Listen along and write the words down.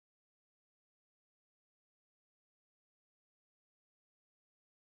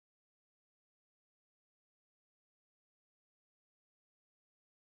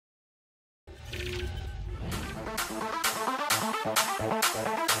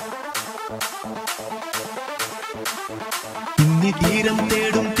ഇന്നി തീരം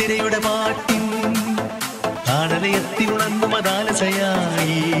തേടും തിരയുടെ പാട്ടിൻ താളലയത്തിൽ ഉണർന്നും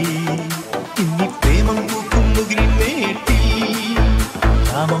അതാലസയായി ഇന്നി പ്രേമം പൂക്കും മുകിലിൻ മേട്ടിൽ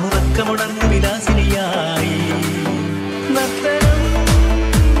കാമമുറക്കമുണർന്നു വിലാസിനിയായി നർത്തനം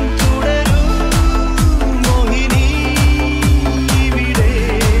തുടരൂ മോഹിനി ഇവിടെ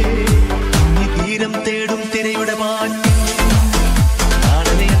ഇന്നി തീരം തേടും തിരയുടെ പാട്ടിൻ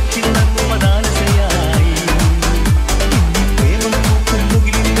താളലയത്തിൽ ഉണർന്നും അതാലസയായി ഇന്നി പ്രേമം പൂക്കും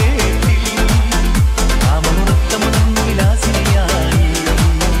മുകിലിൻ മേട്ടിൽ കാമമുറക്കമുണർന്നു വിലാസിനിയായി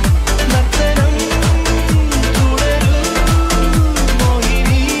നർത്തനം തുടരൂ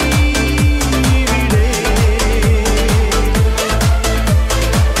മോഹിനി ഇവിടെ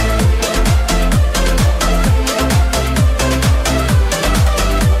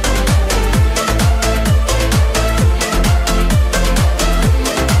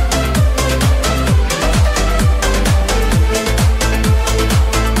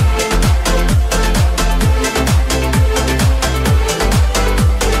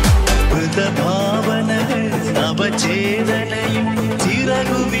മൃതഭാവനകൾ നവചേതനയും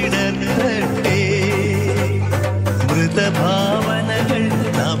ചിറകുവിടർത്തട്ടെ മൃതഭാവനകൾ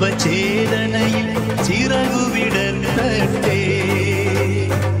നവചേതനയും ചിറകുവിടർത്തട്ടെ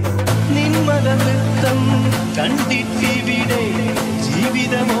നിന്മത നൃത്തം കണ്ടിട്ടിവിടെ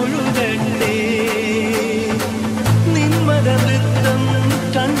ജീവിതമൊഴുകട്ടെ നിന്മത നൃത്തം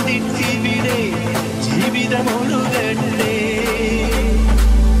കണ്ടിട്ടിവിടെ ജീവിതമൊഴുകട്ടെ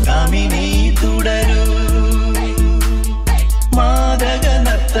കാമിനി തുടരൂ മാദക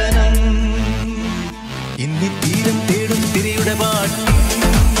നർത്തനം ഇന്നി തീരം തേടും തിരയുടെ പാട്ടി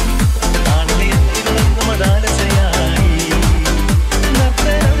താളലയത്തിലുണർന്നും അതാലസയായി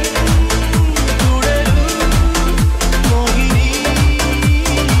നർത്തനം തുടരൂ മോഹിനി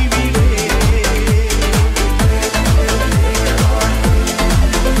ഇവിടെ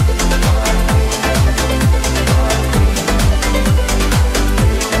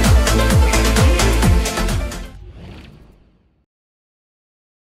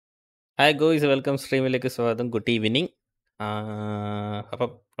ഹായ് ഗോയ്സ്, വെൽക്കം സ്ട്രീമിലേക്ക് സ്വാഗതം. Good evening. അപ്പം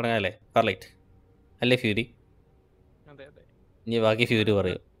തുടങ്ങാല്ലേ? ഫാർലൈറ്റ് അല്ലേ ഫ്യൂരി? അതെ അതെ ഇനി ബാക്കി ഫ്യൂരി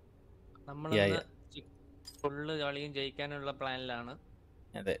പറയൂ. നമ്മളിന്ന് ഫുള്ള് കളിയും ജയിക്കാനുള്ള പ്ലാനിലാണ്.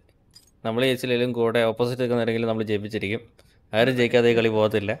 അതെ, നമ്മൾ ജയിച്ചില്ലെങ്കിലും കൂടെ ഓപ്പോസിറ്റ് നിൽക്കുന്നെങ്കിൽ നമ്മൾ ജയിപ്പിച്ചിരിക്കും. ആരും ജയിക്കാതെ ഈ കളി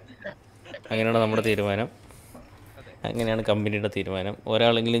പോകത്തില്ല. അങ്ങനെയാണ് നമ്മുടെ തീരുമാനം. അങ്ങനെയാണ് കമ്പനിയുടെ തീരുമാനം.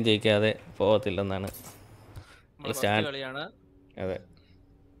 ഒരാളെങ്കിലും ജയിക്കാതെ പോകത്തില്ലെന്നാണ്. നമ്മൾ ഫസ്റ്റ് കളിയാണ്. അതെ,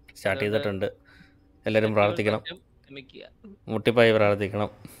 സ്റ്റാർട്ട് ചെയ്തിട്ടുണ്ട്. എല്ലാവരും പ്രാർത്ഥിക്കണം, ക്ഷമിക്കുക. മുട്ടിപ്പായി പ്രാർത്ഥിക്കണം,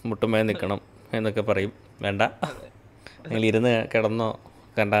 മുട്ടുമേ നിൽക്കണം എന്നൊക്കെ പറയും. വേണ്ട, നിങ്ങൾ ഇരുന്ന് കിടന്നോ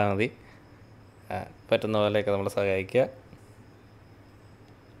കണ്ടാൽ മതി. പറ്റുന്ന പോലെയൊക്കെ നമ്മളെ സഹായിക്കുക.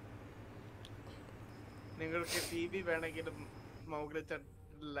 നിങ്ങൾക്ക് ടിവി വേണമെങ്കിലും മൗഗ്ലി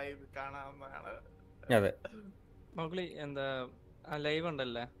ലൈവ് കാണാവുന്നതാണ്. അതെ, മൗഗ്ലി എന്താ ലൈവ്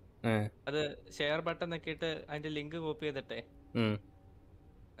ഉണ്ടല്ലേ, അത് ഷെയർ ബട്ടൺ നോക്കിയിട്ട് അതിന്റെ ലിങ്ക് കോപ്പി ചെയ്തിട്ടെ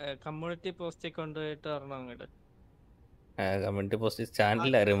കമ്മ്യൂണിറ്റി പോസ്റ്റിൽ കൊണ്ടുപോയിട്ട് പറഞ്ഞോ അങ്ങോട്ട്. കമ്മ്യൂണിറ്റി പോസ്റ്റ്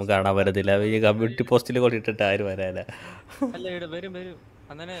ചാനലിൽ ആരും കാണാൻ പറ്റത്തില്ല. ഈ കമ്മ്യൂണിറ്റി പോസ്റ്റിൽ കൊണ്ടിട്ടിട്ട് ആരും വരാല. അല്ല ഇവിടെ വരും വരും,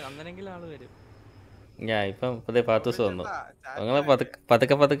 അങ്ങനെങ്കിലും ആള് വരും. ഞാൻ ഇപ്പം പുതിയ പാത്തൂസ് വന്നു. അങ്ങനെ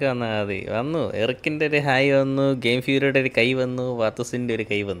പതുക്കെ വന്നാൽ മതി. വന്നു എറിക്കിൻ്റെ ഒരു ഹായ് വന്നു, ഗെയിം ഫ്യൂരിയുടെ ഒരു കൈ വന്നു, പാത്തൂസിൻ്റെ ഒരു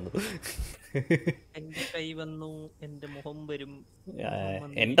കൈ വന്നു. എന്റെ കൈ വന്നു, എന്റെ മുഖം വരും.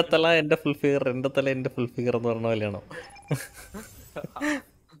 എൻ്റെ തല എൻ്റെ ഫുൾ ഫിഗർ, എൻ്റെ തല എൻ്റെ ഫുൾ ഫിഗർ എന്ന് പറഞ്ഞ പോലെയാണോ?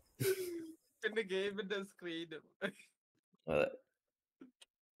 പിന്നെ ഗെയിമിന്റെ സ്ക്രീനും. അതെ,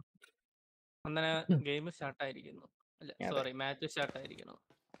 അങ്ങനെ ഗെയിം സ്റ്റാർട്ട് ആയിരിക്കുന്നു. അല്ല സോറി, മാച്ച് സ്റ്റാർട്ട് ആയിരിക്കുന്നു.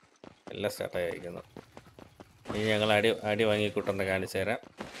 എല്ലാം സ്റ്റാർട്ടായിരിക്കുന്നു. ഇനി ഞങ്ങൾ അടി വാങ്ങിക്കൂട്ടണ്ട കാണിച്ചു തരാം.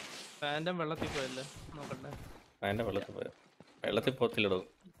 ഫാൻറ്റം വെള്ളത്തിൽ പോയല്ലേ, നോക്കണ്ടേ? അതിൻ്റെ വെള്ളത്തിൽ പോത്തിലിടും.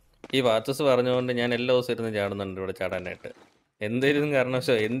 ഈ വാച്ചസ് പറഞ്ഞുകൊണ്ട് ഞാൻ എല്ലാ ദിവസവും ഇരുന്ന് ചാടുന്നുണ്ട് ഇവിടെ ചാടാനായിട്ട്. എന്തെങ്കിലും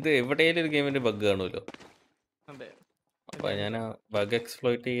കാരണവശോ എവിടെയെങ്കിലും ഒരു ഗെയിമിൻ്റെ ബഗ് കാണുമല്ലോ. അതെ, അപ്പോൾ ഞാൻ ആ ബഗ്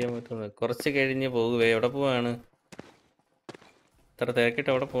എക്സ്പ്ലോയിറ്റ് ചെയ്യാൻ പറ്റുന്നത്. കുറച്ച് കഴിഞ്ഞ് പോകുവേ. എവിടെ പോവാണ്? ഇത്ര തിരക്കിട്ട്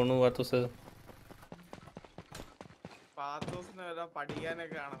എവിടെ പോണു വാത്തൂസ്?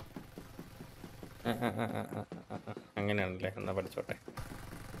 പഠിക്കാനൊക്കെ കാണാം. അങ്ങനെയാണല്ലേ, എന്നാ പഠിച്ചോട്ടെ.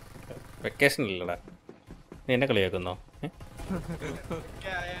 വെക്കേഷൻ ഇല്ലടാ, നീ എന്നെ കളിയാക്കുന്നോ?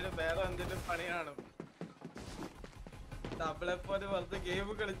 ആയാലും വേറെ എന്തെങ്കിലും പണി കാണും. നമ്മളെപ്പോലെ വെറുതെ ഗെയിം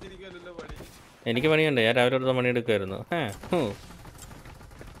കളിച്ചിരിക്കുമല്ലോ പണി. എനിക്ക് പണിയുണ്ട്. ഞാൻ രാവിലെ ഒരു പണി എടുക്കുമായിരുന്നു.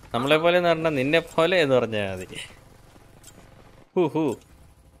 നമ്മളെ പോലെ എന്ന് പറഞ്ഞാൽ നിന്നെ പോലെ എന്ന് പറഞ്ഞാൽ മതി.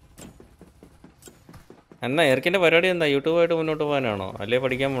 എന്നാ എർക്കിൻ്റെ പരിപാടി എന്താ? യൂട്യൂബായിട്ട് മുന്നോട്ട് പോകാനാണോ, അല്ലേ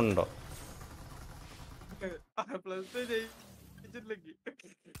പഠിക്കാൻ പോകുന്നുണ്ടോ? അടിച്ചില്ലെങ്കിൽ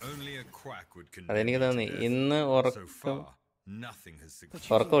അതെനിക്ക് തോന്നി ഇന്ന് ഉറക്കം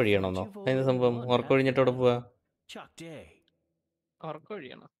ഒഴിയണമെന്നോ? അതിന് സംഭവം ഉറക്കം ഒഴിഞ്ഞിട്ട് അവിടെ പോവാ? ഉറക്കം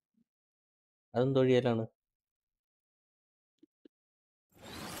ഒഴിയണം. അതെന്തൊഴിയലാണ്?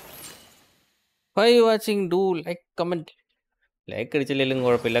 High watching, do like, comment. Like അടിച്ചില്ലെങ്കിലും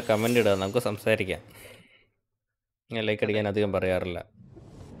കുഴപ്പമില്ല, കമൻ്റ് ഇടുക, നമുക്ക് സംസാരിക്കാം. ഞാൻ ലൈക്ക് അടിക്കാൻ അധികം പറയാറില്ല.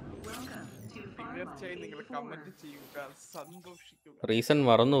 തീർച്ചയായും നിങ്ങൾ കമന്റ് ചെയ്യുക, സന്തോഷിക്കുക. റീസൺ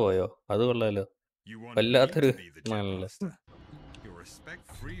മറന്നുപോയോ? അത് കൊള്ളാലോ, വല്ലാത്തൊരു നല്ല.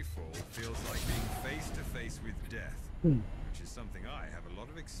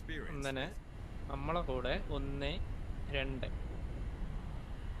 അങ്ങനെ നമ്മളെ കൂടെ 1, 2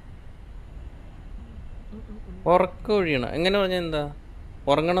 ഉറക്കം ഒഴിയണം എങ്ങനെ പറഞ്ഞാൽ എന്താ?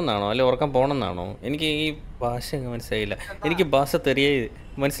 ഉറങ്ങണം എന്നാണോ അല്ലെ ഉറക്കം പോകണം എന്നാണോ? എനിക്ക് ഈ ഭാഷ അങ്ങ് മനസ്സിലായില്ല. എനിക്ക് ഭാഷ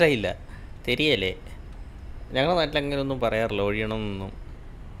മനസ്സിലായില്ല. തെരിയല്ലേ? ഞങ്ങളുടെ നാട്ടിൽ അങ്ങനെ ഒന്നും പറയാറില്ല, ഒഴിയണം എന്നൊന്നും.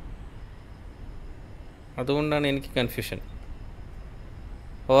 അതുകൊണ്ടാണ് എനിക്ക് കൺഫ്യൂഷൻ.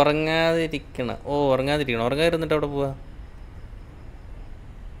 ഉറങ്ങാതിരിക്കണം. ഉറങ്ങാതിരുന്നിട്ട് അവിടെ പോവാ?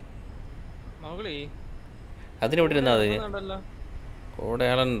 അതിനെവിടെ ഇരുന്നാൽ മതി. കൂടെ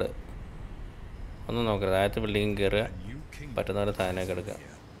ആളുണ്ട്. ഒന്നും നോക്കരുത്. ആദ്യത്തെ ബിൽഡിങ് കയറുക, പറ്റുന്നവരെ താനൊക്കെ എടുക്കുക.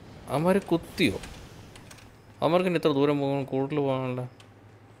 അവന്മാർ കുത്തിയോ? അവന്മാർക്ക് ഇത്ര ദൂരം പോകണം, കൂടുതൽ പോകാനുള്ള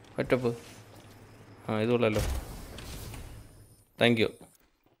ഒറ്റപ്പ്. ഇതുള്ളല്ലോ. Thank you.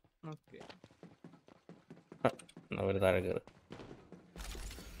 അവർ താഴെ കയറ്.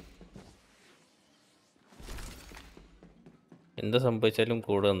 എന്ത് സംഭവിച്ചാലും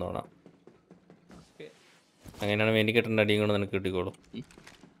കൂടെ എന്നോണം. അങ്ങനെയാണ് എനിക്ക് കിട്ടേണ്ട അടിയും കൊണ്ട് നിനക്ക് കിട്ടിക്കോളും.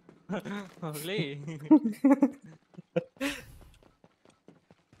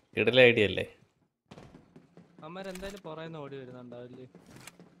 ഇടല ഐഡിയ അല്ലേ?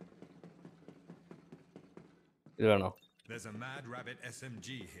 ഇത് വേണോ?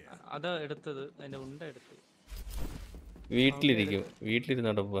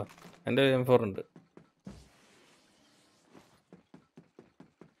 വീട്ടിലിരുന്നോട്ട് പോവാ. എൻ്റെ M4 ഉണ്ട്.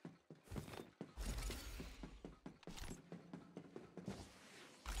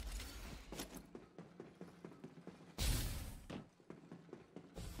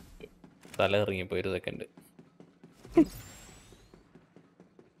 തല ഇറങ്ങിപ്പോ 1 സെക്കൻഡ്.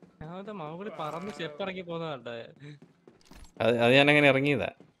 അത് ഞാൻ അങ്ങനെ ഇറങ്ങിയതാ.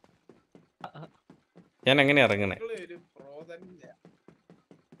 ഞാൻ അങ്ങനെ ഇറങ്ങണേ.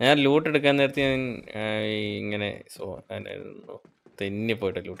 ഞാൻ ലൂട്ട് എടുക്കാൻ നേരത്തെ ഞാൻ ഇങ്ങനെ തെന്നി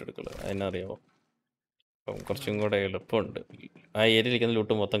പോയിട്ട് ലൂട്ട് എടുക്കുള്ളൂ. അതിനറിയാമോ? അപ്പം കുറച്ചും കൂടെ എളുപ്പമുണ്ട്. ആ ഏരിയയിലിരിക്കുന്ന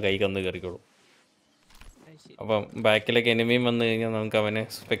ലൂട്ട് മൊത്തം കൈ കന്ന് കയറിക്കോളും. അപ്പം ബാക്കിലേക്ക് എനിമിയും വന്നു കഴിഞ്ഞാൽ നമുക്ക് അവനെ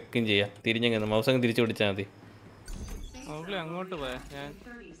സ്പെക്കും ചെയ്യാം. തിരിഞ്ഞങ്ങനെ മൗസ് അങ്ങ് തിരിച്ചു പിടിച്ചാൽ മതി. അങ്ങോട്ട് പോയാ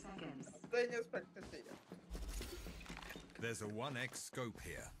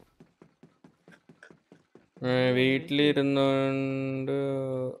വീട്ടിലിരുന്നോണ്ട്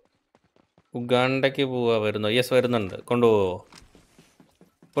ഉഗാണ്ടയ്ക്ക് വരുന്നോ? യെസ്, വരുന്നുണ്ട്.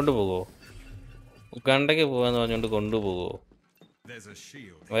 കൊണ്ടുപോകുമോ? ഉഗാണ്ടയ്ക്ക് പോവാന്ന് പറഞ്ഞുകൊണ്ട് കൊണ്ടുപോകുമോ?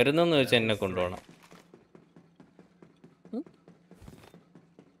 വരുന്നെന്ന് വെച്ചാൽ എന്നെ കൊണ്ടുപോകണം.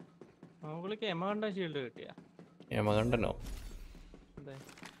 യമകണ്ഠനോ?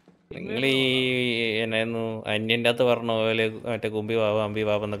 നിങ്ങൾ ഈ എന്നായിരുന്നു അന്യൻ്റെ അകത്ത് പറഞ്ഞ പോലെ മറ്റേ കുമ്പി വാവ അമ്പി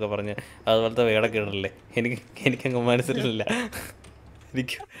വാവ എന്നൊക്കെ പറഞ്ഞ് അതുപോലത്തെ വേടൊക്കെ ഇടല്ലേ? എനിക്കങ്ങ് മനസ്സിലില്ല.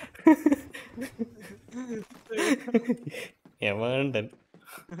 എനിക്ക് യമകണ്ഠൻ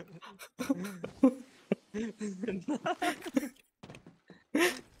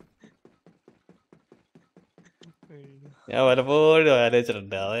ഞാൻ പലപ്പോഴും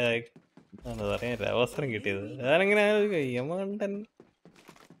ആലോചിച്ചിട്ടുണ്ട്. അതാണ് പറയാൻ അവസരം കിട്ടിയത്. ഞാനിങ്ങനെ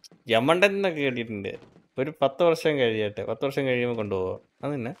യമണ്ടൻ എന്നൊക്കെ കേട്ടിട്ടുണ്ട്. ഒരു 10 വർഷം കഴിയട്ടെ, 10 വർഷം കഴിയുമ്പോൾ കൊണ്ടുപോകുമോ?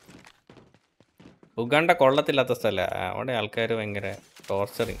 അതന്നെ. ഉഗാണ്ട കൊള്ളത്തില്ലാത്ത സ്ഥലമാണ്. അവിടെ ആൾക്കാർ ഭയങ്കര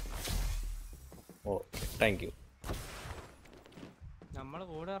ടോർച്ചറിങ്. Okay, thank you. നമ്മളെ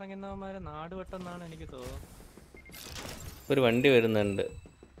കൂടെ ഇറങ്ങുന്നവന്മാരെ നാട് വെട്ടെന്നാണ് എനിക്ക് തോന്നുന്നത്. ഒരു വണ്ടി വരുന്നുണ്ട്.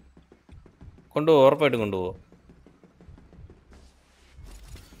 കൊണ്ടുപോകും, ഉറപ്പായിട്ടും കൊണ്ടുപോകും.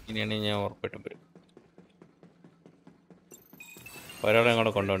 ഇനിയാണെങ്കിൽ ഞാൻ ഉറപ്പായിട്ടും വരും. ഒരാളെ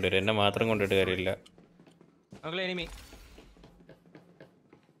അങ്ങോട്ട് കൊണ്ടുപോകേണ്ടി വരും. എന്നെ മാത്രം കൊണ്ടുപോയിട്ട് കാര്യമില്ല.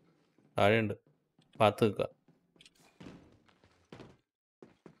 താഴെയുണ്ട്, പാത്ത് നിൽക്കുക.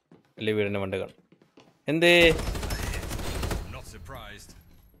 വലിയ വീടിൻ്റെ മണ്ട കാണും. എന്തേ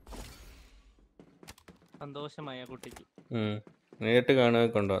സന്തോഷമായ കുട്ടിക്ക് നേരിട്ട് കാണുക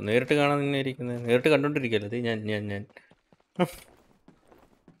കൊണ്ടോ? നേരിട്ട് കാണാൻ തന്നെ ഇരിക്കുന്നത്. നേരിട്ട് കണ്ടോണ്ടിരിക്കല്ലേ ഞാൻ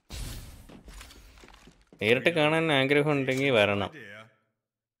നേരിട്ട് കാണാൻ ആഗ്രഹം ഉണ്ടെങ്കിൽ വരണം.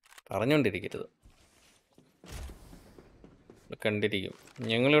 പറഞ്ഞോണ്ടിരിക്കരുത്. കണ്ടിരിക്കും.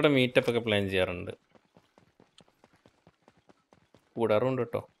 ഞങ്ങളിവിടെ മീറ്റപ്പൊക്കെ പ്ലാൻ ചെയ്യാറുണ്ട്. കൂടാറുണ്ട്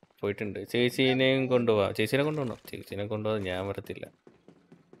കേട്ടോ. പോയിട്ടുണ്ട്. ചേച്ചീനെയും കൊണ്ടുപോവാം. ചേച്ചീനെ കൊണ്ടുപോകണം. ചേച്ചീനെ കൊണ്ടുപോകാൻ ഞാൻ വരത്തില്ല.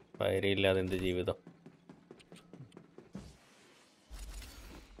 ഭാര്യയില്ലാതെ എന്ത് ജീവിതം.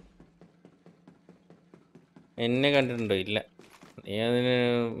 എന്നെ കണ്ടിട്ടുണ്ടോ? ഇല്ല. നീ അതിന്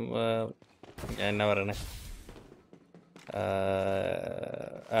ഞാൻ എന്നാ പറയണേ,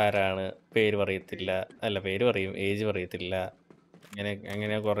 ആരാണ്, പേര് പറയത്തില്ല. അല്ല, പേര് പറയും, ഏജ് പറയത്തില്ല.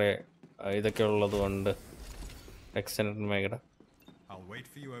 അങ്ങനെ കുറേ ഇതൊക്കെ ഉള്ളത് കൊണ്ട് എക്സ്റ്റൻഡ് മേഖല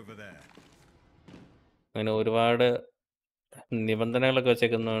അങ്ങനെ ഒരുപാട് നിബന്ധനകളൊക്കെ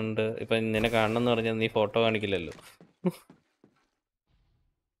വെച്ചേക്കുന്നതുകൊണ്ട് ഇപ്പം നിന്നെ കാണണമെന്ന് പറഞ്ഞാൽ നീ ഫോട്ടോ കാണിക്കില്ലല്ലോ.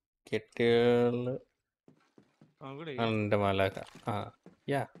 കെട്ടികള് എൻ്റെ മാലാക. ആ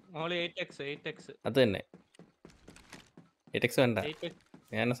യാ അത് തന്നെ. 8X വേണ്ട,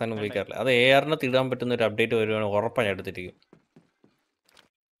 ഞാൻ സാധനം ഉപയോഗിക്കാറില്ല. അത് AR-നകത്ത് ഇടാൻ പറ്റുന്ന ഒരു അപ്ഡേറ്റ് വരുവാണെങ്കിൽ ഉറപ്പാണ് ഞാൻ എടുത്തിരിക്കും.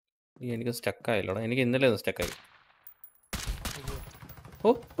 എനിക്ക് സ്റ്റക്കായില്ലോടാ. എനിക്ക് ഇന്നലെ ഒന്ന് സ്റ്റക്കായി. ഓ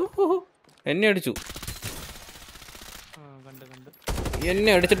എന്നെ അടിച്ചു.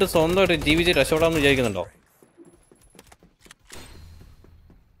 എന്നെ അടിച്ചിട്ട് സ്വന്തമായിട്ട് ജീവിച്ച് രക്ഷപ്പെടാമെന്ന് വിചാരിക്കുന്നുണ്ടോ?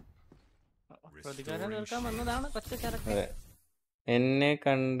 അതെ, എന്നെ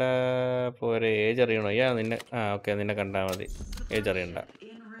കണ്ട പോരെ, ഏജ് അറിയണോ? നിന്നെ ഓക്കെ, നിന്നെ കണ്ടാൽ മതി, ഏജ് അറിയണ്ട.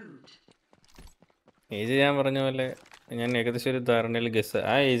 ഏജ് ഞാൻ പറഞ്ഞ പോലെ ഞാൻ ഏകദേശം ഒരു ധാരണയിൽ ഗസ്,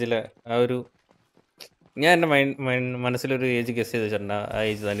 ആ ഏജിൽ ആ ഒരു, ഞാൻ എൻ്റെ മനസ്സിലൊരു ഏജ് ഗസ് ചെയ്ത് വെച്ചിട്ടുണ്ട്. ആ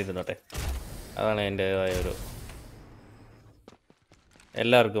ഏജ് തന്നെ ഇരുന്നോട്ടെ. അതാണ് എൻ്റെതായ ഒരു,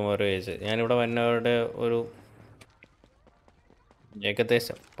 എല്ലാവർക്കും ഓരോ ഏജ്. ഞാനിവിടെ വന്നവരുടെ ഒരു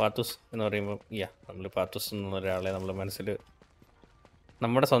ഏകദേശം പാത്തൂസ് എന്ന് പറയുമ്പോൾ നമ്മൾ പാത്തൂസ് എന്ന ഒരാളെ നമ്മൾ മനസ്സിൽ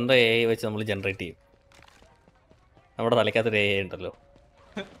നമ്മുടെ സ്വന്തം AI വെച്ച് നമ്മൾ ജനറേറ്റ് ചെയ്യും. നമ്മുടെ തലയ്ക്കകത്തൊരു AI ഉണ്ടല്ലോ,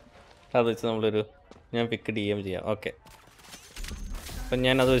 അത് വെച്ച് നമ്മളൊരു, ഞാൻ പിക്ക് DM ചെയ്യാം. ഓക്കെ, അപ്പം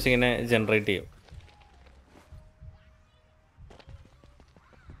ഞാൻ അത് വെച്ച് ഇങ്ങനെ ജനറേറ്റ് ചെയ്യും.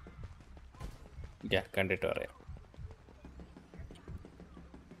 കണ്ടിട്ട് പറയാം.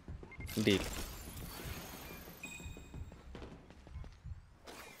 ഡീൽ.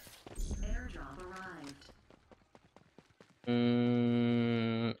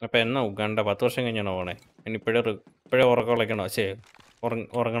 അപ്പം എന്നാ ഉഗാണ്ട 10 വർഷം കഴിഞ്ഞാണോ പോണേ? ഇനി ഇപ്പോഴേ ഉറക്കം ഉളയ്ക്കണോ?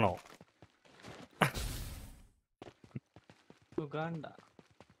 ഉറങ്ങണോ?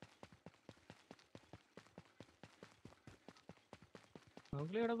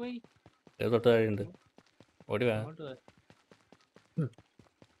 തൊട്ട് താഴെയുണ്ട്, ഓടി വാ.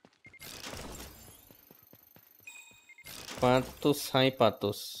 പാത്തൂസ്, ഹായ്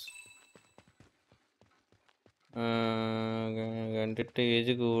പാത്തൂസ്. കണ്ടിട്ട്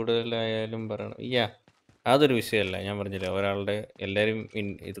ഏജ് കൂടുതലായാലും പറയണം. അതൊരു വിഷയമല്ല. ഞാൻ പറഞ്ഞില്ല, ഒരാളുടെ എല്ലാവരും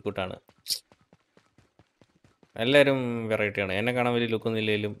ഇത് കൂട്ടാണ്, എല്ലാവരും വെറൈറ്റിയാണ്. എന്നെ കാണാൻ വലിയ ലുക്കൊന്നും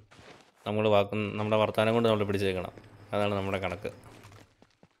ഇല്ലെങ്കിലും നമ്മുടെ വർത്തമാനം കൊണ്ട് നമ്മൾ പിടിച്ചേക്കണം. അതാണ് നമ്മുടെ കണക്ക്.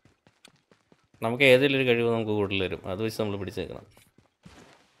 നമുക്ക് ഏതെങ്കിലും ഒരു കഴിവ് നമുക്ക് കൂടുതൽ തരും, അത് വെച്ച് നമ്മൾ പിടിച്ചേക്കണം.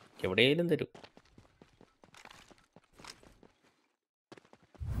 എവിടെയെങ്കിലും തരും.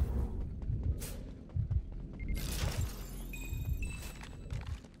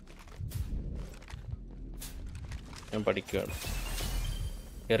 ഞാൻ പഠിക്കുകയാണ്.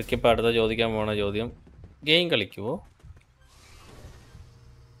 ഇറക്കിപ്പോൾ അടുത്ത ചോദിക്കാൻ പോണ ചോദ്യം, ഗെയിം കളിക്കുമോ?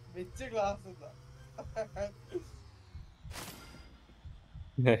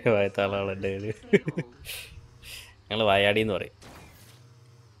 വായത്താളാണ് എൻ്റെ. ഞങ്ങൾ വായാടി എന്ന് പറയും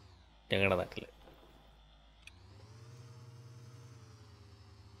ഞങ്ങളുടെ നാട്ടിൽ.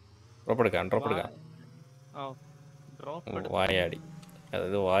 ഡ്രോപ്പ് എടുക്കാം. വായാടി,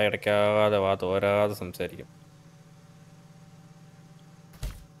 അതായത് വായടയ്ക്കാതെ തോരാതെ സംസാരിക്കും.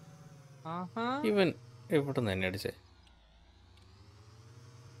 ഇവൻ എവിടെ നിന്ന് തന്നെ അടിച്ചേ?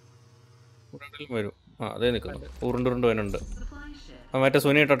 വരും. അതേ നിൽക്കുന്നു, ഉരുണ്ടുരുണ്ട് വനുണ്ട്. മറ്റേ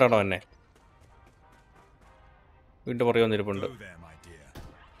സുനി ഇട്ടാണോ എന്നെ? വീണ്ടും പുറകെ വന്നിരിപ്പുണ്ട്.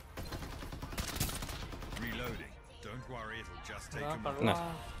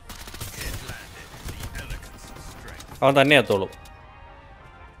 അവൻ തന്നെ എത്തോളൂ.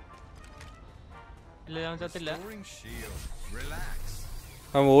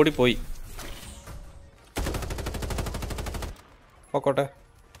 അവൻ ഓടിപ്പോയി. പോക്കോട്ടെ,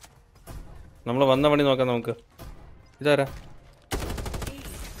 നമ്മൾ വന്ന പണി നോക്കാം നമുക്ക്. ഇതാരാ?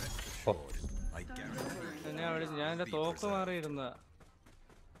 തോക്ക് മാറിയിരുന്ന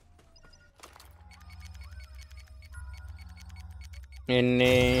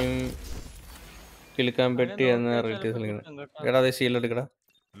എന്നെയും കിളിക്കാൻ പറ്റി എന്ന എടാ, അതെ ഷീൽഡ് എടുക്കടാ.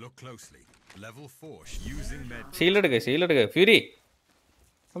 ഷീൽഡ് എടുക്ക ഫ്യൂരി.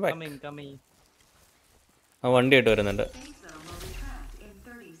 ആ വണ്ടി ആയിട്ട് വരുന്നുണ്ട്.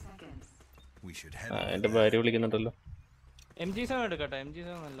 we should head എൻ്റെ over ഭാര്യ there. വിളിക്കുന്നുണ്ടല്ലോ. MG7 എടുക്കട്ടെ,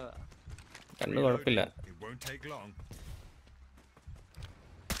 MG7 നല്ലതാ. കണ്ണ് കുഴപ്പമില്ല. It won't take long.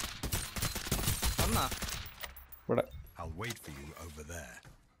 വന്നാ ഇവിടെ I'll wait for you over there.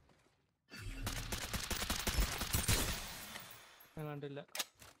 ഞാൻ കണ്ടില്ല.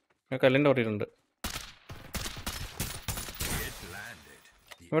 ഞാൻ കല്ലിൻ്റെ ഓടിയിട്ടുണ്ട്. It landed.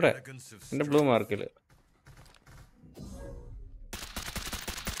 The ഇവിടെ elegance of എൻ്റെ ബ്ലൂ മാർക്കിൽ.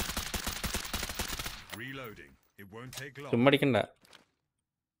 reloading. It won't take long. ചുമ്മാ അടിക്കണ്ട.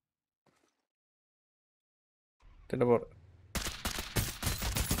 ഇതിൻ്റെ പോർ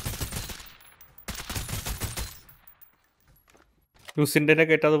ലുസിൻ്റെ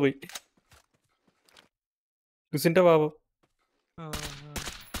കേട്ടാതെ പോയി. ലുസിൻ്റെ പാപം.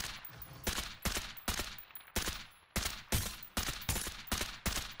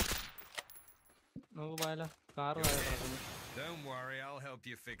 നമുക്ക് പോയാലോ? കാറ് കിടക്കുന്നു. Don't worry, I'll help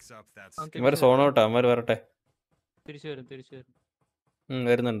you fix up that. ഇവർ സോണോട്ടാ, അവന്മാർ വരട്ടെ. തിരിച്ചു വരും.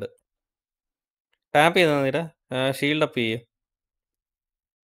 വരുന്നുണ്ട്. ടാപ്പ് ചെയ്താ നീരാ, ഷീൽഡ് അപ്പ് ചെയ്യേ.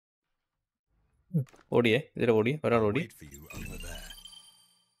 ഓടിയേ, ഇതിലെ ഓടി, ഒരാൾ ഓടി. Wait for you over there.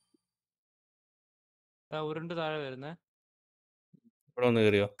 ഉരുണ്ട് താഴെ വരുന്നേ. ഇവിടെ ഒന്ന്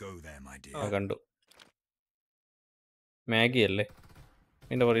കയറിയോ? Go there, my dear. ആ കണ്ടു. മാഗി അല്ലേ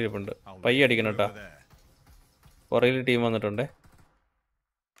എൻ്റെ പുറകിലിപ്പുണ്ട്. പയ്യെ അടിക്കണം കേട്ടാ. പുറകിൽ ടീം വന്നിട്ടുണ്ടേ.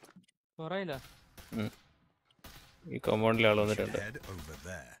 പറയില്ല. ഈ കോമ്പൗണ്ടിലെ ആൾ വന്നിട്ടുണ്ട്. Head over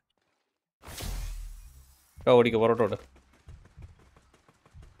there. ഓടിക്കോ, പുറത്തോട്ട്.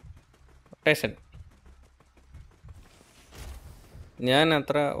 റൊട്ടേഷൻ. ഞാൻ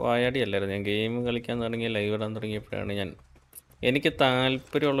അത്ര വായാടി അല്ലായിരുന്നു. ഞാൻ ഗെയിം കളിക്കാൻ തുടങ്ങി, ലൈവ് ഇടാൻ തുടങ്ങിയപ്പോഴാണ് എനിക്ക്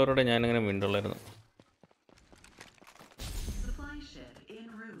താല്പര്യമുള്ളവരോട് ഞാനങ്ങനെ മിണ്ടുള്ളായിരുന്നു.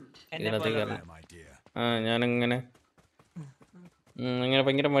 ഇതിനകത്തേക്ക് കാരണം ഞാനങ്ങനെ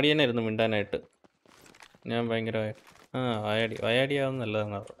ഭയങ്കര മടിയനായിരുന്നു മിണ്ടാനായിട്ട്. ഞാൻ ഭയങ്കര വായാടിയാവുന്ന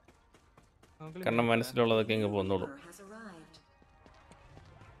നല്ലതാണ് അവർ. കാരണം മനസ്സിലുള്ളതൊക്കെ ഇങ്ങ് പോന്നോളൂ.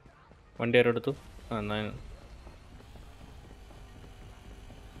 വണ്ടി ആരെടുത്തു?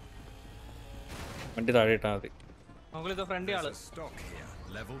 വണ്ടി താഴെ ഇട്ടാൽ മതി.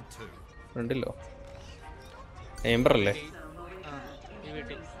 ഫ്രണ്ടിലോ? ഏമ്പറല്ലേ?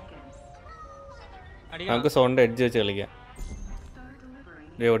 നമുക്ക് സോണിന്റെ എഡ്ജ് വെച്ച് കളിക്കാം.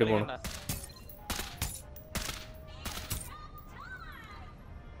 ഓടി പോണു.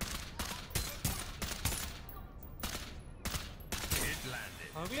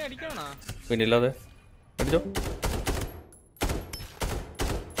 പിന്നില്ലാതെ അടിച്ചോ.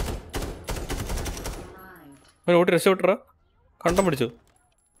 ഓടി രക്ഷപ്പെട്ടാ. കണ്ടം പിടിച്ചു.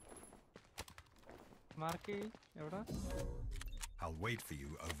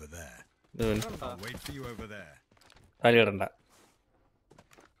 താലി ഇടണ്ട.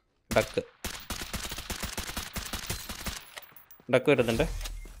 ഡക്ക് വരുന്നുണ്ടേ.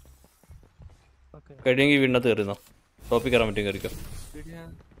 കഴിയെങ്കിൽ വീടിനകത്ത് കയറിന്നോ. ടോപ്പിൽ കയറാൻ പറ്റും, കയറിക്കോ.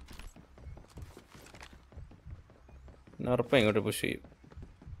 ഉറപ്പാ ഇങ്ങോട്ട് പുഷ് ചെയ്യും.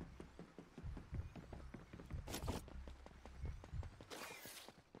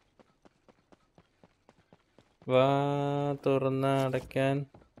 വാ തുറന്ന അടയ്ക്കാൻ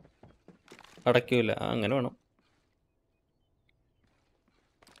അടയ്ക്കൂല. അങ്ങനെ വേണം.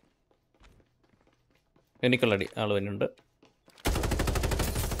 എനിക്കുള്ളടി ആള് വരുന്നുണ്ട്.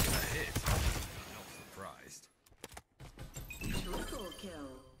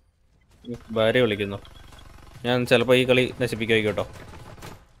 ഭാര്യ വിളിക്കുന്നു. ഞാൻ ചിലപ്പോൾ ഈ കളി നശിപ്പിക്കുമായിരിക്കും കേട്ടോ.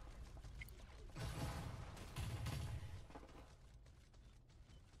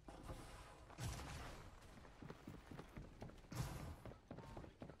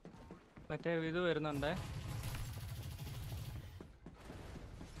 മറ്റേ ഇത് വരുന്നുണ്ടേ.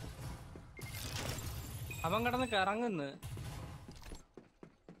 അവൻ കിടന്ന് കറങ്ങുന്നു.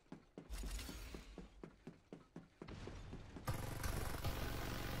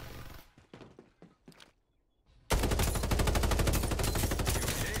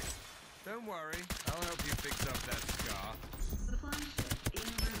 Don't worry, I'll help you fix up that scar.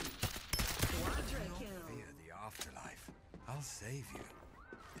 Fear the afterlife. I'll save you.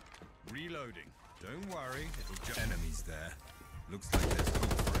 Reloading. Don't worry, it'll just enemies there. Looks like there's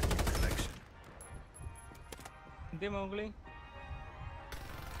hope for a new collection. Hey, Mowgli.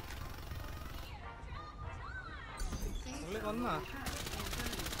 Mowgli, come on.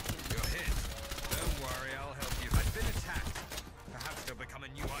 You're hit. Don't worry, I'll help you. I've been attacked. Perhaps there'll become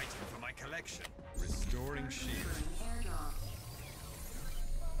a new item for my collection. Restoring shield.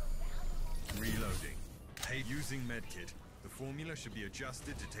 Reloading. Hey, using medkit. The formula should be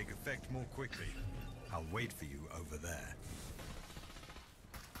adjusted to take effect more quickly. I'll wait for you over there.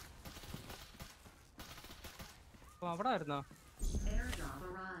 അവിടെ ആയിരുന്നോ?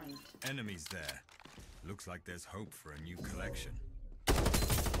 Enemies there. Looks like there's hope for a new collection.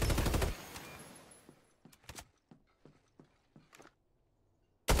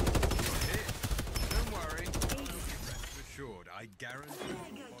 Don't worry. Rest assured, I guarantee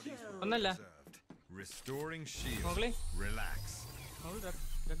your bodies will be ഒന്നല്ല. preserved. Restoring shield. Mowglee? Relax.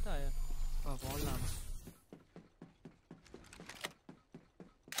 ഡെത്തായ ഫോണിലാണ്.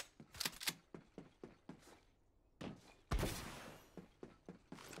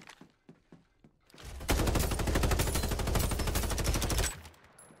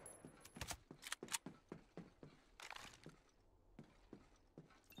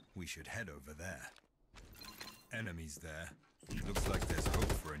 We should head over there. Enemies there. Looks like there's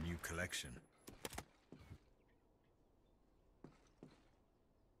hope for a new collection.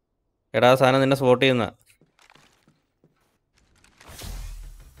 എടാ സാധനം നിന്നെ spot ചെയ്യുന്ന.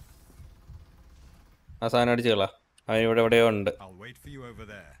 ആ സാധനം അടിച്ചു കളാ. അവൻ ഇവിടെ എവിടെയോ ഉണ്ട്. I'll wait for you over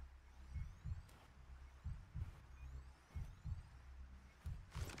there.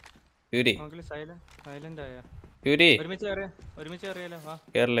 Puree silent ആയ. പ്യൂരി ഒരുമിച്ച് അറിയാലോ. വാ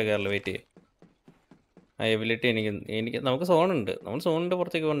കേരള വെയിറ്റ് ചെയ്യ്. ആ എബിലിറ്റി എനിക്ക് നമുക്ക് സോണുണ്ട്. നമ്മൾ സോണിൻ്റെ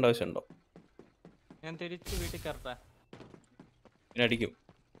പുറത്തേക്ക് പോകേണ്ട ആവശ്യമുണ്ടോ? ഞാൻ തിരിച്ച് വീട്ടിൽ കയറട്ടെ. പിന്നെ അടിക്കും.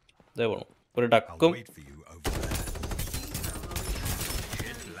 ഇതേ പോകണം. ഒരു I'll ഡക്കും. wait for you over there.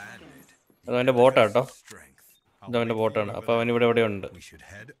 It landed. അത് അവൻ്റെ ബോട്ടാണ് കേട്ടോ. Strength. ഇത് അവൻ്റെ ബോട്ടാണ്. അപ്പോൾ അവൻ ഇവിടെ എവിടെ ഉണ്ട്. We should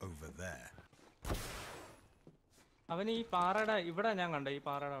head over there. അവൻ ഈ പാറയുടെ ഇവിടെ ഞാൻ കണ്ട. ഈ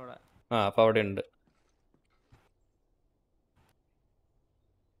പാറയുടെ അവിടെ. ആ അപ്പോൾ അവിടെ ഉണ്ട്.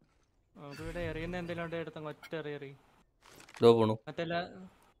 നമുക്ക് ഇവിടെ എറിയുന്ന എന്തെങ്കിലും ഉണ്ട്. എടുത്ത ഒറ്റ എറി. ഇതോ പോണു. മറ്റല്ല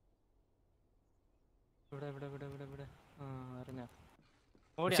ഇവിടെ ഇവിടെ ഇവിടെ ഇവിടെ ഇവിടെ. ആ അറിഞ്ഞ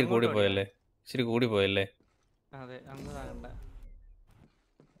ഇച്ചിരി കൂടി പോയല്ലേ. അതെ അങ്ങ് താകണ്ട.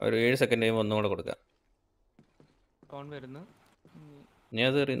 ഒരു 7 സെക്കൻഡ് കഴിയുമ്പോൾ ഒന്നും കൂടെ കൊടുക്കാം. ഫോൺ വരുന്നു. ഞാൻ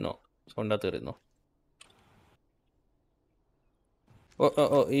അത് എറിയുന്നോ? സൗണ്ടകത്ത് എറിയുന്നോ? ഓ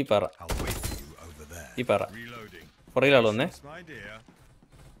ഈ പറ. I'll wait for you over there. ഈ പറ. Reloading. പുറകിലാൾ വന്നേ. That's my dear.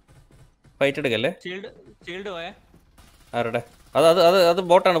 ഫൈറ്റ് എടുക്കല്ലേ. ഷീൽഡ് പോയേ. ആരുടെ? അത്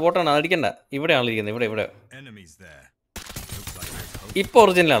ബോട്ടാണ്. അടിക്കണ്ട. ഇവിടെ ആളിരിക്കുന്നത്. ഇവിടെ. Enemies there. Looks like there's hope. ഇപ്പൊ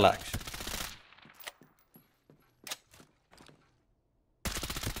ഒറിജിനൽ ആളാ.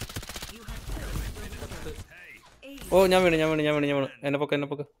 ഓ ഞാൻ വീണ്. എന്നെ പൊക്ക.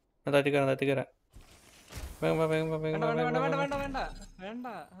 ഞാൻ താറ്റിക്കരാ. വേണ്ട.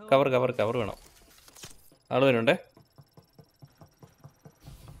 കവർ വേണം. ആള് വരുന്നുണ്ടേ.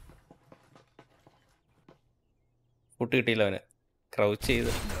 ഫുട്ട് കിട്ടിയില്ല അവന്. ക്രൗച്ച്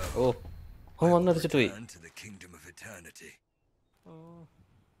ചെയ്ത്. ഓ വന്നടിച്ചിട്ട് പോയി. Turn to the kingdom of eternity.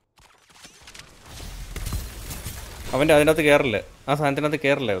 അവൻ്റെ അതിനകത്ത് കയറില്ല. ആ സാധനത്തിനകത്ത്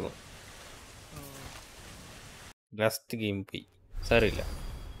കയറില്ലായിരുന്നു. ലാസ്റ്റ് ഗെയിം പോയി. സാരമില്ല.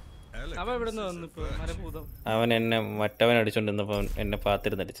 അവൻ എന്നെ മറ്റവൻ അടിച്ചോണ്ടിരുന്നപ്പോ എന്നെ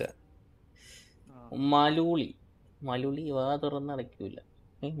പാത്തിരുന്നടിച്ച. മലൂളി വാ തുറന്നടയ്ക്കൂല.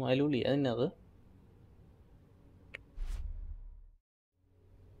 മലൂളി അതിനത്.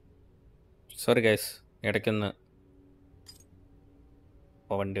 സോറി ഗൈസ്, ഇടയ്ക്കൊന്ന്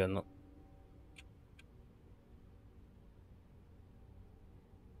പോവേണ്ടി വന്നു.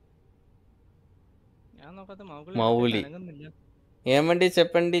 മൗഗ്ലി ఏమండి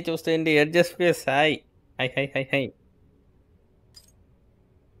చెప్పండి చూసేయండి adjust face hi hi high high high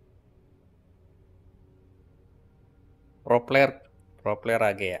pro player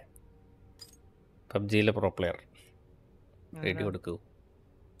ആ ഗയാ. പബ്ജിയിലെ പ്രോ പ്ലെയർ റേറ്റ് കൊടുക്കൂ.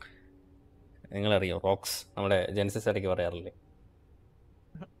 നിങ്ങളറിയോ റോക്സ്, നമ്മുടെ ജെൻസിസ് ഇടയ്ക്ക് പറയാറില്ലേ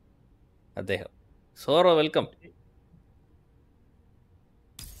അദ്ദേഹം. Sorrow welcome.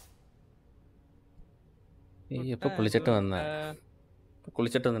 എപ്പോൾ കുളിച്ചിട്ട്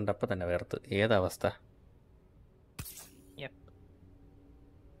വന്നിട്ട് അപ്പം തന്നെ വേർത്ത്. ഏതവസ്ഥ?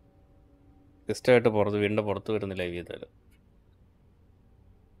 ഇഷ്ടമായിട്ട് വീടിൻ്റെ പുറത്ത് വരുന്ന ലൈവ് ചെയ്താലും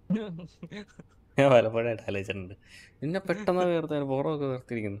ഞാൻ പലപ്പോഴായിട്ട് ആലോചിച്ചിട്ടുണ്ട്. പിന്നെ പെട്ടെന്ന് വേർത്ത് പുറമൊക്കെ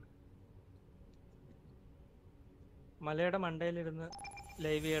വേർത്തിരിക്കുന്നു. മലയുടെ മണ്ടയിലിരുന്ന്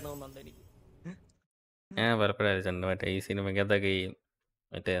ലൈവ് ചെയ്യണമെന്നുണ്ട് എനിക്ക്. ഞാൻ പലപ്പോഴും ആലോചിച്ചിട്ടുണ്ട്. മറ്റേ ഈ സിനിമയ്ക്കകത്തൊക്കെ ഈ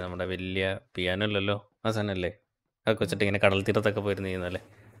മറ്റേ നമ്മുടെ വലിയ പിയാനോ ഇല്ലല്ലോ, ആ സാധനമല്ലേ, അതൊക്കെ വെച്ചിട്ട് ഇങ്ങനെ കടൽ തീരത്തൊക്കെ പോയിരുന്നു ചെയ്യുന്നല്ലേ.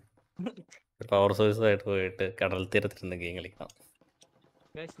 പവർ സോഴ്സായിട്ട് പോയിട്ട് കടൽ തീരത്തിരുന്ന് ഗെയിം കളിക്കണം.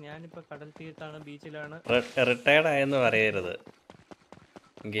 ഞാനിപ്പോൾ കടൽ തീരത്താണ്, ബീച്ചിലാണ്. റിട്ടയർഡ് ആയെന്ന് പറയരുത്.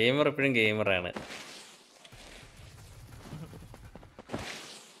 ഗെയിമർ എപ്പോഴും ഗെയിമറാണ്.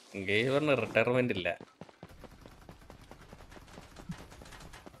 ഗെയിമറിന് റിട്ടയർമെന്റ് ഇല്ല.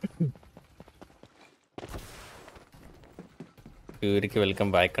 പ്യൂരിക്ക് വെൽക്കം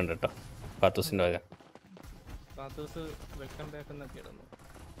ബാക്ക് ഉണ്ട് കേട്ടോ, പാത്തൂസിൻ്റെ വക. പാത്തോസ് വെൽക്കം ബാക്ക് എന്നൊക്കെ ഇടുന്നു.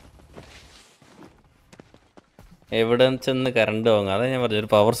 എവിടെ ചെന്ന് കറണ്ട് വാങ്ങും? അതാ ഞാൻ പറഞ്ഞു, ഒരു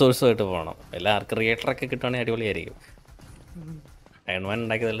പവർ സോഴ്സുമായിട്ട് പോകണം. വല്ല ആർക്ക് ക്രിയേറ്ററൊക്കെ കിട്ടുവാണെങ്കിൽ അടിപൊളിയായിരിക്കും. അയൺമാൻ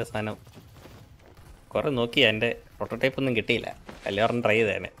ഉണ്ടാക്കിയതല്ല സാധനം. കുറേ നോക്കി, എൻ്റെ പ്രോട്ടോടൈപ്പ് ഒന്നും കിട്ടിയില്ല. എല്ലാവരും ട്രൈ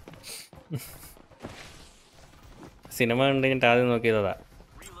ചെയ്തേനെ. സിനിമ കണ്ടിട്ട് ആദ്യം നോക്കിയതാ.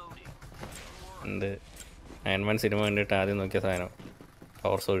 എന്ത് അയൺമാൻ സിനിമ കണ്ടിട്ട് ആദ്യം നോക്കിയ സാധനം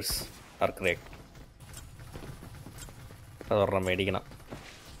പവർ സോഴ്സ് ആർക്ക് റിയാക്ട്. അതൊരെണ്ണം മേടിക്കണം.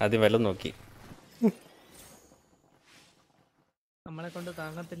 ആദ്യം വില നോക്കി. നമ്മളെ കൊണ്ട്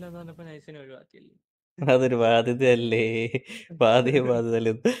താങ്ങത്തില്ലെന്ന് പറഞ്ഞപ്പോ നൈസിനെ ഒഴിവാക്കിയല്ലേ. അതൊരു ബാധ്യതയല്ലേ?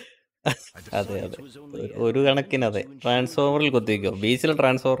 ബാധ്യതയല്ലേ? അതെ അതെ, ഒരു കണക്കിന് അതെ. ട്രാൻസ്ഫോമറിൽ കുത്തിക്കോ. ബീച്ചിൽ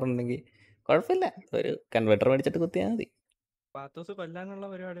ട്രാൻസ്ഫോമർ ഉണ്ടെങ്കിൽ കുഴപ്പമില്ല, ഒരു കൺവെർട്ടർ മേടിച്ചിട്ട് കുത്തിയാൽ മതി. പാത്തോസ് കൊല്ലാനുള്ള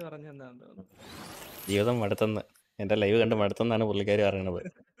പരിപാടി പറഞ്ഞു തന്നാന്ന് തോന്നുന്നു. ജീവിതം മടുത്തെന്ന്, എൻ്റെ ലൈവ് കണ്ട് മടുത്തെന്നാണ് പുള്ളിക്കാർ പറയണത്.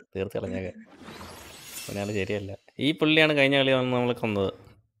 തീർത്ത് കളഞ്ഞാൽ പിന്നെയാണ് ശരിയല്ല. ഈ പുള്ളിയാണ് കഴിഞ്ഞ കളി വന്ന് നമ്മളെ കൊന്നത്.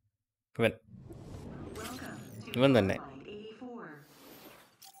 ഇവൻ തന്നെ.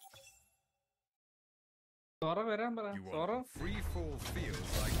 സോറ വരാൻ പറ. സോറ Free fall feels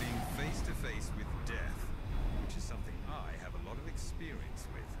like being face to face with death, which is something I have a lot of experience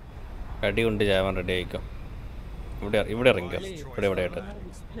with. അടി കൊണ്ട് ചാവാൻ റെഡി ആയിക്കോ. ഇവിടെ ഇറങ്ങിക്കോ. ഇവിടെ ആയിട്ട്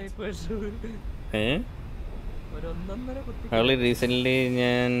അവള് റീസെൻ്റ്ലി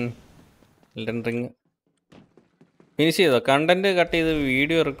ഞാൻ റിങ് ഫിനിഷ് ചെയ്തോ. കണ്ടന്റ് കട്ട് ചെയ്ത്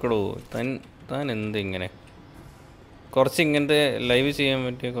വീഡിയോ ഇറക്കടോ. താൻ എന്ത് ഇങ്ങനെ കുറച്ച് ഇങ്ങനത്തെ ലൈവ് ചെയ്യാൻ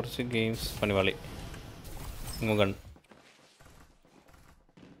പറ്റിയ കുറച്ച് ഗെയിംസ് പണിവാളി.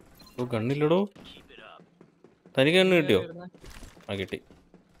 ഗണ്ണില്ലടോ. തനിക്ക് ഗണ്ണ് കിട്ടിയോ? ആ കിട്ടി.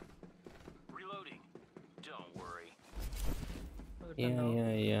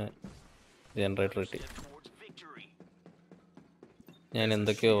 ജനറേറ്റർ കിട്ടി. ഞാൻ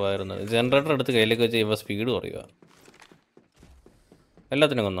എന്തൊക്കെയോ ആയിരുന്നത്. ജനറേറ്റർ എടുത്ത് കയ്യിലേക്ക് വെച്ച് കഴിയുമ്പോൾ സ്പീഡ് കുറയുക.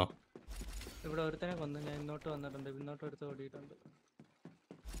 എല്ലാത്തിനും കൊന്നോ? ഇവിടെ ഒരുത്തനെ കൊന്നു. ഞാൻ ഇന്നോട്ട് വന്നിട്ടുണ്ട്. ഇന്നോട്ട് എടുത്ത് ഓടിയിട്ടുണ്ട്.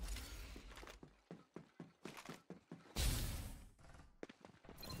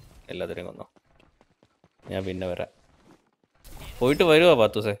 എല്ലാത്തിനും കൊന്നോ? ഞാൻ പിന്നെ വരാം. പോയിട്ട് വരുവാ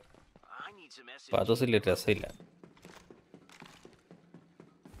പാത്തൂസേ. പാത്തൂസില്ല, രസമില്ല.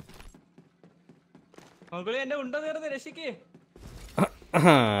 എന്റെ ഉണ്ട തീർന്ന് രക്ഷിക്ക്.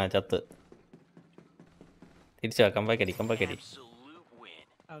 ചത്ത്. തിരിച്ചാ. കമ്പാക്കടി.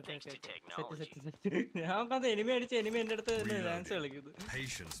 ഞാൻ എനിമി അടിച്ച് എനിമി എന്റെ അടുത്ത് ഡാൻസ് കളിക്കുന്നു.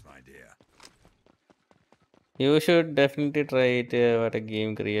 You should definitely try it. What a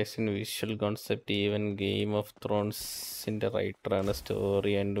game creation, visual concept, even Game of Thrones ന്റെ റൈറ്റർ ആണ്.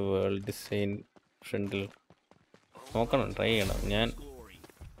 സ്റ്റോറി ആൻഡ് വേൾഡ് ഡിസൈൻ ഫ്രണ്ടിൽ നോക്കണം, ട്രൈ ചെയ്യണം. ഞാൻ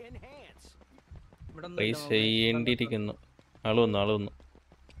ട്രൈ ചെയ്യേണ്ടിയിരിക്കുന്നു. ആള് വന്നു.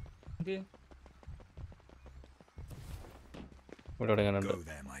 ഇവിടെ എവിടെ കണ്ടുണ്ട്.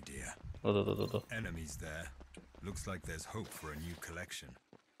 Enemies there. Looks like there's hope for a new collection.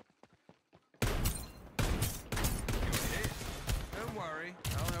 Don't worry,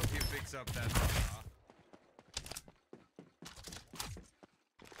 I'll help you fix up that car.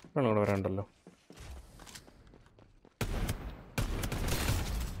 ഇവിടെ വരാണ്ടല്ലോ.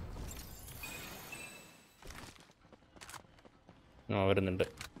 വരുന്നുണ്ട്.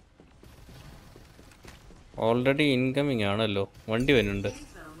 ഓൾറെഡി ഇൻകമിങ് ആണല്ലോ. വണ്ടി വരുന്നുണ്ട്.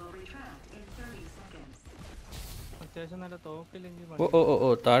 ഓ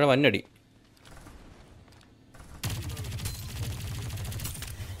താഴെ വന്നടി.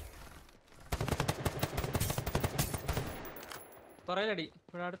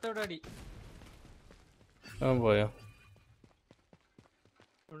 പോയോ?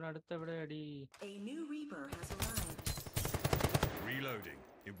 Reloading.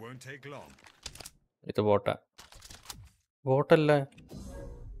 It won't take long. ഇത് ബോട്ടല്ല.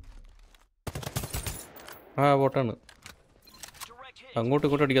 ബോട്ടാണ്. അങ്ങോട്ടും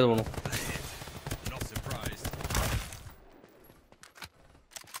ഇങ്ങോട്ടും അടിക്കാതെ പോണു.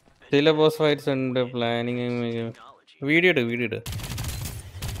 ചില ബോസ് ഫൈറ്റ്സ് ഉണ്ട്. പ്ലാനിങ് വീഡിയോ ഇട്.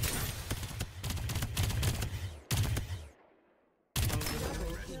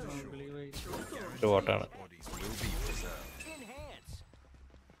 ബോട്ടാണ്.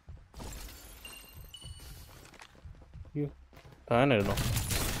 താനായിരുന്നോ?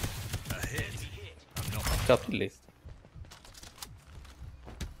 ചത്തില്ലേ?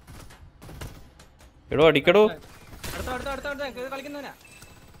 എടോ അടിക്കടോ.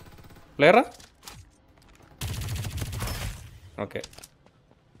 പ്ലെയറാ? ഓക്കെ.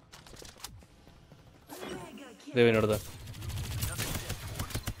 ദേവിനടുത്ത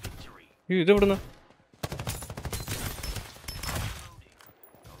ഇതെവിടുന്ന?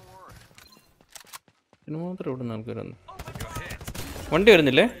 ഇതിന് മാത്രം ഇവിടെ നിന്ന് ആൾക്കാർ വന്നു. വണ്ടി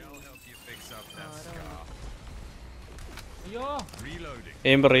വരുന്നില്ലേ? അയ്യോ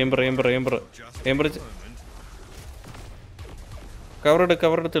ഏമ്പർ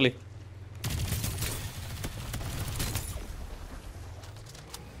കവറെടുത്ത് തെളി.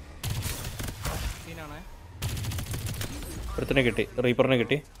 സീനാണേ. ഒരുത്തനെ കിട്ടി, റീപ്പറിനെ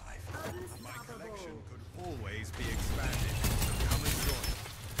കിട്ടി.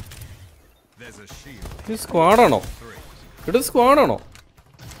 ഇത് സ്ക്വാഡാണോ? ഇത് സ്ക്വാഡാണോ?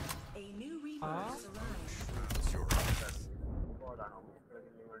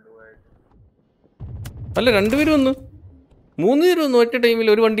 അല്ല, 2 പേര് വന്നു, 3 പേര് വന്നു ഒറ്റ ടൈമിൽ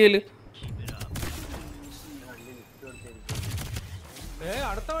ഒരു വണ്ടിയിൽ.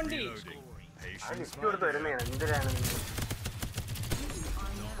 അടുത്ത വണ്ടി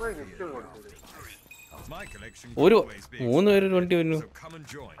ഒരു 3 പേര് ഒരു വണ്ടി വന്നു.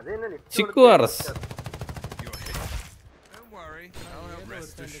 ചിക്കു ആർഎസ്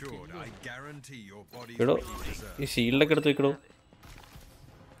എടോ, ഈ ഷീൽഡൊക്കെ എടുത്ത് വെക്കടോ.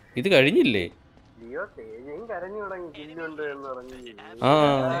 ഇത് കഴിഞ്ഞില്ലേ? ആ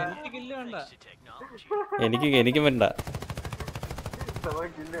എനിക്കും വേണ്ട.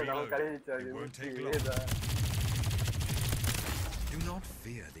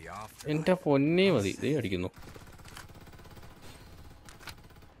 എന്റെ പൊന്നേ മതി. ഇതേ അടിക്കുന്നു.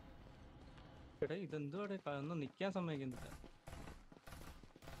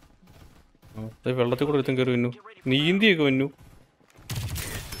 വെള്ളത്തിൽ കൂടെ ഒരുത്തം കയറി വന്നു, നീന്തിയൊക്കെ വന്നു.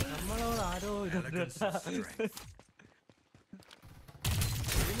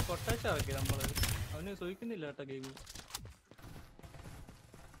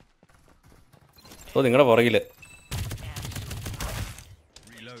 ഓ, നിങ്ങളുടെ പുറകില്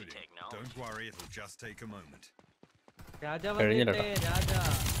കഴിഞ്ഞില്ലട്ടോ.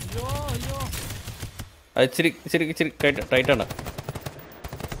 അത് ഇച്ചിരി ടൈറ്റാണ്.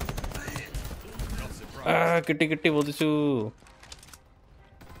 കിട്ടി പൊതിച്ചു.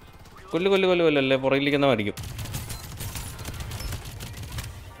 കൊല്ലല്ലേ, പുറകിലേക്ക് എന്നാ മരിക്കും.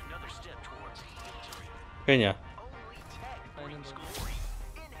 കഴിഞ്ഞാ?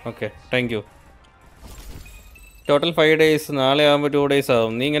 Okay, thank you. Total 5 days. നാളെ ആകുമ്പോൾ 2 days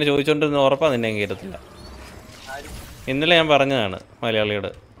ആകും. നീ ഇങ്ങനെ ചോദിച്ചോണ്ടിരുന്ന ഉറപ്പാ നിന്നെ കയറത്തില്ല. ഇന്നലെ ഞാൻ പറഞ്ഞതാണ്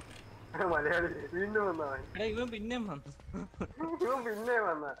മലയാളിയോട്.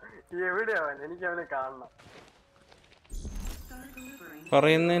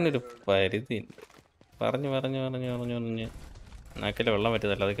 പറയുന്നതിനൊരു പരിധി ഉണ്ട്. പറഞ്ഞ് നാക്കിലെ വെള്ളം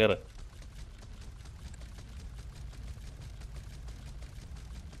പറ്റത്തില്ല. അത് കയറ്.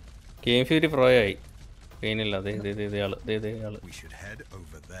 ഗെയിം ഫ്യൂരി പ്രോ ആയി. പെയിനില്ല. അതേ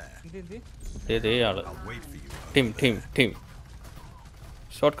ആള്. Team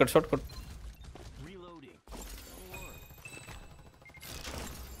short cut.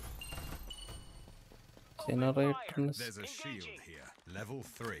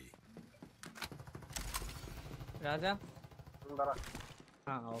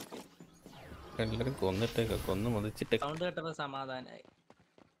 എല്ലാരും കൊന്നു മതിച്ചിട്ട് സമാധാനായി.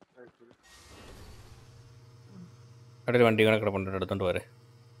 അവിടെ ഒരു വണ്ടി കണക്കിടെ കൊണ്ടിട്ട് എടുത്തോണ്ട് പോരെ.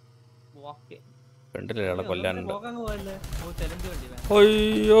 ഫ്രണ്ടിൽ ഒരാളെ കൊല്ലാനുണ്ട്.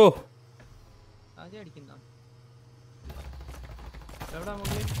 അയ്യോ,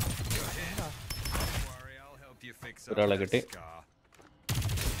 ഒരാളെ കിട്ടി.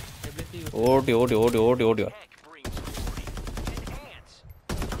 ഓടി.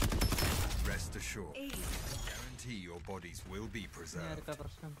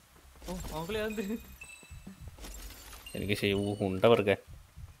 എനിക്ക് ഉണ്ട വെറുതെ.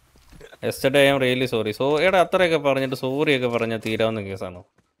 Yesterday I am really sorry. എടാ, അത്രയൊക്കെ പറഞ്ഞിട്ട് സോറിയൊക്കെ പറഞ്ഞാൽ തീരാവുന്ന കേസാണോ?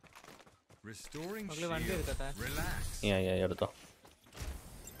 എടുത്തോ.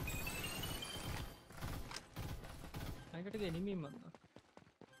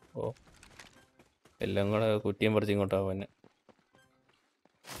 ഓ, എല്ലാം കൂടെ കുറ്റിയും പറിച്ച് ഇങ്ങോട്ടാ പിന്നെ.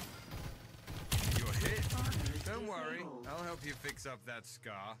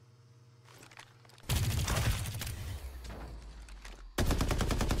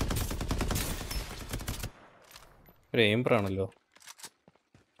 ഒരു എയിംബറാണല്ലോ.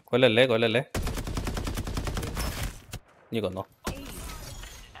 കൊല്ലല്ലേ. നീ കൊന്നോ?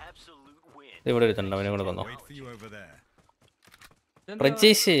 ഇവിടെ ഒരുത്തണ്ട, അവനെ കൂടെ കൊന്നോ.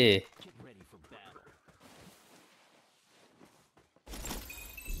 പ്രജീഷ്,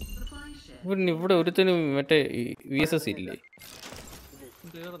 ഇവിടെ ഒരുത്തനും മറ്റേ VSS ഇല്ലേ?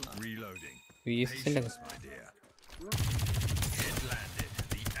 VSSന്റെ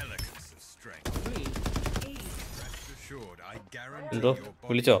എന്തോ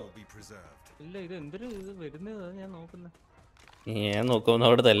വിളിച്ചോ? ഇല്ല ഇത് എന്തൊരു ഇത് വരുന്നത് ഞാൻ നോക്കുന്നത്. ഞാൻ നോക്കുമ്പോൾ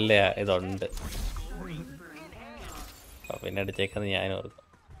അവിടെ തല്ല ഇതുണ്ട്. പിന്നെ അടിച്ചേക്കാന്ന് ഞാൻ ഓർക്കും.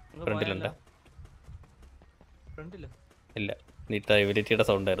 ഫ്രണ്ടിലുണ്ടോ? ഫ്രണ്ടില്ല. ഇല്ല, നീട്ട എബിലിറ്റിയുടെ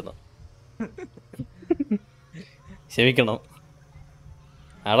സൗണ്ട് ആയിരുന്നു. ക്ഷമിക്കണം,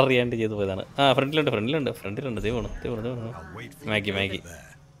 ആളറിയാണ്ട് ചെയ്തു പോയതാണ്. ആ ഫ്രണ്ടിലുണ്ട്. ദേ വേണം. മാഗി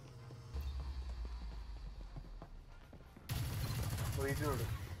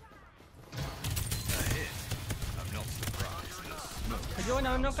അയ്യോ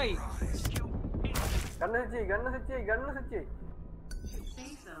ഞാൻ നോക്കായി.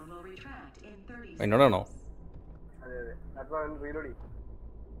 എന്നോടാണോ?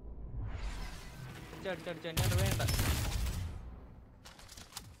 അടിച്ചടിച്ചടിച്ച് എന്നെ വേണ്ട.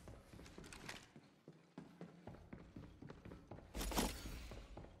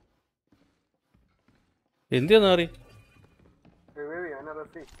 എന്തിനാ മാറി?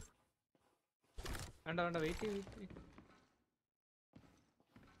 വേണ്ട വെയിറ്റ്.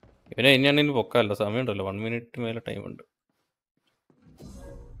 ഇവനെ ഇനിയാണെങ്കിൽ പൊക്കാമല്ലോ, സമയമുണ്ടല്ലോ. 1 മിനിറ്റ് മേലെ ടൈമുണ്ട്.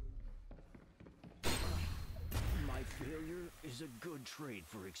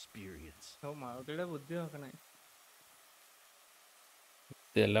 മകളുടെ ബുദ്ധി നോക്കണേ.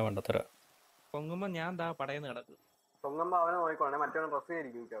 ഇതെല്ലാം വേണ്ടത്തര. പൊങ്ങുമ്പോ ഞാൻ ദാ പടയെന്ന് കിടക്കും. പൊങ്ങുമ്പോ അവനെ നോക്കിക്കോണേ, മറ്റവനെ പ്രസ്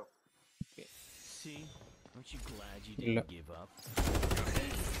ചെയ്തിരിക്കും. ഇല്ല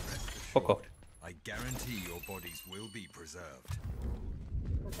പൊക്കോ. I guarantee your bodies will be preserved.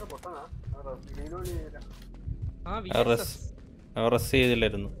 റസ്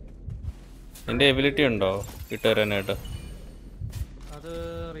ചെയ്തില്ലായിരുന്നു. എൻ്റെ എബിലിറ്റി ഉണ്ടോ ഇട്ടുതരാനായിട്ട്? അത്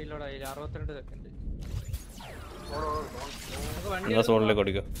റീലോഡ് ആയില്ല. 62 സെക്കൻഡ്. എന്നാ സോണിലേക്ക്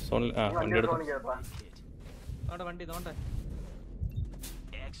ഓടിക്കോ. സോണിൽ വണ്ടി എടുത്തു. അവിടെ വണ്ടി നോണ്ടേ.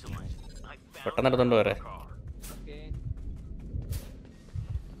 പെട്ടെന്ന് എടുത്തോണ്ട് വരെ.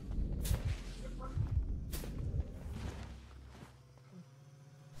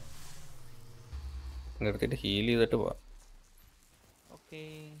 എടുത്തിട്ട് ഹീൽ ചെയ്തിട്ട് പോവാം.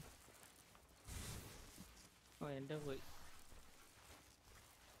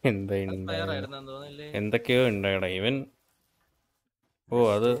 എന്തൊക്കെയോ ഉണ്ടായടാ ഇവൻ.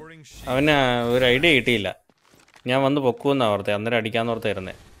 അത് അവന് ഒരു ഐഡിയ കിട്ടിയില്ല. ഞാൻ വന്ന് പൊക്കുമെന്നാ ഓർത്തേ, അന്നേരം അടിക്കാന്ന്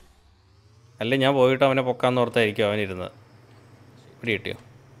ഓർത്തായിരുന്നേ. അല്ലെ ഞാൻ പോയിട്ട് അവനെ പൊക്കാന്ന് ഓർത്തായിരിക്കും അവനിരുന്നത്. പിടി കിട്ടിയോ?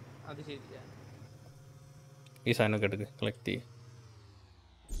 ഈ സാധനമൊക്കെ എടുക്ക്, കളക്ട് ചെയ്യും.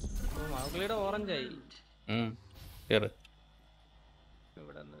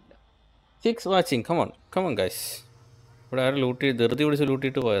 Come on guys. ഇവിടെ ആരും ലൂട്ട് ചെയ്ത് ധൃതി പിടിച്ച്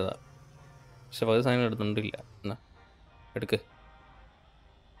ലൂട്ടിയിട്ട് പോയതാ. പക്ഷെ പകുതി സാധനങ്ങൾ എടുത്തിട്ടില്ല. എന്നാ എടുക്ക്.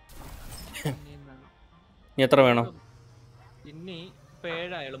 ഇനി എത്ര വേണം? ഇനി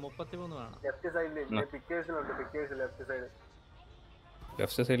 33 വേണം.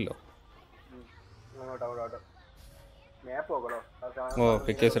 ലെഫ്റ്റ് സൈഡിലോ? ഓ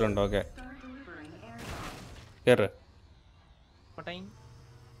പിക്കേഴ്സിലുണ്ടോ? ഓക്കെ കേറ്.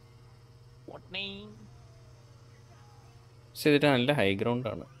 പക്ഷെ ഇതിട്ട് നല്ല ഹൈ ഗ്രൗണ്ട്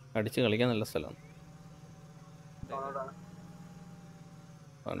ആണ്, അടിച്ച് കളിക്കാൻ നല്ല സ്ഥലമാണ്.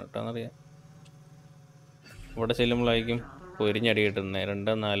 പതിനെട്ടാന്നറിയാം. ഇവിടെ ചെല്ലുമ്പോഴായിരിക്കും പൊരിഞ്ഞടി കിട്ടുന്നത്.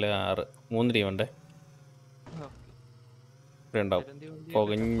 2, 4, 6 3 ടീമുണ്ടേ. ഇവിടെ ഉണ്ടാവും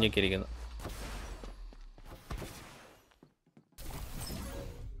പുകഞ്ഞൊക്കെ ഇരിക്കുന്നു.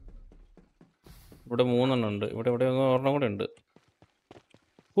 ഇവിടെ 3 എണ്ണം ഉണ്ട്. ഇവിടെ ഒരെണ്ണം കൂടെ ഉണ്ട്.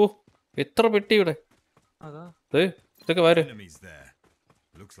 ഓ എത്ര പെട്ടി ഇവിടെ. ഇതൊക്കെ വരും.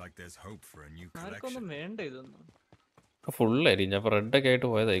 ഫുള്ളായിരിക്കും. ഞാൻ റെഡൊക്കെ ആയിട്ട്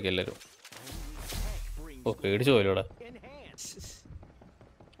പോയതായിരിക്കും എല്ലാവരും. ഓ പേടിച്ചു പോയല്ലോ ഇവിടെ.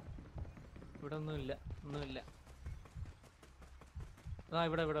 ഇവിടെ ഒന്നുമില്ല.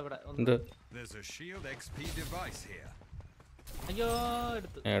 അയ്യോ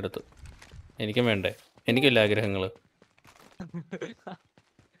ഞാൻ എടുത്തു. എനിക്കും വേണ്ടേ? എനിക്കില്ല ആഗ്രഹങ്ങള്.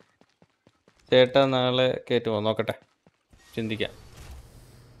 ചേട്ടാ നാളെ കയറ്റുമോ? നോക്കട്ടെ, ചിന്തിക്കാം.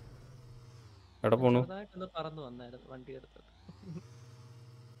 എവിടെ പോണു?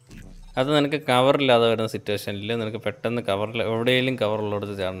 അത് നിനക്ക് കവറില്ലാതെ വരുന്ന സിറ്റുവേഷനിൽ നിനക്ക് പെട്ടെന്ന് എവിടെയെങ്കിലും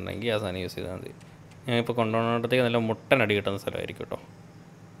കവറുള്ളിടത്ത് ചാടണമെങ്കിൽ ആ സാധനം യൂസ് ചെയ്താൽ മതി. ഞാൻ ഇപ്പോൾ കൊണ്ടുപോകുന്നിടത്തേക്ക് നല്ല മുട്ടനടി കിട്ടുന്ന സ്ഥലമായിരിക്കും കേട്ടോ.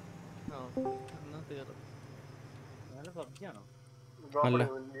 അല്ല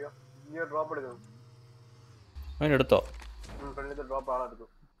അവനെടുത്തോ?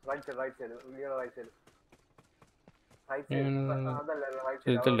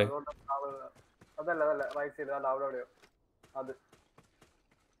 ഇതല്ലേ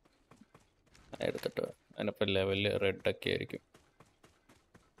എടുത്തിട്ട് അതിനപ്പം ലെവല് റെഡൊക്കെ ആയിരിക്കും.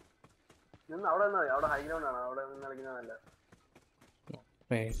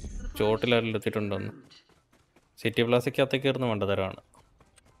 ചോട്ടിലാരെങ്കിലും എത്തിയിട്ടുണ്ടോന്ന്. സിറ്റി പ്ലാസയ്ക്കകത്തേക്ക് കയറുന്ന മണ്ടതരമാണ്.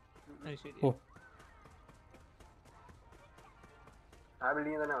 അത് ശരി. ഓ ആ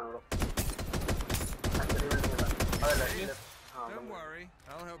ബിൽഡിംഗ് തന്നെയാണോ? അച്ഛനെ വിളിക്കുന്നതാ. അതല്ല ഇതിന്റെ Don't worry,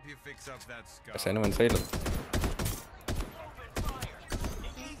 I'll help you fix up that scar. അവസാനം മനസ്സിലായില്ലോ.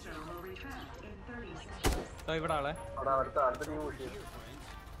 ഇവിടെ ആളെ അവിടെ അടുത്ത ടീം വിളിച്ചു.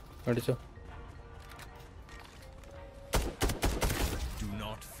 അടിച്ചോ. Do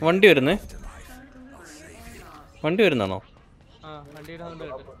not വണ്ടി വരുന്നേ, വണ്ടി വരുന്നാണോ? ആ വണ്ടിയുടെ സൗണ്ട്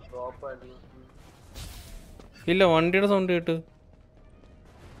കേട്ട്. ഡ്രോപ്പായിരുന്നു. ഇല്ല, വണ്ടിയുടെ സൗണ്ട് കേട്ട്.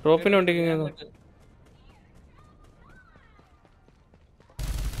 ഡ്രോപ്പിന് വണ്ടിക്ക് ഇങ്ങനെ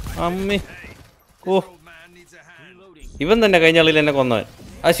അമ്മേ. ഓ old man needs a hand. ഇവൻ തന്നെ കഴിഞ്ഞ ആളിൽ എന്നെ കൊന്നവൻ.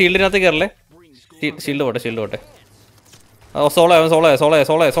 ആ ഷീൽഡിനകത്ത് കയറല്ലേ. ഷീൽഡ് പോട്ടെ, ഷീൽഡ് പോട്ടെ. സോളോ അവൻ, സോളോ സോളോ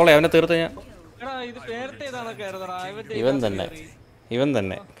സോളോ സോളോ അവനെ തീർത്ത് ഞാൻ. എടാ ഇത് നേരത്തെ ഇതാണ് കയറുന്നടാ. ഇവൻ തന്നെ, ഇവൻ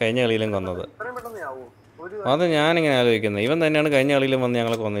തന്നെ കഴിഞ്ഞ കളിയിലും കൊന്നത്. ഇത്രയും പെട്ടെന്ന് ആവൂ? ഒരു അത് ഞാനിങ്ങനെ ആലോചിക്കുന്നത്. ഇവൻ തന്നെയാണ് കഴിഞ്ഞ കളിയിലും വന്ന്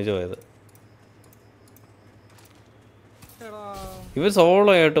ഞങ്ങളെ കൊന്നിച്ച് പോയത്. ഇവർ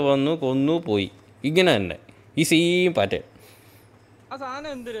സോളോ ആയിട്ട് വന്നു, കൊന്നു, പോയി. ഇങ്ങനെ തന്നെ ഈ സെയിം പാറ്റേൺ. ആ സാധനം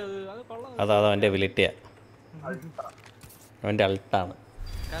എന്തിനാ അത്? അത് കൊള്ളാം. അതാ അവൻ്റെ എബിലിറ്റിയാ, അവൻ്റെ അൾട്ടാണ്.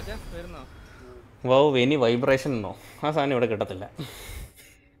 രാജാ വരുന്നോ? വൗ എനി വൈബ്രേഷൻ എന്നോ ആ സാധനം ഇവിടെ കിട്ടത്തില്ല.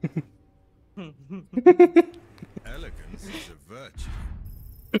 Elegance is a virtue.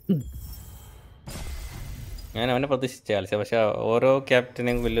 ഞാൻ അവനെ പ്രതീക്ഷിച്ച കളിച്ച, പക്ഷെ ഓരോ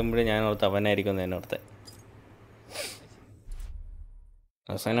ക്യാപ്റ്റനെയും കൊല്ലുമ്പോഴും ഞാൻ ഓർത്ത് അവനായിരിക്കും എന്ന് ഓർത്തെ.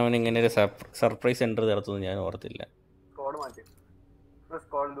 അവസാനം അവൻ ഇങ്ങനെ ഒരു സർപ്രൈസ് എൻട്രി നടത്തുമെന്ന് ഞാൻ ഓർത്തില്ല. സ്ക്വാഡ് മാറ്റി.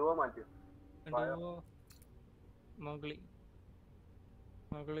 സ്ക്വാഡ് ഡുവോ മാറ്റി. മൗഗ്ലി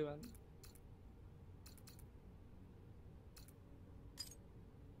വന്നു.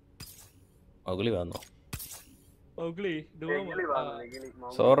 മൗഗ്ലി വന്നോ? മൗഗ്ലി ഗിലി വന്നു, ഗിലി.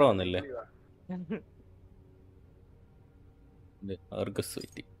 സോറോ വന്നില്ലേ? ഗിലി വന്നു.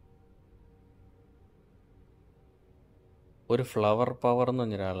 ഒരു ഫ്ലവർ പവർ എന്ന്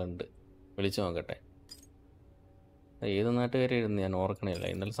പറഞ്ഞൊരാളുണ്ട്, വിളിച്ചു നോക്കട്ടെ. ഏത് നാട്ടുകാരായിരുന്നു ഞാൻ ഓർക്കണില്ല.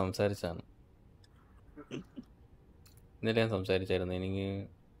 ഇന്നലെ സംസാരിച്ചാണ്, ഇന്നലെ ഞാൻ സംസാരിച്ചായിരുന്നു. എനിക്ക്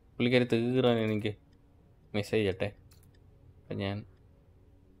പുള്ളിക്കാരി തീരാൻ എനിക്ക് മെസ്സേജ് ചെയ്യട്ടെ. അപ്പം ഞാൻ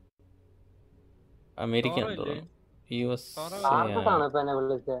അമേരിക്ക തോന്നുന്നു, US ആർക്കാണ് ഇപ്പൊ എന്നെ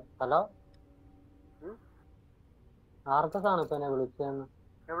വിളിച്ചത്? ഹലോ, ആർക്കാണ് ഇപ്പൊ എന്നെ വിളിച്ചതെന്ന്?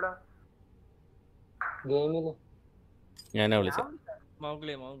 എവിടെ? ഗെയിമില് ഞാനാ വിളിച്ചത്.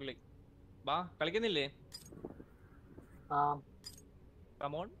 മൗഗ്ലി ബാ കളിക്കുന്നില്ലേ? ആ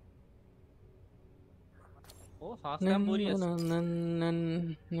come on. Oh fast and furious.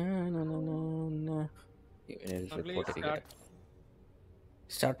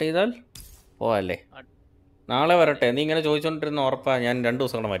 Start ചെയ്താൽ പോവാല്ലേ? നാളെ വരട്ടെ. നീ ഇങ്ങനെ ചോദിച്ചോണ്ടിരുന്ന ഉറപ്പാ. ഞാൻ 2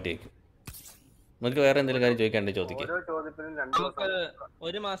 ദിവസം കൂടെ മാറ്റി വയ്ക്കും. നിങ്ങൾക്ക് വേറെ എന്തെങ്കിലും കാര്യം ചോദിക്കാണ്ട് ചോദിക്കും. ഓരോ ചോദ്യത്തിനും 2 നമുക്ക്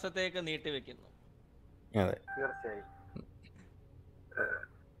 1 മാസത്തേക്ക് നീട്ടി വെക്കുന്നു. അതെ, തീർച്ചയായും.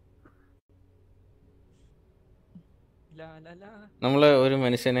 നമ്മൾ ഒരു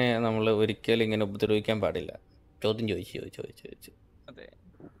മനുഷ്യനെ നമ്മൾ ഒരിക്കലും ഇങ്ങനെ ഉപദ്രവിക്കാൻ പാടില്ല. ചോദ്യം ചോദിച്ചു. അതെ,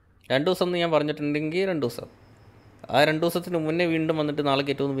 2 ദിവസം എന്ന് ഞാൻ പറഞ്ഞിട്ടുണ്ടെങ്കിൽ 2 ദിവസം. ആ 2 ദിവസത്തിന് മുന്നേ വീണ്ടും വന്നിട്ട് നാളെ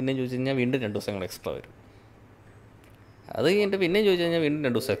കയറ്റുമെന്ന് പിന്നെയും ചോദിച്ചു കഴിഞ്ഞാൽ വീണ്ടും 2 ദിവസങ്ങൾ എക്സ്ട്രാ വരും. അത് കഴിഞ്ഞിട്ട് പിന്നെയും ചോദിച്ചു കഴിഞ്ഞാൽ വീണ്ടും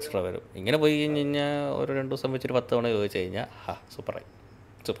 2 ദിവസം എക്സ്ട്രാ വരും. ഇങ്ങനെ പോയി കഴിഞ്ഞ് കഴിഞ്ഞാൽ ഓരോ 2 ദിവസം വെച്ചൊരു 10 തവണ ചോദിച്ചു കഴിഞ്ഞാൽ സൂപ്പറായി.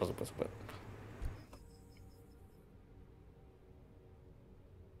 സൂപ്പർ.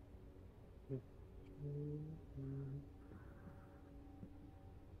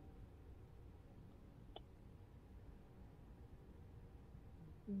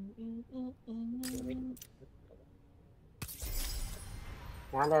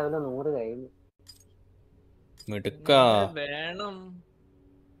 ഞാൻ ലെവല് 100 കഴിഞ്ഞു. മിടുക്ക. വേണം.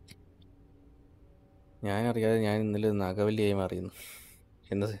 ഞാനറിയാതെ ഞാൻ ഇന്നലെ നാഗവല്ലിയായി മാറിയുന്നു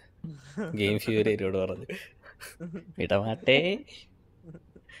എന്ന് ഗെയിം ഫീവരോട് പറഞ്ഞു. ഇടമാട്ടെ.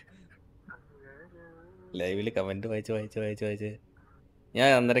 ലൈവില് കമന്റ് വായിച്ച് ഞാൻ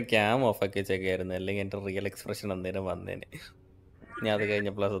അന്നേരം ക്യാം ഓഫ് ആക്കി വെച്ചേക്കായിരുന്നു. അല്ലെങ്കിൽ എൻ്റെ റിയൽ എക്സ്പ്രഷൻ അന്നേരം വന്നേനെ. ഞാൻ അത്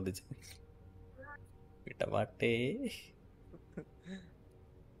കഴിഞ്ഞപ്പോഴാണ് ശ്രദ്ധിച്ചു. ഇടമാട്ടെ.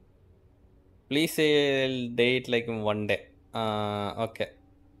 Please date like 1 day. Okay,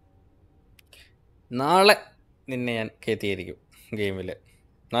 നാളെ നിന്നെ ഞാൻ കയറ്റിയായിരിക്കും ഗെയിമിൽ.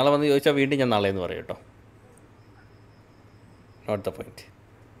 നാളെ വന്ന് ചോദിച്ചാൽ വീണ്ടും ഞാൻ നാളെ എന്ന് പറയും കേട്ടോ. Not the point.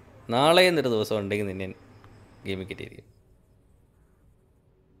 നാളെ എന്നൊരു ദിവസം ഉണ്ടെങ്കിൽ നിന്നെ ഗെയിമിൽ കയറ്റിയായിരിക്കും.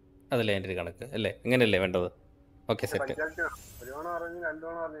 അതല്ലേ എൻ്റെ ഒരു കണക്ക് അല്ലേ? ഇങ്ങനെയല്ലേ വേണ്ടത്? Okay, set. ഒരു തവണ പറഞ്ഞു, 2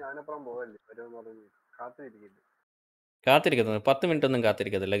 തവണ പറഞ്ഞു, അതിനപ്പുറം പോകല്ലേ. ഒരു പറഞ്ഞു കാത്തിരിക്കില്ല. കാത്തിരിക്കുന്നത് 10 മിനിറ്റ് ഒന്നും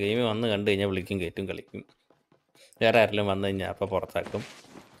കാത്തിരിക്കത്തില്ല. ഗെയിമിൽ വന്ന് കണ്ടു കഴിഞ്ഞാൽ വിളിക്കും, കയറ്റും, കളിക്കും. വേറെ ആരെങ്കിലും വന്നു കഴിഞ്ഞാൽ അപ്പം പുറത്താക്കും.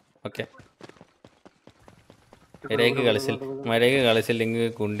 ഓക്കെ മര്യാദയ്ക്ക് കളിച്ചില്ലെങ്കിൽ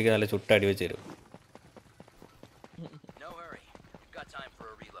കുണ്ടിക്ക് നല്ല ചുട്ടടി വെച്ച് തരും.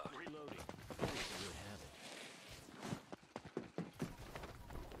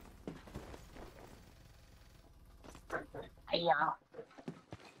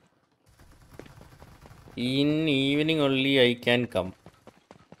 In evening only I can come.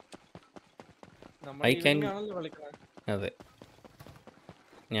 I can. അതെ,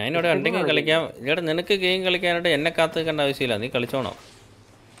 ഞാനിവിടെ ഉണ്ടെങ്കിൽ കളിക്കാം. ഇവിടെ നിനക്ക് ഗെയിം കളിക്കാനായിട്ട് എന്നെ കാത്ത് നിൽക്കേണ്ട ആവശ്യമില്ല, നീ കളിച്ചോണം.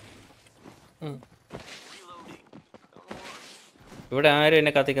 ഇവിടെ ആരും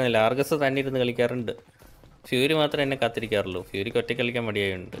എന്നെ കാത്തിക്കുന്നില്ല. ആർഗസ് തന്നെ ഇരുന്ന് കളിക്കാറുണ്ട്. ഫ്യൂരി മാത്രമേ എന്നെ കാത്തിരിക്കാറുള്ളൂ. ഫ്യൂരിക്ക് ഒറ്റയ്ക്ക് കളിക്കാൻ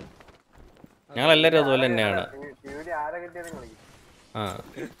മടിയായുണ്ട്. ഞങ്ങളെല്ലാവരും അതുപോലെ തന്നെയാണ്. ആ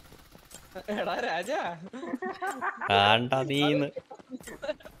കാണ്ടീന്ന്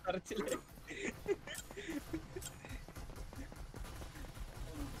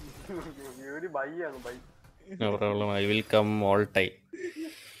No problem, I will come all time.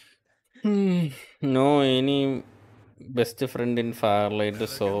 No any best friend in FARLIGHT.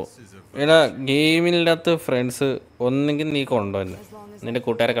 So എടാ ഗെയിമിനകത്ത് ഫ്രണ്ട്സ് ഒന്നെങ്കിൽ നീ കൊണ്ടുവരണം, നിന്റെ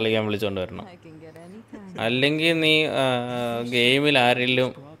കൂട്ടുകാരെ കളിക്കാൻ വിളിച്ചുകൊണ്ട് വരണം. അല്ലെങ്കിൽ നീ ഗെയിമിൽ ആരെങ്കിലും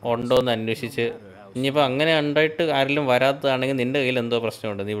ഉണ്ടോ എന്ന് അന്വേഷിച്ച്, ഇനിയിപ്പോൾ അങ്ങനെ ഉണ്ടായിട്ട് ആരെങ്കിലും വരാത്തതാണെങ്കിൽ നിന്റെ കയ്യിൽ എന്തോ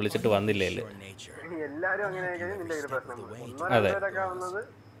പ്രശ്നമുണ്ട്, നീ വിളിച്ചിട്ട് വന്നില്ലേ. അതെ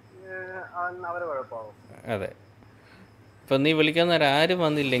അതെ, ഇപ്പം നീ വിളിക്കുന്ന ആരും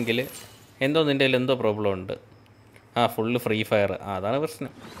വന്നില്ലെങ്കിൽ എന്തോ നിൻ്റെ കയ്യിൽ എന്തോ പ്രോബ്ലം ഉണ്ട്. ഫുള്ള് ഫ്രീ ഫയർ, അതാണ്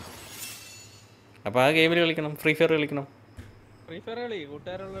പ്രശ്നം. അപ്പോൾ ആ ഗെയിമിൽ കളിക്കണം, ഫ്രീ ഫയർ കളിക്കണം.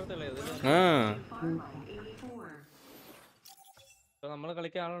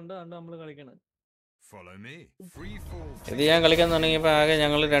 ഇത് ഞാൻ കളിക്കാൻ തുടങ്ങിയപ്പോൾ ആകെ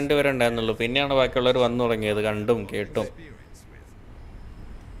ഞങ്ങൾ 2 പേരുണ്ടായിരുന്നുള്ളൂ. പിന്നെയാണ് ബാക്കിയുള്ളവർ വന്നു തുടങ്ങിയത്, കണ്ടും കേട്ടും.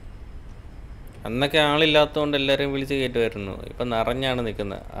 അന്നൊക്കെ ആളില്ലാത്തതുകൊണ്ട് എല്ലാവരെയും വിളിച്ച് കയറ്റുമായിരുന്നു. ഇപ്പം നിറഞ്ഞാണ്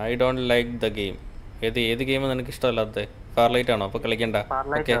നിൽക്കുന്നത്. I don't like the game. ഏത് ഗെയിമാണ് നിനക്ക് ഇഷ്ടമല്ലാത്തത്? ഫാർലൈറ്റ് ആണോ? അപ്പോൾ കളിക്കണ്ട.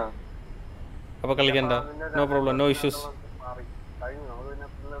 ഓക്കെ, അപ്പോൾ കളിക്കണ്ട. No problem, no issues.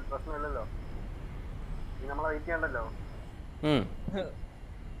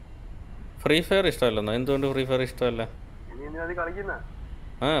 Free fire ഇഷ്ടമല്ലെന്നോ? എന്തുകൊണ്ട് ഫ്രീ ഫയർ ഇഷ്ടമല്ല?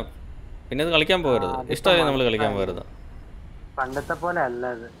 പിന്നെ അത് കളിക്കാൻ പോകരുത്. ഇഷ്ടമല്ലേ നമ്മൾ കളിക്കാൻ പോകരുത്. പണ്ടത്തെ പോലെ അല്ല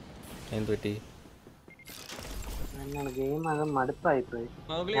അത്. എന്ത് പറ്റി? ഗെയിം അത് മടുപ്പായി പോയി.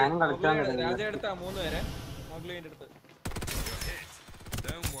 ഞാനും കളിക്കാൻ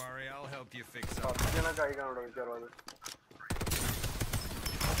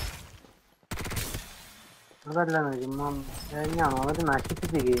അതല്ല ചുമ്മാ കഴിഞ്ഞാണോ അവര്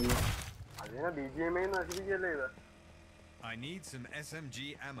നശിപ്പിച്ച game. I need some SMG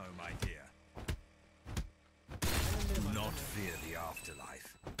ammo, my dear. Not fear the afterlife.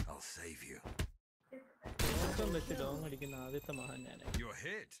 I'll save you. You're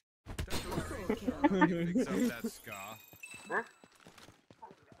hit. Don't worry. Fix up that scar.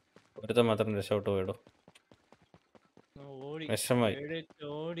 ഒരുത്തം മാത്രം രക്ഷപ്പെട്ടു പോയിടോ. വിഷമായി.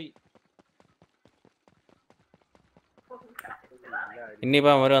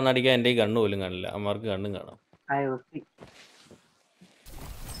 ഇനിയിപ്പോൾ അവർ വന്നടിക്കാൻ എൻ്റെ ഈ കണ്ണ് പോലും കാണില്ല. അമ്മമാർക്ക് കണ്ണും കാണാം.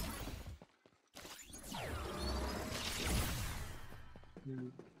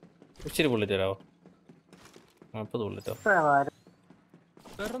 ഇച്ചിരി ബുള്ളറ്റ് തരാമോ? 40 ബുള്ളറ്റോ?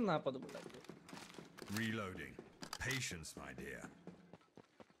 Reloading. Patience, my dear.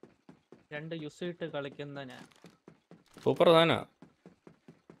 2 use ഇട്ട് കളിക്കുന്ന ഞാൻ. സൂപ്പർ സാധന.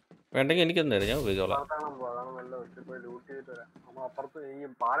 വേണ്ടെങ്കിൽ എനിക്കെന്താ ഞാൻ ഉപയോഗിച്ചോളാം.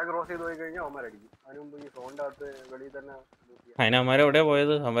 അതിനമ്മമാരെ എവിടെയാ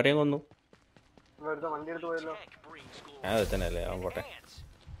പോയത്? അമ്മരെയും കൊന്നു. അത് തന്നെ അല്ലേ, അവൻ പോട്ടെ.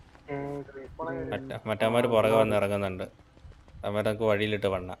 മറ്റന്മാർ പുറകെ വന്ന് ഇറങ്ങുന്നുണ്ട്. അവരൊക്കെ വഴിയിലിട്ട്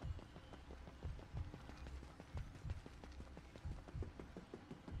വണ്ണ.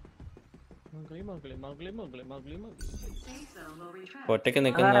 ഒറ്റയ്ക്ക്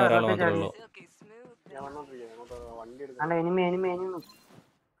നിൽക്കുന്ന ഒരാൾ മാത്രമേ ഉള്ളൂ.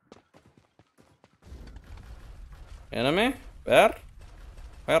 Enemy? Where?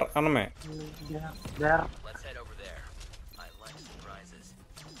 Where enemy? There. Let's head over there. I like surprises.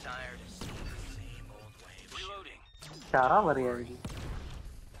 Tired of seeing the same old way. Reloading. Chara variyadi.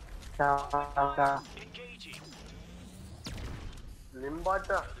 Chara.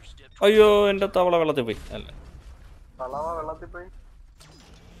 Limbata. അയ്യോ, എൻ്റെ തവള വെള്ളത്തിൽ പോയി. അല്ല, തളവ വെള്ളത്തിൽ പോയി.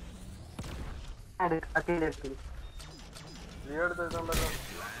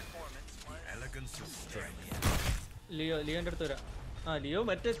 ലിയോന്റെ അടുത്ത് വരാം. ലിയോ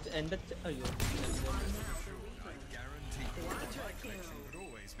മറ്റേ എന്റെ അയ്യോ could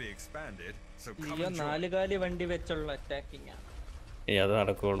always be expanded, so come Leo and join. 4 കാലി വണ്ടി വെച്ചുള്ള അറ്റാക്കിംഗ് ആണ്. അത്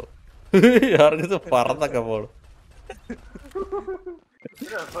നടക്കുള്ളൂ. ആർക്കും പറന്നൊക്കെ പോളും.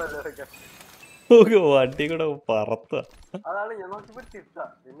 വണ്ടി കൂടെ പറത്ത. അതാണ് ഞാൻ നോക്കിയപ്പോ ചിട്ട.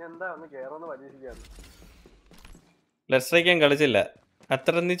 പിന്നെ എന്താ ഒന്ന് കേറൊന്ന് പരീക്ഷിക്കാറ്. ലെസ്ട്രേക്കാൻ കളിച്ചില്ല.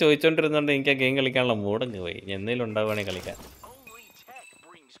 അത്ര നീ ചോദിച്ചോണ്ടിരുന്നോണ്ട് എനിക്ക് ആ ഗെയിം കളിക്കാനുള്ള മൂടങ്ങ് പോയി. എന്തെങ്കിലും ഉണ്ടാവുകയാണെങ്കിൽ കളിക്കാൻ.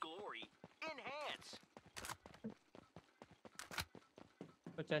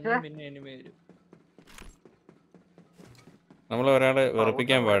 പിന്നെ എനിമി വരും. നമ്മൾ ഒരാളെ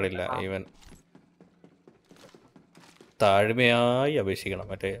വെറുപ്പിക്കാൻ പാടില്ല. ഈവൻ താഴ്മയായി അപേക്ഷിക്കണം.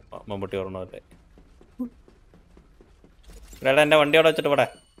 മറ്റേ മമ്മൂട്ടി ഓർമ്മല്ലേ. എടാ എന്റെ വണ്ടി അവിടെ വെച്ചിട്ട് പോടാ.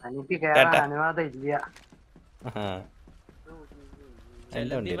 എനിക്ക് കേറാൻ അനുവാദം ഇല്ല.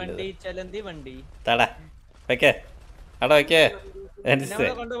 ചലന്തി വണ്ടി താടാ വെക്കേ അവിടെ വെക്കേ.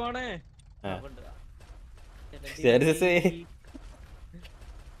 കൊണ്ടുപോണേ.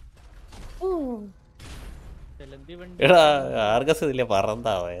 എടാ ആർഗസ് ഇല്ല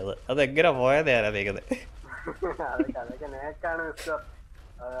പറന്താ പോയത്. അതെങ്ങനെ പോയത് ഞാനാ നീക്കുന്നത്.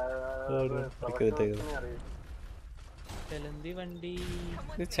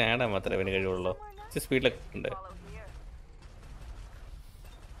 ചാടാൻ മാത്രമേ അവന് കഴിവുള്ളൂ. സ്പീഡിലൊക്കെ ഉണ്ട്.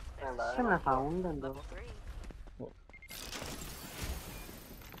 സൗണ്ട് എന്തോ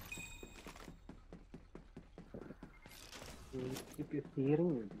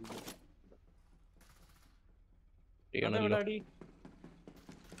സ്റ്റിയറിംഗ്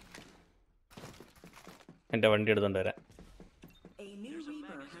എന്റെ വണ്ടി എടുത്തോണ്ട് വരാം.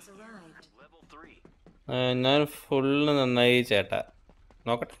 ഞാൻ ഫുള്ള് നന്നായി ചേട്ടാ.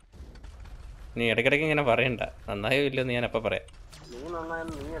 നോക്കട്ടെ. നീ ഇടയ്ക്കിടയ്ക്ക് ഇങ്ങനെ പറയണ്ട. നന്നായോ ഇല്ലെന്ന് ഞാൻ എപ്പോൾ പറയാം.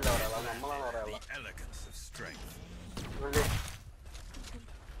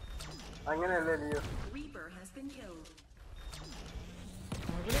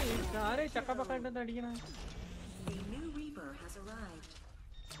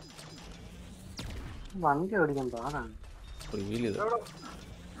 വണ്ടി ഓടിക്കാൻ പാടാണ്. റിവീൽ ചെയ്തു.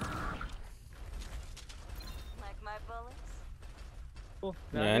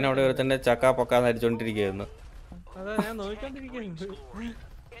 ഞാൻ അവിടെ ഒരു തന്നെ ചക്കാ പൊക്കാന്ന് അടിച്ചോണ്ടിരിക്കുന്നു.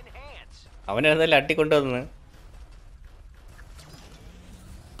 അവനെന്തായാലും അട്ടിക്കൊണ്ടുവന്ന്.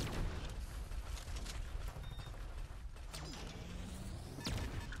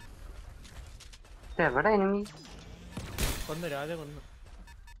 എവിടെ എനിമി? കൊന്നു രാജ കൊന്നു.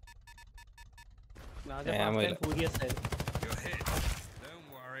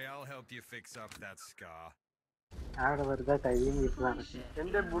 അവിടെ വെറുതെ കയ്യും വീട്ടിലാണ്.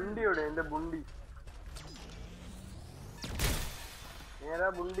 എന്റെ ബുണ്ടിയോടെ എന്റെ ബുണ്ടി നേരാ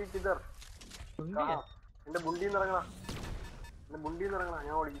ബുണ്ടി കിതർ. എന്റെ ബുണ്ടിന്ന് ഇറങ്ങണ. എന്റെ ബുണ്ടിന്ന് ഇറങ്ങണ.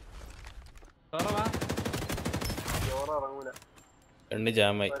 ഞാൻ ഓടിക്കും. ചോറ ഇറങ്ങൂല. രണ്ട്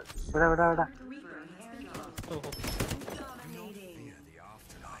ജാമായി. ഇവിടെ ഇവിടെ ഇവിടെ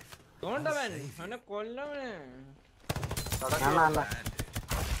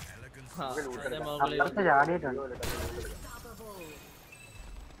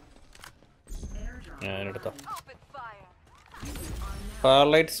ഞാനെടുത്തോ.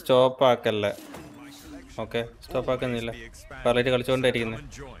 ഫാർലൈറ്റ് സ്റ്റോപ്പ് ആക്കല്ലേ. Okay stop ആക്കുന്നില്ല. ഫാർലൈറ്റ് കളിച്ചുകൊണ്ടിരിക്കുന്നത്.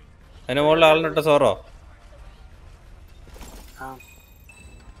 അതിന് മുകളിൽ ആളിനിട്ട് സോറോ.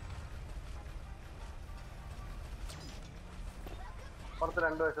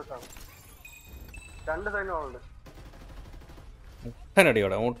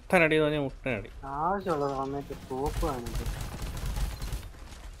 മുട്ടനടിയോടെ മുട്ടനടി എന്ന് പറഞ്ഞാൽ മുട്ടനടി. ആവശ്യമുള്ള സമയത്ത് സ്റ്റോപ്പ് കാണിക്കും.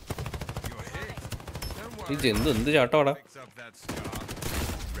 ഈ ജന്തു എന്ത് ചാട്ടോടാ.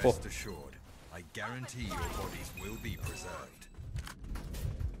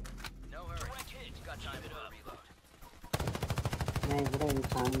 ഞാൻ ഇവിടെ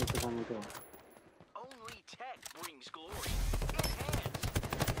സാധനം തന്നിട്ട്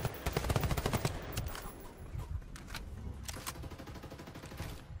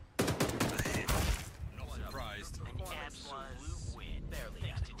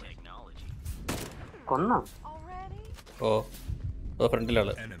കൊന്നോ? ഓ ഓ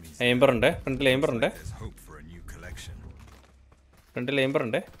ഫ്രണ്ടിലാള്. എയിംബറുണ്ട്. ഫ്രണ്ടിൽ എയിംബറുണ്ട്. ഫ്രണ്ടിൽ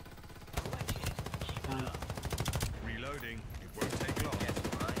എയിംബറുണ്ട്.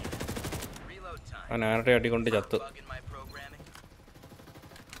 അവൻ ആരുടെ അടികൊണ്ട് ചത്തു.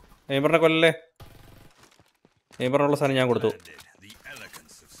 എയിംബറിനെ കൊല്ലല്ലേ. എയിംബറിനുള്ള സാധനം ഞാൻ കൊടുത്തു.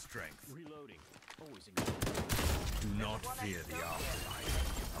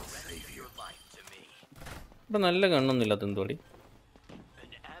 ഇവിടെ നല്ല കണ്ണൊന്നും ഇല്ലാത്ത എന്തോടി.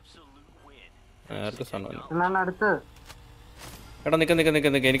 ആർക്ക് സാധനം അടുത്ത്. എടാ നിക്ക നിക്ക നിക്ക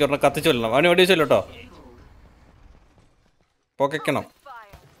നിക്ക. എനിക്ക് ഒരെണ്ണം കത്തിച്ചു കൊല്ലണം. അവന് വെടി വെച്ചല്ലോ കേട്ടോ. പൊക്കണം.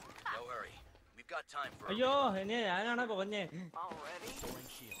 No hurry. We've got time for അയ്യോ എന്നെ ഞാനാണ് പോഞ്ഞേ.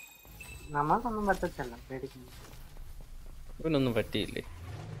 നമുക്കൊന്നും പറ്റത്തില്ല, പേടിക്കുന്നു. ഇവനൊന്നും പറ്റിയില്ലേ?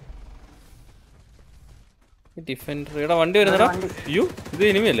 ഡിഫൻഡർ ഇവിടെ വണ്ടി വരുന്നടാ. അയ്യോ ഇത്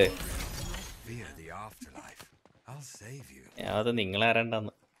ഇനിമയല്ലേ? Fear the afterlife. I'll save you. അത്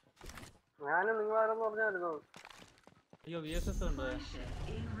നിങ്ങളാരണ്ടാന്ന്. ഞാനും നിങ്ങളാരെന്ന് പറഞ്ഞായിരുന്നു. അയ്യോ VSS ഉണ്ട്.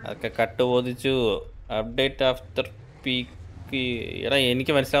 അതൊക്കെ കട്ട് ബോധിച്ചു. Update after peak. എടാ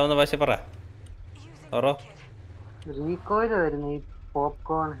എനിക്ക് മനസ്സിലാവുന്ന ഭാഷ പറ. റീകോയിൽ വരുന്നു ഈ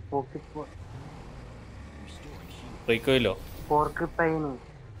പോപ്കോൺ, റീകോയിലോ? പോർക്ക്പൈന്.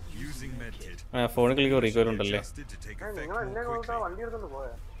 ആ ഫോണിൽ കളിക്കുമ്പോൾ റീകോയിൽ ഉണ്ടല്ലേ? നിങ്ങൾ എന്നെ കൊണ്ടാ വണ്ടി എടുത്തോണ്ട്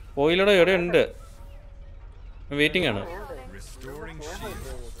പോയാ? പോയില്ലടോ, എവിടെ ഉണ്ട്? വെയിറ്റിംഗ് ആണ്.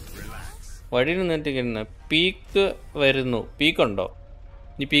 വഴി നിന്നിട്ട് പീക്ക് വരുന്നു. പീക്കുണ്ടോ?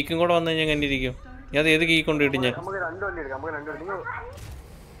 ഇനി പീക്കും കൂടെ വന്നു കഴിഞ്ഞാൽ കണ്ടിരിക്കും. അത് ഏത് കീ കൊണ്ട് ഇട്ട് ഞാൻ നമുക്ക് 2 വണ്ടി എടുക്കാം. നമുക്ക് 2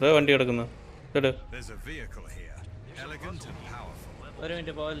 വണ്ടി. വണ്ടി കിടക്കുന്നു. ഒരു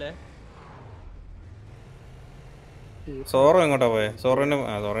മിനിറ്റ് പോവല്ലേ. സോറോ എങ്ങോട്ടാ പോയെ? സോറോന്റെ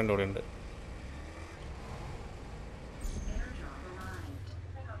കൂടെ ഉണ്ട്.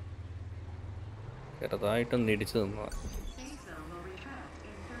 ചെറുതായിട്ടൊന്ന് ഇടിച്ചു നിന്നു.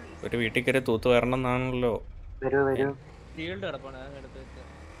 ഒരു വീട്ടിൽ കയറി തൂത്ത് വരണം എന്നാണല്ലോ. ഷീൽഡ് കിടപ്പാണ് എടുത്ത് വെച്ച.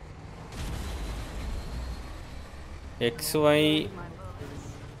 XY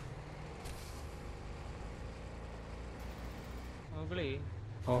Mowgli.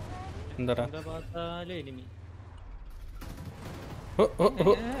 ഓ എന്താടാ? എനിമി. ഓ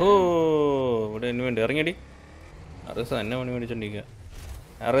ഇവിടെ എന്നെ വേണ്ടി ഇറങ്ങിയടി. അറേസ എന്നെ പണി മേടിച്ചോണ്ടിരിക്കുക.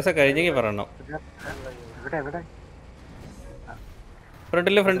 അറേസ കഴിഞ്ഞെങ്കിൽ പറയണം.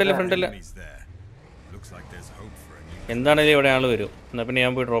 ഫ്രണ്ടില് എന്താണേലും ഇവിടെ ആള് വരും. എന്നാ പിന്നെ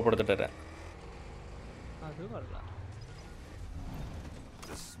ഞാൻ പോയി ഡ്രോപ്പ് എടുത്തിട്ട് തരാം.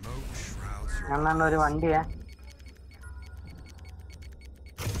 ഞാൻ ഒരു വണ്ടിയാ.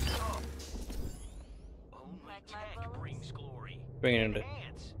 ഇപ്പൊ എങ്ങനെയുണ്ട്?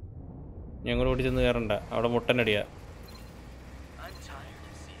 ഞങ്ങൾ ഓടി ചെന്ന് കയറണ്ട. അവിടെ മുട്ടനടിയാ.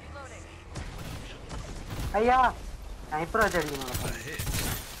 അയ്യാ സ്നൈപ്പർ വെച്ചടിക്കുന്നു.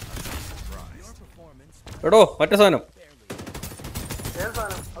 എടോ മറ്റേ സാധനം.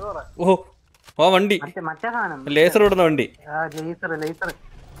 ഓഹോ ആ വണ്ടി മറ്റേ സാധനം ലേസർ വിടുന്ന വണ്ടി. ലേസർ.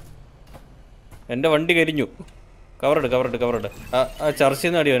 എന്റെ വണ്ടി കരിഞ്ഞു. കവറിട്. ആ ചർച്ചയിൽ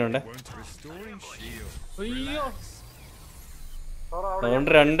നിന്ന് അടി വനുണ്ടേ. അതുകൊണ്ട്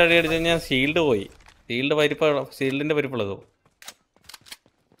 2 അടി അടിച്ച് ഞാൻ ഷീൽഡ് പോയി. ഷീൽഡിന്റെ പരിപ്പുള്ളതും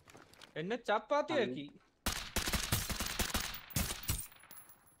എന്നെ ചപ്പാത്തിയാക്കി.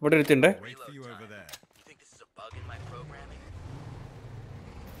 ഇവിടെ ഇരുത്തിണ്ടേ.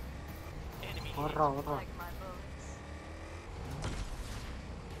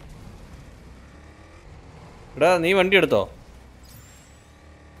 എടാ നീ വണ്ടി എടുത്തോ?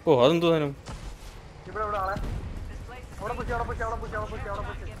 ഓ അതെന്തു സാധനം?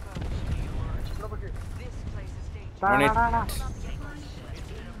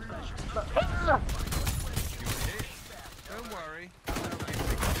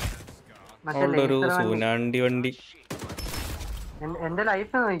 ഒരു സൂനാണ്ടി വണ്ടി. എന്റെ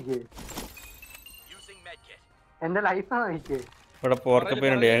ലൈഫ് നോക്കിയേ. ഇവിടെ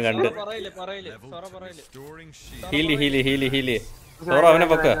പോർക്കപ്പേനുണ്ട് ഞാൻ കണ്ട്. ഹീലി സോറ അവനെ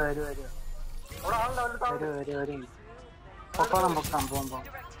പൊക്ക.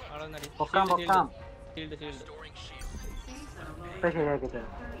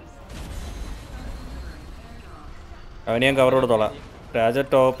 അവന് ഞാൻ കവർ കൊടുത്തോളാം. രാജ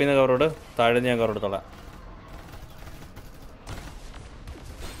ടോപ്പിൽ നിന്ന് കവറോട്, താഴെ ഞാൻ കവർ കൊടുത്തോളാം.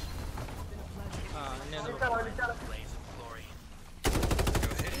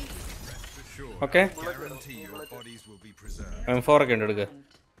 ഓക്കെ M4 ഒക്കെ ഉണ്ട്. എടുക്കുക.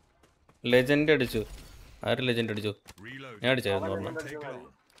 ലെജൻഡ് അടിച്ചു. ആര് ലെജൻഡ് അടിച്ചു? ഞാൻ അടിച്ചായിരുന്നു പറഞ്ഞു.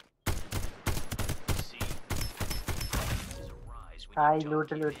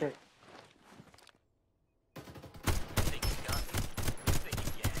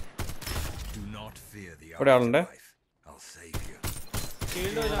 ഇവിടെ ആളുണ്ട്.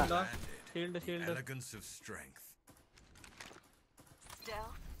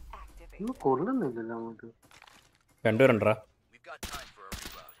 കൊള്ളുന്നില്ലല്ലോ നമുക്ക്. രണ്ടുപേരുണ്ടാ.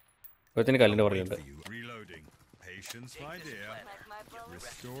 ഒരുത്തിന് കല്ലിന്റെ പറയുന്നുണ്ട്.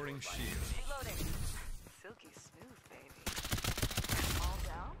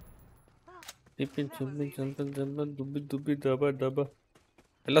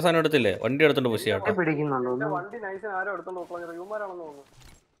 എല്ലാ സാധനം എടുത്തില്ലേ? വണ്ടി എടുത്തോണ്ട് പുഷ് ചെയ്യാട്ടെ.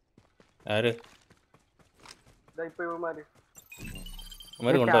 ആര്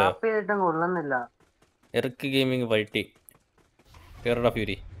അവര് കൊണ്ടുപോയോ? ടാപ്പ് ചെയ്തിട്ടും കൊള്ളുന്നില്ല. എർക്ക് ഗെയിമിംഗ് YT കേരള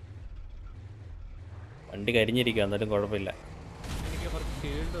ഫ്യൂരി വണ്ടി കരിഞ്ഞിരിക്കുക, എന്നാലും കുഴപ്പമില്ല. എനിക്ക് കുറച്ച്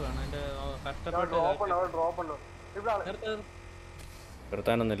ഷീൽഡ് വേണം. എന്റെ കഷ്ടപ്പെട്ട് ഡ്രോപ്പ് ഉണ്ടോ? ഡ്രോപ്പ് ഉണ്ടോ? ഇവിടെ ആള്.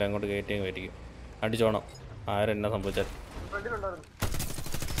 നിർത്താനൊന്നുമില്ല, അങ്ങോട്ട് കയറ്റിയും കയറ്റിക്കും. അടിച്ചോണം ആരെന്നാ സംഭവിച്ചാൽ. ഫ്രണ്ടിലുണ്ടായിരുന്നു.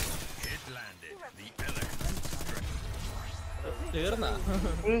 It landed. The elephant തീർന്നാ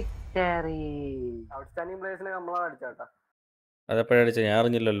Victory. Outstanding പ്ലേയേഴ്സിനെ നമ്മളാണ് അടിച്ചാട്ടാ. അതെപ്പോഴാണ് അടിച്ചത്? ഞാൻ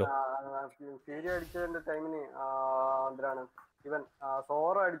അറിഞ്ഞില്ലല്ലോ. സീരി അടിച്ചതിന്റെ ടൈമിന് എന്തിനാണ് ഇവൻ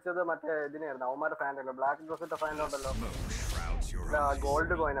സോറ അടിച്ചത് മറ്റേ ഇതിനായിരുന്നു. അവന്മാരുടെ ഫാൻ്റെ ബ്ലാക്ക് ഡ്രസ്സിന്റെ ഫാൻ്റെ ഉണ്ടല്ലോ, shrouds your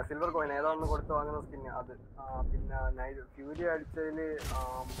gold കോയിനാ silver coin ഏതോ ഒന്ന് കൊടുത്ത് വാങ്ങുന്ന സ്കിൻ അത്. പിന്നെ ഫ്യൂരി അടിച്ചതില്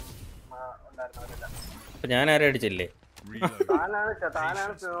ഉണ്ടായിരുന്നവരല്ല. അപ്പൊ ഞാൻ ആരെ അടിച്ചില്ലേ? reload.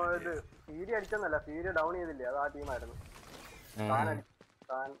 താനാണ് ഇത് ഫ്യൂരി അടിച്ചെന്നല്ല, ഫ്യൂരി ഡൗൺ ചെയ്തില്ലേ, അത് ആ ടീമായിരുന്നു.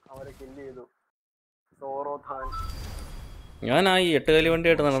 താൻ അവരെ കില്ല് ചെയ്തു. സോറോ താൻ. ഞാൻ ആ 8 കലി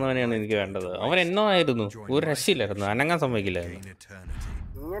വണ്ടിയായിട്ട് നടന്നവനെയാണ് എനിക്ക് വേണ്ടത്. അവൻ എന്നോ ആയിരുന്നു, ഒരു രക്ഷയില്ലായിരുന്നു, അനങ്ങാൻ സമ്മതിക്കില്ലായിരുന്നു. Gain eternity.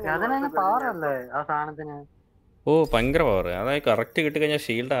 അതിന് പവറല്ലേ ആ സാധനത്തിന്? ഓ ഭയങ്കര പവർ. അതായത് കറക്റ്റ് കിട്ടിക്കഴിഞ്ഞാൽ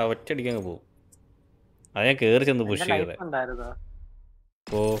ഷീൽഡ് ഒറ്റയടിക്കാൻ പോകും. അത് ഞാൻ കയറി ചെന്ന് പുഷ് ചെയ്തത്.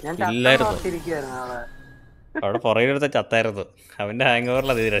 ഓ ഇല്ലായിരുന്നു, അവിടെ പുറകിലെടുത്ത ചത്തായിരുന്നു. അവന്റെ ഹാങ്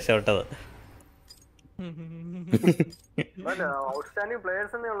ഓവറിലാണ് ഇത് രക്ഷപ്പെട്ടത്. ഔട്ട്സ്റ്റാൻഡിംഗ്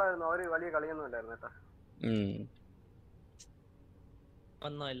പ്ലേയേഴ്സ് തന്നെ ഉള്ളായിരുന്നു, അവര് വലിയ കളിയൊന്നും ഇല്ലായിരുന്നു കേട്ടോ.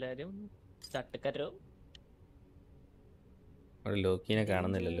 വന്നോ എല്ലാരും? ചട്ടക്കരോ ലോക്കിനെ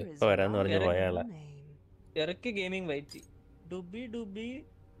കാണുന്നില്ലല്ലോ, ഇപ്പൊ വരാന്ന് പറഞ്ഞു പോയാളാ. ഇറക്ക് ഗെയിമിംഗ് YT ഡുബി ഡുബി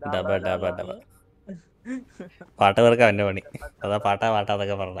ഡബ ഡബ ഡബ പാട്ട് പേർക്കാ അവന്റെ പണി. അതാ പാട്ടാ പാട്ടാ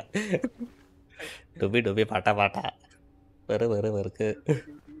എന്നൊക്കെ പറഞ്ഞ ഡുബി ഡുബി പാട്ടാ പാട്ടാ വെറ് വെറ് വെറുക്ക്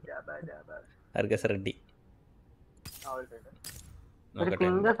ആർക്കസ് റെഡി. ഒരു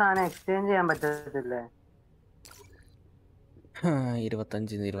പിങ്ക് സാധനം എക്സ്ചേഞ്ച് ചെയ്യാൻ പറ്റത്തില്ലേ?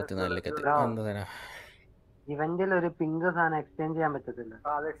 25 24 എന്താ ഇവന്റിൽ ഒരു പിങ്ക് സാധനം എക്സ്ചേഞ്ച് ചെയ്യാൻ പറ്റത്തില്ല.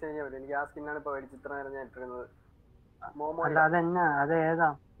 അത് എക്സ്ചേഞ്ച് ചെയ്യാൻ പറ്റും. എനിക്ക് ആ സ്കിന്നാണ് ഇപ്പൊ മേടിച്ച് ഇത്ര നേരം ഞാൻ ഇട്ടിരുന്നത്. അല്ല അതെന്നാ, അത് ഏതാ?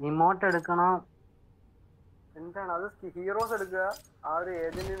 ഇമോട്ട് എടുക്കണോ? എന്താണ് അത്? ഹീറോസ് എടുക്കുക, ആ ഒരു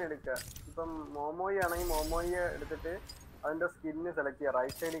ഏജന്റിനെ എടുക്കുക. ഇപ്പം മോമോയി ആണെങ്കിൽ മോമോയെ എടുത്തിട്ട് അതിന്റെ സ്കിന്ന് സെലക്ട് ചെയ്യുക.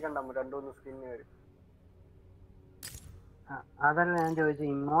 റൈറ്റ് സൈഡിൽ കണ്ടാൽ 2-3 സ്കിന്ന് വരും. അതല്ല ഞാൻ ചോദിച്ചു,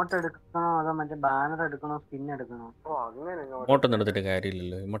 ഇമോട്ട് എടുക്കണോ അതോ മറ്റേ ബാനർ എടുക്കണോ സ്കിൻ എടുക്കണോ? ഓ അങ്ങനെ ഇമോട്ടൊന്നും എടുത്തിട്ട്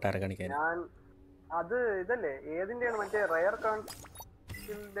കാര്യമില്ലല്ലോ, ഇമോട്ട് ആരെ കാണിക്കാൻ? ഞാൻ അത് ഇതല്ലേ ഏതിന്റെയാണ്? മറ്റേ റയർ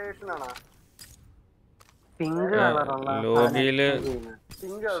കൺസിഡേഷൻ ആണോ? പിങ്ക് കളറുള്ള ലോബിയില്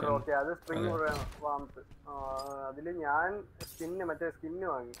പിങ്ക് കളർ. ഓക്കെ, അത് സ്പ്രിംഗ് വാംസ്. അതില് ഞാൻ മറ്റേ സ്കിന്ന്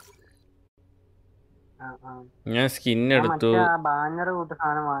വാങ്ങി. ഞാൻ സ്കിൻ എടുത്തു. ബാനർ കൂട്ട്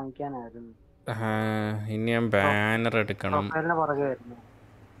സാധനം വാങ്ങിക്കാനായിരുന്നു. ഇനി ഞാൻ ബാനർ എടുക്കണം. പുറകെ വരുന്നു.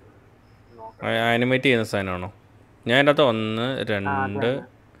 ആനിമേറ്റ് ചെയ്യുന്ന സാധനമാണോ? ഞാൻ അതിനകത്ത് 1 2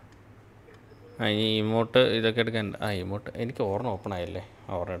 ഈ ഇമോട്ട് ഇതൊക്കെ എടുക്കാൻ. ഇമോട്ട് എനിക്ക് ഓർമ്മ ഓപ്പൺ ആയില്ലേ?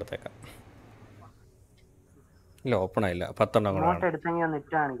 ഓർമ്മ എടുത്തേക്കാം. ഇല്ല ഓപ്പൺ ആയില്ല. 10 എണ്ണം കൂടെ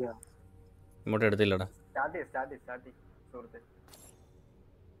emote എടുത്തില്ലടാ.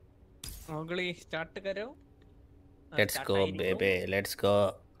 Mowgli start കരോ. Let's go baby, let's go.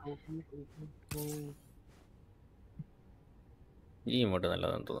 ഈ ഇമോട്ട്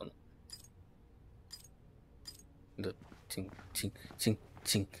നല്ലതാണെന്ന് തോന്നുന്നു. ഇത് ചിങ് ചിങ് ചിങ്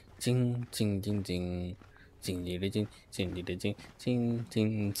ചിങ് ചിങ് ചിങ് ചിങ് ചിങ് ചിങ് ചിടി ചിങ് ചിങ് ചിടി ചിങ് ചിങ്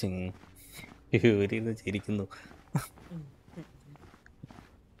ചിങ് ചിങ്. ഇവരിന്ന് ചിരിക്കുന്നു.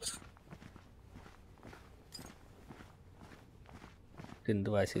 എന്ത്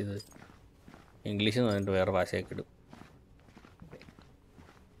ഭാഷ ഇത്? ഇംഗ്ലീഷ് പറഞ്ഞിട്ട് വേറെ ഭാഷയൊക്കെ ഇടും.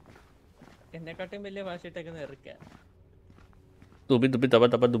 എന്നെക്കാട്ടും വലിയ ഭാഷ ഇട്ടേക്കുന്ന ഇറക്കുക. തുബി തുബി തപ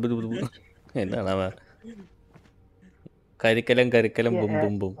തപ തുബി തുബി തുബി. എന്താണ് കരിക്കലം കരിക്കലം boom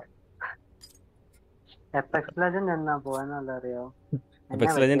boom boom. Apex legend എന്നാ പോയെന്നല്ല അറിയോ?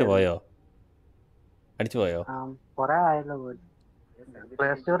 എപെക്സ് ലെജൻഡ് പോയോ? അടിച്ചു പോയോ? കൊറേ ആയല്ലോ പോയി. പ്ലേ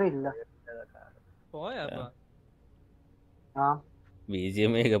സ്റ്റോർ ഇല്ല. പോയാ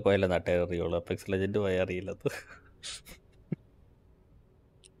BGMI ഒക്കെ പോയല്ലോ നാട്ടേ അറിയുള്ളൂ. എപെക്സ് ലെജൻഡ് പോയാ അറിയില്ലത്.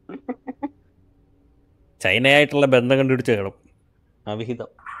 ചൈനയായിട്ടുള്ള ബന്ധം കണ്ടുപിടിച്ച് വേണം അവിഹിതം.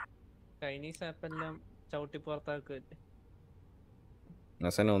 ചൈനീസ് ആപ്പെല്ലാം ചവിട്ടി പുറത്താക്കുമല്ലേ.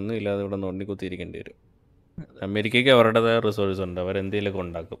 നസന ഒന്നും ഇല്ലാതെ ഇവിടെ നോണ്ടിക്കുത്തിയിരിക്കേണ്ടി വരും. അമേരിക്കയ്ക്ക് അവരുടേതായ റിസോഴ്സ് ഉണ്ട്, അവരെന്തെങ്കിലുമൊക്കെ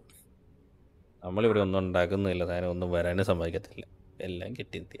ഉണ്ടാക്കും. നമ്മളിവിടെ ഒന്നും ഉണ്ടാക്കുന്നില്ല, സാധനം ഒന്നും വരാനും സമ്മതിക്കത്തില്ല. എല്ലാം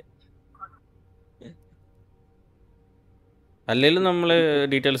കെട്ടിന്ത്യ. അല്ലെങ്കിലും നമ്മൾ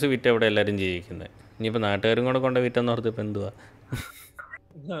ഡീറ്റെയിൽസ് വിറ്റ് അവിടെ എല്ലാവരും ജീവിക്കുന്നത്. ഇനിയിപ്പോൾ നാട്ടുകാരും കൂടെ കൊണ്ട് വിറ്റെന്ന് ഓർത്ത് ഇപ്പം എന്തുവാ?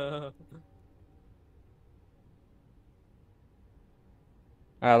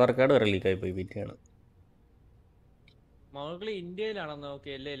 ആധാർ കാർഡ് വരെ ലീക്കായി പോയി വിറ്റാണ്. Mowgli ഇന്ത്യയിലാണെന്ന്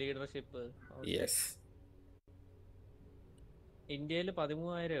നോക്കിയല്ലേ leadership? യെസ്. ഇന്ത്യയിൽ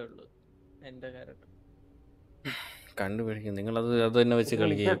 13,000 ഉള്ളു എന്റെ ക്യാരക്ടർ. കണ്ടുപിടിക്കും നിങ്ങളത് അത് തന്നെ വെച്ച്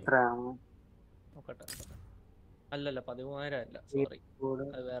കളിക്കുകയും. നോക്കട്ടെ. അല്ലല്ല 13,000 അല്ല, സോറി,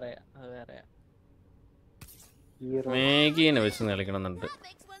 അത് വേറെയാ. മാഗീനെ വെച്ച് കളിക്കണമെന്നുണ്ട്.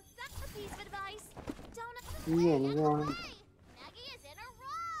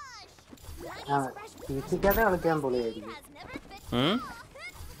 കളിക്കാൻ പൊളിയായിരിക്കും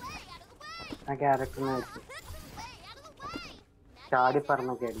ആ ക്യാരക്ടറിനെ വെച്ച് ചാടി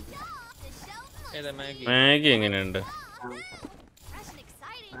പറഞ്ഞൊക്കെ ആയിരിക്കും. മാഗി എങ്ങനെയുണ്ട്?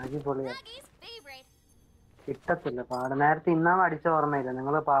 മാഗി പൊളിയാ, കിട്ടത്തില്ല പാട്. നേരത്തെ ഇന്നാ അടിച്ച ഓർമ്മയില്ല,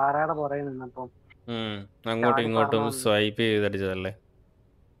 നിങ്ങള് പാറയുടെ പുറകെ നിന്നപ്പോ അങ്ങോട്ടും ഇങ്ങോട്ടും സ്വൈപ്പ് ചെയ്തടിച്ചതല്ലേ?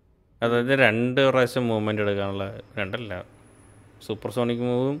 അതായത് 2 പ്രാവശ്യം മൂവ്മെന്റ് എടുക്കാനുള്ള, 2 അല്ല, സൂപ്പർ സോണിക്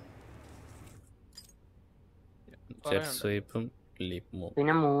മൂവും ജെറ്റ് സ്വൈപ്പും ലീപ്പ് മൂവും.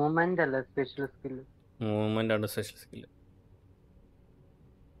 പിന്നെ മൂവ്മെന്റ് അല്ല സ്പെഷ്യൽ സ്കില്ല്. മൂവ്മെന്റ് ആണ് special skill.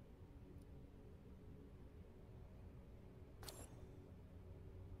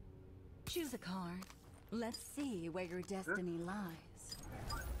 Choose a card. Let's see where your destiny lies.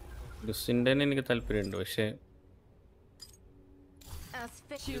 ലുസിന്റെ എനിക്ക് താല്പര്യമുണ്ട്, പക്ഷേ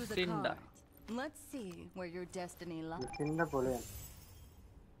Choose a card. Let's see where your destiny lies. ലുസിന്റെ പൊളിയാണ്,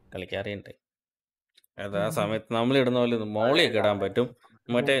 കളിക്കാറിയണ്ടേ. അത് ആ സമയത്ത് നമ്മൾ ഇടുന്ന പോലെ മോളിയൊക്കെ ഇടാൻ പറ്റും.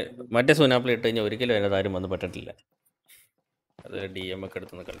 മറ്റേ സുനാപ്പിൽ ഇട്ട് കഴിഞ്ഞാൽ ഒരിക്കലും അതിനകത്ത് ആരും വന്ന് പറ്റത്തില്ല. അത് DM ഒക്കെ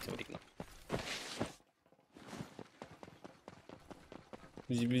എടുത്തുനിന്ന് കളിച്ച് പഠിക്കണം.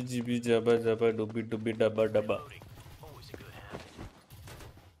 ജിബി ജബ ജബ ഡുബി ഡുബി ഡബ ഡബ.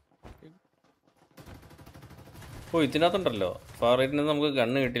 ഓ ഇതിനകത്തുണ്ടല്ലോ ഫാറൈറ്റിന് നമുക്ക്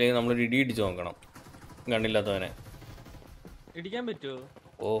ഗണ്ണ് കിട്ടില്ലെങ്കിൽ നമ്മളൊരു ഇടി ഇടിച്ച് നോക്കണം, ഗണ്ണില്ലാത്തവനെ. ഇടിക്കാൻ പറ്റുമോ?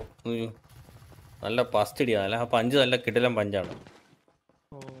 ഓ നല്ല പസ്റ്റ് ഇടിയാ, അല്ല ആ പഞ്ച് നല്ല കിടിലൻ പഞ്ചാണ്.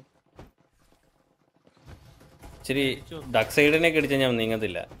 ഇച്ചിരി ഡക്ക് സൈഡിനൊക്കെ ഇടിച്ചാൽ ഞാൻ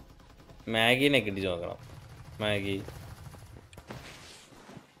നീങ്ങത്തില്ല. മാഗീനൊക്കെ ഇടിച്ച് നോക്കണം. മാഗി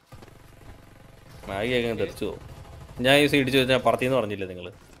ഒക്കെ തെറിച്ചു പോകും. ഞാൻ ഈ ഇടിച്ചു വെച്ചാൽ പറത്തിന്ന് പറഞ്ഞില്ലേ നിങ്ങൾ?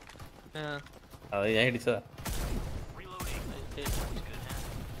 അത് ഞാൻ ഇടിച്ചതാ.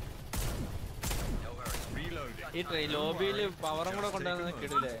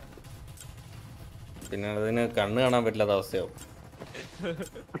 പിന്നെ അതിന് കണ്ണ് കാണാൻ പറ്റില്ലാത്ത അവസ്ഥയാവും.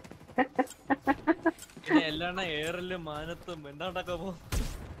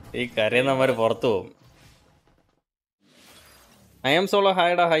 ഈ കരയുന്നവന്മാര് പുറത്തു പോകും. I am solo.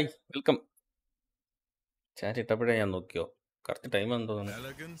 ഹായ്ഡാ, hi, welcome. Chat ഇട്ടപ്പോഴേ ഞാൻ നോക്കിയോ, കറക്റ്റ് ടൈം എന്ന് തോന്നുന്നു.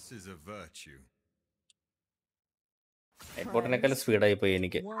 എയർപോർട്ടിനേക്കാളും സ്പീഡായി പോയി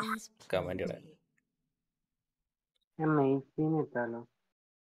എനിക്ക് കമന്റ് ഇടാൻ.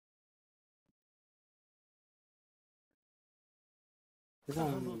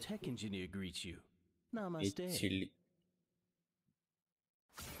 Tech engineer greets you. Namaste. Chilli.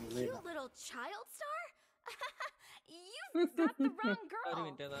 You little child star? You've got the wrong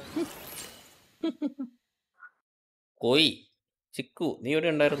girl. കോയി ചിക്കു, നീ ഇവിടെ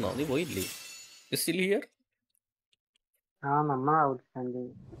ഉണ്ടായിരുന്നോ? നീ പോയില്ലേ?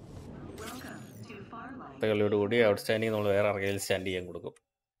 കളിയോട് കൂടി ഔട്ട്സ്റ്റാൻഡിങ് നമ്മൾ വേറെ ആർക്കെങ്കിലും സ്റ്റാൻഡ് ചെയ്യാൻ കൊടുക്കും.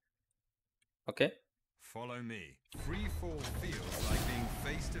 Okay. Follow me. Free fall feels like being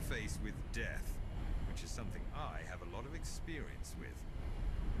face to face with death, which is something I have a lot of experience with.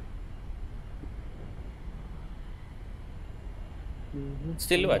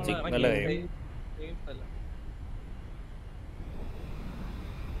 Still watching. നല്ല കാര്യം.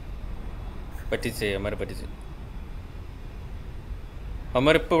 പറ്റിച്ചേ അമ്മരെ പറ്റിച്ച്.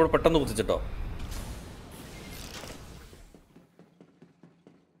 അമ്മരിപ്പോൾ ഇവിടെ പെട്ടെന്ന് കുത്തിച്ചിട്ടോ.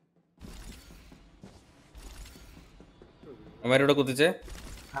 അമ്മരിവിടെ കുത്തിച്ചേ.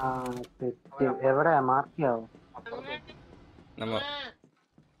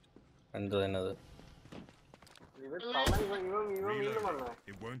 എന്ത് തന്നെ അത്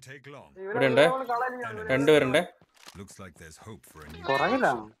ഇവിടെ ഉണ്ട്. 2 പേരുണ്ടേ.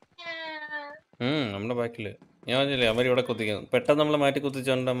 നമ്മുടെ ബാക്കില് ഞാൻ പറഞ്ഞില്ലേ അമ്മര് ഇവിടെ കുത്തിക്കുന്നു. പെട്ടെന്ന് നമ്മളെ മാറ്റി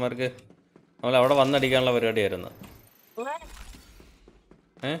കുത്തിച്ചോണ്ട് അമ്മമാർക്ക് നമ്മൾ അവിടെ വന്നടിക്കാനുള്ള പരിപാടിയായിരുന്നു.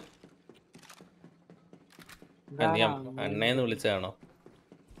 നീ അണ്ണേന്ന് വിളിച്ചതാണോ?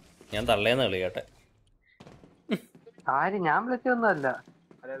 ഞാൻ തള്ളേന്ന് വിളിക്കട്ടെ.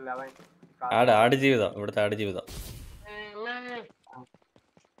 ആട് ജീവിതം, ഇവിടുത്തെ ആട് ജീവിതം.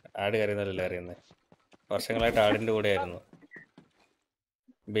 ആട് കറിയുന്നല്ലോ അറിയുന്നത്. വർഷങ്ങളായിട്ട് ആടിന്റെ കൂടെ ആയിരുന്നു.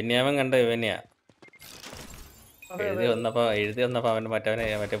 ബെന്യാമൻ കണ്ട ഇവനെയാ എഴുതി വന്നപ്പോ അവൻ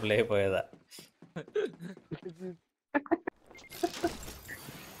മറ്റേ പിള്ളേക്ക് പോയതാ.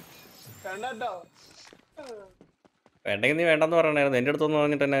 വേണ്ടെങ്കിൽ നീ വേണ്ടെന്ന് പറയണായിരുന്നു. എൻ്റെ അടുത്തൊന്നും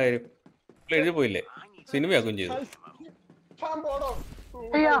പറഞ്ഞിട്ട് തന്നെ കാര്യം. എഴുതി പോയില്ലേ? സിനിമയാക്കും ചെയ്തു.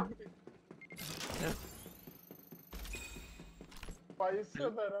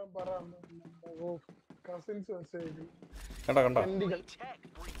 കണ്ടോ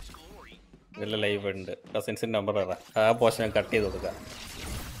ഇതെല്ലാം ലൈവ് ഉണ്ട്. കസിൻസിൻ്റെ നമ്പർ തരാം. ആ പോസ്റ്റ് ഞാൻ കട്ട് ചെയ്ത് കൊടുക്കാം.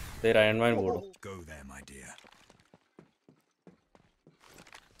 ഇത് അയൺമാൻ കൂടും.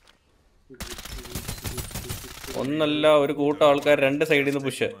 ഒന്നല്ല, ഒരു കൂട്ടം ആൾക്കാർ രണ്ട് സൈഡിൽ നിന്ന്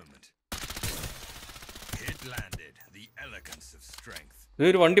പുഷ്.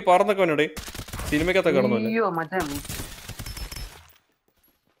 ഇതൊരു വണ്ടി പറന്നൊക്കെ വന്നോടെ സിനിമക്കകത്തൊക്കെ കിടന്നു.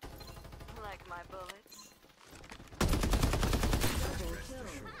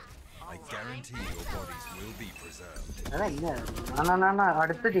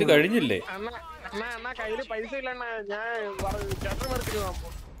 ഇത് കഴിഞ്ഞില്ലേ? കയ്യില് പൈസ ഇല്ല.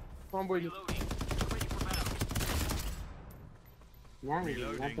 ഞാൻ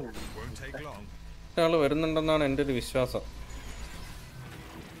ആള് വരുന്നുണ്ടെന്നാണ് എൻ്റെ ഒരു വിശ്വാസം.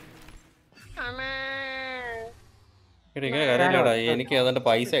 ഇങ്ങനെ കാര്യമില്ലടാ, എനിക്ക് അതിന്റെ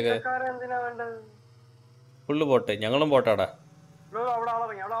പൈസ ഒക്കെ ഫുള്ള് പോട്ടെ. ഞങ്ങളും പോട്ടാടാ.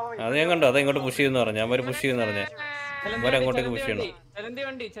 അത് ഞാൻ കണ്ടു. അത് ഇങ്ങോട്ട് പുഷ് ചെയ്യുന്ന പറഞ്ഞു. ഞാൻ പുഷ് ചെയ്യുന്ന പറഞ്ഞേ അങ്ങോട്ടേക്ക് പുഷ് ചെയ്യണം.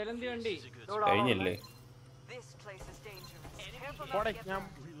 കഴിഞ്ഞില്ലേ?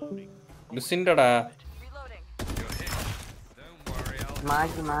 ലുസിൻ്റെടാ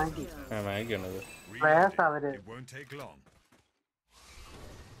മാഗിയാണത്.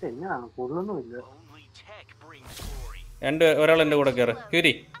 ഒരാൾ എൻ്റെ കൂടെ കയറ്.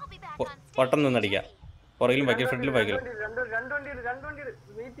 ക്യൂരി വട്ടം നിന്നടിക്കാം. പുറകിലും ബൈക്കിൽ ഫ്രണ്ടിലും ബൈക്കിലും.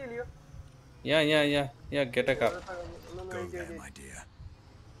 കേട്ടേക്കാം.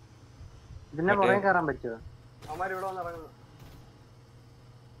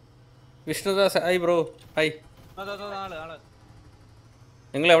 Vishnudas hi bro. ഹായ്.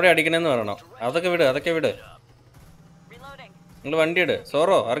 നിങ്ങൾ എവിടെ അടിക്കണെന്ന് പറയണോ? അതൊക്കെ വിട്. നിങ്ങൾ വണ്ടി ഇട്.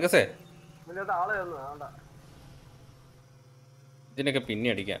 സോറോ അർഗസേ ഇതിനൊക്കെ പിന്നെ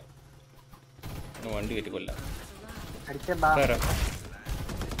അടിക്കാം. വണ്ടി കയറ്റി കൊല്ലാം.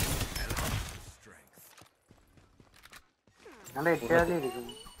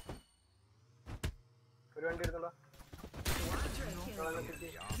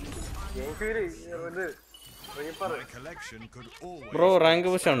 ബ്രോ റാങ്ക്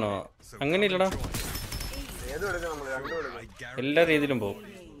പുഷ് ആണോ? അങ്ങനെയില്ലടാ, എല്ലാ രീതിയിലും പോകും.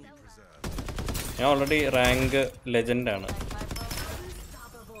 ഞാൻ ഓൾറെഡി റാങ്ക് ലെജൻഡ് ആണ്.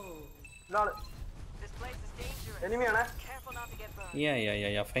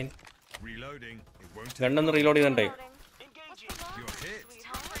 ഫൈൻ. ഗണ്ണൊന്ന് റീലോഡ് ചെയ്തേ.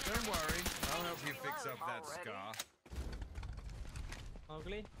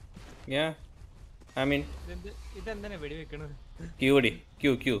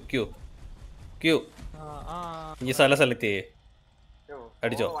 ഈ സ്ഥലം സെലക്ട് ചെയ്യേ.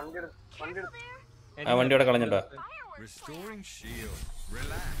 അടിച്ചോ. ആ വണ്ടി അവിടെ കളഞ്ഞിട്ടോ.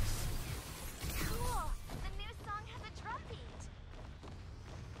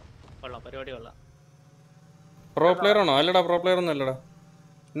 പ്രോ പ്ലെയർ ആണോ? അല്ലടാ, പ്രോ പ്ലെയർ ഒന്നും അല്ലടാ.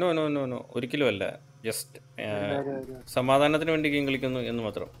 നോ ഒരിക്കലും അല്ല. ജസ്റ്റ് സമാധാനത്തിന് വേണ്ടി ഗെയിം കളിക്കുന്നു എന്ന്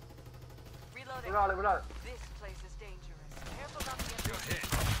മാത്രം.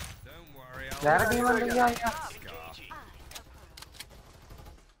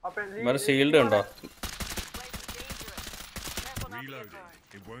 ഷീൽഡ് ഉണ്ടോ?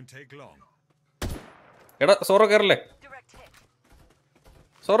 എടാ സോറോ കേറല്ലേ?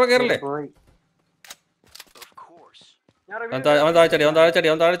 അവൻ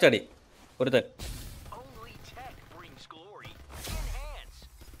താഴെച്ചാടി. ഒരുത്തൻ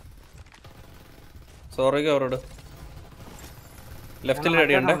സോറിക്ക് അവരോട് ലെഫ്റ്റിൽ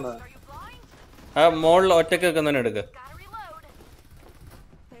റെഡിയുണ്ട്. ആ മോളിൽ ഒറ്റക്ക് വെക്കുന്നതിന് എടുക്ക്.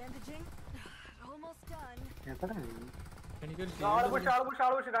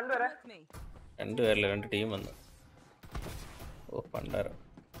 രണ്ടുപേരല്ലേ, രണ്ട് ടീം വന്നു. ഓ പണ്ടാരം.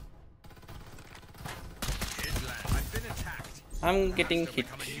 I'm getting hit.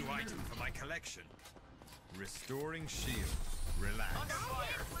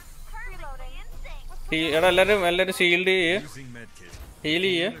 എടാ എല്ലാരും ഷീൽഡ് ഹീൽ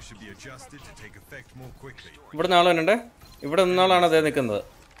ചെയ്യേ. ഇവിടെ നാളെ വരണ്ടേ? ഇവിടെ നിന്നാളാണ് അതേ നിൽക്കുന്നത്.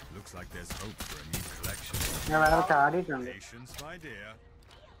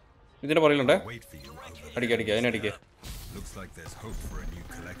 ഇതിന്റെ പുറകിലുണ്ടേ. അടിക്ക അതിനടിക്ക.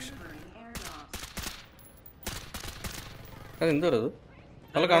 അതെന്തോ അത്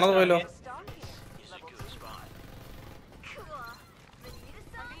നല്ല കാണാതെ പോയല്ലോ.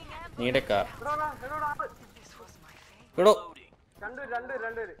 നീടെ കാർ എടോ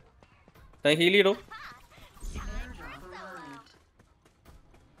രണ്ടുപേര് ഹീൽ ചെയ്തോ.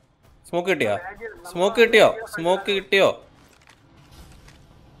 സ്മോക്ക് കിട്ടിയോ? സ്മോക്ക് കിട്ടിയോ? സ്മോക്ക് കിട്ടിയോ?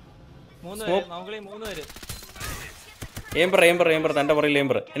 3 പേര് മൗഗ്ലി 3 പേര്. ഏമ്പർ തൻ്റെ പറയില്ല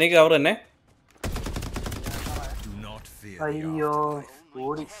ഏമ്പർ. എനിക്ക് കവർ തന്നെ. അയ്യോ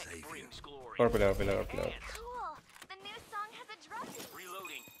ഓടി. കുഴപ്പമില്ല. Cool. The new song has a drum beat.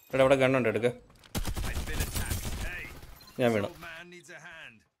 എടാ ഇവിടെ ഗണ്ണുണ്ട്, എടുക്ക. ഞാൻ വീണു.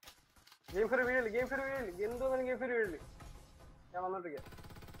 Game free വീഴല് എന്തോന്നാലും game free വീഴല്. ഞാൻ വന്നോട്ടിരിക്കാം.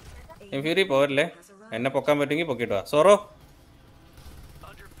 ഫ്യൂരി പോരല്ലേ, എന്നെ പൊക്കാൻ പറ്റുമെങ്കിൽ പൊക്കിട്ടോ. സോറോ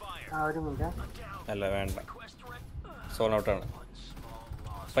ഒരു മിനിറ്റ്. അല്ല വേണ്ട, സോൺ ഔട്ടാണ്.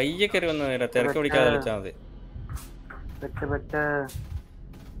 പയ്യെ കയറി വന്ന് തിരക്ക് പിടിക്കാതെ കളിച്ചാൽ മതി.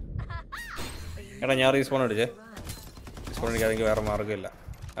 എടാ ഞാൻ റീസ്പോൺ അടിച്ചേ. റീസ്പോൺ അടിക്കാതെ എനിക്ക് വേറെ മാർഗ്ഗമില്ല.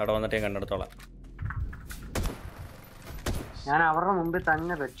 അവിടെ വന്നിട്ട് ഞാൻ കണ്ടെടുത്തോളാം. ഞാൻ അവരുടെ മുമ്പിൽ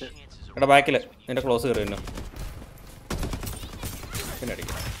തന്നെ വെച്ച്. എടാ ബാക്കിൽ നിന്റെ ക്ലോസ് കയറി തന്നെ പിന്നെ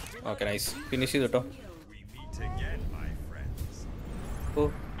അടിക്കാം. ഓക്കെ നൈസ്, ഫിനിഷ് ചെയ്തിട്ടോ. ഓ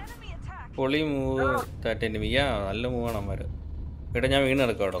പൊളി മൂവ് താറ്റേൻ്റെ മിയാ, നല്ല മൂവാണ് അമ്മമാർ. ഇവിടെ ഞാൻ വീണ്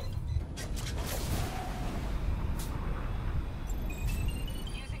കിടക്കാം കേട്ടോ.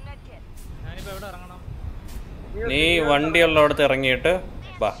 ഞാനിപ്പോ എവിടെ ഇറങ്ങണം? നീ വണ്ടിയുള്ളടത്ത് ഇറങ്ങിയിട്ട്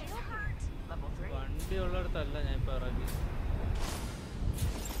വാ. വണ്ടി ഉള്ളിടത്തല്ല ഞാൻ ഇപ്പൊ ഇറങ്ങി.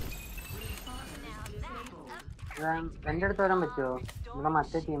 എന്റെ അടുത്ത് വരാൻ പറ്റുമോ? ഇവിടെ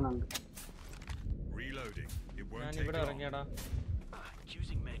മറ്റേ ടീമുണ്ട്. ഞാൻ ഇവിടെ ഇറങ്ങിയടാ.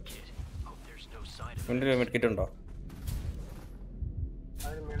 വണ്ടി മെഡിക്കറ്റ് ഉണ്ടോ?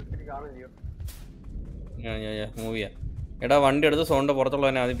 ഞാൻ മൂവ് ചെയ്യാം. എടാ വണ്ടി എടുത്ത് സോണിൻ്റെ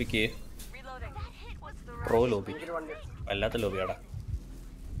പുറത്തുള്ളവനെ ആദ്യം പിക്ക് ചെയ്യേ. പ്രോ ലോബി, വല്ലാത്ത ലോബിയാടാ.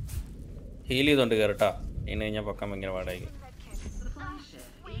 ഹീൽ ചെയ്തോണ്ട് കയറട്ടാ. ഇനി കഴിഞ്ഞാൽ പൊക്കാൻ ഭയങ്കര പാടായിരിക്കും.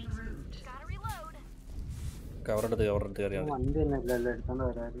 കവറെടുത്ത് കയറിയാൽ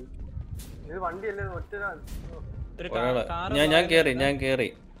ഒരാള് ഞാൻ കേറി.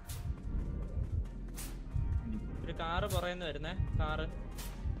 ഒരു കാറ് പറയുന്നു വരുന്നേ. കാറ്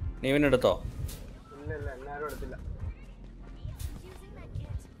നീ പിന്നെ എടുത്തോ?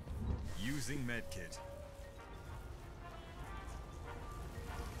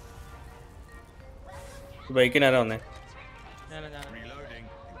 ബൈക്കിനാരാ വന്നേ?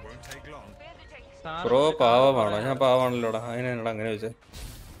 പ്രോ പാവമാണോ? ഞാൻ പാവമാണല്ലോടാ. അതിനെടാ അങ്ങനെ ചോദിച്ചേ.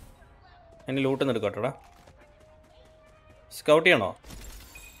 എന്നെ ലൂട്ടൊന്നും എടുക്കട്ടെടാ. സ്കൗട്ട് ചെയ്യണോ?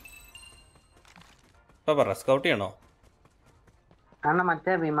 ഇപ്പൊ പറ, സ്കൗട്ട് ചെയ്യണോ?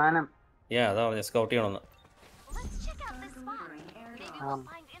 മറ്റേ വിമാനം. അതാ പറഞ്ഞ സ്കൗട്ട് ചെയ്യണമെന്ന്.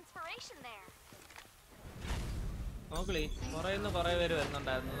 നോക്കളി കുറെ പേര്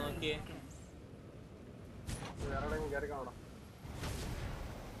വരുന്നുണ്ടായിരുന്നു. നോക്കിയേ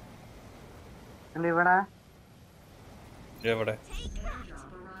ഇവിടെ എവിടെ?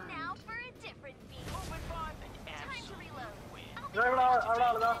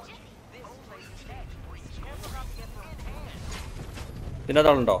 ഇതിനകത്ത്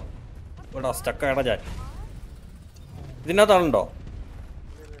ആളുണ്ടോ? ഇവിടെ സ്റ്റക്കായടാ ഞാൻ. ഇതിനകത്ത് ആളുണ്ടോ?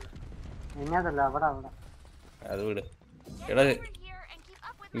 അത് വീട്. എടാ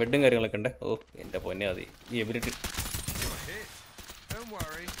മെഡും കാര്യങ്ങളൊക്കെ ഉണ്ട്. ഓ എൻ്റെ പൊന്നെ, മതി ഈ എബിലിറ്റി.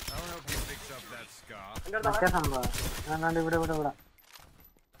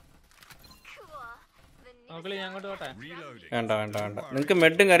 വേണ്ട നിങ്ങക്ക്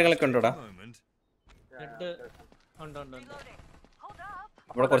മെഡും കാര്യങ്ങളൊക്കെ ഉണ്ടോടാ?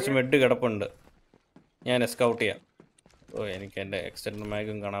 അവിടെ കുറച്ച് മെഡ് കിടപ്പുണ്ട്. ഞാൻ സ്കൗട്ട് ചെയ്യാം. ഓ എനിക്ക് എൻ്റെ എക്സ്റ്റൻഡ്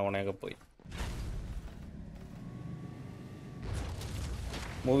മാഗും കാണാവണയൊക്കെ പോയി.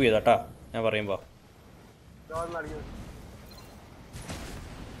 മൂവ് ചെയ്താട്ടാ ഞാൻ പറയുമ്പോ.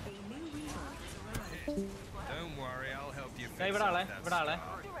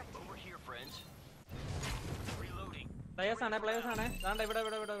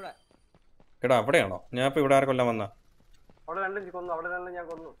 എടാ അവിടെയാണോ? ഞാൻ ഇപ്പൊ ഇവിടെ ആർക്കൊല്ലം വന്ന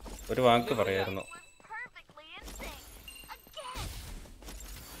ഒരു വാക്ക് പറയായിരുന്നു.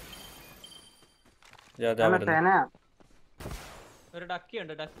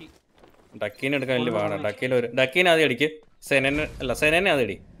 ഡക്കീനെ എടുക്കാൻ വലിയ പാടാ. ഡക്കീനെ ആദ്യം അടിക്ക്. സെനനെ ആദ്യം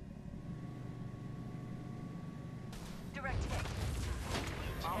അടി.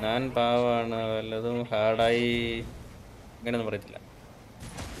 ഞാൻ പാവാണ്, വല്ലതും ഹാർഡായി അങ്ങനെയൊന്നും പറയത്തില്ല.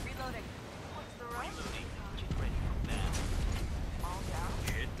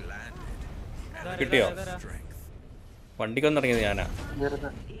 കിട്ടിയോ? വണ്ടിക്കൊന്നും ഇറങ്ങിയത് ഞാനാ.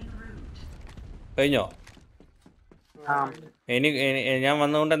 കഴിഞ്ഞോ? ഞാൻ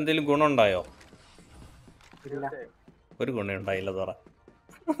വന്നതുകൊണ്ട് എന്തെങ്കിലും ഗുണമുണ്ടായോ? ഒരു ഗുണം ഉണ്ടായില്ല തുറ.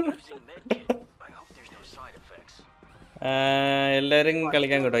 എല്ലാവരും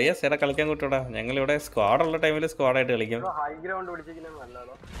കളിക്കാൻ കൂട്ടോ? യെസ്, എടാ കളിക്കാൻ കൂട്ടോടാ. ഞങ്ങളിവിടെ സ്ക്വാഡുള്ള ടൈമിൽ സ്ക്വാഡായിട്ട് കളിക്കും. ഹൈ ഗ്രൗണ്ട് പിടിച്ചിരിക്കുന്നത്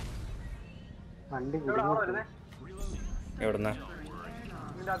നല്ലതോ? വണ്ടി എവിടുന്ന?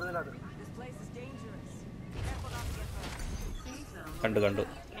 കണ്ടു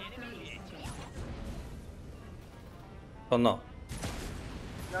ഒന്നോ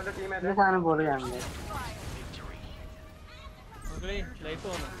സാധനം പൊളിയാണ്. ലൈഫ്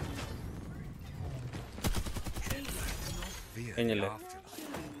വന്നു കഴിഞ്ഞല്ലേ?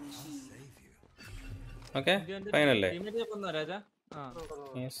 ഓക്കെ ഫൈനല്ലേ?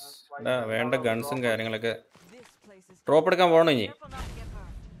 വേണ്ട ഗൺസും കാര്യങ്ങളൊക്കെ ഡ്രോപ്പ് എടുക്കാൻ പോകണം. ഇനി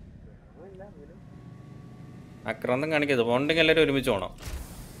ആക്രാന്തം കാണിക്കരുത്. പോകണമെങ്കിൽ എല്ലാവരും ഒരുമിച്ച് പോകണം.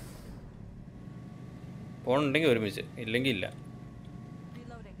 പോകണമെങ്കിൽ ഒരുമിച്ച്, ഇല്ലെങ്കിൽ ഇല്ല.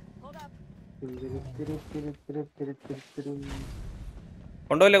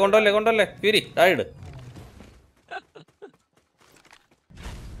 കൊണ്ടുപോല്ലേ ഫീരി താഴെ.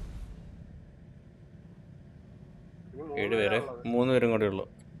 7 പേര്, 3 പേരും കൂടെ ഉള്ളു.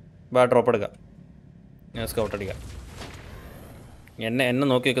 ബാ ഡ്രോപ്പ് എടുക്കാം. ഞാൻ സ്കൗട്ട് അടിക്കാം. എന്നെ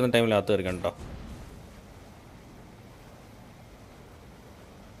നോക്കി വെക്കുന്ന ടൈമിൽ അകത്ത് കയറിക്കാം കേട്ടോ.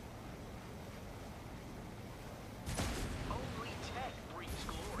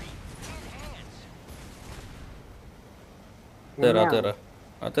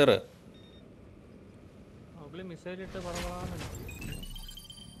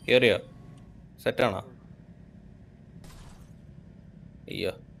 കേറിയോ? സെറ്റാണോ?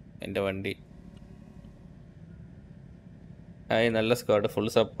 അയ്യോ എൻ്റെ വണ്ടി. ഹായ്, നല്ല സ്ക്വാഡ്, ഫുൾ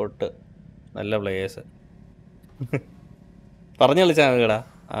സപ്പോർട്ട്, നല്ല പ്ലേയേഴ്സ്. പറഞ്ഞു കളിച്ചാൽ മതി കേടാ.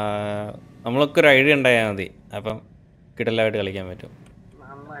 നമ്മളൊക്കെ ഒരു ഐഡിയ ഉണ്ടായാൽ മതി. അപ്പം കിടലായിട്ട് കളിക്കാൻ പറ്റും.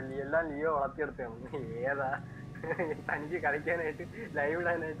 എല്ലാം ലിയോ വളർത്തിയെടുത്താണ്. ഏതാ തനിക്ക് കളിക്കാനായിട്ട് ലൈവ്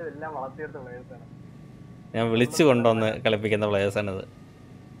ഇടാനായിട്ട് എല്ലാം വളർത്തിയെടുത്ത പ്ലേയേഴ്സാണ്. ഞാൻ വിളിച്ചു കൊണ്ടുവന്ന് കളിപ്പിക്കുന്ന പ്ലേയേഴ്സാണിത്.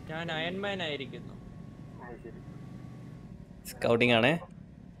 ഞാൻ അയൺമാൻ ആയിരിക്കുന്നു. സ്കൗട്ടിംഗ് ആണേ.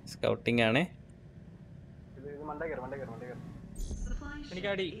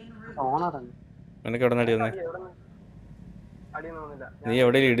 നിനക്ക് എവിടെ നടി വന്നേ? നീ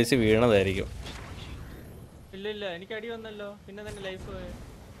എവിടെയും ഇടിച്ച് വീണതായിരിക്കും. ഇല്ല എനിക്ക് അടി വന്നല്ലോ. പിന്നെ തന്നെ ലൈഫ്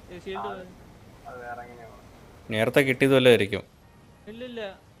നേരത്തെ കിട്ടിയതുമല്ലോ ആയിരിക്കും. ഇല്ല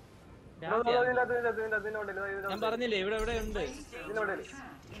ഞാൻ പറഞ്ഞില്ലേ ഇവിടെ ഉണ്ട്.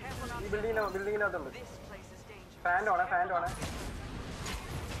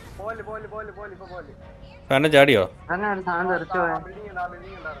 ഫാൻ്റെ ചാടിയോ?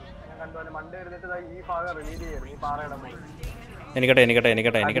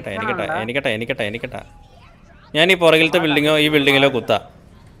 എനിക്കട്ടെ. ഞാൻ ഈ പുറകിലത്തെ ബിൽഡിങ്ങോ ഈ ബിൽഡിങ്ങിലോ കുത്താ.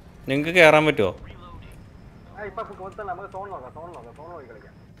 നിങ്ങൾക്ക് കയറാൻ പറ്റുമോ?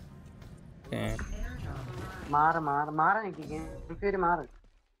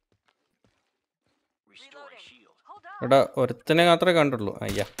 ഇവിടെ ഒരുത്തനെ മാത്രമേ കണ്ടുള്ളൂ.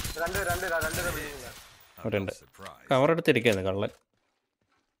 അയ്യാ, അവരുണ്ട്. കവറെടുത്തിരിക്കുന്നു കള്ളൻ.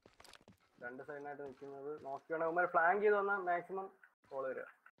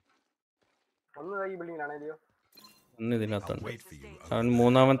 ഒന്ന് ഇതിനകത്തുണ്ട്. അവൻ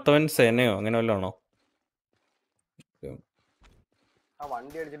മൂന്നാമത്തവൻ സേനയോ അങ്ങനെ വല്ലതും ആണോ?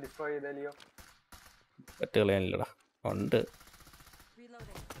 പറ്റ് കളയാനില്ലടാ. ഉണ്ട്.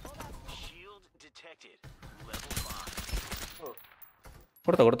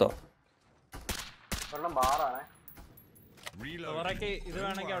 കൊടുത്തോ.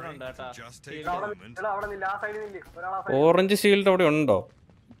 ഓറഞ്ച് ഷീൽഡ് അവിടെ ഉണ്ടോ?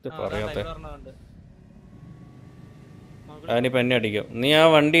 പറയാത്ത അതിനിപ്പോ എന്നെ അടിക്കും. നീ ആ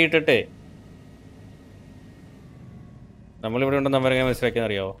വണ്ടി ഇട്ടിട്ടേ നമ്മളിവിടെ ഉണ്ടെന്ന് അവരെങ്ങനെ മനസ്സിലാക്കിയെന്ന്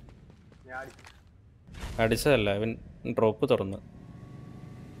അറിയാവോ? അടിച്ചതല്ല, ഇവൻ ഡ്രോപ്പ് തുറന്ന്.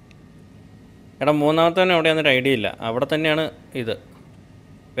 എടാ മൂന്നാമത്തവൻ എവിടെയാന്നൊരു ഐഡിയ ഇല്ല. അവിടെ തന്നെയാണ് ഇത്.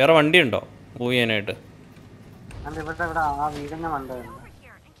 വേറെ വണ്ടി ഉണ്ടോ മൂവ് ചെയ്യാനായിട്ട്?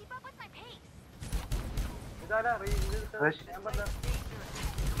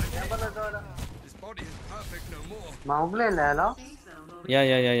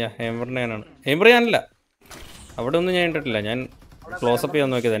 ഹെമ്പർ ഞാനല്ല. അവിടെ ഒന്നും ഞാൻ ഇട്ടിട്ടില്ല. ഞാൻ ക്ലോസപ്പ് ചെയ്യാൻ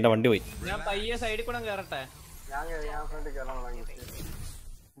നോക്കിയത്. എൻ്റെ വണ്ടി പോയി.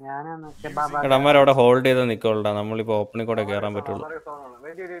 എടമാരവിടെ ഹോൾഡ് ചെയ്ത് നിൽക്കോളാ. നമ്മളിപ്പോ ഓപ്പണിൽ കൂടെ കയറാൻ പറ്റുള്ളൂ.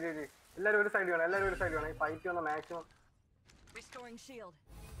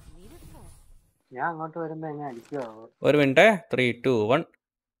 ഞാൻ അങ്ങോട്ട് വരുമ്പോ എങ്ങനെ അടിക്കുവോ? ഒരു മിനിറ്റ്. 3, 2, 1.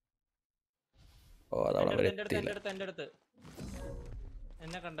 ഓ അതവിടെ വരെ എത്തിയില്ല.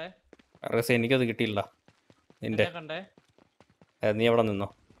 എനിക്കത് കിട്ടിയില്ല. നിന്റെ കണ്ടേ നീ എവിടെ നിന്നോ?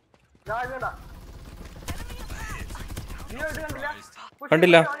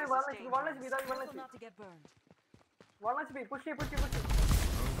 കണ്ടില്ല.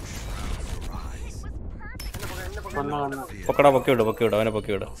 പൊക്കടാ, പൊക്കി വിട്, പൊക്കി വിട്, അവനെ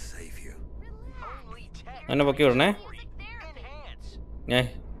പൊക്കി വിട്, അവനെ പൊക്കി വിടണേ.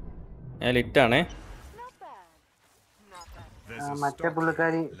 ഞാൻ ലിറ്റാണേ. മറ്റേ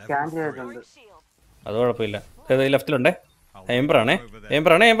പുള്ളിക്കാരി സ്കാൻ ചെയ്തിട്ടുണ്ട്. അത് കുഴപ്പമില്ല. ലെഫ്റ്റിലുണ്ടേ. എംബറാണേ,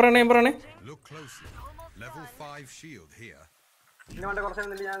 എംബറാണേ, എംബറാണേ, എംബറാണേ.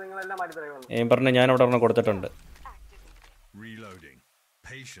 എംബറിന് ഞാൻ അവിടെ ഒരെണ്ണം കൊടുത്തിട്ടുണ്ട്.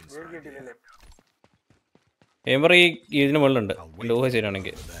 എംബർ ഈ ഇതിന് മുകളിലുണ്ട് ലോഹ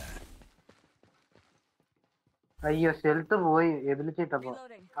ശരിയാണെങ്കിൽ. അയ്യോ സ്റ്റെൽത്ത് പോയി എബിലിറ്റി ഇട്ടപ്പോ.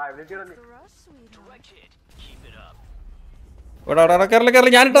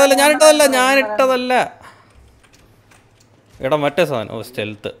 ഞാനിട്ടതല്ല എടാ മറ്റേ സാധനം. ഓ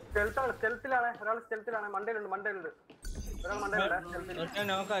സ്റ്റെൽത്ത്.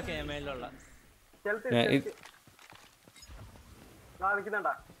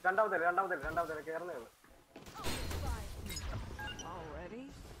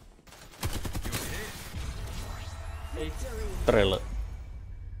 ഇത്രയുള്ളു.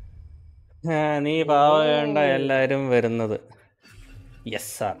 നീ പാവണ്ട എല്ലാരും വരുന്നത്.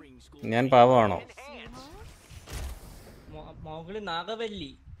 Yes sir. ഞാൻ പാവമാണോ?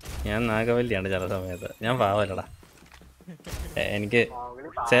 ഞാൻ നാഗവല്ലിയാണ് ചില സമയത്ത്. ഞാൻ പാവല്ലടാ. എനിക്ക്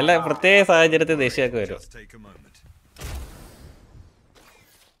ചില പ്രത്യേക സാഹചര്യത്തിൽ ദേഷ്യമൊക്കെ വരും.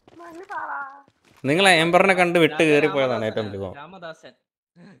 നിങ്ങൾ എംബറിനെ കണ്ട് വിട്ട് കയറി പോയതാണ് ഏറ്റവും വലിയ.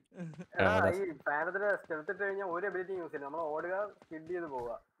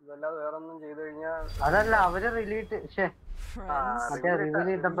 അതല്ല അവര് റിലീറ്റ് മറ്റേ റിവ്യൂ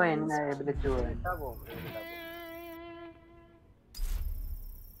ഇട്ടപ്പോ എന്നെ എബിലിറ്റി പോയി.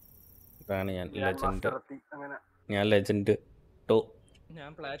 ഞാൻ ലെജൻഡ് 2. ഞാൻ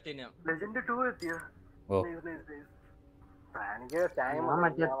പ്ലാറ്റിനം. ലെജൻഡ് 2 എത്തിയോ? ഓ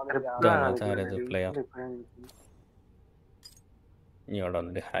ഇങ്ങോട്ട്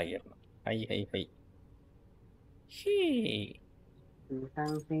വന്നിട്ട് ഹൈ ഇടണം. High high high.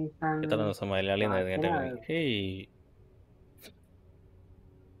 എത്ര ദിവസം മലയാളി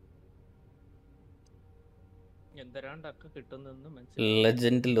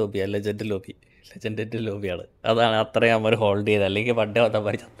ലെജൻഡ് ലോബിയാ. Legend lobby, ലെജൻഡിന്റെ ലോബിയാണ്. അതാണ് അത്രയും നമ്മൾ ഹോൾഡ് ചെയ്ത്. അല്ലെങ്കിൽ പണ്ടേ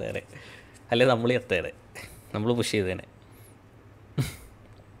വന്നമാര് ചത്തേനെ, അല്ലെങ്കിൽ നമ്മൾ ചത്തേനെ, നമ്മൾ പുഷ് ചെയ്തേനെ.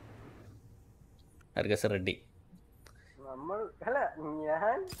 Arcus ready.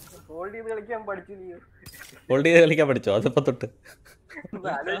 ഹോൾഡ് ചെയ്ത് കളിക്കാൻ പഠിച്ചോ? അതിപ്പോ തൊട്ട്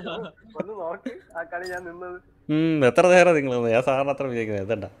എത്ര നേരം നിങ്ങൾ? ഞാൻ സാറിന് അത്ര വിചാരിക്കുന്നത്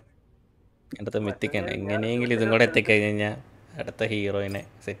എത്തണ്ട. അടുത്ത മിത്തിക്കാൻ എങ്ങനെയെങ്കിലും ഇതും കൂടെ എത്തിക്കഴിഞ്ഞാൽ അടുത്ത ഹീറോയിനെ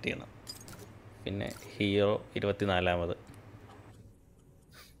സെറ്റ് ചെയ്യണം. പിന്നെ ഹീറോ 24ാമത്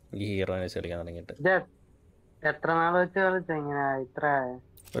ഈ ഹീറോയിനെ വെച്ച് കളിക്കാൻ തുടങ്ങിയിട്ട് എത്ര നാൾ വെച്ച് കളിച്ച ഇങ്ങനെ? ഇത്ര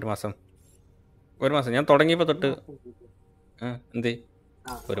ഒരു മാസം ഞാൻ തുടങ്ങിയപ്പോ തൊട്ട്. എന്തേ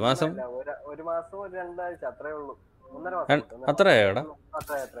ഒരു മാസം? അത്രയാടാ?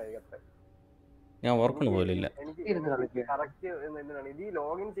 ഞാൻ ഓർക്കണ പോലില്ല. ഇത്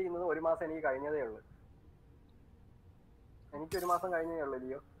ലോഗിൻ ചെയ്യുന്നത് ഒരു മാസം എനിക്ക് കഴിഞ്ഞതേ ഉള്ളൂ. എനിക്ക് ഒരു മാസം കഴിഞ്ഞേ ഉള്ളൂ.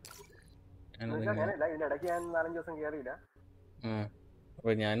 ഇതിയോ ഇതിനിടയ്ക്ക് ഞാൻ 4-5 ദിവസം കയറിയില്ല.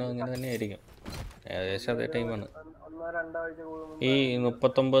 അപ്പൊ ഞാനും അങ്ങനെ തന്നെ ആയിരിക്കും. ഏകദേശം അതേ ടൈമാണ്. 1-2 ആഴ്ച കൂടുമ്പോൾ ഈ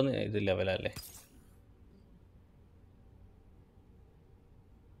 39 ഇത് ലെവലല്ലേ?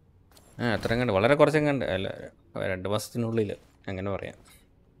 അത്രയും കണ്ട് വളരെ കുറച്ചും കണ്ട്. അല്ല 2 മാസത്തിനുള്ളിൽ അങ്ങനെ പറയാം.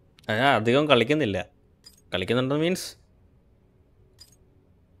 ഞാൻ അധികം കളിക്കുന്നില്ല. കളിക്കുന്നുണ്ട് മീൻസ്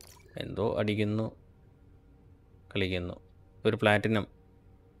എന്തോ അടിക്കുന്നു, കളിക്കുന്നു. ഒരു പ്ലാറ്റിനം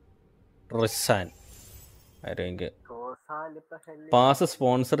റിസാൻ ആരെങ്കിൽ പാസ്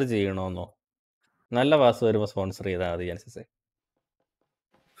സ്പോൺസർ ചെയ്യണമെന്നോ? നല്ല പാസ് വരുമ്പോൾ സ്പോൺസർ ചെയ്താൽ മതി. ജെനസിസ്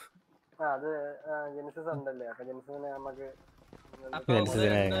ഉണ്ടല്ലേ? അപ്പൊ ജെനസിനെ നമുക്ക്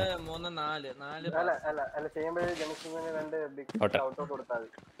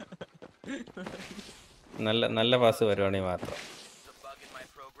നല്ല പാസ് വരുവാണെങ്കിൽ മാത്രം.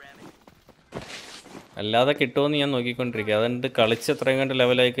 അല്ലാതെ കിട്ടുമെന്ന് ഞാൻ നോക്കിക്കൊണ്ടിരിക്കുക. അതുകൊണ്ട് കളിച്ച് എത്രയും കണ്ട്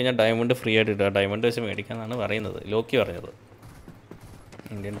ലെവലായി കഴിഞ്ഞാൽ ഡയമണ്ട് ഫ്രീ ആയിട്ട് ഇടുക. ഡയമണ്ട് വെച്ച് മേടിക്കാന്നാണ് പറയുന്നത്, ലോക്കി പറഞ്ഞത്.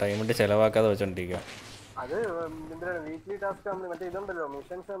 Indian diamond ചിലവാക്കാതെ വെച്ചോണ്ടിരിക്കുക. അത് വീക്ക്ലി ടാസ്ക് മറ്റേ ഇതുണ്ടല്ലോ,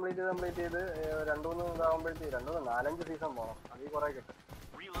 മിഷൻസ് കംപ്ലീറ്റ് ചെയ്ത് 2-3 ഇതാകുമ്പോഴത്തേക്ക് 2-4-5 സീസൺ പോകണം. അതിൽ കുറെ കിട്ടും.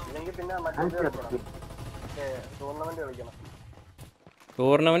 ഇല്ലെങ്കിൽ പിന്നെ മറ്റേ ടൂർണമെന്റ് കളിക്കണം.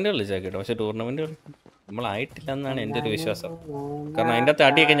 ടൂർണമെന്റ് കളിച്ചാൽ കിട്ടും. പക്ഷെ ടൂർണമെന്റ് നമ്മളായിട്ടില്ല എന്നാണ് എൻ്റെ ഒരു വിശ്വാസം. കാരണം അതിൻ്റെ അകത്ത്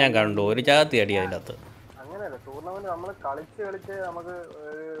അടിയൊക്കെ ഞാൻ കണ്ടു. ഒരു ജാതി അടി അതിൻ്റെ അകത്ത്. അങ്ങനെയല്ല, ടൂർണമെന്റ് നമ്മൾ കളിച്ച് നമുക്ക്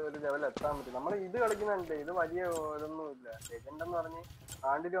ഒരു ലെവൽ എത്താൻ പറ്റും. നമ്മൾ ഇത് കളിക്കുന്നുണ്ട്, ഇത് വലിയ ഇതൊന്നും ഇല്ല. ലെജൻഡ് എന്ന് പറഞ്ഞ്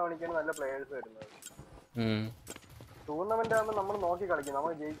ആണ്ടിന് കാണിക്കാണ് നല്ല പ്ലേയേഴ്സ് വരുന്നത്. ടൂർണമെന്റ് ആകുമ്പോൾ നമ്മൾ നോക്കി കളിക്കും,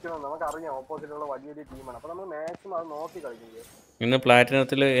 നമ്മൾ ജയിക്കണം, നമുക്ക് അറിയാം ഓപ്പോസിറ്റുള്ള വലിയൊരു ടീമാണ്. അപ്പൊ നമ്മൾ മാക്സിമം അത് നോക്കി കളിക്കുന്നത്. ഇന്ന്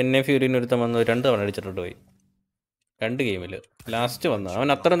പ്ലാറ്റിനത്തിൽ എന്നെ ഫ്യൂരിന് ഒരുത്തം വന്ന് 2 തവണ അടിച്ചിട്ടുണ്ട് പോയി 2 ഗെയിമിൽ. ലാസ്റ്റ് വന്ന അവൻ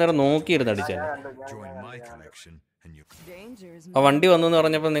അത്ര നേരം നോക്കിയിരുന്ന് അടിച്ചാൽ. ആ വണ്ടി വന്നു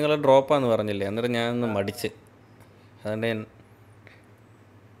പറഞ്ഞപ്പോൾ നിങ്ങൾ ഡ്രോപ്പാന്ന് പറഞ്ഞില്ലേ, അന്നേരം ഞാനൊന്ന് മടിച്ച്. അതുകൊണ്ട്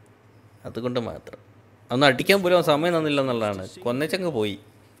അതുകൊണ്ട് മാത്രം അന്ന് അടിക്കാൻ പോലും സമയം തന്നില്ല എന്നുള്ളതാണ്. കൊന്നച്ചങ്ങ് പോയി,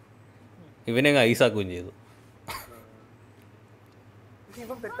 ഇവനെ അങ്ങ് ഐസാക്കുകയും ചെയ്തു.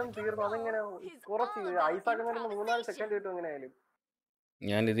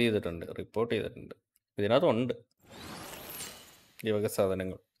 ഞാൻ ഇത് ചെയ്തിട്ടുണ്ട്, റിപ്പോർട്ട് ചെയ്തിട്ടുണ്ട്. ഇതിനകത്തുണ്ട് ഈ വക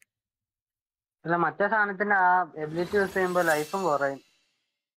സാധനങ്ങൾ. അല്ല മറ്റേ സാധനത്തിന്റെ ആ എബിലിറ്റി യൂസ് ചെയ്യുമ്പോ ലൈഫും കുറയും.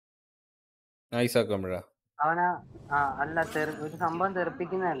 ഐസാക്കുമ്പോഴാ അവനാ അല്ല ഒരു സംഭവം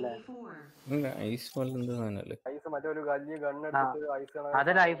തെറിപ്പിക്കുന്നതല്ലേ,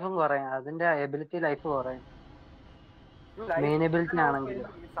 അത് ലൈഫും കുറയും. അതിന്റെ എബിലിറ്റി ലൈഫ് കുറയും മെയിൻ എബിലിറ്റി ആണെങ്കിൽ.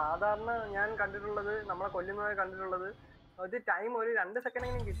 സാധാരണ ഞാൻ കണ്ടിട്ടുള്ളത്, നമ്മളെ കൊല്ലുന്നതായി കണ്ടിട്ടുള്ളത്, ഒരു ടൈം ഒരു 2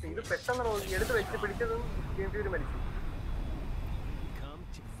 സെക്കൻഡെങ്കിലും കിട്ടി. ഇത് പെട്ടെന്ന് എടുത്ത് വെച്ച് പിടിച്ചതും മരിച്ചു.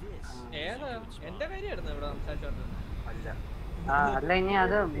 അല്ല ഇനി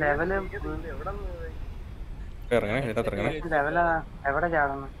അത് ലെവല് എവിടെ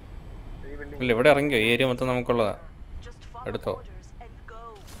ചാടുന്നു? ഇവിടെ ഇറങ്ങിയോ? ഈ ഏരിയ മൊത്തം നമുക്കുള്ളതാ, എടുത്തോ.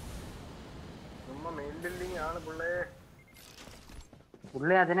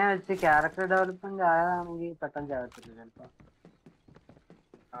 പുള്ളി അതിനെ വെച്ച് ക്യാരക്ടർ ഡെവലപ്മെന്റ് ആയതാണെങ്കിൽ പെട്ടെന്ന് ചാടത്തില്ല ചിലപ്പോ.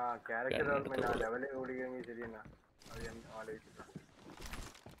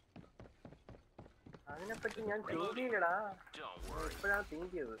 അതിനെപ്പറ്റി ഞാൻ തിങ്ക് ചെയ്യടാ, ഇപ്പോഴാണ്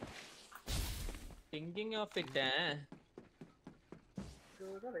തിങ്ക് ചെയ്തത്. Thinking of it.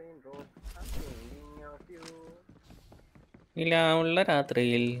 ഇല്ല ഉള്ള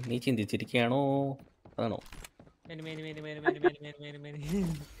രാത്രിയിൽ നീ ചിന്തിച്ചിരിക്കുകയാണോ? അതാണോ?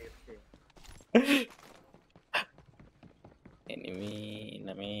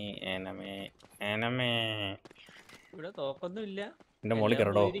 ഇവിടെ തോക്കൊന്നും ഇല്ല. എന്റെ മോളിൽ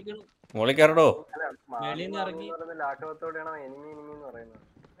കയറടോ, മോളിൽ കയറടോ.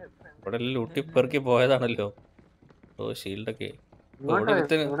 ഇവിടെ ലൂട്ടി പെറുക്കി പോയതാണല്ലോ. ഓ ഷീൽഡൊക്കെ.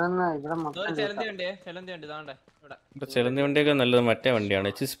 ചെലന്തി വണ്ടിയൊക്കെ നല്ലത് മറ്റേ വണ്ടിയാണ്.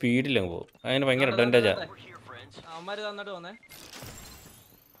 ഇച്ചിരി സ്പീഡിലങ്ങ് പോകും, അതിന് ഭയങ്കര അഡ്വാൻറ്റേജാ.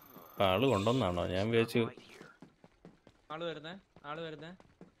 ആള് കൊണ്ടോന്നാണോ? ഞാൻ വിചാരിച്ചു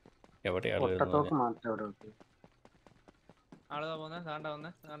എവിടെയാ ആള്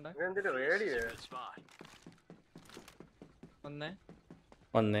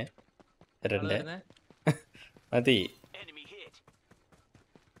വന്നേ 2 മതി.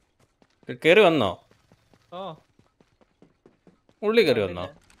 കേറി വന്നോ? ഉള്ളി കയറി വന്നോ?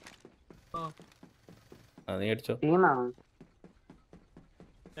 നീ അടിച്ചോ.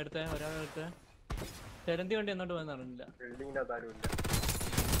 ചെലന്തി വണ്ടി എന്നോട്ട് പോയെന്നറിയില്ല.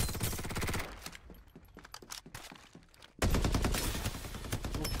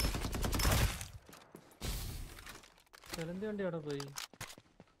 ചെലന്തി വണ്ടി അവിടെ പോയി.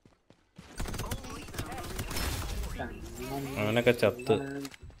 അവനൊക്കെ ചത്ത്.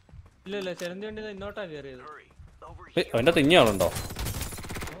 ഇല്ല ചെലന്തി വണ്ടി ഇന്നോട്ടാ കയറിയത്. അവന്റെ തിങ്ങിയാളുണ്ടോ?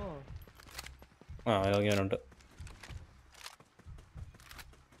 ഇറങ്ങിയവനുണ്ട്.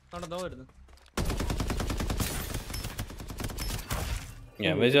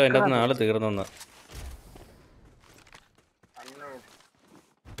 ഞാൻ വിചാരിച്ചു അതിൻ്റെ അകത്ത് നാളെ തീർന്നെന്ന്.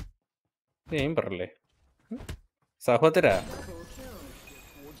 ഞാൻ പറയല്ലേ സഹോദരാ.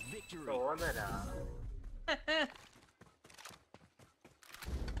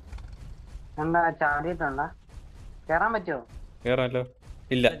 എന്താ ചാടിയിട്ടുണ്ടാ? കേറാൻ പറ്റുമോ? കേറാലോ.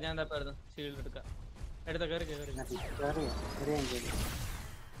 ഇല്ല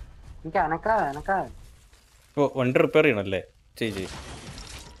എനിക്ക് അനക്കാ. ഓ വണ്ടി റിപ്പയർ ചെയ്യണല്ലേ? ചെയ്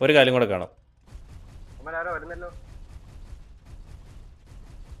ഒരു കാര്യം കൂടെ കാണാം.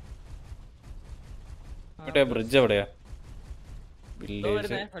 മറ്റേ ബ്രിഡ്ജ് എവിടെയാ?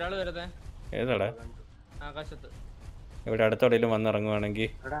 ഏതാടാ? ഇവിടെ അടുത്തെവിടെയെങ്കിലും വന്നിറങ്ങുവാണെങ്കിൽ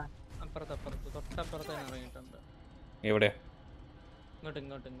എവിടെയാ?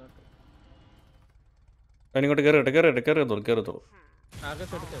 ഇങ്ങോട്ട് കേറി.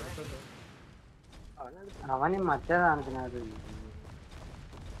 അവന് മറ്റേ സാധനത്തിനകത്ത്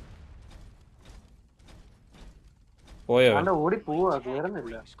പോയോ? ഓടി പോവാ,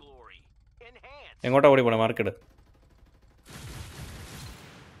 കേറുന്നില്ല. എങ്ങോട്ടാ ഓടി പോണേ? മാർക്കറ്റ്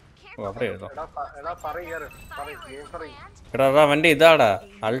ഓ അവിടെ എഴുതോ. എടാ പറയ് കേറ് പറയ് ഗെയിം പറയ്. എടാ അതാ അവൻ്റെ ഇതാടാ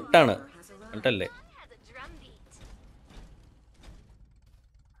അൾട്ടാണ്. അൾട്ടല്ലേ?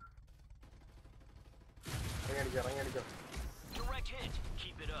 ഇറങ്ങിയടിച്ചോ.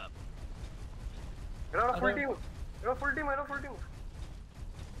 എടാ ഫുൾ ടീം. എടാ ഫുൾ ടീം.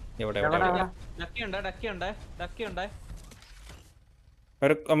 എവിടെ ഡക്കി ഉണ്ട്.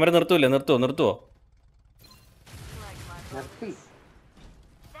 അവരെ നിർത്തുവോ? നിർത്തി.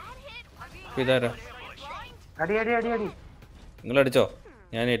 ഇതാരാ? അടി. നിങ്ങൾ അടിച്ചോ?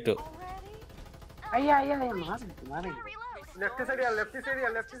 ഞാൻ ഏറ്റു. അയ്യ മാറി. ലെഫ്റ്റ്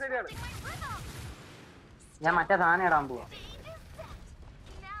സൈഡിലാണ്. ഞാൻ മറ്റേ സാധനം ഇടാൻ പോവാ.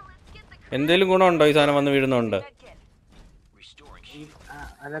 എന്തേലും ഗുണമുണ്ടോ ഈ സാധനം വന്ന് വീഴുന്നുണ്ട്?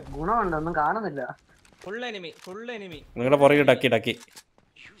 അല്ല ഗുണമുണ്ട്, ഒന്നും കാണുന്നില്ല. Full enemy. നിങ്ങളുടെ പുറകെ ഡക്കി.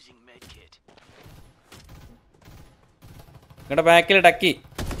 നിങ്ങളുടെ ബാക്കിൽ ഡക്കി.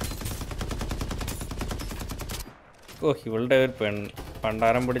 ഓ ഇവളുടെ ഒരു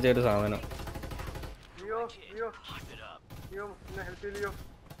പണ്ടാരം പിടിച്ച ഒരു സാധനം.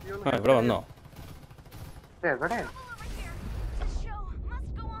 ആ ഇവിടെ വന്നോ? എവിടെ?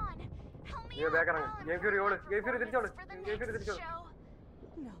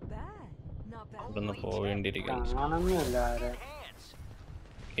 ഇവിടുന്ന് പോവേണ്ടിയിരിക്കുന്നു. കാണുന്നില്ല ആരെ.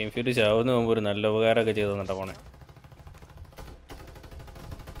 ഗെയിം ഫ്യൂരി ചാവുന്ന മുമ്പ് ഒരു നല്ല ഉപകാരമൊക്കെ ചെയ്തു തന്നിട്ടാ പോണേ.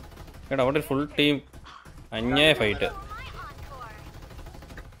 എടാ അവിടെ ഫുൾ ടീം അന്യായ ഫൈറ്റ്.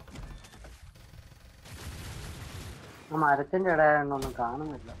 മരത്തിന്റെ ഇടയൊന്നും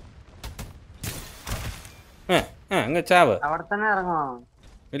കാണുന്നില്ല. അങ്ങ് ചാവ്. അവിടെ തന്നെ ഇറങ്ങണോ?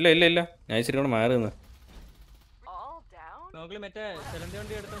 ഇല്ല ഞാൻ ഇച്ചിരി കൂടെ മാറി നിന്ന്. മറ്റേ ചെലന്തി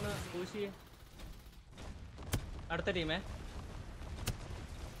വണ്ടി എടുത്തൊന്ന് പൂശിയേ. അടുത്ത ടീമേ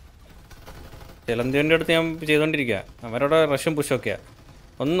ചെലന്തിൻ്റെ അടുത്ത് ഞാൻ ചെയ്തോണ്ടിരിക്കുക. അവരോട് റഷും പുഷും ഒക്കെയാ.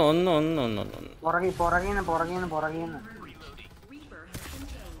 ഒന്ന്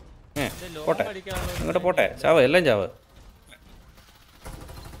പോട്ടെ ഇങ്ങോട്ട് പോട്ടെ. ചാവ് എല്ലാം ചാവ്.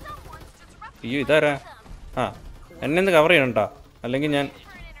 അയ്യോ ഇതാരാ? ആ എന്നെ ഒന്ന് കവർ ചെയ്യണട്ടോ, അല്ലെങ്കിൽ ഞാൻ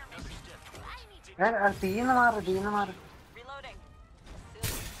മാറി.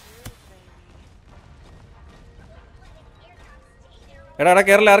 എടാ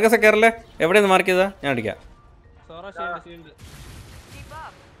കേരള ആർക്കസ കേരള എവിടെയൊന്ന് മാർക്ക് ചെയ്താ ഞാൻ അടിക്കാം.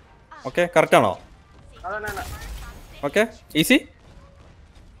 ഓക്കെ കറക്റ്റ് ആണോ? Okay easy.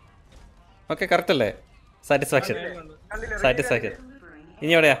 ഓക്കെ കറക്റ്റ് അല്ലേ? സാറ്റിസ്ഫാക്ഷൻ.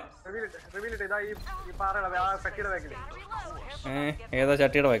 ഇനി എവിടെയാ? ഏതാ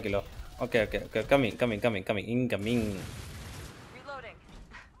ചട്ടിയുടെ ബാക്കിലോ? Okay coming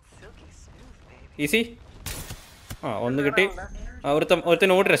easy. ആ ഒന്ന് കിട്ടി.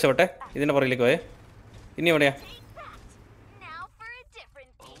 ഒരുത്തൻ ഓടി രക്ഷപ്പെട്ടെ. ഇതിൻ്റെ പുറകിലേക്ക് പോയേ. ഇനി എവിടെയാ?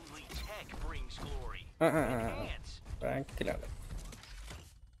 ബാക്കിലാണ്.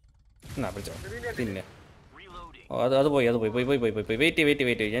 എന്നാ പിടിച്ചോ. പിന്നെ അത് പോയി.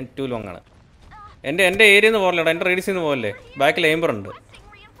 വെയിറ്റ് ഞാൻ ടു ലോങ് ആണ്. എൻ്റെ ഏരിയയിൽ നിന്ന് പോകല്ലേടാ, എൻ്റെ റേഡിയസിൽ നിന്ന് പോകല്ലേ. ബാക്കിൽ എയിംബർ ഉണ്ട്.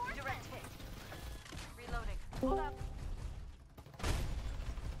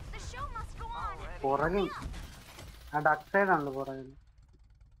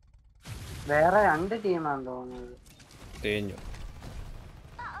 വേറെ 2 ടീമാണെന്ന് തോന്നുന്നത്. തേഞ്ഞു.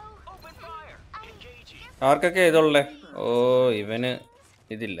 ആർക്കൊക്കെ ഇതുള്ളേ? ഓ ഇവന്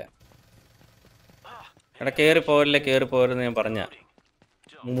ഇതില്ല. എടാ കയറി പോരെന്ന് ഞാൻ പറഞ്ഞ.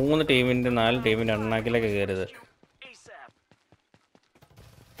 3 ടീമിൻ്റെ 4 ടീമിൻ്റെ അണ്ണാക്കിലേക്ക് കയറിയത്.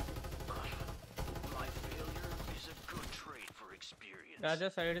 രാജ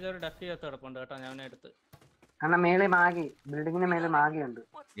സൈഡിൽ ഒരു ഡക്കി കത്ത് കിടപ്പുണ്ട് കേട്ടോ, ഞാൻ എടുത്ത്. ബിൽഡിങ്ങിന് മേലെ മാഗിയുണ്ട്.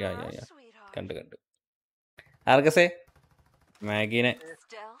 കണ്ട് ആർക്കസേ മാഗിനെ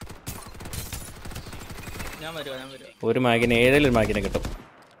ഞാൻ വരുവാ. ഒരു മാഗിനെ ഏതെങ്കിലും ഒരു മാഗിനെ കിട്ടും.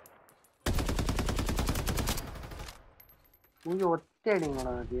 ഒറ്റയടി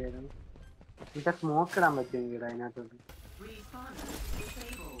കൂടെ മതിയായിരുന്നു. ഇതൊക്കെ സ്മോക്ക് ഇടാൻ പറ്റുമെങ്കിൽ അതിനകത്തോട്ട്.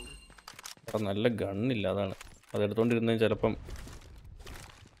 നല്ല ഗണ്ണില്ല, അതാണ്. അതെടുത്തോണ്ടിരുന്ന ചിലപ്പം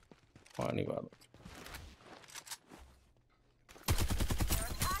പണി പാടും.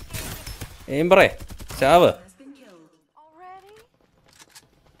 ഏംബറേ ചാവ്.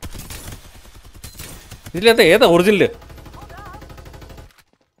 ഇതിലത്തെ ഏതാ ഒറിജിനല്?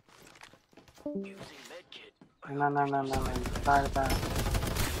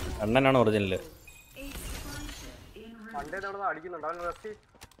 അണ്ണനാണ് ഒറിജിനല്.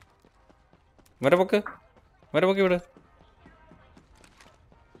 വരപ്പൊക്ക് വിട്.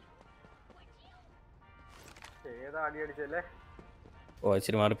 ഓ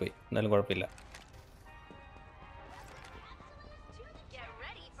ഇച്ചിരി മാറിപ്പോയി, എന്നാലും കുഴപ്പമില്ല.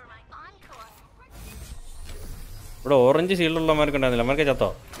 ഇവിടെ ഓറഞ്ച് ഷീൽഡുള്ളമാർക്ക് ഉണ്ടായിരുന്നില്ല. അമ്മർക്ക് ചത്തോ?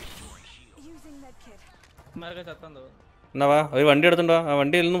 ഇമാരൊക്കെ ചത്താൻ തോന്നുന്നു. എന്നാ വാ ഒരു വണ്ടി എടുത്തുണ്ടോ? ആ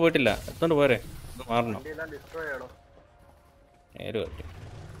വണ്ടിയിൽ ഒന്നും പോയിട്ടില്ല. എടുത്തോണ്ട് പോരെ, മാറണം. നേരെ പറ്റും.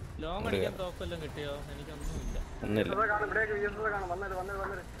 ലോങ് അടിക്കാൻ തോക്കെല്ലാം കിട്ടിയോ? എനിക്കൊന്നുമില്ല. ഒന്നുമില്ല.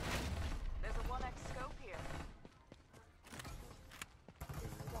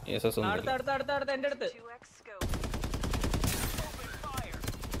 അടുത്ത എന്റെ അടുത്ത്.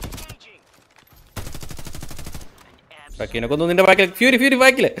 കൊന്നു നിന്റെ ബാക്കിൽ. ഫ്യൂരി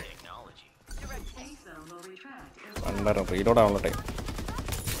ബാക്കില് കണ്ടോ. റീലോഡാണുള്ള ടൈം.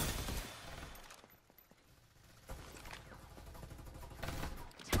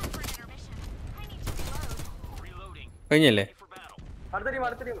 കഴിഞ്ഞല്ലേ?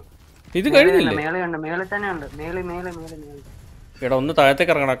 ഇത് കഴിഞ്ഞില്ലേ? എടാ ഒന്ന്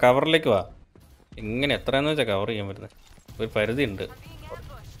താഴത്തേക്ക് ഇറങ്ങണം. കവറിലേക്ക് വാ. ഇങ്ങനെ എത്രയാന്ന് വെച്ചാൽ കവർ ചെയ്യാൻ പറ്റുന്നത്? ഒരു പരിധി ഉണ്ട്.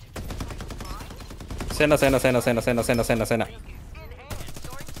 സെന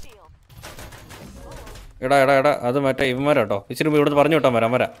എടാ അത് മറ്റേ ഇവന്മാരാട്ടോ. ഇച്ചിരി ഇവിടുന്ന് പറഞ്ഞു വിട്ടാൻ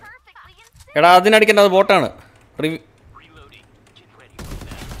വരാം. എടാ അതിനടിക്കണ്ട, അത് ബോട്ടാണ്.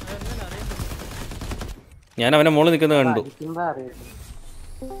 ഞാൻ അവനെ മുകളിൽ നിൽക്കുന്നത് കണ്ടു.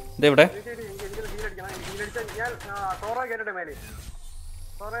 ഇതെവിടെ?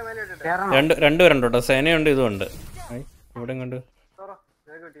 രണ്ടുപേരുണ്ട് കേട്ടോ. സേനയുണ്ട്, ഇതുണ്ട്. ഇവിടെ കണ്ടു.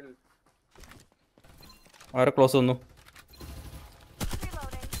 ആരെ ക്ലോസ് വന്നു?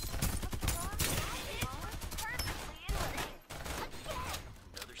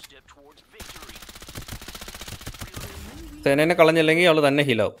 സേനേനെ കളഞ്ഞില്ലെങ്കിൽ അവള് തന്നെ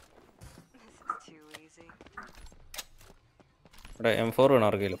ഹീലാവും. ഇവിടെ M4 വേണം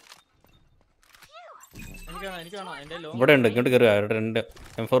ആർക്കെങ്കിലും. ഇവിടെ ഉണ്ട്, ഇങ്ങോട്ട് കയറുക. ഇവിടെ 2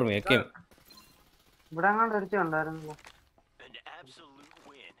 M4 മേക്കും.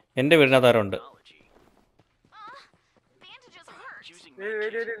 എന്റെ വീടിനകത്ത് ആരോ ഉണ്ട്.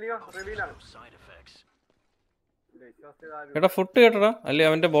 എടാ ഫുട്ട് കേട്ടടാ. അല്ലെ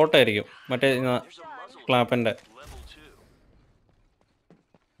അവന്റെ ബോട്ടായിരിക്കും. മറ്റേ ക്ലാപ്പന്റെ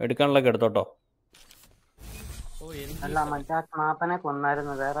എടുക്കാനുള്ളൊക്കെ എടുത്തോട്ടോ. അല്ല മറ്റേ ക്ലാപ്പനെ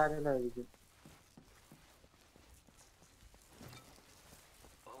കൊന്നായിരുന്നു. വേറെ ആരെങ്കിലും ആയിരിക്കും.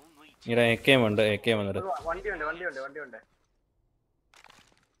 ഇവിടെ AK ഉണ്ട്. AK വന്നിട്ട്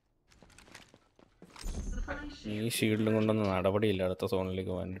ഈ ഷീൽഡും കൊണ്ടൊന്നും നടപടിയില്ല അടുത്ത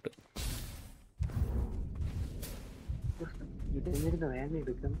സോണിലേക്ക് വന്നിട്ട്.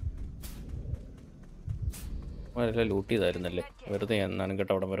 അതെല്ലാം ലൂട്ട് ചെയ്തായിരുന്നല്ലേ. വെറുതെ എന്നാലും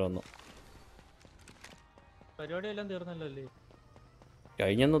കേട്ടോ അവിടം വരെ വന്നു. പരിപാടിയെല്ലാം തീർന്നല്ലോ അല്ലേ?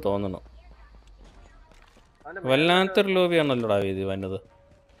 കഴിഞ്ഞെന്ന് തോന്നണു. വല്ലാത്തൊരു ലോബിയാണല്ലോടാ ഇത് വന്നത്.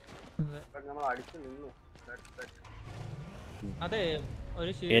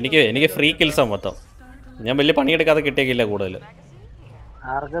 എനിക്ക് ഫ്രീ കിൽസാ മൊത്തം. ഞാൻ വലിയ പണിയെടുക്കാതെ കിട്ടിയേക്കില്ല കൂടുതൽ.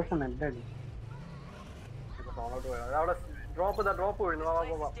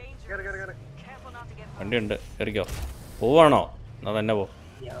 വണ്ടിയുണ്ട്, കയറിക്കോ. പോവാണോ? എന്നാ തന്നെ പോ.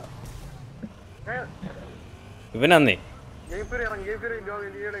 ഇവനന്നേ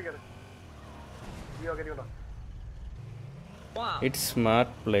ഇറ്റ്സ്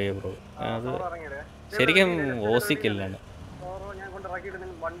സ്മാർട്ട് പ്ലേ ബ്രോ. അത് ശരിക്കും ഓസിക്കില്ലാണ്.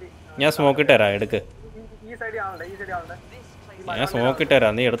 ഞാൻ സ്മോക്ക് ഇട്ട് തരാം, എടുക്ക്. ഞാൻ സ്മോക്ക് ഇട്ട്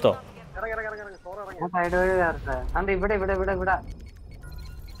തരാം, നീ എടുത്തോ.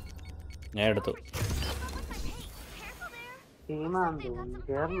 ഞാൻ എടുത്തു.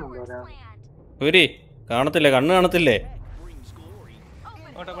 ഊരി കാണത്തില്ലേ? കണ്ണ് കാണത്തില്ലേ?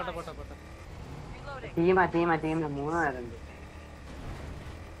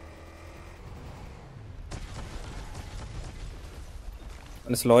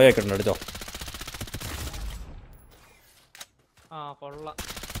 സ്ലോ ആക്കിട്ടുണ്ട്, എടുത്തോ.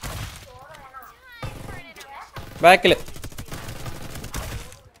 ബാക്കില്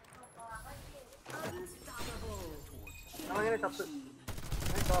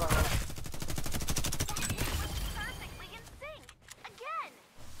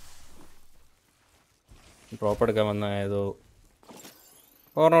ഡ്രോപ്പ് എടുക്കാൻ വന്ന ഏതോ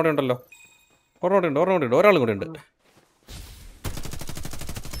ഓർമ്മ കൂടെ ഉണ്ടല്ലോ. ഒരാളും കൂടെ ഉണ്ട്.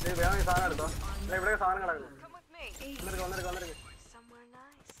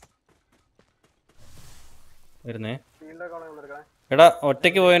 വരുന്നേ. എടാ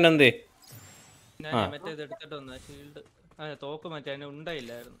ഒറ്റയ്ക്ക് പോയെന്തേ? തോക്ക് മറ്റേ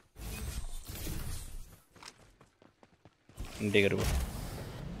ഉണ്ടായില്ലായിരുന്നു.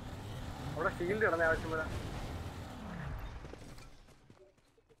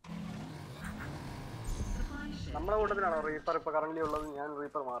 നമ്മളെ കൂട്ടത്തിലാണോ റീപ്പർ ഇപ്പൊ കറന്റ് ഉള്ളത്? ഞാൻ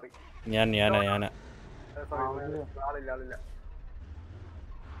റീപ്പർ മാറി. ഞാനാ ആളില്ല.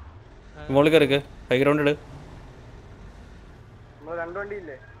 മോളിൽ കയറിക്ക് ഹൈ ഗ്രൗണ്ട് ഇട്. നമ്മൾ 2 വണ്ടി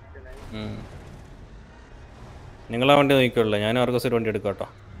ഇല്ലേ? നിങ്ങളാ വണ്ടി നോക്കിക്കോളൂ, ഞാൻ ആർക്കസ് ഒരു വണ്ടി എടുക്കാം കേട്ടോ.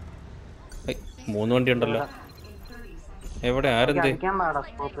 3 വണ്ടി ഉണ്ടല്ലോ. എവിടെ ആരെന്ത്?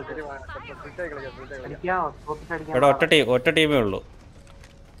 എടാ ഒറ്റ ടീമേ ഉള്ളൂ.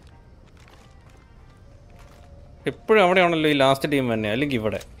 എപ്പോഴും അവിടെയാണല്ലോ ഈ ലാസ്റ്റ് ടീം തന്നെ, അല്ലെങ്കിൽ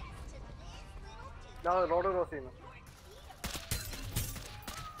ഇവിടെ.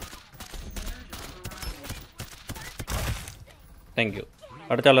 Thank you.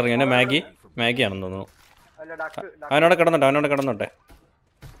 അടുത്ത ആളിറങ്ങി. എന്നെ മാഗി ആണെന്ന് തോന്നുന്നു. അവനോടെ കിടന്നോട്ടെ.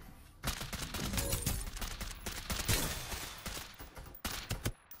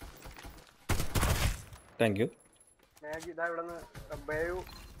 Thank you.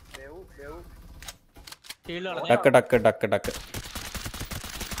 ഡക്ക്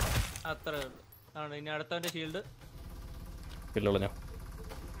അത്രേ ഉള്ളൂ. ആണ് ഇനി അടുത്തവന്റെ ഷീൽഡ് പിള്ളഞ്ഞോ.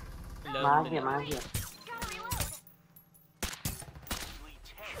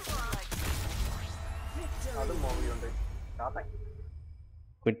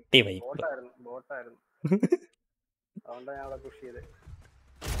 കുട്ടി വൈ ബോട്ടായിരുന്നു. അതുകൊണ്ടാണ് ഞാൻ അവിടെ പുഷ് ചെയ്തത്.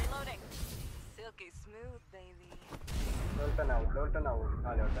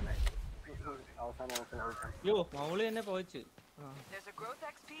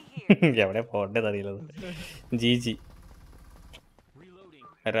 എവിടെ പോണ്ടത് അറിയില്ല. ജി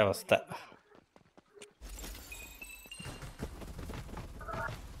ഒരവസ്ഥ.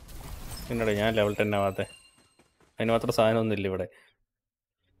 എന്നോട് ഞാൻ ലെവൽ 10 ആവാത്തെ. അതിന് മാത്രം സാധനമൊന്നും ഇല്ല ഇവിടെ.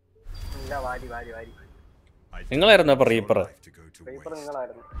 നിങ്ങളായിരുന്നു അപ്പൊ റീപ്പർ?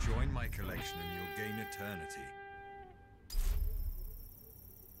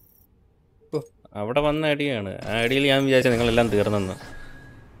 അവിടെ വന്ന അടിയാണ്. ആ അടിയിൽ ഞാൻ വിചാരിച്ച നിങ്ങളെല്ലാം തീർന്നെന്ന്.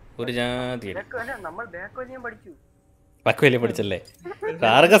 ഒരു ജാതി ബാക്കി പഠിച്ചല്ലേ?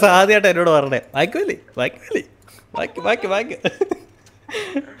 കാർഗസ് ആദ്യമായിട്ട് എന്നോട് പറഞ്ഞേ ബാക്കി.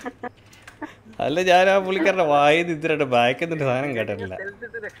 അല്ല, ഞാൻ ആ പുള്ളിക്കാരുടെ വായിന്ന് ഇതിരട്ടെ ബാക്ക് എന്നിട്ട് സാധനം കേട്ടിട്ടില്ല.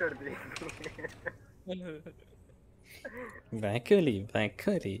 ബാക്ക് വലി.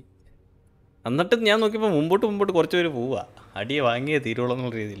 എന്നിട്ട് ഞാൻ നോക്കിയപ്പോ മുമ്പോട്ട് കുറച്ച് പേര് പോവാ. അടിയെ വാങ്ങിയേ തീരുവോളം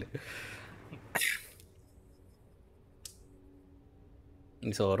എന്നുള്ള രീതിയിൽ.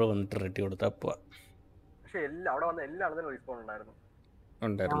 സോറോ വന്നിട്ട് റെഡി കൊടുത്താ പോവാ.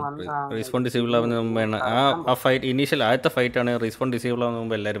 റീസ്പോണ്ട് ഡിസേബിൾ ആവുന്ന മുമ്പാണ് ആ ഫൈറ്റ്. ഇനീഷ്യൽ ആദ്യത്തെ ഫൈറ്റാണ്. റീസ്പോണ്ട് ഡിസേബിൾ ആവുന്ന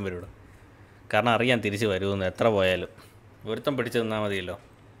മുമ്പ് എല്ലാവരും വരും. കാരണം അറിയാൻ തിരിച്ച് വരുമെന്ന്. എത്ര പോയാലും ഒരുത്തം പിടിച്ച് നിന്നാൽ മതിയല്ലോ.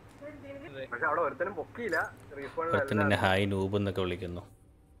 ഒരുത്തൻ എന്നെ ഹായ് നൂബ് എന്നൊക്കെ വിളിക്കുന്നു.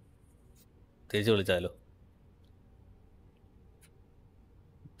 തിരിച്ച് വിളിച്ചാലോ?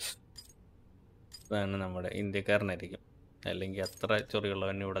 അതാണ് നമ്മുടെ ഇന്ത്യക്കാരനായിരിക്കും. അല്ലെങ്കിൽ അത്ര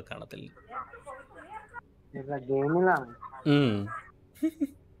ചൊറിയുള്ളവനെ ഇവിടെ കാണത്തില്ല.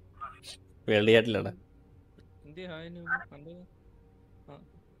 വെള്ളിയാട്ടിലാണ്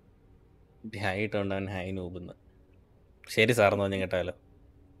ഹായ് ഇട്ടുകൊണ്ട് അവൻ ഹായ് നൂബെന്ന്. ശരി സാറെന്ന് പറഞ്ഞു കേട്ടാലോ.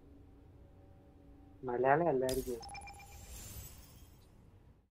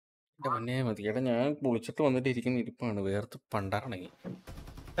 മുന്നേ മതി. എടാ ഞാൻ കുളിച്ചിട്ട് വന്നിട്ട് ഇരിക്കുന്ന ഇരിപ്പാണ്. വേർത്ത് പണ്ടാറണങ്ങി.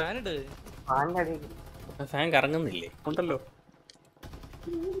 ഫാൻ കറങ്ങുന്നില്ലേ? ഉണ്ടല്ലോ.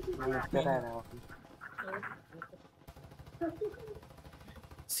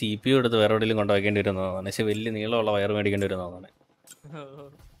 CPU എടുത്ത് വേറെ എവിടെയെങ്കിലും കൊണ്ടുവയ്ക്കേണ്ടി വരുന്നതാണ്. പക്ഷെ വലിയ നീളമുള്ള വയർ മേടിക്കേണ്ടി വരുന്നതാണ്.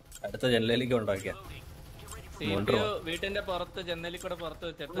 അടുത്ത ജനലിലേക്ക് കൊണ്ടുവയ്ക്കാം. വീട്ടിന്റെ പുറത്ത് ജനലിൽ കൂടെ പുറത്ത്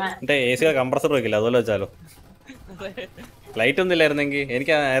വെച്ചിട്ട് എന്റെ AC കംപ്രസർ വെക്കില്ല, അതുപോലെ വെച്ചാലോ? ലൈറ്റ് ഒന്നും ഇല്ലായിരുന്നെങ്കിൽ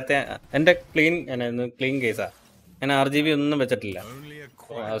എനിക്ക് നേരത്തെ എൻ്റെ ക്ലീൻ കേസാ. ഞാൻ RGB ഒന്നും വെച്ചിട്ടില്ല.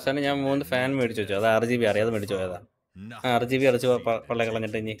 അവസാനം ഞാൻ 3 ഫാൻ മേടിച്ചു വെച്ചു. അത് RGB അറിയാതെ മേടിച്ചു പോയതാ. RGB അടച്ച് പള്ള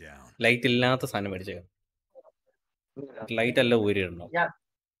കളഞ്ഞിട്ട് ഇനി ലൈറ്റ് ഇല്ലാത്ത സാധനം മേടിച്ചു. ലൈറ്റ് എല്ലാം ഊരിയിടണം.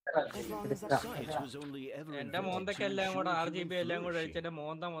 എന്റെ മോന്തൊക്കെ എല്ലാം കൂടെ RGB എല്ലാം കൂടെ അടിച്ചെന്റെ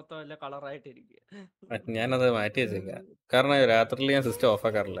മോന്ത മൊത്തം എല്ലാം കളറായിട്ടിരിക്കുക. ഞാനത് മാറ്റി വെച്ചേക്കാം. കാരണം രാത്രിയിൽ ഞാൻ system of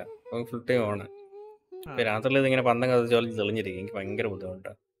ആക്കാറില്ല. Full time on. ഇപ്പൊ രാത്രിയിൽ ഇതിങ്ങനെ പന്തം കത്തിച്ച് തെളിഞ്ഞിരിക്കും. എനിക്ക് ഭയങ്കര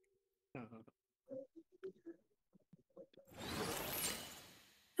ബുദ്ധിമുട്ടാണ്.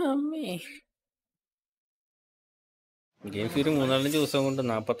 ഗെയിം ഫീര് 3-4 ദിവസം കൊണ്ട്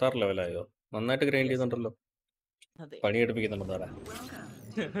 46 ലെവലായോ? നന്നായിട്ട് ഗ്രൈൻഡ് ചെയ്യുന്നുണ്ടല്ലോ. പണിയെടുപ്പിക്കുന്നുണ്ടോ?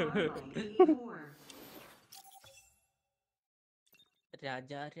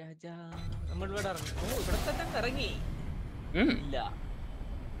 രാജാ നമ്മൾ ഇവിടെ ഇറങ്ങി. ഇവിടെ തന്നെ ഇറങ്ങി ഇല്ല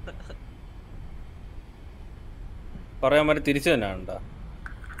പറയാൻ പറ്റും. തിരിച്ചു തന്നെ ഉണ്ടോ?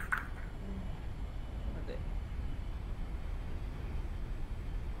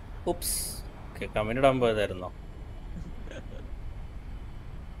 കമന്റ് ഇടാൻ പോയതായിരുന്നോ?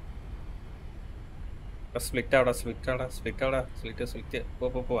 സ്പ്ലിറ്റ് ആവടാ സ്പ്ലിറ്റ്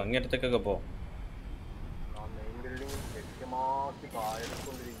പോ അങ്ങേറ്റത്തേക്കൊക്കെ പോ. മെയിൻ ബിൽഡിംഗ് ലക്ഷ്യമാക്കി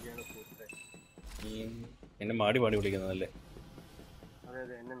താഴെക്കൊണ്ടിരിക്കുകയാണ് സുഹൃത്തെ. എന്നെ മാടി വിളിക്കുന്നതല്ലേ? അതെ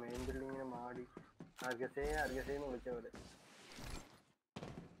എന്നെ മെയിൻ ബിൽഡിങ്ങിനെ മാടി അർഗസേന്ന് വിളിച്ച പോലെ.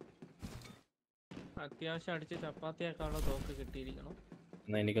 അത്യാവശ്യം അടിച്ച് ചപ്പാത്തിയാക്കാനുള്ള തോക്ക് കിട്ടിയിരിക്കണം.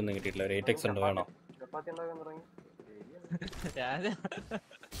 എന്നാ എനിക്കൊന്നും കിട്ടിയിട്ടില്ല. ഒരു 8x ഉണ്ട്, വേണോ? ചപ്പാത്തി ഉണ്ടാക്കാൻ തുടങ്ങി There's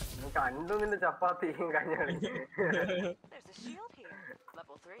കണ്ടു നിന്റെ ചപ്പാത്തിയും കഴിഞ്ഞാണ്. a shield here.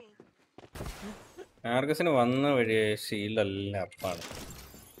 Level 3. ആർഗസിന് വന്ന വഴി ഷീൽഡ് അല്ല അപ്പാണ്.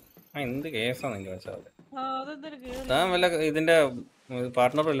 എന്ത് കേസാണ് എനിക്ക് മനസ്സിലാവില്ല. താൻ വല്ല ഇതിന്റെ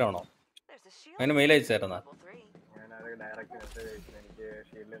പാർട്ട്ണർ വല്ലതും ആണോ? There's a shield. അതിന് മെയിൽ അയച്ചായിരുന്നാ? Level 3. ഞാനത് ഡയറക്റ്റ് മെസ്സേജ് അയച്ചു. എനിക്ക്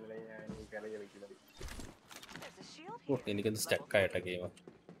ഷീൽഡ് ഉണ്ടെങ്കിൽ ഞാൻ ഈ കളി കളിക്കുന്നത്. There's a shield oh here. എനിക്കൊന്ന് സ്റ്റക്ക് ആയിട്ടാ ഗെയിം.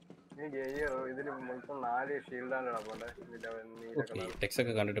 ഇതിന് മൊത്തം 4 ഷീൽഡാണ് കിടപ്പുണ്ട്. ടെക്സ്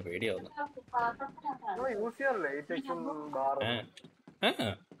ഒക്കെ കണ്ടിട്ട് പേടിയാവുന്നു. യൂസ് ചെയ്യാറില്ല 8x ബാറും.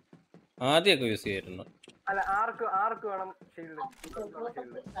 ആദ്യമൊക്കെ യൂസ് ചെയ്യായിരുന്നു. അല്ല ആർക്ക് വേണം ഷീൽഡ്?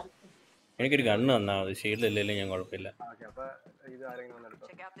 എനിക്കൊരു ഗണ്ണ് തന്നാ മതി, ഷീൽഡ് ഇല്ലെങ്കിലും ഞാൻ കുഴപ്പമില്ല. അപ്പൊ ഇത് ആരെങ്കിലും എടുത്തോ.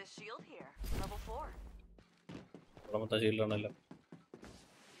 Check out this shield here. Level 4. മൊത്തം ഷീൽഡാണല്ലോ.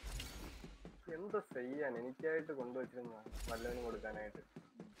 എന്ത് ചെയ്യാൻ എനിക്കായിട്ട് കൊണ്ടുവച്ചിരുന്ന വല്ലവനും കൊടുക്കാനായിട്ട്.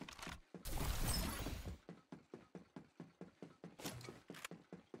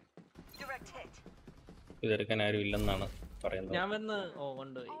 ഇതെടുക്കാൻ ആരും ഇല്ലെന്നാണ് പറയുന്നത്. ഞാൻ വന്ന്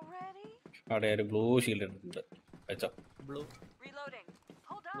കൊണ്ടുപോയി. അവിടെ ഒരു ബ്ലൂ ഷീൽഡ് ഉണ്ട്. വെച്ചോ. ബ്ലൂ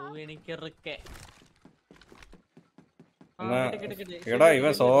എനിക്ക് എടാ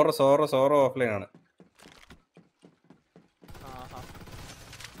ഇവൻ സോറോ ഓഫ്ലൈൻ ആണ്.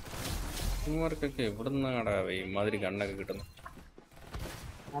 ഇവർക്കൊക്കെ എവിടുന്നാടാ ഇമാതിരി കണ്ണൊക്കെ കിട്ടുന്നു?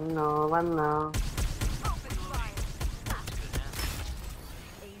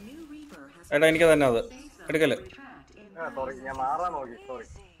 എടാ എനിക്ക് തന്നെ അത് എടുക്കല്ലേ?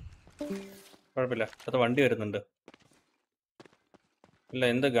 കുഴപ്പമില്ല, അത് വണ്ടി വരുന്നുണ്ട്. ഇല്ല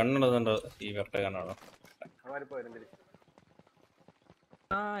എന്ത് ഗണ്ണുള്ളതുണ്ടോ? ഈ വെട്ട ഗണ്ണാണോ?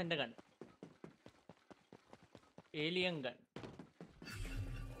 എന്റെ ഗൺ ഏലിയൻ ഗൺ.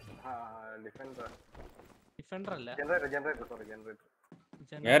 ഡിഫൻഡർ അല്ല,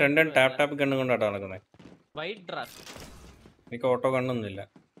 ഞാൻ രണ്ടും ടാപ്പ് ഗണ്ണ് കൊണ്ടാട്ടോ നടക്കുന്നത്. White drag. എനിക്ക് ഓട്ടോ ഗണ്ണൊന്നുമില്ല.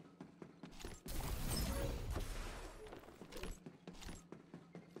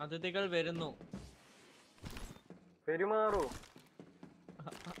 അതിഥികൾ വരുന്നു. പെരുമാറൂ.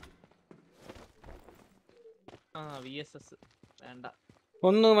 VSS വേണ്ട.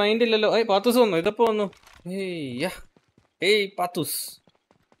 ഒന്നും മൈൻഡ് ഇല്ലല്ലോ. പാത്തൂസ് വന്നു. ഇതപ്പോ വന്നു. പാത്തൂസ്,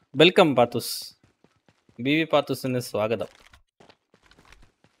 വെൽക്കം പാത്തൂസ്. ബിവി പാത്തൂസിന് സ്വാഗതം.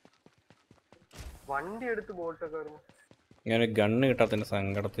 വണ്ടി എടുത്ത് ബോൾട്ടൊക്കെ വരുന്നു. ഞാൻ ഗണ്ണ് കിട്ടാത്തതിന്റെ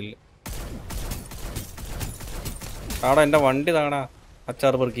സങ്കടത്തിൽ. താടാ എന്റെ വണ്ടി താടാ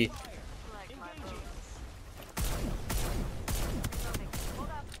അച്ചാർ പെറുക്കി.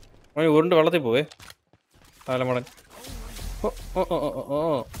 ഉരുണ്ട് വെള്ളത്തിൽ പോവേ താലമടൻ.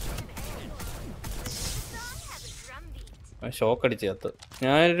 ഷോക്ക് അടിച്ച് ചത്ത്.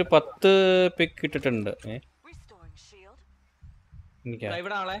 ഞാനൊരു 10 പിക്ക് ഇട്ടിട്ടുണ്ട്.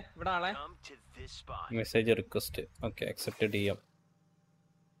 Message request. ഓക്കെ അക്സെപ്റ്റ് ചെയ്യാം.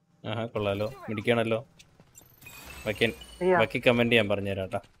 കൊള്ളാലോ, മിടിക്കണല്ലോ. ബാക്കി കമന്റ് ചെയ്യാൻ പറഞ്ഞുതരാം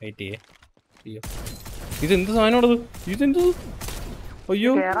കേട്ടാ. വെയിറ്റ് ചെയ്യേ. അയ്യോ ഇതെന്ത് സാധനമാണത്? ഇതെന്ത്?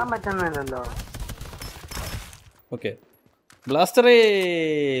 അയ്യോ ഓക്കെ ബ്ലാസ്റ്ററെ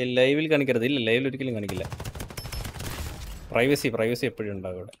ലൈവിൽ കാണിക്കരുത്. ഇല്ല ലൈവിൽ ഒരിക്കലും കാണിക്കില്ല. പ്രൈവസി എപ്പോഴും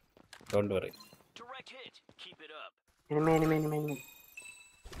ഉണ്ടാവും ഇവിടെ. Don't worry.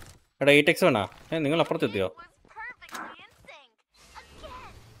 എടാ 8x വേണോ? നിങ്ങൾ അപ്പുറത്തെത്തിയോ?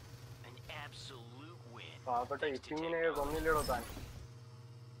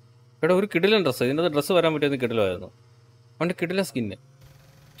 എടാ ഒരു കിടിലൻ ഡ്രസ്സ്. ഇതിൻ്റെ ഡ്രസ്സ് വരാൻ പറ്റിയത് കിടിലായിരുന്നു. അവൻ്റെ കിടില സ്കിന്ന്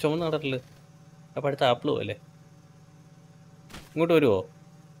ചുമന്ന കളറിൽ. അപ്പം അടുത്ത ആപ്പിളും അല്ലേ? ഇങ്ങോട്ട് വരുമോ?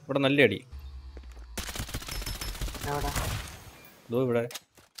 ഇവിടെ നല്ല അടി. ഇവിടെ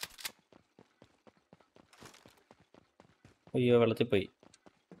അയ്യോ വെള്ളത്തിൽ പോയി.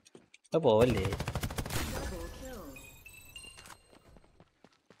 പോവല്ലേ?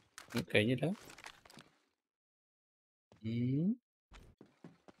 കഴിഞ്ഞില്ല.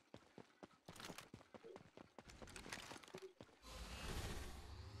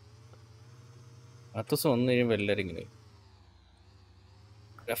 അത്തസം വന്നു കഴിയുമ്പോൾ എല്ലാവരും ഇങ്ങനെ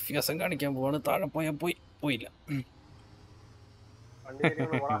അഭ്യാസം കാണിക്കാൻ പോവാണ്. താഴെ പോയില്ല.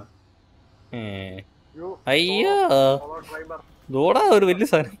 അയ്യോ ദൂടാ ഒരു വലിയ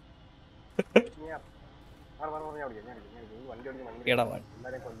സാധനം. എടാ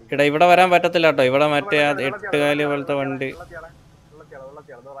എടാ ഇവിടെ വരാൻ പറ്റത്തില്ല കേട്ടോ. ഇവിടെ മറ്റേ 8 കാല് പോലത്തെ വണ്ടി.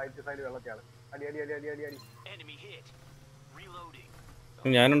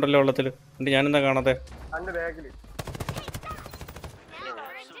 ഞാനുണ്ടല്ലോ വെള്ളത്തില്. എന്നിട്ട് ഞാനെന്താ കാണാത്തെ?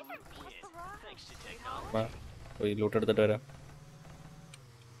 പോയി ലൂട്ട് എടുത്തിട്ട് വരാം.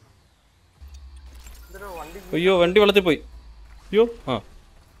 അയ്യോ വണ്ടി വെള്ളത്തിൽ പോയി. അയ്യോ ആ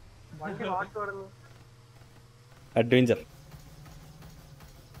അഡ്വഞ്ചർ.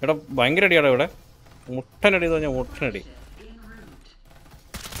 എടാ ഭയങ്കര അടിയാടാ ഇവിടെ. മുട്ടനടി എന്ന് പറഞ്ഞാൽ മുട്ടനടി.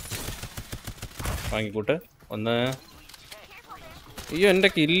 വാങ്ങിക്കൂട്ട് ഒന്ന്. അയ്യോ എൻ്റെ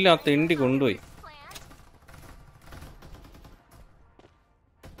കില്ല തെണ്ടി കൊണ്ടുപോയി.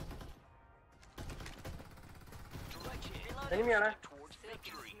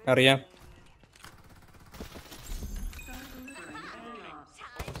 അറിയാം.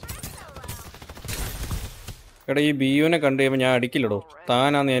 എടാ ഈ ബിയുവിനെ കണ്ടു കഴിയുമ്പോൾ ഞാൻ അടിക്കില്ലടോ.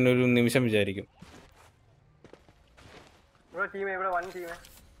 താനാന്ന് ഞാനൊരു നിമിഷം വിചാരിക്കും.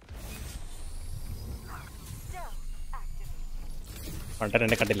 പണ്ടൻ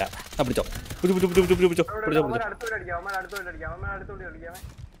എന്നെ കണ്ടില്ല. പിടിച്ചോ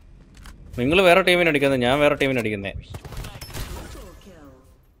നിങ്ങൾ വേറെ ടീമിനെ അടിക്കുന്നത്, ഞാൻ വേറെ ടീമിനെ അടിക്കുന്നേ.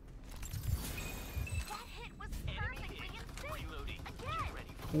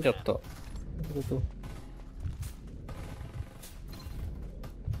 ചത്തോ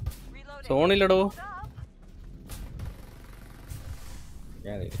സോണില്ലടോ.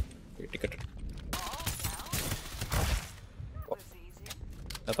 ഞാൻ വീട്ടിക്കട്ടെ.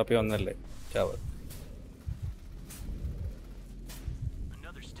 തപ്പി വന്നല്ലേ ചാവ്.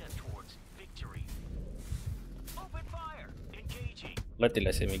 പറ്റില്ല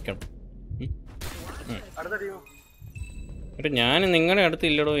ക്ഷമിക്കണം. എന്നിട്ട് ഞാൻ നിങ്ങളുടെ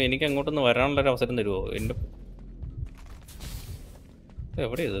അടുത്തില്ലടോ. എനിക്ക് അങ്ങോട്ടൊന്ന് വരാനുള്ളൊരു അവസരം തരുമോ? എൻ്റെ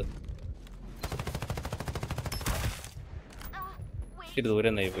എവിടെയത്? ഇച്ചിരി ദൂരെ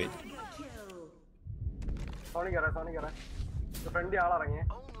നിന്നായി പോയി.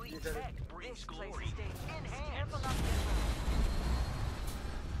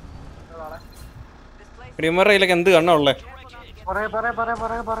 ഇടിയന്മാരുടെ കയ്യിലൊക്കെ എന്ത് കണ്ണാ ഉള്ളേ?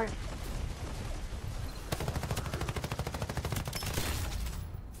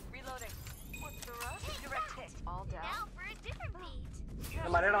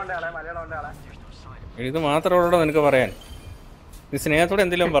 ഇത് മാത്രമുള്ളൂ നിനക്ക് പറയാൻ? നീ സ്നേഹത്തോടെ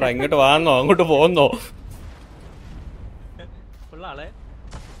എന്തെങ്കിലും പറ. ഇങ്ങോട്ട് വാന്നോ അങ്ങോട്ട് പോന്നോ?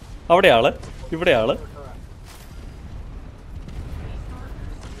 അവിടെ ആള്, ഇവിടെ ആള്.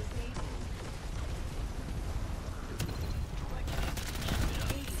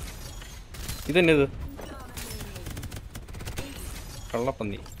 ഇതെന്നത്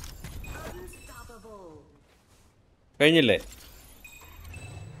കള്ളപ്പന്നി കഴിഞ്ഞില്ലേ?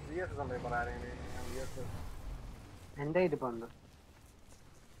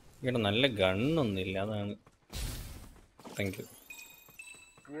 ഇവിടെ നല്ല ഗണ്ണൊന്നുമില്ല, അതാണ്. Thank you.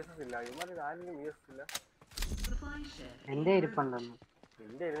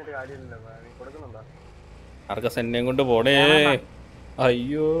 ആർക്കസ് എന്നെയും കൊണ്ട് പോടേ.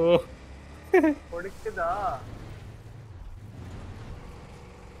 അയ്യോ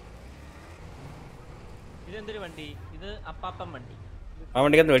ഇതെന്തൊരു വണ്ടി? ഇത് അപ്പാപ്പൻ വണ്ടി. ആ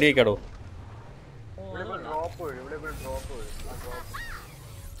വണ്ടിക്കകത്ത് വെടി വയ്ക്കാടോ.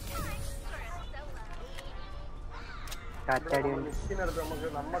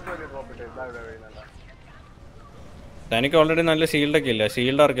 തനിക്ക് ഓൾറെഡി നല്ല ഷീൽഡൊക്കെ ഇല്ല.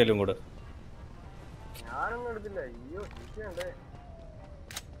 ഷീൽഡ് ആർക്കെങ്കിലും കൂടെ.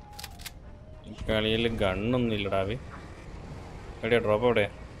 കളിയിൽ ഗണ്ണൊന്നും ഇല്ലടാവി. എവിടെയാ ഡ്രോപ്പ്? എവിടെയാ?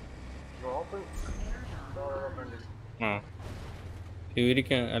 ആ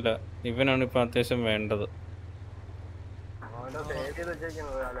ഇവരിക്കാൻ അല്ല, ഇവനാണ് ഇപ്പൊ അത്യാവശ്യം വേണ്ടത്.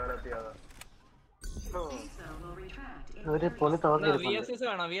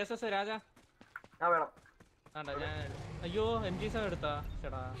 അയ്യോ MG7 എടുത്താ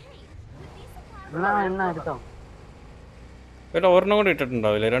ചേട്ടാ. ഒരെണ്ണം കൂടെ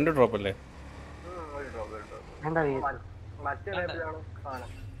ഇട്ടിട്ടുണ്ടാവില്ലേ? 2 ഡ്രോപ്പ് അല്ലേ? ഏട്ടാ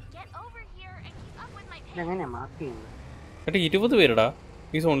 20 പേരടാ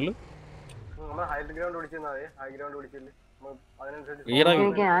ഈ സോണില്.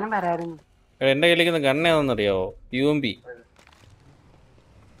 എന്റെ കയ്യിലേക്ക് ഗണ്ണ് ഏതാണെന്നറിയാവോ? UMP.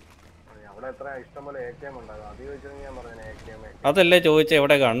 അതല്ലേ ചോദിച്ച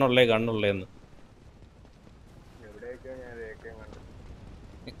എവിടെ ഗണ്ണുള്ളേന്ന്.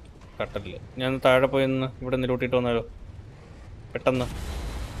 കട്ടല്ലേ. ഞാൻ താഴെ പോയി നിന്ന് ഇവിടെ നിന്ന് ലൂട്ടിട്ട് വന്നാലോ പെട്ടെന്ന്.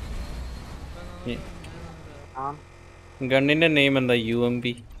 ഗണ്ണിന്റെ നെയിം എന്താ? UMP.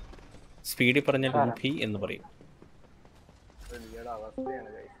 സ്പീഡിൽ പറഞ്ഞാൽ UMP എന്ന് പറയും.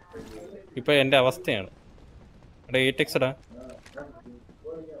 ഇപ്പൊ എന്റെ അവസ്ഥയാണ്. എടാ 8x എടാ.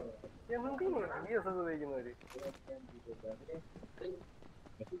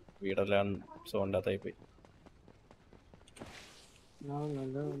 വീടെല്ലാം സോണ്ടാത്തായി പോയി.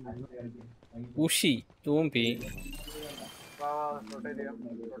 ഉഷി UMP.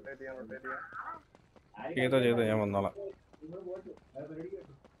 ചെയ്തോ ഞാൻ വന്നോളാം.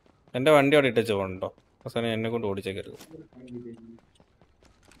 എന്റെ വണ്ടി അവിടെ ഇട്ടു പോകണ്ടോ? അവസാനം എന്നെ കൊണ്ട് ഓടിച്ചേക്കരുത്.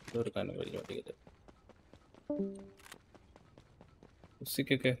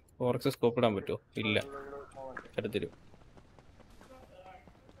 ഉസിക്കൊക്കെ ഫോറക്സ് സ്കോപ്പ് ഇടാൻ പറ്റുമോ? ഇല്ല, തരത്തിരും.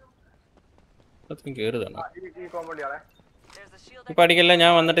 കേറുതാണ്. ഇപ്പൊ അടിക്കല്ല,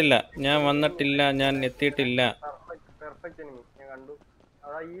 ഞാൻ വന്നിട്ടില്ല, ഞാൻ എത്തിയിട്ടില്ല.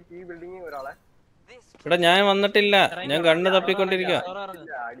 എടാ ഞാൻ വന്നിട്ടില്ല, ഞാൻ കണ്ണ് തപ്പിക്കൊണ്ടിരിക്കുക.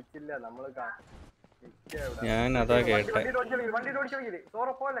 ഞാൻ അതാ കേട്ടെ.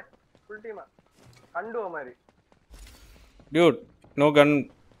 Dude, no gun.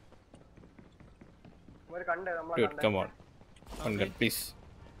 Dude, come on. One gun, please.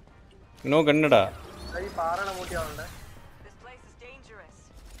 No gun, da.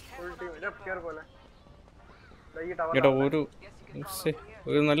 എടാ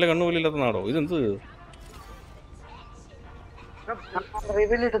ഒരു നല്ല കണ്ണു പോലും ഇല്ലാത്ത നാടോ ഇതെന്ത്?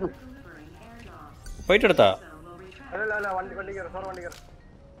 ഫൈറ്റ് എടുത്താ?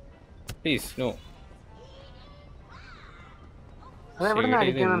 Please no.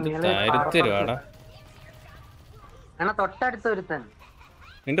 തരുവാടാ.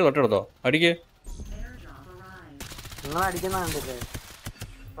 നിന്റെ തൊട്ടടുത്തോ? അടിക്ക്.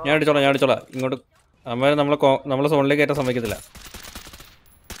 ഞാൻ അടിച്ചോളാം. ഇങ്ങോട്ട് അമ്മ നമ്മളെ സോണിലേക്ക് കയറ്റാൻ സമ്മതിക്കത്തില്ല.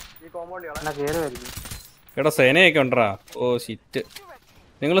 എടാ സേനയൊക്കെ ഉണ്ടറാ. Oh shit.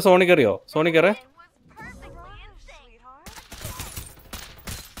 നിങ്ങൾ സോണി കയറിയോ? സോണി കയറേ.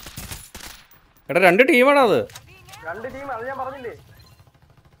 എടാ 2 ടീമാണോ അത്?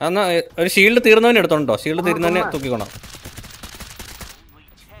 എന്നാ ഒരു ഷീൽഡ് തീർന്നവനെ എടുത്തോണ്ടോ? ഷീൽഡ് തീരുന്നവനെ തൂക്കിക്കോണം.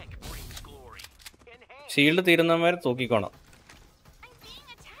 ഷീൽഡ് തീരുന്നവരെ തൂക്കിക്കോണം.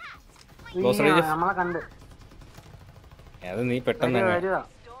 അത് നീ പെട്ടെന്ന്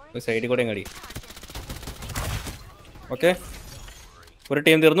സൈഡിൽ കൂടെ കടി. ഓക്കെ, ഒരു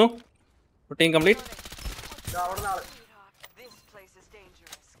ടീം തീർന്നു. ഒരു ടീം കംപ്ലീറ്റ്.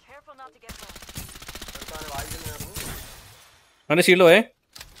 അവന്റെ ഷീൽഡ് പോയേ.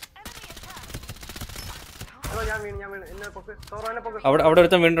 അവിടെ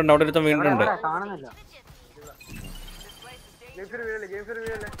ഒരുത്തൻ വീണിട്ടുണ്ട്.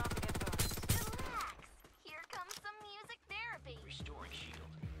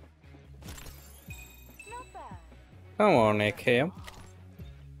 Come on, AKM.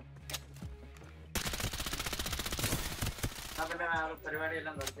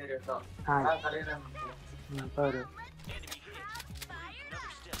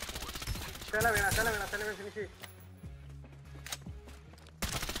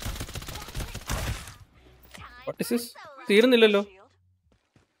 What is this? തീരുന്നില്ലല്ലോ.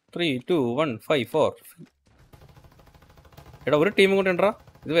 3, 2, 1, 5, 4. എടാ ഒരു ടീമും കൂടെ ഉണ്ടോ?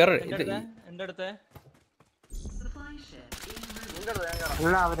 ഇത് വേറെ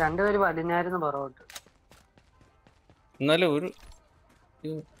രണ്ടുപേര് വലിഞ്ഞായിരുന്നു പുറകോട്ട്. എന്നാലും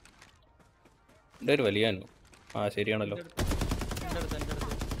ഒരു വലിയാനോ? ആ ശരിയാണല്ലോ.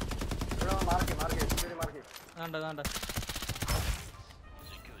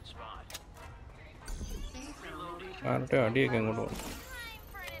 അടിയൊക്കെ അങ്ങോട്ട് പോകും.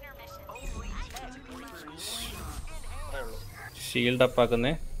 Shield up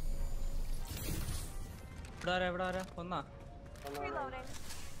ആക്കുന്നേ.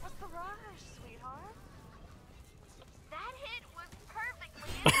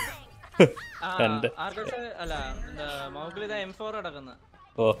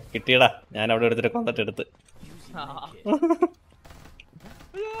 ഓ കിട്ടിയടാ, ഞാൻ അവിടെ എടുത്തിട്ട് കൊണ്ടിട്ട് എടുത്ത്.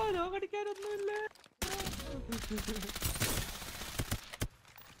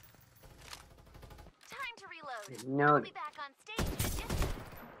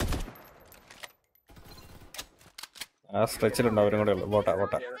 ആ സ്ട്രെച്ചിലുണ്ട് അവരും കൂടെ ഉള്ളു. ബോട്ടാ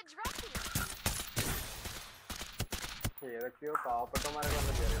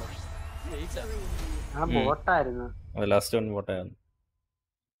അത് ലാസ്റ്റ് വൺ ബോട്ടായിരുന്നു.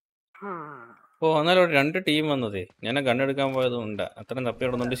 ഓ എന്നാലും 2 ടീം വന്നതേ. ഞാൻ കണ്ണെടുക്കാൻ പോയതും ഉണ്ട്. അത്രയും തപ്പി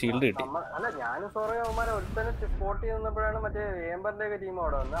കിടന്നുകൊണ്ട് ഷീൽഡ് കിട്ടി.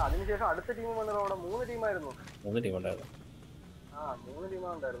 3 ടീമാ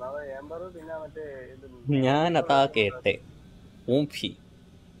ഉണ്ടായിരുന്നു. അത് ഏംബർ പിന്നെ മറ്റേ ഇത് ഞാനതാ കേട്ടെ. ഊംഫി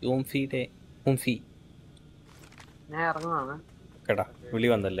ഞാൻ ഇറങ്ങുവാണ്. കേട്ടാ വിളി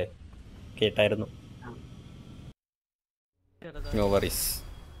വന്നല്ലേ, കേട്ടായിരുന്നു. No worries.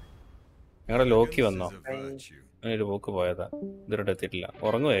 ഞങ്ങളുടെ ലോക്കി വന്നോ? ഒരു പോക്ക് പോയതാ, ഇതുവരെ എത്തിയിട്ടില്ല.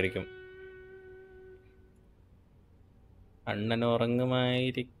 ഉറങ്ങുമായിരിക്കും. അണ്ണൻ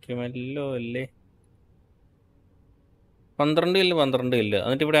ഉറങ്ങുമായിരിക്കുമല്ലോ അല്ലേ. 12 കില്ല് 12 കില്ല്.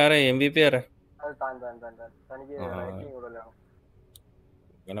 എന്നിട്ട് ഇവിടെ ആരാ MVP ആരാ? തനിക്ക് റേറ്റിംഗ് കൂടുതലാണ്.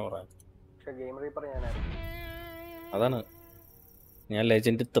 ഇങ്ങനെ പറയാം. പക്ഷെ ഗെയിം റീപ്പർ ഞാനായിരുന്നു. അതാണ് ഞാൻ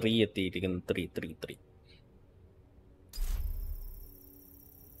ലെജൻഡ് 3 എത്തിയിരിക്കുന്നു. 3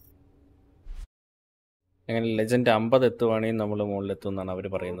 അങ്ങനെ ലെജൻഡ് 50 എത്തുവാണെങ്കിൽ നമ്മൾ മുകളിലെത്തും എന്നാണ് അവർ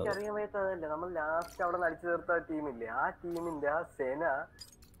പറയുന്നത്. അറിയാൻ വയ്യാത്തതല്ലേ, നമ്മൾ ലാസ്റ്റ് അവിടെ അടിച്ചു തീർത്ത ടീമില്ലേ, ആ ടീമിന്റെ ആ സെന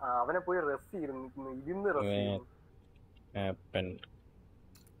അവനെ പോയി റെസ്റ്റ് ഇരുന്ന്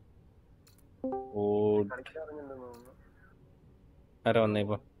ആരാ വന്നേ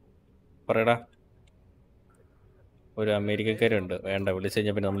ഇപ്പൊ? പറയടാ. ഒരു അമേരിക്കക്കാരുണ്ട്. വേണ്ട, വിളിച്ചു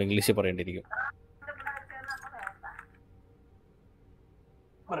കഴിഞ്ഞാൽ പിന്നെ നമ്മൾ ഇംഗ്ലീഷിൽ പറയേണ്ടിയിരിക്കും.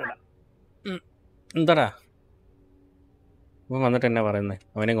 എന്താടാ വന്നിട്ട് എന്നാ പറയുന്നേ?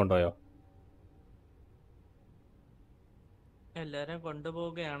 അവനെയും കൊണ്ടുപോയോ? എല്ലാരും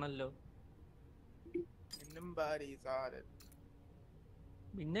കൊണ്ടുപോവുകയാണല്ലോ.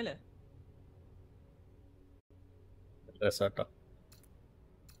 മിന്നല് രസാട്ടോ.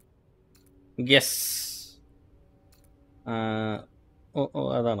 യെസ്. ഓ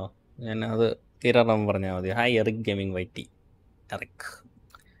അതാണോ? ഞാൻ അത് തീരാറാകുമ്പോൾ പറഞ്ഞാൽ മതി. Hi Eric gaming YT. Eric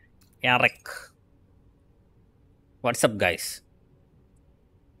WhatsApp guys.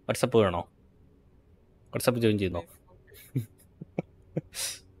 WhatsApp വേണോ? വാട്സപ്പ് ജോയിൻ ചെയ്യുന്നോ?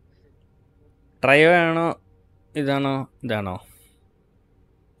 ട്രയോ ആണോ ഇതാണോ?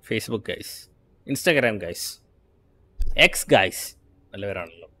 Facebook guys, Instagram guys, X guys.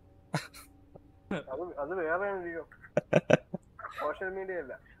 നല്ലവരാണല്ലോ. അത് വേറെ സോഷ്യൽ മീഡിയ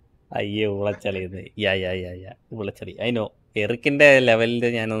അല്ല. അയ്യേ ഉളച്ചളിയുന്നത്. യാ ഉളച്ചളി. അതിനോ എറിക്കിന്റെ ലെവലിൽ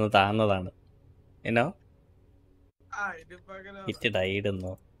ഞാനൊന്ന് താന്നതാണ്. എന്നോ ഹിറ്റ്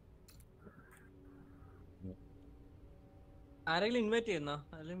ഡൈഡെന്നോ? ആരെങ്കിലും ഇൻവൈറ്റ് ചെയ്യുന്നോ?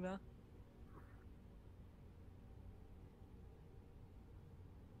 അല്ലെങ്കിൽ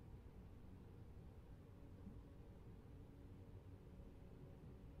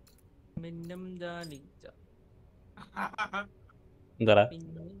എന്താ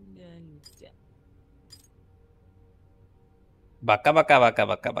ബക്ക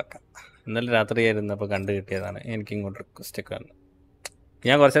ഇന്നലെ രാത്രി ആയിരുന്നപ്പോൾ കണ്ടു കിട്ടിയതാണ്. എനിക്ക് ഇങ്ങോട്ട് റിക്വസ്റ്റ് ഒക്കെ വന്നു.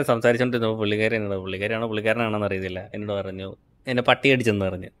 ഞാൻ കുറച്ച് സംസാരിച്ചോണ്ടിരുന്നപ്പോൾ പുള്ളിക്കാരനാണെന്ന് അറിയത്തില്ല. എന്നോട് പറഞ്ഞു എന്നെ പട്ടി അടിച്ചെന്ന്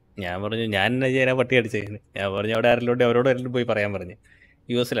പറഞ്ഞു. ഞാൻ പറഞ്ഞു ഞാൻ എന്നാ ചെയ്യാനാ പട്ടി അടിച്ചതിന്. ഞാൻ പറഞ്ഞു അവിടെ ആരെങ്കിലും അവരോട് ആരെങ്കിലും പോയി പറയാൻ പറഞ്ഞു.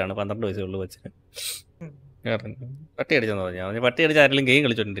 US 12 വയസ്സേ ഉള്ളൂ വെച്ച്. പറഞ്ഞു പട്ടി അടിച്ചെന്ന് പറഞ്ഞു. ഞാൻ പട്ടി അടിച്ച് ആരെങ്കിലും ഗെയിം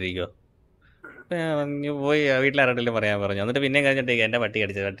കളിച്ചോണ്ടിരിക്കുമോ? പറഞ്ഞു പോയി വീട്ടിലാരോടെങ്കിലും പറയാൻ പറഞ്ഞു. എന്നിട്ട് പിന്നെ കഴിഞ്ഞിട്ടേക്ക് എൻ്റെ പട്ടി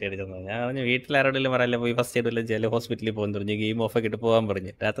അടിച്ചെന്ന് പറഞ്ഞു. ഞാൻ പറഞ്ഞു വീട്ടിലാരോടെങ്കിലും പറയാല്ലേ, പോയി ഫസ്റ്റ് എയ്ഡ് വല്ലതും ചെയ്യാൻ ഹോസ്പിറ്റലിൽ പോകുന്നു പറഞ്ഞു. ഗെയിം ഓഫ് ആക്കിയിട്ട് പോകാൻ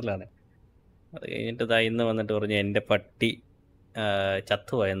പറഞ്ഞു. രാത്രിയിലാണ്. അത് കഴിഞ്ഞിട്ട് ഇന്ന് വന്നിട്ട് പറഞ്ഞു എൻ്റെ പട്ടി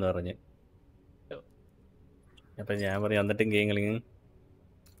ചത്തുപോയെന്ന് പറഞ്ഞു. അപ്പം ഞാൻ പറഞ്ഞു എന്നിട്ടും ഗെയിം കളിക്കും.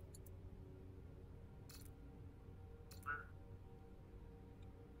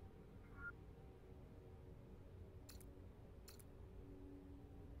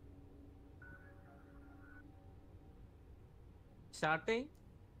 സ്റ്റാർട്ട്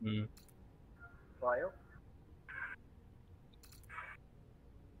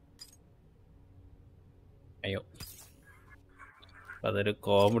അയ്യോ അതൊരു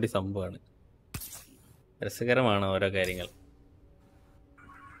കോമഡി സംഭവമാണ്. രസകരമാണ് ഓരോ കാര്യങ്ങൾ.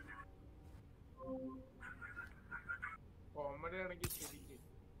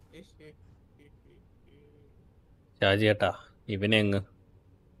 ഷാജി ചേട്ടാ ഇവനെ അങ്ങ്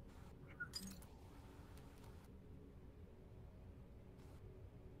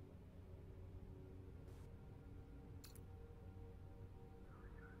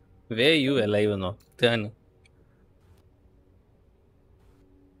വേ യു അലൈവ് എന്നോ?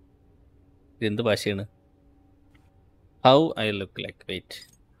 ഇതെന്ത് ഭാഷയാണ്? How I look like? Wait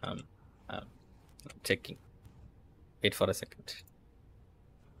checking. Wait for A second.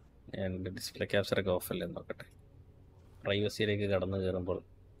 എൻ്റെ ഡിസ്പ്ലേ ക്യാപ്ചറൊക്കെ ഓഫല്ലേ നോക്കട്ടെ. പ്രൈവസിയിലേക്ക് കടന്നു കയറുമ്പോൾ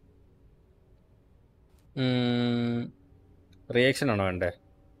റിയാക്ഷനാണോ വേണ്ടേ?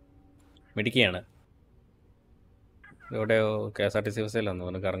 മിടിക്കുകയാണ്. ഇവിടെ KSRTC ബസ്സിലാന്ന്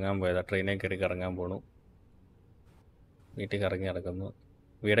തോന്നുന്നു കറങ്ങാൻ പോയതാ. ട്രെയിനിൽ കയറി കറങ്ങാൻ പോണു. വീട്ടിൽ കറങ്ങി നടക്കുന്നു.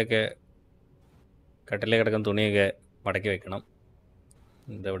 വീടൊക്കെ കട്ടിലേ കിടക്കുന്ന തുണിയൊക്കെ മടക്കി വെക്കണം.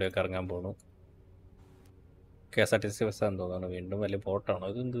 ഇതെവിടെയൊക്കെ ഇറങ്ങാൻ പോണു. KSRTC ബസ്സാന്ന് തോന്നുന്നു. വീണ്ടും വലിയ ബോട്ടാണോ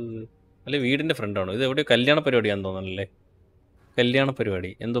ഇതെന്ത്? അല്ലെ വീടിൻ്റെ ഫ്രണ്ടാണോ ഇത്? എവിടെയോ കല്യാണ പരിപാടിയാണെന്ന് തോന്നുന്നല്ലേ? കല്യാണ പരിപാടി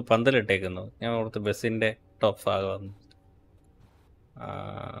എന്തോ പന്തലിട്ടേക്കുന്നു. ഞാൻ ഓർത്ത് ബസ്സിൻ്റെ ടോപ്പ് ഭാഗമാണ്.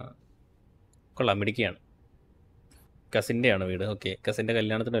 കൊള്ളാം, മിടിക്കുകയാണ്. കസിൻ്റെയാണ് വീട്. ഓക്കെ, കസിൻ്റെ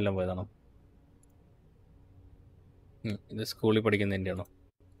കല്യാണത്തിനെല്ലാം പോയതാണോ? ഇത് സ്കൂളിൽ പഠിക്കുന്നതിൻ്റെ ആണോ?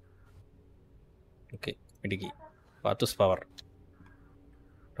 ഓക്കെ, മിടുക്കി. പാത്തൂസ് പവർ.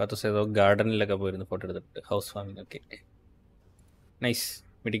 പാത്തൂസ് ഏതോ ഗാർഡനിലൊക്കെ പോയിരുന്നു ഫോട്ടോ എടുത്തിട്ട്. House farming. Okay, nice,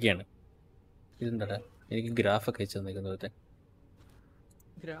 മിടുക്കിയാണ്. ഇതെന്താടാ എനിക്ക് ഗ്രാഫൊക്കെ അയച്ചു തന്നിരിക്കുന്നത്?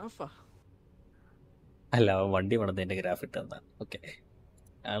 ഗ്രാഫാ അല്ല, വണ്ടി പണിതതിൻ്റെ ഗ്രാഫ് ഇട്ട് തന്നാ. ഓക്കെ,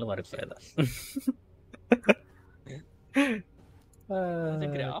 ആള് മാറിപ്പോയതാ.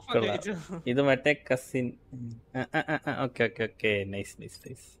 ഇത് മറ്റേ cousin. Okay okay okay, nice nice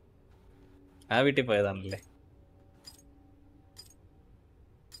nice. ആ വീട്ടിൽ പോയതാണല്ലേ?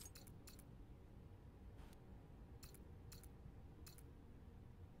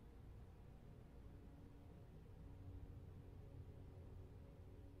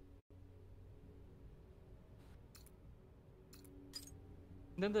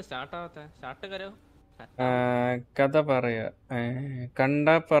 ഇതെന്താ സ്റ്റാർട്ട് ആവാത്ത? സ്റ്റാർട്ട് കരോ കഥ പറയാ.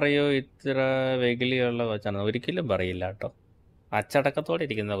 കണ്ടാ പറയോ ഇത്ര വെകിലിയുള്ള കൊച്ചാണ്? ഒരിക്കലും പറയില്ല കേട്ടോ. അച്ചടക്കത്തോടെ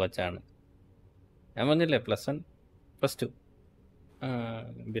ഇരിക്കുന്ന കൊച്ചാണ്. ഞാൻ പറഞ്ഞില്ലേ, +1 +2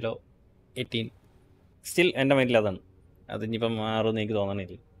 ബിലോ 18. സ്റ്റിൽ എൻ്റെ മൈൻഡിൽ അതാണ്. അതിനിപ്പം മാറുമെന്ന് എനിക്ക്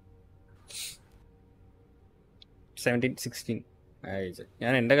തോന്നണില്ല. 17 16 ഏജ്.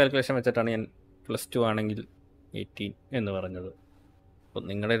 ഞാൻ എൻ്റെ കാൽക്കുലേഷൻ വെച്ചിട്ടാണ് ഞാൻ +2 ആണെങ്കിൽ 18 എന്ന് പറഞ്ഞത്. അപ്പം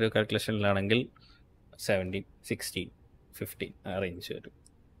നിങ്ങളുടെ ഒരു കാൽക്കുലേഷനിലാണെങ്കിൽ 17 16 15 ആ റേഞ്ച് വരും.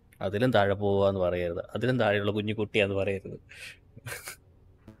 അതിലും താഴെ പോവാന്ന് പറയരുത്. അതിലും താഴെയുള്ള കുഞ്ഞു കുട്ടിയാന്ന് പറയരുത്.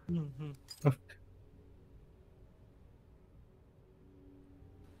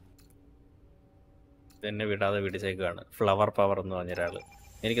 എന്നെ വിടാതെ പിടിച്ചേക്കാണ് ഫ്ലവർ പവർ എന്ന് പറഞ്ഞൊരാൾ.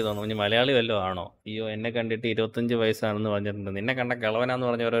 എനിക്ക് തോന്നുന്നു ഇനി മലയാളി വല്ലതും ആണോ? അയ്യോ, എന്നെ കണ്ടിട്ട് 25 വയസ്സാണെന്ന് പറഞ്ഞിട്ടുണ്ട്. നിന്നെ കണ്ട കളവനാന്ന്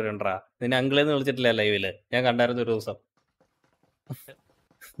പറഞ്ഞവരുണ്ടാ? നിന്നെ അങ്കിളെന്ന് വിളിച്ചിട്ടില്ല ലൈവില്? ഞാൻ കണ്ടായിരുന്നു ഒരു ദിവസം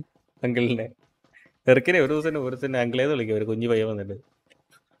അങ്കിളിനെ. ചെറുക്കിനെ ഒരു ദിവസം ഒരുത്തന്നെ അങ്കിളേന്ന് വിളിക്കും, ഒരു കുഞ്ഞു പയ്യൻ വന്നിട്ട്.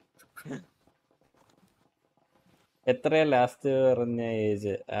 എത്രയാ ലാസ്റ്റ് പറഞ്ഞ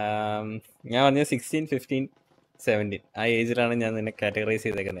ഏജ്? ഞാൻ പറഞ്ഞ 16 15 17 ആ ഏജിലാണ് ഞാൻ നിന്നെ കാറ്റഗറൈസ്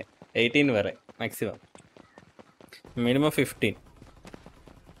ചെയ്തേക്കുന്നത്. 18 വരെ മാക്സിമം, മിനിമം 15.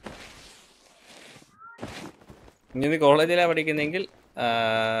 ഇനി കോളേജിലാണ് പഠിക്കുന്നെങ്കിൽ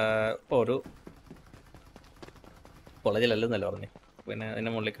ഒരു കോളേജിലല്ലെന്നല്ല പറഞ്ഞു, പിന്നെ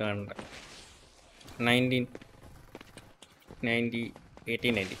അതിൻ്റെ മുകളിൽ കാണണ്ട. 19 90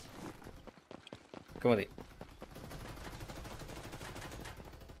 18 90 ഒക്കെ മതി.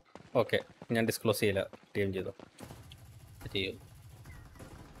 ഓക്കെ, ഞാൻ ഡിസ്ക്ലോസ് ചെയ്യില്ല. ടീം ചെയ്തോ, ചെയ്യൂ,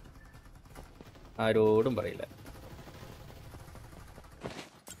 ആരോടും പറയില്ല.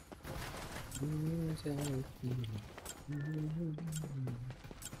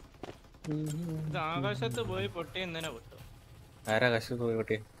 ആകാശത്ത് പോയി പൊട്ടി എന്തിനാ പൊട്ടു? ആരാകാശത്ത് പോയി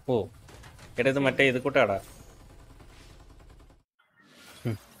പൊട്ടി? ഓ എടാ, ഇത് മറ്റേ ഇത് കൂട്ടാടാ.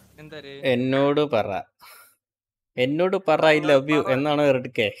 എന്നോട് പറ ഐ ലവ് യു എന്നാണ്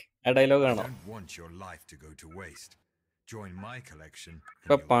എടുക്കേ. ആ ഡയലോഗാണോ?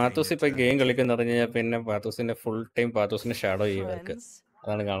 ഇപ്പൊ പാത്തൂസ് ഇപ്പൊ ഗെയിം കളിക്കുന്ന പറഞ്ഞു കഴിഞ്ഞാൽ പിന്നെ പാത്തൂസിന്റെ ഫുൾ ടൈം പാത്തൂസിന്റെ ഷാഡോ ചെയ്യവർക്ക്.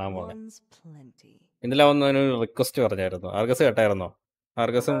 അതാണ് കാണാൻ പോകുന്നത്. ഇന്നലെ വന്നൊരു റിക്വസ്റ്റ് പറഞ്ഞായിരുന്നു. ആർഗസ് കേട്ടായിരുന്നോ?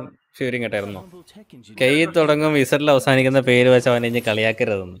 ആർഗസും ഷീറിങ് കേട്ടായിരുന്നോ? കൈ തുടങ്ങും വിസറിൽ അവസാനിക്കുന്ന പേര് വെച്ച് അവനെ ഇനി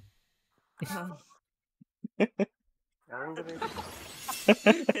കളിയാക്കരുതെന്ന്.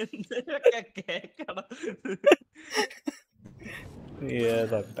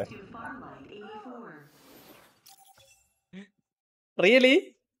 റിയലി?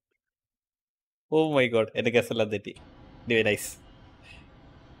 ഓ മൈ ഗോഡ്, എന്റെ ഗസ്സെല്ലാം തെറ്റി. നൈസ്.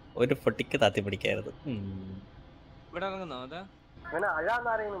 ഒരു പൊട്ടിക്ക് താത്തി പിടിക്കായിരുന്നു.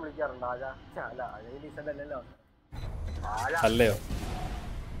 അല്ലയോ?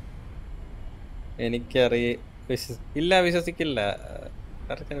 ഇല്ല, വിശ്വസിക്കില്ല.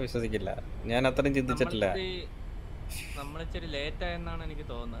 വിശ്വസിക്കില്ല. ഞാൻ അത്രയും ചിന്തിച്ചിട്ടില്ല.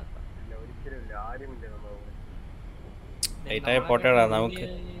 ലേറ്റായ പോട്ടേടാ, നമുക്ക്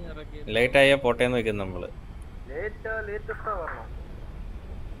ലേറ്റായ പോട്ടേന്ന് വെക്കും നമ്മള്.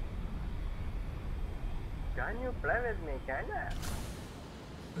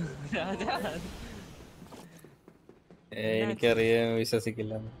 എനിക്കറിയാം,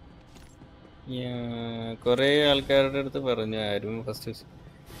 വിശ്വസിക്കില്ല. കൊറേ ആൾക്കാരുടെ അടുത്ത് പറഞ്ഞു, ആരും ഫസ്റ്റ്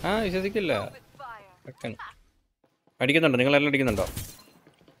വിശ്വസിക്കില്ല. അടിക്കുന്നുണ്ടോ? നിങ്ങളെല്ലാം അടിക്കുന്നുണ്ടോ?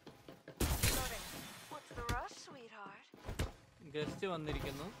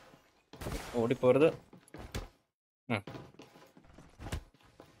 ഓടിപ്പോരുത്.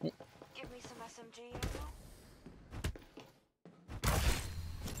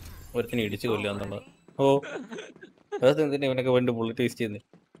 ഒരുത്തിനെ ഇടിച്ചു കൊല്ലാന്നുള്ളത്. ഓ അതെന്തിനാ ഇവനൊക്കെ വേണ്ടി ബുള്ളറ്റ് വേസ്റ്റ് ചെയ്യുന്നത്?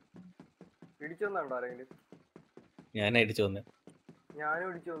 ഇടിച്ചൊന്നുണ്ടോ ആരെങ്കിലും? ഞാൻ ഇടിച്ചു വന്നേ. ഞാനും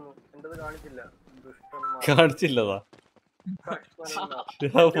ഇടിച്ചു വന്നു. എന്റത് കാണിച്ചില്ല. കാണിച്ചില്ലതാ.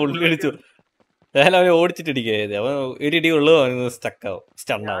 പുള്ളി ഇടിച്ചു. ഞാൻ അവനെ ഓടിച്ചിട്ട് ഇടിക്കായത്. അവൻ ഒരു ഇടി ഉള്ളു, അവന് സ്റ്റക്കാവും,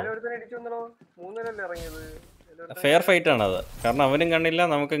 സ്റ്റണ്ണാവും. ഫെയർ ഫൈറ്റ് ആണത്. കാരണം അവനും കണ്ണില്ല,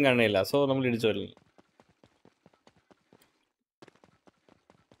 നമുക്കും കണ്ണില്ല. സോ നമ്മൾ ഇടിച്ചു കൊല്ലുന്നു.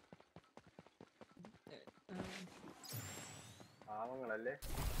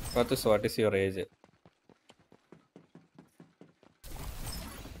 What is your age?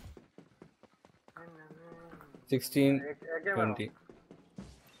 16, 20.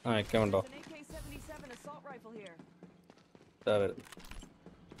 ഒക്കെ ഉണ്ടോ?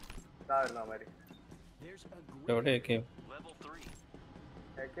 എവിടെയൊക്കെ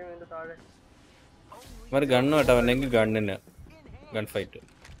ഒരു ഗണ്ണ് കേട്ടോ. അവനെങ്കിൽ ഗണ്ണിന് ഗൺ ഫൈറ്റ്,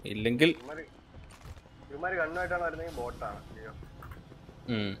 ഇല്ലെങ്കിൽ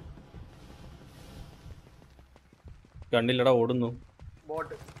ഗണ്ണില്ലടാ ഓടുന്നു.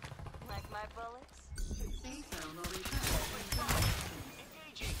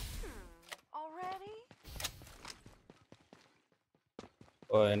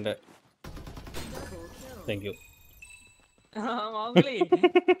 ഓ എന്റെ താങ്ക് യു.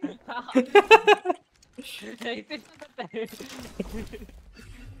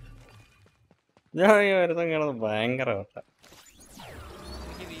 ഞാൻ ഈ വരുന്ന കാണുന്നത് ഭയങ്കര വട്ട.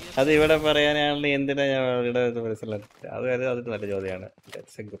 അത് ഇവിടെ പറയാനാണെങ്കിൽ എന്തിനാ ഞാൻ ഇവിടെ മനസ്സിലാക്കി? അത് നല്ല ചോദ്യമാണ്.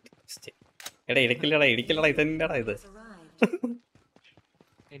 എടാ ഇടിക്കില്ലടാ ഇതന്നെടാ ഇത്.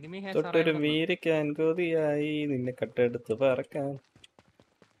 തൊട്ടൊരു മീരയ്ക്കാൻ കൊതിയായി നിന്നെ കട്ടെടുത്ത് പറക്കാൻ.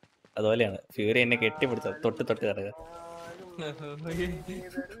 അതുപോലെയാണ് ഫ്യൂരി എന്നെ കെട്ടിപ്പിടിച്ച തൊട്ട് കറങ്ങുക.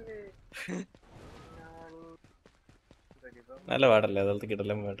 നല്ല പാടല്ലേ അതുപോലത്തെ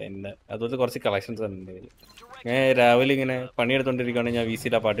കിടലും പാട്ട്. എന്നെ അതുപോലത്തെ കുറച്ച് കളക്ഷൻസ് ഉണ്ട്. ഞാൻ രാവിലെ ഇങ്ങനെ പണിയെടുത്തോണ്ടിരിക്കുകയാണെങ്കിൽ ഞാൻ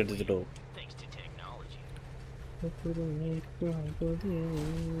VC-യിൽ ആ പാട്ട് എടുത്തിട്ട് പോകും.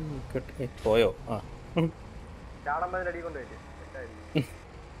 പോയോ? ആ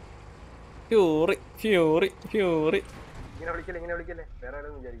ഫ്യൂറി ഫ്യൂറി ഫ്യൂറി.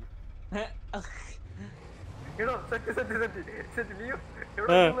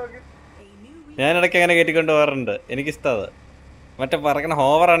 ഞാനിടയ്ക്ക് അങ്ങനെ കയറ്റിക്കൊണ്ട് പോകാറുണ്ട്. എനിക്കിഷ്ടം അത്. മറ്റേ പറക്കണ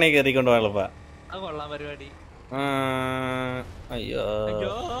ഹോവറാണ് ഈ കയറിക്കൊണ്ട് പോകാനുള്ള. അയ്യോ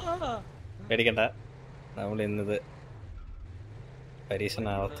പേടിക്കണ്ട, നമ്മൾ ഇന്നത്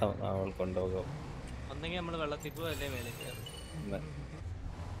പരീക്ഷണാർത്ഥം നമ്മൾ കൊണ്ടുപോകും.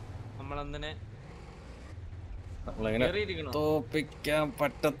 നമ്മളങ്ങനെ തോപ്പിക്കാൻ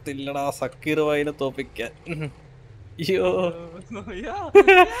പറ്റത്തില്ലടാ. സക്കീർ വായിനെ തോപ്പിക്കാൻ. അയ്യോ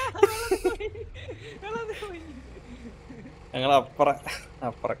ഞങ്ങൾ അപ്പുറ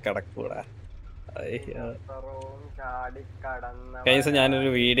കിടക്കൂടാ. കഴിഞ്ഞ ഞാനൊരു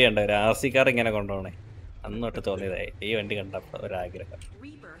വീഡിയോ ഉണ്ട്, ഒരു RC കാർ ഇങ്ങനെ കൊണ്ടുപോകണേ. അന്ന് തൊട്ട് തോന്നിയതായി ഈ വണ്ടി കണ്ടപ്പോ ഒരാഗ്രഹം.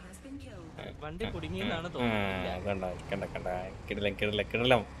 കണ്ട കിടിലം.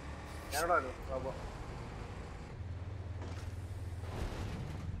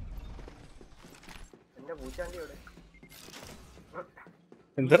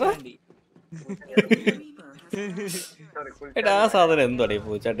 എന്താ എടാ ആ സാധനം എന്തോടെ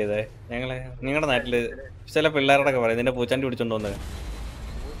പൂച്ചാട്ടി? ഇതേ നിങ്ങളുടെ നാട്ടില് ചില പിള്ളേരോടൊക്കെ പറയും നിന്റെ പൂച്ചാണ്ടി പിടിച്ചോണ്ട് വന്നത്.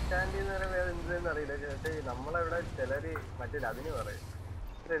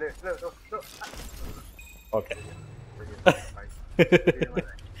 ഓക്കെ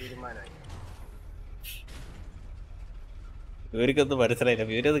ഇവർക്കൊന്നും മനസ്സിലായില്ല.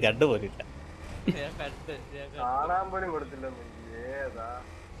 ഇവരത് കണ്ടുപോലില്ല.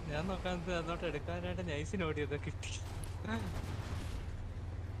 ഞാൻ നോക്കാൻ അതോട്ട് എടുക്കാനായിട്ട് നൈസിന് ഓടിയത് കിട്ടി.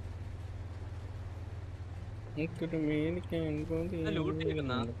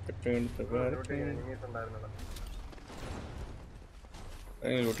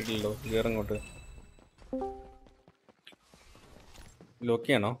 ലൂട്ടിട്ടില്ലല്ലോ. വേറെങ്ങോട്ട്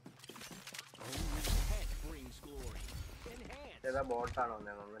ലോക്കിയാണോ?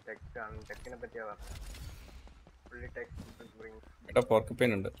 എടാ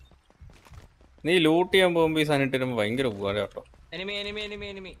പോർക്കപ്പൈൻ ഉണ്ട്. നീ ലൂട്ട് ചെയ്യാൻ പോകുമ്പോ ഈ സാധനം ഇട്ടിരുമ്പോ ഭയങ്കര ഉപകാരം കേട്ടോ.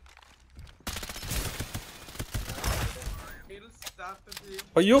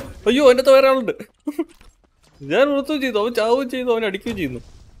 അയ്യോ അയ്യോ എൻ്റെ വേറെ ആളുണ്ട്. ഞാൻ നിർത്തുകയും ചെയ്തു, അവൻ ചാവുകയും ചെയ്തു, അവൻ അടിക്കുകയും ചെയ്യുന്നു.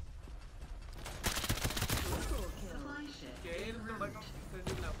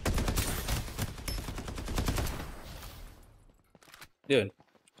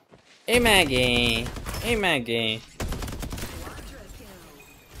 Hey Maggie.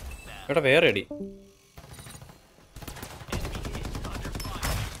 എടാ വേറെ അടി.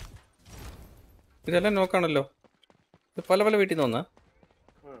 ഇതെല്ലാം നോക്കാണല്ലോ. ഇത് പല പല വീട്ടിൽ നിന്ന് വന്നാ.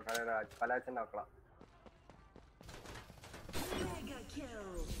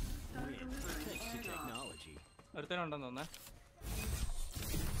 ഒരുത്തനുണ്ടെന്ന് തോന്നേ.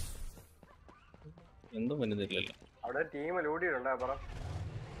 എന്തും വരുന്നില്ലല്ലോ. അവിടെ ടീം ലോഡിയുണ്ട്.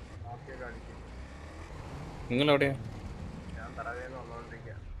 നിങ്ങളെവിടെയാ? ഞാൻ തറവേന്ന്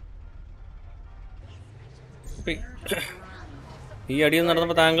വന്നോണ്ടിരിക്കുക. ഈ അടിയൊന്നും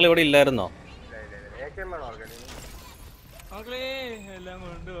നടന്നപ്പോ താങ്കൾ ഇവിടെ ഇല്ലായിരുന്നോ? എല്ലാം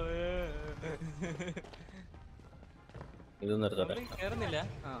കൊണ്ടുപോയ ഇത് നിർത്തട്ടെ. കേറുന്നില്ല.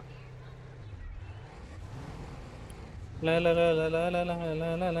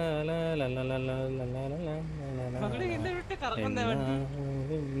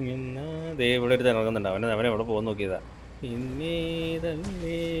 ഇവിടെ ഒരു ഇറങ്ങുന്നുണ്ട്. അവനെ എവിടെ പോകുന്ന നോക്കിയതാ.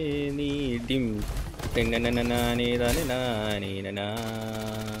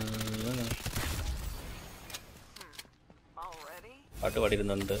 പാട്ട്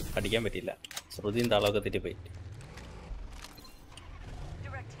പാടിയിരുന്നുണ്ട്. അടിക്കാൻ പറ്റിയില്ല. ശ്രുതിയും താളമൊക്കെ തെറ്റിപ്പോയി.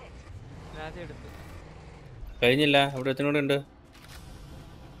 കഴിഞ്ഞില്ല. അവിടെ എത്തിനോട് ഉണ്ട്.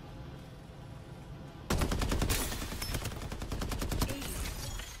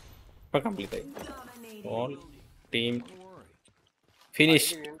 ഇപ്പൊ കംപ്ലീറ്റ് ആയി. All team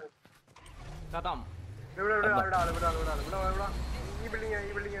finish. ആ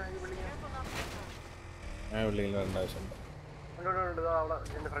ബിൽഡിങ്ങിൽ വരേണ്ട ആവശ്യമുണ്ട്.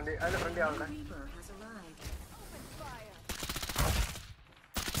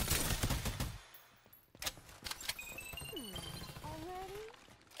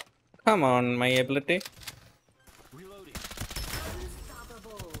 Come on, my ability. Reloading.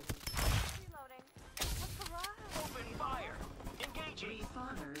 Reloading. What's the rush? Open fire. Engaging.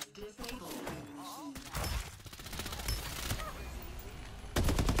 Responders disabled.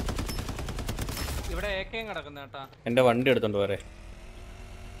 ഇവിടെ AK കിടക്കുന്ന കേട്ടാ. എന്റെ വണ്ടി എടുത്തോണ്ട് പോരെ.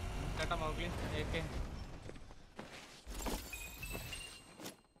 കേട്ടാ മൗഗ്ലി AK.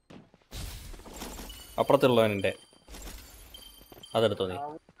 അപ്പുറത്തുള്ളവനുണ്ട്. അതെടുത്തോ നീ.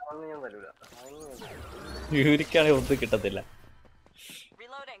 യൂരിക്കാണെങ്കിൽ ഒന്നും കിട്ടത്തില്ല.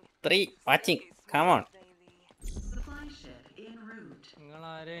 3 വാച്ചിങ്. Come on.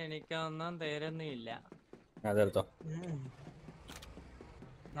 നിങ്ങളാരും എനിക്കൊന്നും തരുന്നില്ല. അതെടുത്തോ.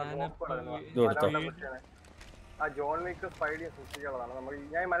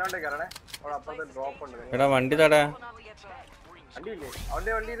 എടാ വണ്ടി തടാ.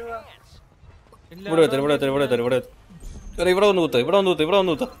 ഇവിടെ വന്ന് കുത്ത്.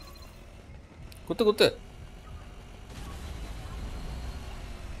 കുത്ത്.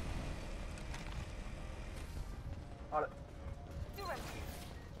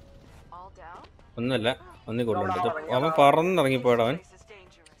 ഒന്നുമല്ല. ഒന്നി കൊള്ളുണ്ട്. അവൻ പറന്നിറങ്ങിപ്പോയടാ. അവൻ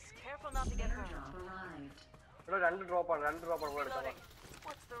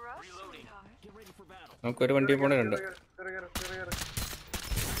നമുക്കൊരു വണ്ടി പോണുണ്ട്.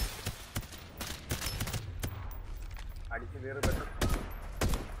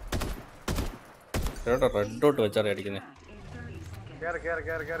 Red dot വെച്ചാറേ അടിക്കുന്നേ.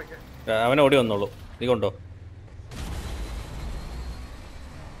 അവനെ ഓടി വന്നോളൂ. നീ കൊണ്ടോ.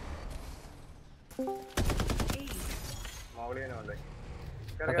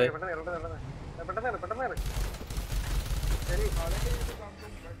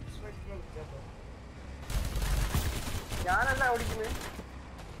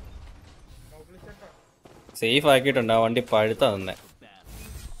 സേഫ് ആക്കിയിട്ടുണ്ട്. ആ വണ്ടി പഴുത്താ തന്നെ.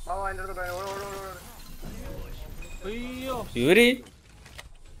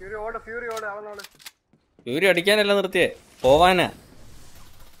 ഫ്യൂരി അടിക്കാനല്ല നിർത്തിയേ, പോവാനാ.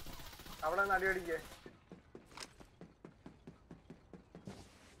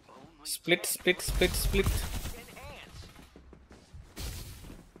 സ്പ്ലിറ്റ്.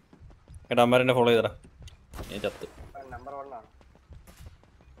 എടാ അമ്മാരെന്നെ ഫോളോ ചെയ്തടാ. ഞാൻ ചത്തു.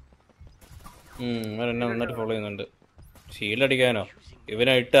 അവരെന്നെ നന്നായിട്ട് ഫോളോ ചെയ്യുന്നുണ്ട്. ഷീൽഡ് അടിക്കാനോ?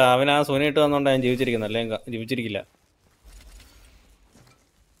 ഇവനായിട്ട് അവനാ സോനിയിട്ട് വന്നോണ്ടാ ഞാൻ ജീവിച്ചിരിക്കുന്നത്. അല്ലെങ്കിൽ ജീവിച്ചിരിക്കില്ല.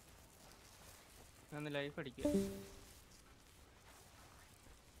 ലൈഫ് അടിക്കുക.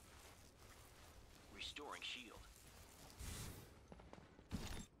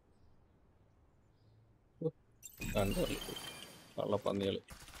 പന്നികള്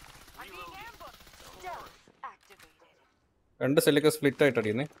 2 സെല്ലൊക്കെ സ്പ്ലിറ്റ് ആയിട്ട്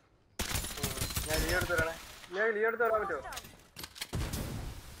അടിക്കുന്നേ.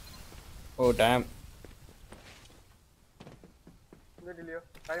 ഓ ഡാം.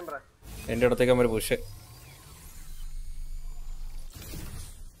 എന്റെ അടുത്തേക്ക് ഒരു പുഷ്.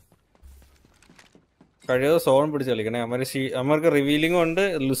 കഴിവ് സോൺ പിടിച്ച് കളിക്കണേ. അമ്മർക്ക് റിവീലിംഗും ഉണ്ട്,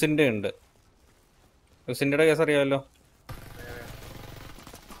 ലുസിൻ്റെ ഉണ്ട്. ലുസിൻ്റെ കേസ് അറിയാമല്ലോ.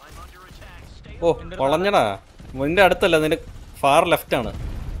 ഓ വളഞ്ഞടാ, നിന്റെ അടുത്തല്ല, നിന്റെ ഫാർ ലെഫ്റ്റ് ആണ്.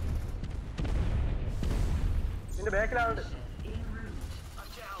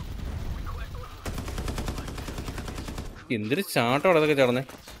 എന്തൊരു ചാട്ടം അതൊക്കെ ചേർന്നേ.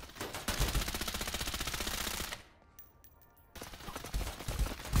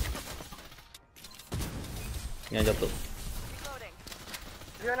 ഞാൻ ചത്തു.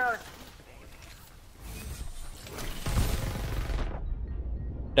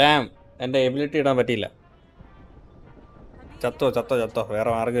 ഡാം, എൻ്റെ എബിലിറ്റി ഇടാൻ പറ്റിയില്ല. ചത്തോ, വേറെ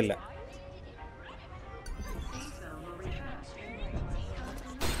മാർഗമില്ല.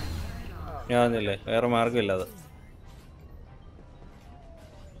 ഞാനില്ലേ, വേറെ മാർഗമില്ല. അത്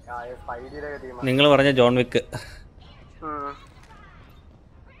നിങ്ങൾ പറഞ്ഞ ജോൺ വിക്ക്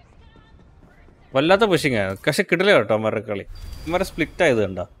വല്ലാത്ത പുഷിങ്. പക്ഷെ കിടില കേട്ടോ അമ്മരുടെ കളി. അമ്മരെ സ്പ്ലിറ്റ് ആയത്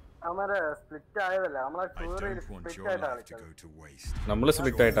കണ്ടോ? നമ്മള്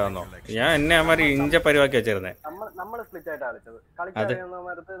സ്പ്ലിറ്റ് ആയിട്ടാണോ? ഞാൻ എന്നെ അമ്മര് ഇഞ്ച പരിവാക്കി വെച്ചിരുന്നേ.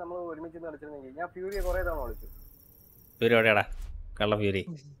 ഫ്യൂരി എവിടെയാടാ കള്ള ഫ്യൂരി?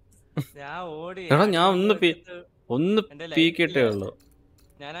 എടാ ഞാൻ ഒന്ന് പീക്കിട്ടേ ഉള്ളൂ.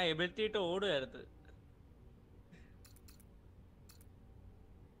 ഞാൻ ആ എബിലിറ്റി ഇട്ട് ഓടുകയായിരുന്നു.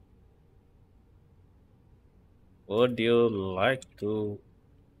 Would you like to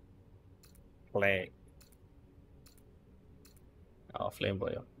play? Offline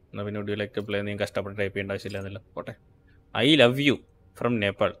പോയോ? എന്നാൽ പിന്നെ would you like to play നീ കഷ്ടപ്പെട്ട് ടൈപ്പ് ചെയ്യേണ്ട ആവശ്യമില്ലെന്നല്ലോ. പോട്ടെ. I love you from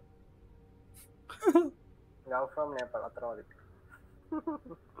Nepal.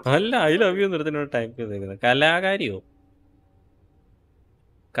 അല്ല, ഐ ലവ് യു നിർത്തിനോട് ടൈപ്പ് ചെയ്തേക്കുന്നത്. കലാകാരിയോ?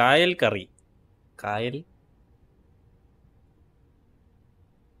 കായൽ കറി. കായൽ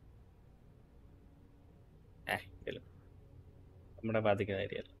നമ്മുടെ ബാധിക്കുന്ന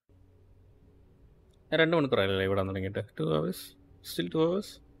കാര്യമല്ല. 2 മണിക്കൂറായില്ലേ ഇവിടെ തുടങ്ങിയിട്ട്? 2 hours, still 2 hours.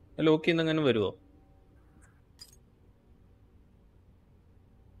 ലോക്ക് ചെയ്യുന്നങ്ങനെ വരുമോ?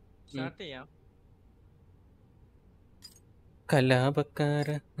 കലാപക്കാര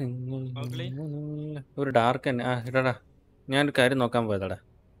ഒരു ഡാർക്ക് തന്നെ. ആ ഇടാടാ, ഞാനൊരു കാര്യം നോക്കാൻ പോയതാടാ.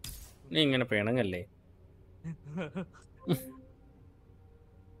 നീ ഇങ്ങനെ പിണങ്ങല്ലേ?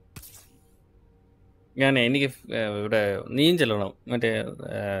 എനിക്ക് ഇവിടെ നീയും ചെല്ലണം. മറ്റേ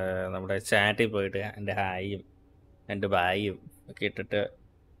നമ്മുടെ ചാറ്റിൽ പോയിട്ട് എൻ്റെ ഹായും എൻ്റെ ബായും ഒക്കെ ഇട്ടിട്ട്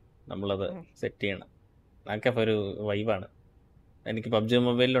നമ്മളത് സെറ്റ് ചെയ്യണം. അതൊക്കെ ഒരു വൈബാണ്. എനിക്ക് പബ്ജി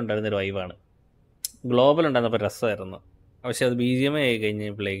മൊബൈലിലുണ്ടായിരുന്നൊരു വൈബാണ്. ഗ്ലോബൽ ഉണ്ടായിരുന്നപ്പോൾ രസമായിരുന്നു. പക്ഷെ അത് BGM ആയി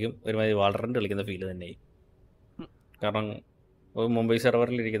കഴിഞ്ഞപ്പോഴേക്കും ഒരുമാതിരി വളറൻ്റ് കളിക്കുന്ന ഫീല് തന്നെയായി. കാരണം മുംബൈ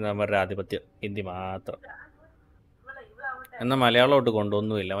സെർവറിലിരിക്കുന്ന അവരുടെ ആധിപത്യം ഹിന്ദി മാത്രം. എന്നാൽ മലയാളമായിട്ട്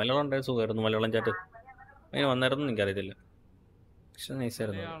കൊണ്ടൊന്നുമില്ല. മലയാളം ഉണ്ടായ സുഖമായിരുന്നു. മലയാളം ചാറ്റ് അതിന് വന്നായിരുന്നു എനിക്കറിയത്തില്ല. പക്ഷെ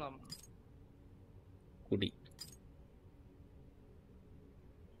നൈസായിരുന്നു. കുടി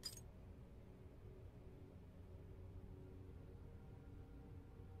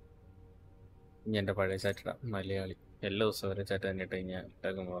ഇനി എൻ്റെ പഴയ ചാറ്റിടാം. മലയാളി എല്ലാ ദിവസവും വരെ ചാറ്റ് തന്നെ ഇട്ട് കഴിഞ്ഞാൽ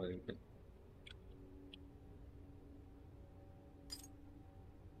ഇട്ടൊക്കെ മാറിയിരിക്കും.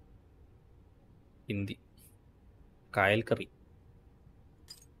 ഹിന്ദി കായൽ കറി.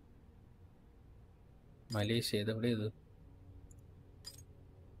 മലേഷ്യ ഇതെവിടെ? ഇത്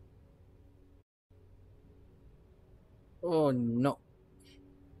ഓ നോ,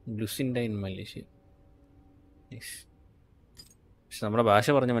 ലുസിൻ്റെ ഇൻ മലേഷ്യ. പക്ഷെ നമ്മുടെ ഭാഷ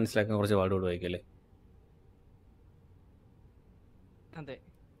പറഞ്ഞ് മനസ്സിലാക്കാൻ കുറച്ച് പാടുപെടും വായിക്കല്ലേ? അതെ.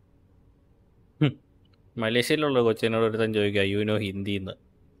 മലേഷ്യയിലുള്ള കൊച്ചിനോട് ഒരുത്തൻ ചോദിക്കുക യു നോ ഹിന്ദി എന്ന്.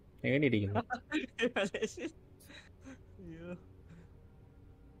 എങ്ങനെ ഇരിക്കുന്നു?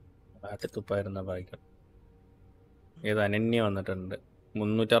 നാട്ടിൽ ഭാഗ്യം. ഏത് അനന്യ വന്നിട്ടുണ്ട്.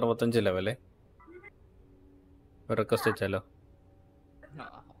 365 ലെവലേ. റിക്വസ്റ്റ് വെച്ചാലോ?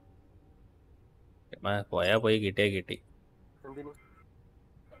 പോയാ പോയി, കിട്ടിയാ കിട്ടി.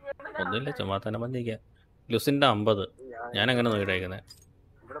 ഒന്നുമില്ല, ചുമ്മാ തന്നെ വന്നിരിക്കുക. ലുസിൻ്റെ 50. ഞാനങ്ങനെ നോക്കിയിട്ടേക്കുന്നത്.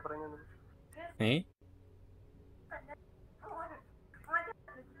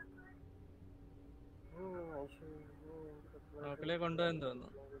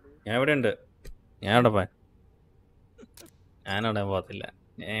 ഞാൻ ഇവിടെ ഉണ്ട്. ഞാനവിടെ പോയാൻ ഞാനവിടെ പോകത്തില്ല.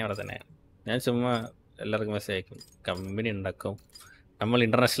 ഞാൻ ഇവിടെ തന്നെ. ഞാൻ ചുമ്മാ എല്ലാവർക്കും മെസ്സേജ് അയക്കും. കമ്പനി ഉണ്ടാക്കും, നമ്മൾ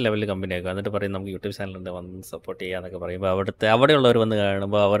ഇൻ്റർനാഷണൽ ലെവലിൽ കമ്പനി ആക്കും. എന്നിട്ട് പറയും നമുക്ക് യൂട്യൂബ് ചാനലുണ്ട്, വന്ന് സപ്പോർട്ട് ചെയ്യാന്നൊക്കെ പറയുമ്പോൾ അവിടെയുള്ളവർ വന്ന്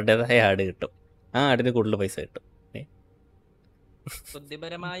കാണുമ്പോൾ അവരുടേതായ ആഡ് കിട്ടും. ആ ആഡിന് കൂടുതൽ പൈസ കിട്ടും.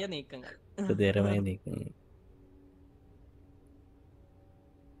 ബുദ്ധിപരമായ നീക്കങ്ങൾ.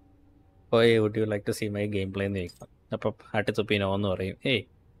 ഓയ് would you like to see my game play എന്ന് ചോദിക്കാം. അപ്പം ആട്ടിത്തുപ്പി നോ എന്ന് പറയും. ഏയ്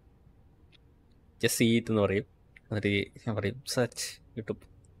ജസ്റ്റ് ഈറ്റ് എന്ന് പറയും. എന്നിട്ട് ഞാൻ പറയും search YouTube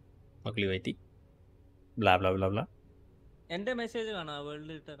Mowgli YT blah blah blah blah. എന്റെ മെസ്സേജ് കാണാം,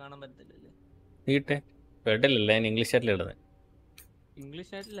 വേൾഡിൽ ഇട്ട് കാണാൻ പറ്റത്തില്ലല്ലേ? നീട്ടെ വേർഡിലല്ല, ഞാൻ ഇംഗ്ലീഷ് ചാറ്റിൽ ഇടുന്നത്.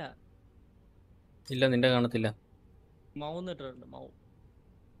 ഇംഗ്ലീഷ് ആയിട്ടില്ല, ഇല്ല നിന്റെ കാണത്തില്ല. മൗന്ന് ഇട്ടിട്ടുണ്ട്. മൗ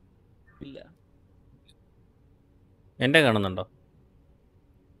ഇല്ല. എൻ്റെ കാണുന്നുണ്ടോ?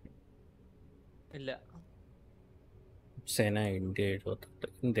 ഇല്ല. സേന ഇന്ത്യ 78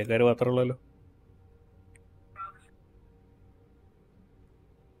 ഇന്ത്യക്കാർ മാത്രമുള്ളല്ലോ.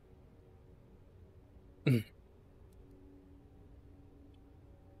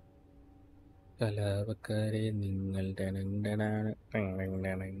 കലാപക്കാരെ നിങ്ങളുടെ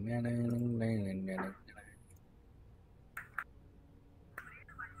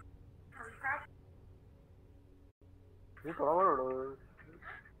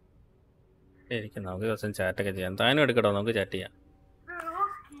എനിക്ക് നമുക്ക് ദിവസം ചാറ്റൊക്കെ ചെയ്യാം. താനും എടുക്കട്ടോ, നമുക്ക് ചാറ്റ് ചെയ്യാം.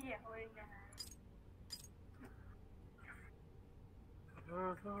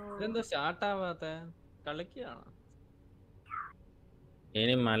 ഇതെന്താ സ്റ്റാർട്ട് ആവാത്ത? കളിക്കുകയാണോ?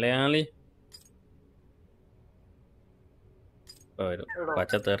 ഇനി മലയാളി വരും,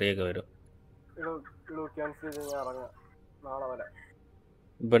 പച്ചത്തേറിയൊക്കെ വരും.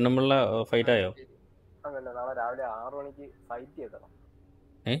 പെണ്ണുമ്പിള്ള ഫൈറ്റ് ആയോ? നാളെ രാവിലെ 6 മണിക്ക് സൈറ്റ് എത്തണം.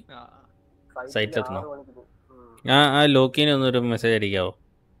 സൈറ്റ് എത്തണോ? ആ ലോക്കിന് ഒന്നൊരു മെസ്സേജ് അടിക്കാവോ?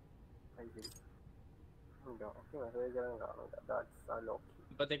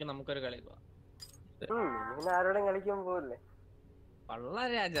 ഇപ്പത്തേക്ക് നമുക്കൊരു കളി പോവാം. ആരോടും കളിക്കാൻ പോവല്ലേ?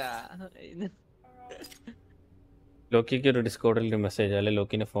 പള്ളരാജാ. ലോക്കിക്ക് ഒരു ഡിസ്കോഡിൽ ഒരു മെസ്സേജ്, അല്ലെ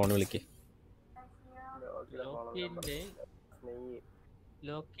ലോക്കിന്റെ ഫോൺ വിളിക്ക്.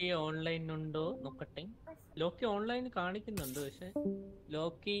 ലോക്കി ഓൺലൈൻ ഉണ്ടോ നോക്കട്ടെ. ലോക്കി ഓൺലൈൻ കാണിക്കുന്നുണ്ട്, പക്ഷെ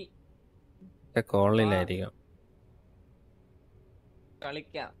ലോക്കി ഓൺലൈനിലായിരിക്കും.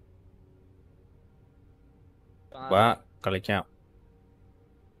 കളിക്കാം, വാ കളിക്കാം.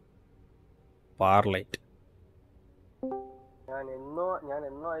 ഫാർലൈറ്റ് ഞാൻ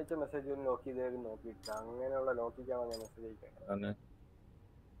എന്നോ അയച്ച മെസ്സേജ് ലോക്ക് ചെയ്ത് നോക്കിയിട്ടില്ല. അങ്ങനെയുള്ള ലോക്കിക്കാണോ ഞാൻ മെസ്സേജ് അയക്കുന്നത്?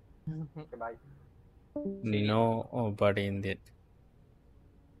 By. No buddy Indian.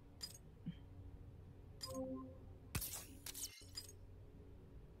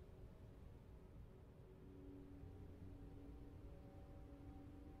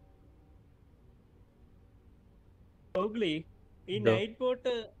 Mowgli, ഈ നൈറ്റ്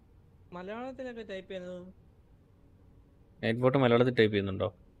ബോട്ട് മലയാളത്തിലൊക്കെ ടൈപ്പ് ചെയ്യുന്നത്? നൈറ്റ് ബോട്ട് മലയാളത്തിൽ ടൈപ്പ് ചെയ്യുന്നുണ്ടോ?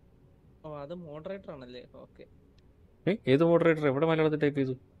 ഓ, അത് മോഡറേറ്റർ ആണല്ലേ? ഓക്കെ. ഏത് മോഡറേറ്റർ? എവിടെ മലയാളത്തിൽ ടൈപ്പ്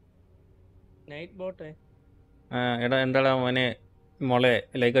ചെയ്തു? Night boat. എടാ എന്താടാ മോനെ മോളെ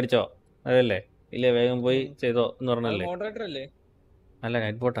ലൈക്ക് അടിച്ചോ? അതല്ലേ? ഇല്ലേ വേഗം പോയി ചെയ്തോ എന്ന് പറഞ്ഞല്ലേ? മോഡറേറ്റർ അല്ലേ? അല്ല,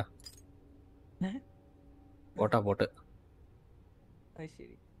 നൈറ്റ് ബോട്ടാ. ബോട്ട്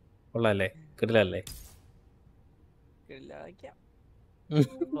ശരി, കൊള്ളാല്ലേ? കിടിലല്ലേ?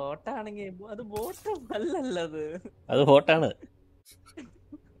 ബോട്ടാണെങ്കിൽ അത് ബോട്ട് അല്ലല്ലത്, അത് ബോട്ടാണ്.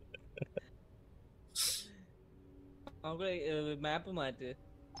 നമുക്ക് മാപ്പ് മാറ്റ്.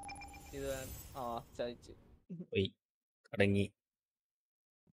 ഇത് ചതിച്ച്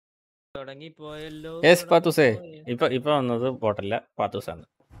തുടങ്ങിപ്പോയല്ലോ. പാത്തൂസേ ഇപ്പൊ വന്നത് ബോട്ടല്ല, പാത്തൂസാണ്.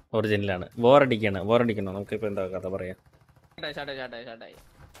 ഒറിജിനലാണ്. ബോറടിക്കണോ? നമുക്കിപ്പോ എന്താ കഥ പറയാം?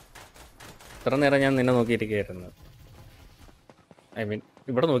 ഇത്ര നേരം ഞാൻ നിന്നെ നോക്കിയിരിക്കുകയായിരുന്നു. ഐ മീൻ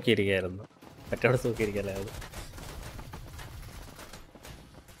ഇവിടെ നോക്കിയിരിക്കുകയായിരുന്നു, മറ്റവിടെ നോക്കിയിരിക്കല്ലേ. അത്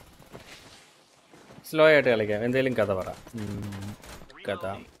സ്ലോ ആയിട്ട് കളിക്കാം. എന്തെങ്കിലും കഥ പറ. കഥ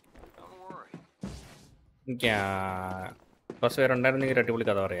കുറച്ച് പേരുണ്ടായിരുന്നെങ്കിൽ അടിപൊളി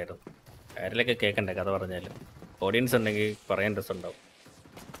കഥ പറയായിരുന്നു. ആരിലൊക്കെ കേൾക്കണ്ടേ കഥ പറഞ്ഞാലും? ഓഡിയൻസ് ഉണ്ടെങ്കിൽ പറയാൻ രസമുണ്ടാവും.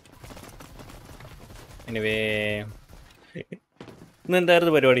 എനിവേ ഇന്ന്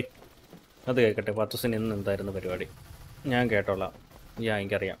എന്തായിരുന്നു പരിപാടി? അത് കേൾക്കട്ടെ. പാത്തൂസിന് ഇന്ന് എന്തായിരുന്നു പരിപാടി? ഞാൻ കേട്ടോളാം.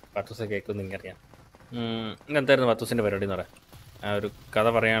 എനിക്കറിയാം പാത്തൂസ് കേൾക്കുമെന്ന് എനിക്കറിയാം. എന്തായിരുന്നു പാത്തൂസിൻ്റെ പരിപാടി എന്ന് പറയാം? ആ ഒരു കഥ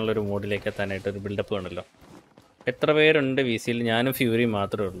പറയാനുള്ളൊരു മൂഡിലേക്ക് എത്താനായിട്ട് ഒരു ബിൽഡപ്പ് വേണമല്ലോ. എത്ര പേരുണ്ട് വി സിയിൽ? ഞാനും ഫ്യൂരിയും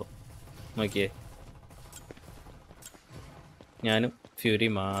മാത്രമേ ഉള്ളൂ. നോക്കിയേ, ഞാനും ഫ്യൂരി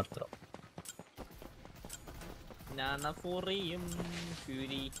മാത്രം.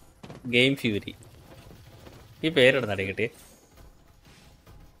 Game Fury. ഈ പേരെടുന്നാടേ കിട്ടിയേ?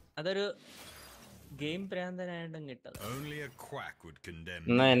 അതൊരു ഗെയിം പ്രാന്തനായിട്ടും കിട്ടത്.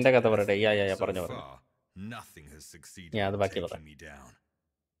 എന്നാ എന്റെ കഥ പറയട്ടെ. പറഞ്ഞു ഞാൻ അത് ബാക്കി പറയാം.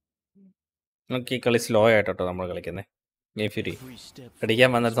 നമുക്ക് ഈ കളി സ്ലോ ആയിട്ടോ നമ്മൾ കളിക്കുന്നത്. ഗെയിം ഫ്യൂരി അടിക്കാൻ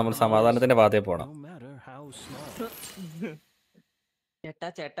വന്നിട്ട് നമ്മൾ സമാധാനത്തിന്റെ പാതയിൽ പോകണം.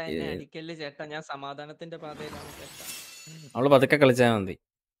 ചേട്ടാ എന്നെ അടിക്കല്ലേ ചേട്ടാ, ഞാൻ സമാധാനത്തിന്റെ പാതയിലാണ് ചേട്ടാ. നമ്മള് പതുക്കെ കളിച്ചാൽ മതി.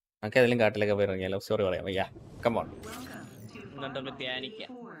 നമുക്ക് ഏതെങ്കിലും കാട്ടിലൊക്കെ പോയി ഇറങ്ങിയാലോ? സ്റ്റോറി പറയാം. കമോൺ.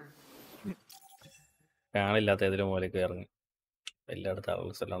 ധ്യാനിക്കാം. ആളില്ലാത്ത ഏതെങ്കിലും മൂലയ്ക്ക് ഇറങ്ങി. എല്ലായിടത്തും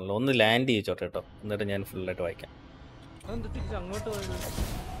ആളുള്ള സ്ഥലമാണല്ലോ. ഒന്ന് ലാൻഡ് ചെയ്യിച്ചോട്ടെ കേട്ടോ, എന്നിട്ട് ഞാൻ ഫുള്ളായിട്ട് വായിക്കാം. അതെന്ത് തിരിച്ച് അങ്ങോട്ട് പോയത്?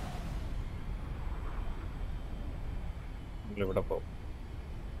 ഇവിടെ പോകും.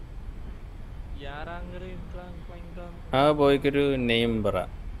 ആ ബോയ്ക്കൊരു നെയിം പറ.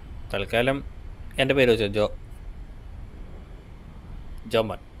 തൽക്കാലം എൻ്റെ പേര് വെച്ചോ,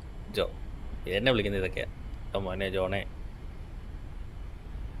 ജോമോൻ. ജോ എന്നെ വിളിക്കുന്നത് ഇതൊക്കെയാ. ജോമോനെ, ജോണേ.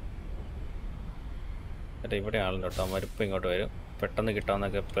 എന്നിട്ട് ഇവിടെ ആളുണ്ട് കേട്ടോ. അവരിപ്പം ഇങ്ങോട്ട് വരും. പെട്ടെന്ന്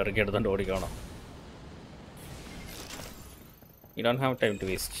കിട്ടാമെന്നൊക്കെ പെറുക്കി എടുത്തോണ്ട് ഓടിക്കണം. You don't have time to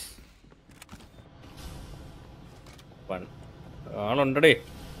waste. ആളുണ്ടേ.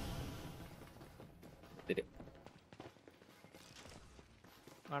 ശരി,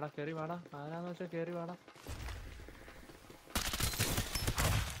 വാടാ, കേറി വാടാ. ആരാന്ന് വെച്ചാ കേറി വാടാ.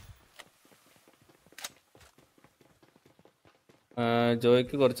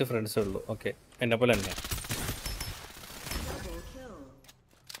 ജോയ്ക്ക് കുറച്ച് ഫ്രണ്ട്സേ ഉള്ളൂ. ഓക്കെ, എന്നെ പോലെ തന്നെ.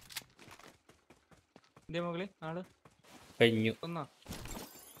 മൗഗ്ലി ആള് കഴിഞ്ഞു.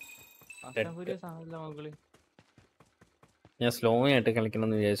 ഞാൻ സ്ലോ ആയിട്ട്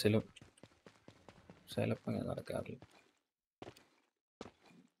കളിക്കണമെന്ന് വിചാരിച്ചാലും ചിലപ്പോൾ ഞാൻ നടക്കാറില്ല.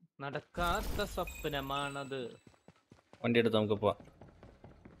 നടക്കാത്ത സ്വപ്നമാണത്. വണ്ടി എടുത്ത് നമുക്ക് പോവാം.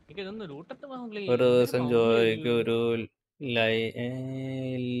 ഒരു ഒരു ദിവസം ജോയ്ക്ക് ഒരു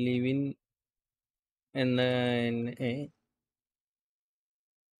ലിവിൻ എന്ന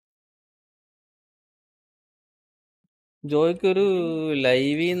ജോയ്ക്കൊരു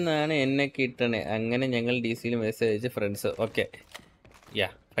ലൈവിൽ നിന്നാണ് എന്നെ കിട്ടണേ. അങ്ങനെ ഞങ്ങൾ DC-യിൽ മെസ്സേജ് അയച്ച് ഫ്രണ്ട്സ്. ഓക്കെ, യാ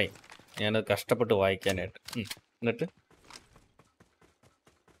ഫൈൻ. ഞാനത് കഷ്ടപ്പെട്ട് വായിക്കാനായിട്ട്. എന്നിട്ട്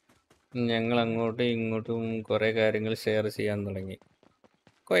ഞങ്ങൾ അങ്ങോട്ടും ഇങ്ങോട്ടും കുറേ കാര്യങ്ങൾ ഷെയർ ചെയ്യാൻ തുടങ്ങി.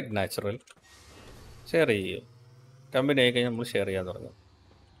 Quite natural. ഷെയർ ചെയ്യും. കമ്പനി ആയിക്കഴിഞ്ഞാൽ നമ്മൾ ഷെയർ ചെയ്യാൻ തുടങ്ങും.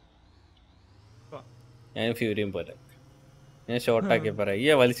 ഞാൻ ഫ്യൂരിയും പോലെ ഞാൻ ഷോർട്ടാക്കി പറയാം. ഈ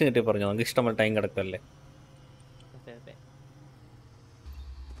വലിച്ചു കിട്ടി പറഞ്ഞു, നമുക്ക് ഇഷ്ടമുള്ള ടൈം കിടക്കല്ലേ.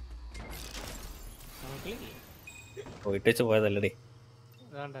 പോയിട്ടേച്ച് പോയതല്ലേ.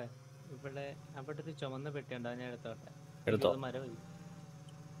 ഇവിടെ അവിടെ ഒരു ചുമന്ന പെട്ടിയുണ്ടോ? ഞാൻ എടുത്തോട്ടെ. എടുത്തോ.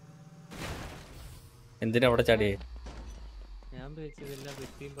 എന്തിനാ അവിടെ ചാടിയേ? ഞാൻ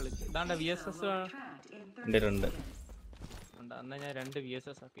പെട്ടിയും പൊളിച്ചു. VSS ഉണ്ട്. എന്നാ ഞാൻ 2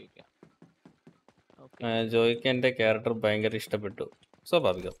 VSS ആക്കി വെക്കാം. ജോയ്ക്ക് എൻ്റെ ക്യാരക്ടർ ഭയങ്കര ഇഷ്ടപ്പെട്ടു.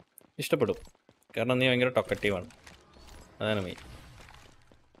 സ്വാഭാവികം, ഇഷ്ടപ്പെടും. കാരണം നീ ഭയങ്കര ടൊക്കറ്റീവാണ്. അതാണ് മെയിൻ.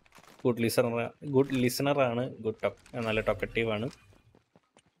 ഗുഡ് ലിസണറാണ്. നല്ല ടൊക്കറ്റീവാണ്.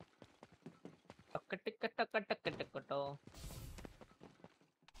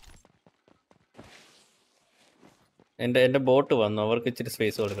 എൻ്റെ ബോട്ട് വന്നു. അവർക്ക് ഇച്ചിരി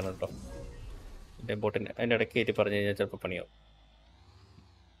സ്പേസ് കൊടുക്കണം കേട്ടോ. എൻ്റെ ബോട്ടിൻ്റെ അതിൻ്റെ ഇടയ്ക്ക് കയറ്റി പറഞ്ഞു കഴിഞ്ഞാൽ ചിലപ്പോൾ പണിയാവും.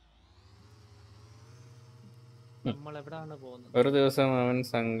 ഒരു ദിവസം അവൻ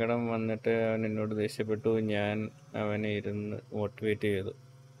സങ്കടം വന്നിട്ട് അവൻ എന്നോട് ദേഷ്യപ്പെട്ടു. ഞാൻ അവനെ ഇരുന്ന് മോട്ടിവേറ്റ് ചെയ്തു.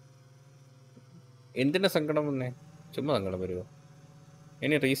 എന്തിനാ സങ്കടം വന്നേ? ചുമ്മാ സങ്കടം വരുമോ?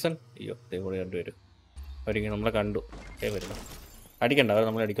 ഇനി റീസൺ? അയ്യോ, ദൈവം കണ്ടുവരും. അവരിങ്ങനെ നമ്മളെ കണ്ടു വരുന്നു. അടിക്കണ്ട, അവർ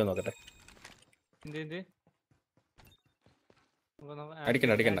നമ്മളെ അടിക്കാൻ നോക്കട്ടെ.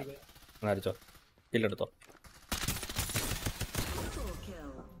 അടിക്കണ്ട. അടിച്ചോ, കില്ലെടുത്തോ.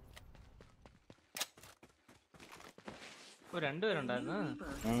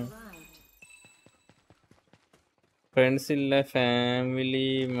 ഫ്രണ്ട്സ് ഇല്ല, ഫാമിലി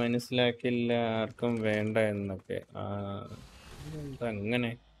മനസ്സിലാക്കില്ല, ആർക്കും വേണ്ട എന്നൊക്കെ. അങ്ങനെ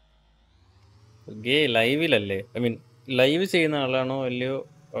ഗേ ലൈവിലല്ലേ? ഐ മീൻ ലൈവ് ചെയ്യുന്ന ആളാണോ അല്ലയോ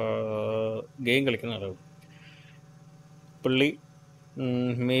ഗെയിം കളിക്കുന്ന ആളാണോ? പുള്ളി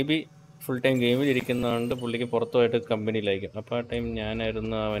മേ ബി ഫുൾ ടൈം ഗെയിമിൽ ഇരിക്കുന്നതുകൊണ്ട് പുള്ളിക്ക് പുറത്തുമായിട്ട് കമ്പനിയിലായിരിക്കും. അപ്പോൾ ആ ടൈം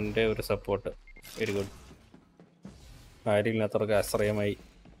ഞാനായിരുന്നു അവൻ്റെ ഒരു സപ്പോർട്ട്. Very good. കാര്യമില്ലാത്തവർക്ക് ആശ്രയമായി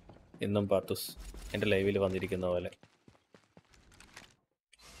എന്നും പാത്തൂസ് എൻ്റെ ലൈവിൽ വന്നിരിക്കുന്ന പോലെ.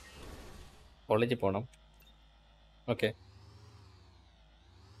 കോളേജിൽ പോകണം. ഓക്കെ,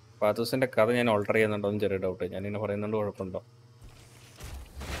 പാത്തൂസിൻ്റെ കഥ ഞാൻ ഓൾട്ടർ ചെയ്യുന്നുണ്ടോ എന്ന് ചെറിയ ഡൗട്ട്. ഞാനിങ്ങനെ പറയുന്നുണ്ട്, കുഴപ്പമുണ്ടോ?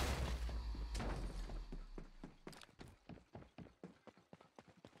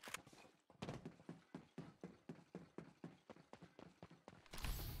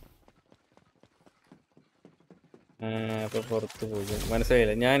 അപ്പോൾ പുറത്ത് പോകും.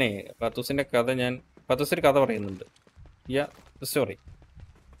 മനസ്സിലായില്ല. ഞാനേ പാത്തൂസിൻ്റെ കഥ പറയുന്നുണ്ട്. സ്റ്റോറി.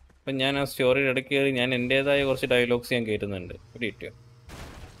 അപ്പം ഞാൻ ആ സ്റ്റോറിയുടെ ഇടയ്ക്ക് കയറി ഞാൻ എൻ്റേതായ കുറച്ച് ഡയലോഗ്സ് ഞാൻ കയറ്റുന്നുണ്ട്. ഒരു കിട്ടിയോ?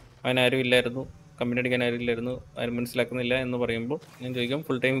 അവനാരും ഇല്ലായിരുന്നു, കമ്പനി അടിക്കാൻ ആരും ഇല്ലായിരുന്നു, ആരും മനസ്സിലാക്കുന്നില്ല എന്ന് പറയുമ്പോൾ ഞാൻ ചോദിക്കും,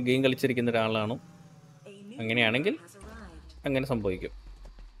 ഫുൾ ടൈം ഗെയിം കളിച്ചിരിക്കുന്ന ഒരാളാണോ? അങ്ങനെയാണെങ്കിൽ അങ്ങനെ സംഭവിക്കും.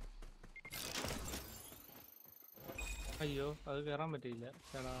 അയ്യോ, അത് കയറാൻ പറ്റിയില്ല.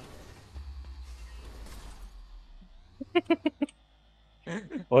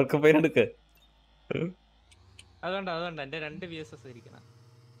 ഓർക്കപ്പൈൻ എടുക്ക്. അതുകൊണ്ട് എന്റെ 2 VSS ഇരിക്കണം.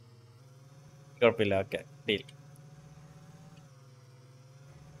 കുഴപ്പമില്ല. Okay deal.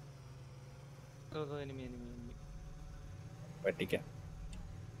 പറ്റിക്കാം.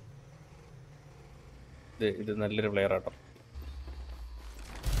 ഇത് നല്ലൊരു പ്ലെയർ ആട്ടോ.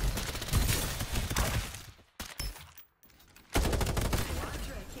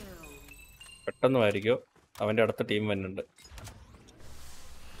 പെട്ടെന്ന് ആയിരിക്കോ അവന്റെ അടുത്ത ടീം വരുന്നുണ്ട്.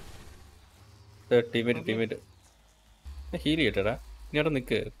 Teammate heal ചെയ്യട്ടെടാ. ഇനി അവിടെ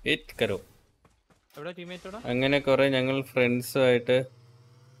നിക്ക് കരോ. അങ്ങനെ കുറെ ഞങ്ങൾ ഫ്രണ്ട്സുമായിട്ട്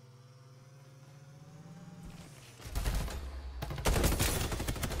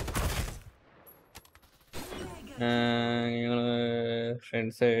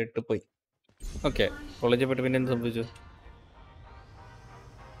ഫ്രണ്ട്സായിട്ട് പോയി. ഓക്കെ, കോളേജിൽ പോയിട്ട് പിന്നെ എന്ത് സംഭവിച്ചു?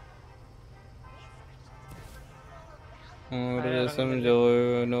 ഒരു ദിവസം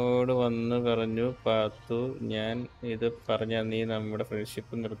ജോനോട് വന്ന് പറഞ്ഞു, പാത്തു ഞാൻ ഇത് പറഞ്ഞാൽ നീ നമ്മുടെ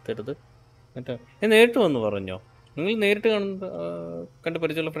ഫ്രണ്ട്ഷിപ്പ് നിർത്തരുത്. എന്നിട്ട് നേരിട്ട് വന്ന് പറഞ്ഞോ? നിങ്ങൾ നേരിട്ട് കണ്ട്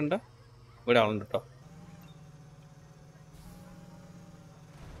പരിചയമുള്ള ഫ്രണ്ടാ? ഇവിടെ ആളുണ്ട് കേട്ടോ.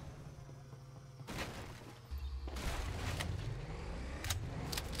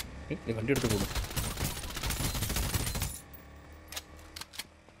 വണ്ടി എടുത്ത് പോകും.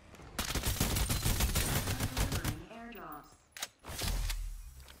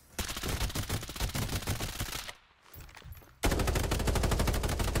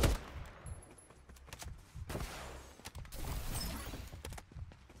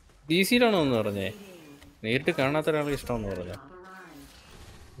 DC-യിലാണോ എന്ന് പറഞ്ഞേ? നേരിട്ട് കാണാത്ത ഒരാൾക്ക് ഇഷ്ടമെന്ന് പറഞ്ഞ.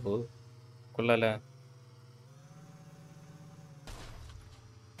 ഓ കൊള്ളാല.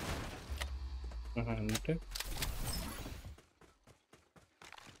 എന്നിട്ട്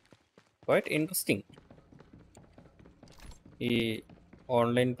ക്വൈറ്റ് ഇൻട്രസ്റ്റിംഗ്. ഈ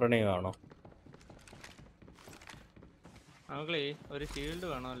ഓൺലൈൻ പ്രണയമാണോ? ഒരു ഷീൽഡ്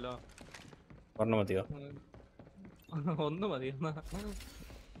വേണമല്ലോ. ഒരെണ്ണം മതിയോ? ഒന്ന് മതി.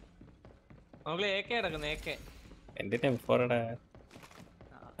 എന്റെ ടെമ്പോറടാ.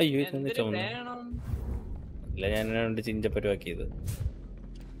 അയ്യോ ഇല്ല, ഞാൻ ചിഞ്ചപ്പരുവാക്കിയത്.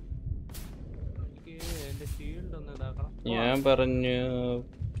 ഞാൻ പറഞ്ഞു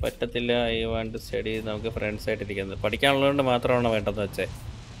പറ്റത്തില്ല, ഐ വാണ്ട് സ്റ്റഡി. നമുക്ക് ഫ്രണ്ട്സ് ആയിട്ടിരിക്കുന്നത് പഠിക്കാനുള്ളതുകൊണ്ട് മാത്രമാണോ വേണ്ടെന്ന് വെച്ചേ?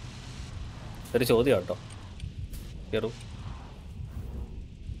 ഒരു ചോദ്യം കേട്ടോ. കയറൂ.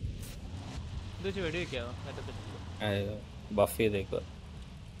 ബഫ് ചെയ്തേക്കുക.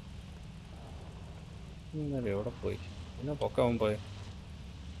 എവിടെ പോയി? പിന്നെ പൊക്കാവൻ പോയ.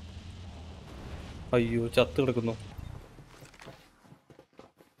 അയ്യോ ചത്ത് കിടക്കുന്നു.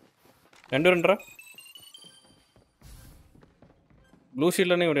 രണ്ടുപേരുണ്ടാ. ബ്ലൂ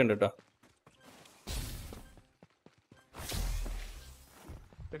ഷീൽഡാണെങ്കിൽ ഇവിടെ ഉണ്ട് കേട്ടോ.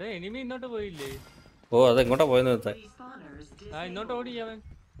 ഓ അതെങ്ങോട്ടാ പോയെന്ന് നിർത്താൻ.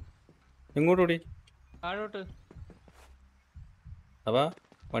 എങ്ങോട്ട് ഓടി? അപ്പാ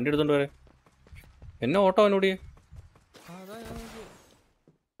വണ്ടി എടുത്തോണ്ട് വരെ. എന്നെ ഓട്ടോ അവനോടിയേ.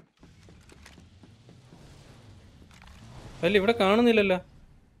 അല്ല ഇവിടെ കാണുന്നില്ലല്ലോ.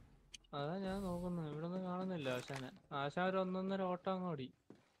 അതാ ഞാൻ നോക്കുന്നു. ഇവിടെ ഒന്നും കാണുന്നില്ല. ആശാന ഒരു 1.5 ഓട്ടോ അങ്ങോടി.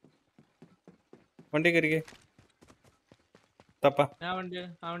 വണ്ടി കയറിക്കേ. തപ്പ ഞാൻ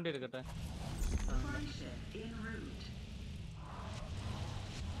വണ്ടി എടുക്കട്ടെ.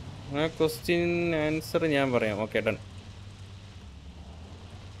 ആ ക്വസ്റ്റ്യൻ ആൻസർ ഞാൻ പറയാം. Okay done.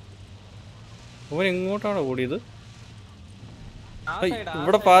 അവൻ എങ്ങോട്ടാണോ ഓടിയത്?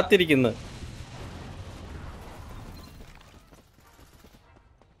 ഇവിടെ പാത്തിരിക്കുന്നു.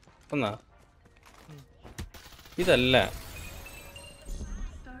 ഒന്നാ ഇതല്ല.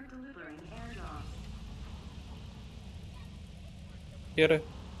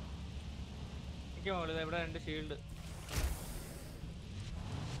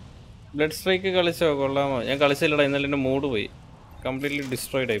 ബ്ലഡ് സ്ട്രൈക്ക് കളിച്ചോ? കൊള്ളാമോ? ഞാൻ കളിച്ചില്ലടാ. ഇന്നലെ എൻ്റെ മൂഡ് പോയി. കംപ്ലീറ്റ്ലി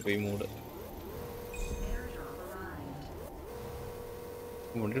ഡിസ്ട്രോയിഡ് ആയിപ്പോയി മൂഡ്.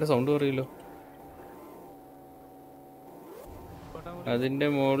 വണ്ടിയുടെ സൗണ്ട് പറയില്ലോ. അതിൻ്റെ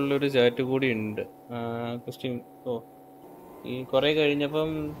മുകളിലൊരു ചാറ്റ് കൂടി ഉണ്ട്. ക്വസ്റ്റ്യൻ. ഓ ഈ കുറേ കഴിഞ്ഞപ്പം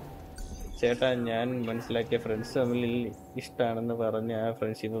ചേട്ടാ ഞാൻ മനസ്സിലാക്കിയ ഫ്രണ്ട്സ് തമ്മിൽ ഇഷ്ടമാണെന്ന് പറഞ്ഞ് ആ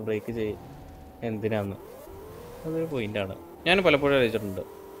ഫ്രണ്ട്ഷിപ്പ് ബ്രേക്ക് എന്തിനാന്ന്. അതൊരു പോയിൻ്റാണ്. ഞാൻ പലപ്പോഴും അറിയിച്ചിട്ടുണ്ട്.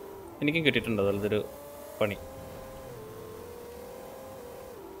 എനിക്കും കിട്ടിയിട്ടുണ്ട് അതൊരു പണി.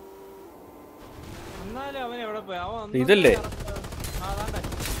 ഇതല്ലേ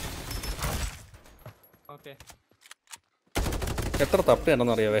എത്ര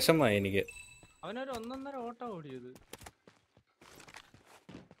തപ്പയാണെന്നറിയാം. വിഷമായി എനിക്ക്. അവനൊരു 1.5 ഓട്ടോ ഓടിയത്.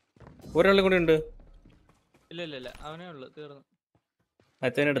 ഒരാളും കൂടി ഉണ്ട്. ഇല്ല അവനേ ഉള്ളു തീർന്നു.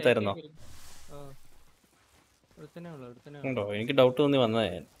 അച്ഛനെടുത്തായിരുന്നോ? ഉണ്ടോ? എനിക്ക് ഡൗട്ട് തോന്നി വന്നതാ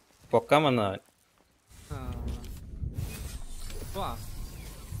ഞാൻ. പൊക്കാൻ വന്നതാ.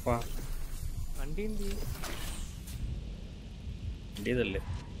 വണ്ടിയതല്ലേ?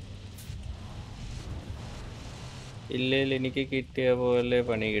 ഇല്ല എനിക്ക് കിട്ടിയ പോലെ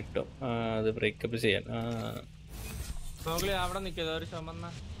പണി കിട്ടും. അത് ബ്രേക്കപ്പ് ചെയ്യാൻ. അവിടെ നിൽക്കുക ഒരു ചുമന്ന.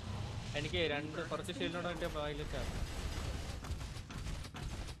 എനിക്ക് കുറച്ച് ഷീൽഡോടെ കിട്ടിയ പൈലറ്റ് ആണ്.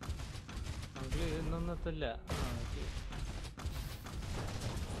 ഇതൊന്നത്തില്ല.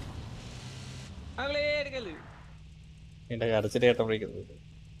 എന്റെ കരച്ചിൽ കേട്ടപ്പോഴേക്കുന്നത്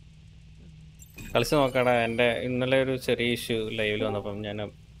കളിച്ച് നോക്കടാ. എൻ്റെ ഇന്നലെ ഒരു ചെറിയ ഇഷ്യൂ ലൈവിൽ വന്നപ്പം ഞാൻ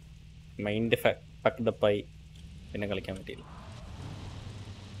മൈൻഡ് ഫക്ഡപ്പായി. പിന്നെ കളിക്കാൻ പറ്റിയില്ല.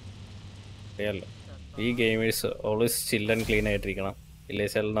 അറിയാമല്ലോ, ഈ gamers always chill and clean ആയിട്ടിരിക്കണം.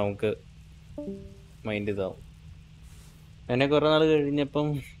 ഇല്ലേച്ചാൽ നമുക്ക് മൈൻഡ് ഇതാവും. എന്നെ കുറേ നാൾ കഴിഞ്ഞപ്പം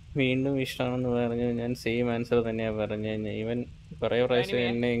വീണ്ടും ഇഷ്ടമാണെന്ന് പറഞ്ഞ് ഞാൻ സെയിം ആൻസർ തന്നെയാണ് പറഞ്ഞു. ഇവൻ കുറേ പ്രാവശ്യം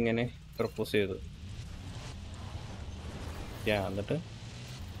എന്നെ ഇങ്ങനെ പ്രപ്പോസ് ചെയ്തു. എന്നിട്ട്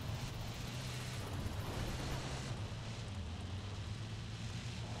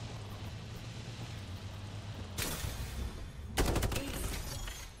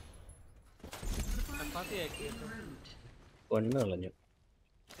കൊന്നു കളഞ്ഞു.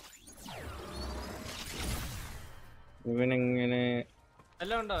 ഇവനെങ്ങനെ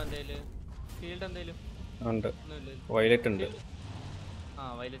ഉണ്ട്? വയലറ്റ് ഉണ്ട്.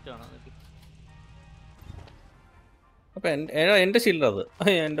 അപ്പൊ എന്റെ ഷീൽഡ് അത്.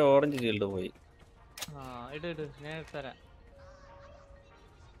 എന്റെ ഓറഞ്ച് ഷീൽഡ് പോയി.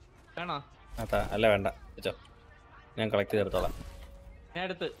 അല്ല വേണ്ട, ഞാൻ കളക്ട് ചെയ്തെടുത്തോളാം.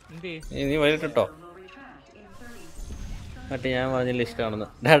 നീ വയലറ്റ് ഇട്ടോ? മറ്റേ ഞാൻ പറഞ്ഞില്ല ഇഷ്ടമാണെന്ന്.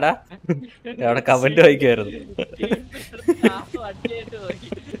 ഡാടാ അവിടെ കമന്റ് വായിക്കുമായിരുന്നു.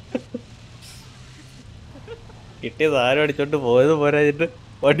 കിട്ടിയത് ആരും അടിച്ചോണ്ട് പോയത് പോരാഞ്ഞിട്ട്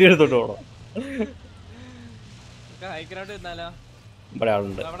വണ്ടി എടുത്തോണ്ട് പോകണം. ഇവിടെ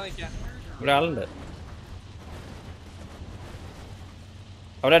ആളുണ്ട്.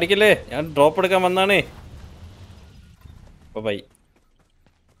 അവിടെ അടിക്കല്ലേ, ഞാൻ ഡ്രോപ്പ് എടുക്കാൻ വന്നാണേ. ബൈ.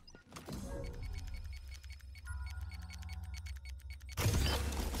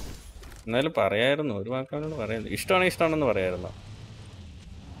 എന്നാലും പറയായിരുന്നു, ഒരു വാക്കാനോട് പറയായിരുന്നു. ഇഷ്ടമാണെന്ന് പറയായിരുന്നു.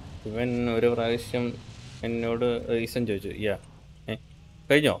 ഇവൻ ഒരു പ്രാവശ്യം എന്നോട് റീസൺ ചോദിച്ചു.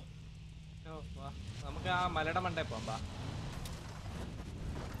 കഴിഞ്ഞോ?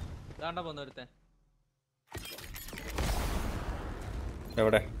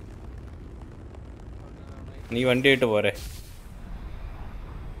 എവിടെ? നീ വണ്ടിയായിട്ട് പോരെ?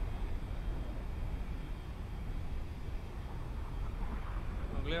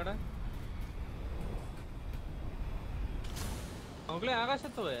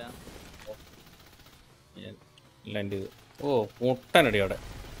 ആകാശത്ത് പോയാ? ഓ മുട്ടനടി അവിടെ.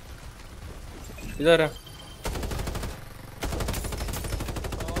 ഇതാരാ?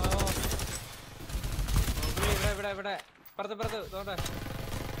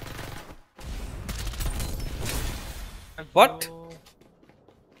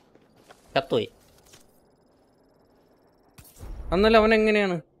 കത്തുപോയി. അന്നല്ല അവൻ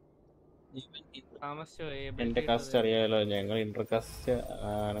എങ്ങനെയാണ്? എന്റെ കാസ്റ്റ് അറിയാലോ, ഞങ്ങൾ ഇന്റർകാസ്റ്റ്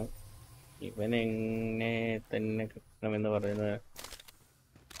ആണ്. ഇവൻ എങ്ങനെ തന്നെ കിട്ടണമെന്ന് പറയുന്നത്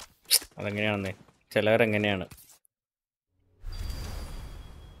അതെങ്ങനെയാണെന്നേ. ചിലവരെങ്ങനെയാണ്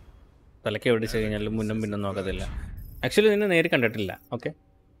തലയ്ക്ക് എവിടിച്ച് കഴിഞ്ഞാലും മുന്നും പിന്നും നോക്കത്തില്ല. ആക്ച്വലി നിന്നെ നേരി കണ്ടിട്ടില്ല. ഓക്കെ,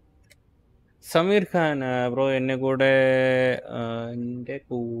 സമീർ ഖാൻ ബ്രോ എൻ്റെ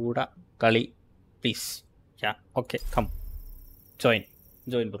കൂടെ കളി please. Okay come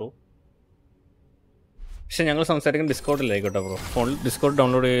join bro. പക്ഷെ ഞങ്ങൾ സംസാരിക്കുന്ന ഡിസ്കോഡിലായിക്കോട്ടെ ബ്രോ. ഫോണിൽ ഡിസ്കോഡ്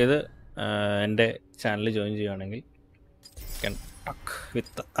ഡൗൺലോഡ് ചെയ്ത് എൻ്റെ ചാനൽ ജോയിൻ ചെയ്യുകയാണെങ്കിൽ can talk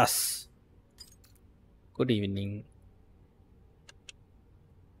with us. Good evening.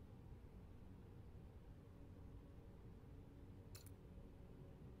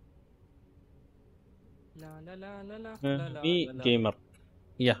 Me gamer.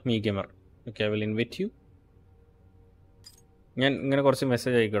 Yeah, me gamer. Okay, I will invite you. ഞാൻ ഇങ്ങനെ കുറച്ച്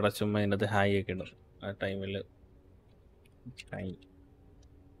മെസ്സേജ് ആയിക്കോട്ടെ, ചുമ്മാ ഇതിനകത്ത് ഹായ് ഒക്കെ ഇടും ആ ടൈമിൽ. Hi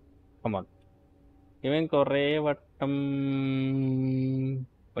come on. ഇവൻ കുറേ വട്ടം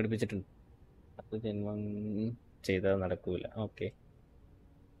പഠിപ്പിച്ചിട്ടുണ്ട്. അത് ജന്മം ചെയ്താൽ നടക്കൂല. ഓക്കെ,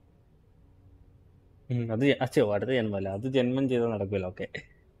 അത് അടുത്ത ജന്മമല്ല, അത് ജന്മം ചെയ്താൽ നടക്കൂല. ഓക്കെ,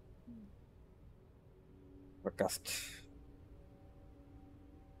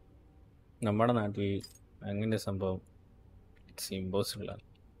 നമ്മുടെ നാട്ടിൽ അങ്ങനെ സംഭവം ഇറ്റ്സ് ഇമ്പോസിബിൾ ആണ്.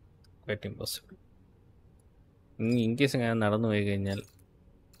 Quite impossible. ഇൻ കേസ് ഞാൻ നടന്നു പോയി കഴിഞ്ഞാൽ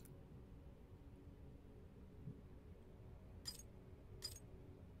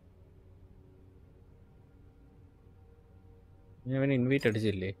ഞാൻ invite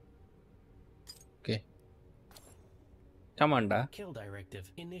അടിച്ചില്ലേ? Okay കമാണ്ടാ Kill directive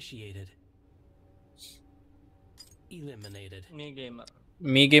initiated. Eliminated.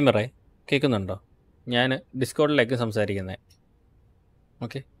 Me ഗെയിമറേ കേൾക്കുന്നുണ്ടോ? ഞാൻ ഡിസ്കോഡിലേക്ക് സംസാരിക്കുന്നത്.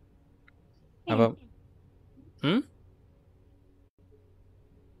 ഓക്കെ അപ്പം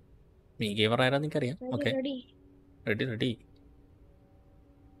മീ ഗെയിമർ ആരാന്ന് എനിക്കറിയാം. Okay ready.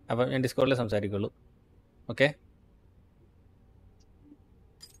 അപ്പം ഞാൻ ഡിസ്കോഡിൽ സംസാരിക്കുള്ളൂ. ഓക്കെ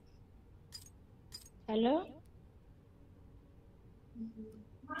ഹലോ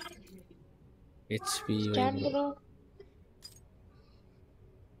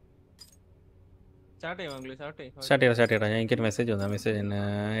സ്റ്റാർട്ട് ചെയ്യടാ. ഞാൻ എനിക്കൊരു മെസ്സേജ് വന്നു. മെസ്സേജ് തന്നെ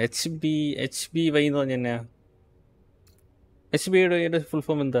എച്ച് ബി വൈ എന്ന് പറഞ്ഞ തന്നെ. എച്ച് ബിയുടെ ഫുൾ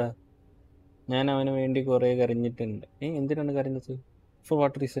ഫോം എന്താ? ഞാൻ അവന് വേണ്ടി കുറേ കരഞ്ഞിട്ടുണ്ട്. എന്തിനാണ് കരഞ്ഞത്? Four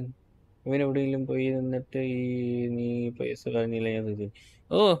what reason? ഇവനെവിടെയെങ്കിലും പോയി നിന്നിട്ട് നീ പൈസ കരഞ്ഞില്ല ഞാൻ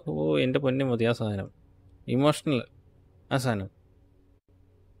എൻ്റെ പൊന്നെ മതി ആ സാധനം. ഇമോഷണൽ ആ സാധനം.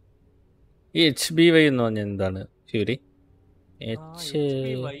 ഈ എച്ച് ബി വൈ എന്ന് പറഞ്ഞാൽ എന്താണ് ഫ്യൂരി?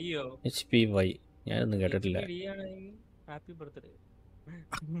 എച്ച് ബി വൈ ഞാനൊന്നും കേട്ടിട്ടില്ല.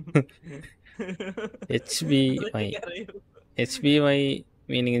 H B Y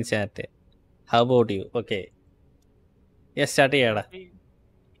meaning in chat. How about you? Okay yes start ചെയ്യാടാ.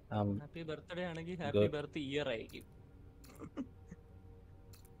 Happy birthday ആണെങ്കിൽ ഹാപ്പി ബർത്ത് ഇയർ ആയിരിക്കും.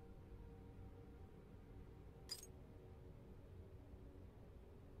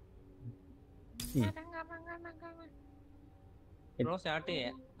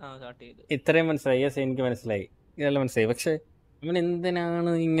 ഇത്രയും മനസ്സിലായി. യെസ് എനിക്ക് മനസ്സിലായി. ഇതെല്ലാം മനസ്സിലായി. പക്ഷെ അവൻ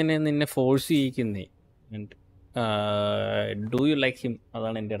എന്തിനാണ് ഇങ്ങനെ നിന്നെ force ചെയ്യിക്കുന്നേ? Do you like him?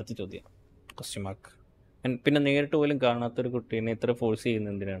 അതാണ് എൻ്റെ അടുത്ത ചോദ്യം. Question mark. പിന്നെ നേരിട്ട് പോലും കാണാത്തൊരു കുട്ടീനെ ഇത്ര ഫോഴ്സ്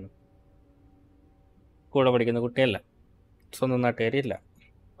ചെയ്യുന്നത് എന്തിനാണ്? കൂടെ പഠിക്കുന്ന കുട്ടിയല്ല, സ്വന്തം നാട്ടുകാരിയല്ല.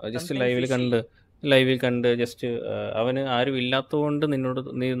 ജസ്റ്റ് ലൈവിൽ കണ്ട് ജസ്റ്റ് അവന് ആരും ഇല്ലാത്തതുകൊണ്ട് നിന്നോട്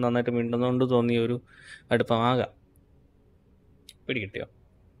നീ നന്നായിട്ട് മിണ്ടുന്നതുകൊണ്ട് തോന്നിയ ഒരു അടുപ്പമാകാം. പിടികിട്ടിയോ?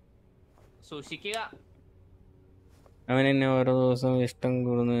 സൂക്ഷിക്കുക. അവൻ എന്നെ ഓരോ ദിവസം ഇഷ്ടം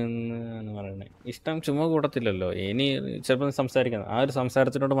കൂടുന്നു എന്നാണ് പറയുന്നത്. ഇഷ്ടം ചുമ്മാ കൂടത്തില്ലല്ലോ. ഇനി ചിലപ്പോൾ സംസാരിക്കണം. ആ ഒരു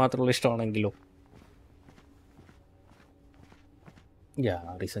സംസാരത്തിനോട് മാത്രമുള്ള ഇഷ്ടമാണെങ്കിലോ?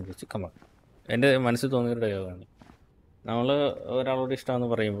 റീസൺ ചോദിച്ചു കമാ. എൻ്റെ മനസ്സിൽ തോന്നിയൊരു ഡയലോഗാണ്. നമ്മൾ ഒരാളോട് ഇഷ്ടമെന്ന്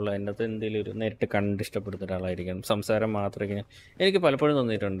പറയുമ്പോൾ അതിനകത്ത് എന്തെങ്കിലും ഒരു നേരിട്ട് കണ്ട് ഇഷ്ടപ്പെടുന്ന ഒരാളായിരിക്കണം. സംസാരം മാത്രമേ ഇങ്ങനെ എനിക്ക് പലപ്പോഴും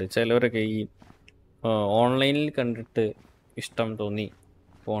തോന്നിയിട്ടുണ്ട്. ചിലവരൊക്കെ ഈ ഓൺലൈനിൽ കണ്ടിട്ട് ഇഷ്ടം തോന്നി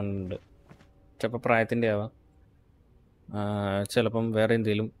പോകുന്നുണ്ട്. ചിലപ്പോൾ പ്രായത്തിൻ്റെ ആവാം, ചിലപ്പം വേറെ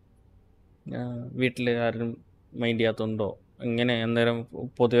എന്തെങ്കിലും വീട്ടിൽ ആരും മൈൻഡ് ചെയ്യാത്തതുകൊണ്ടോ ഇങ്ങനെ അന്നേരം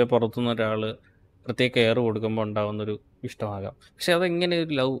പൊതുവെ പുറത്തുനിന്ന് ഒരാൾ പ്രത്യേക കെയർ കൊടുക്കുമ്പോൾ ഉണ്ടാകുന്നൊരു ഇഷ്ടമാകാം. പക്ഷെ അതെങ്ങനെ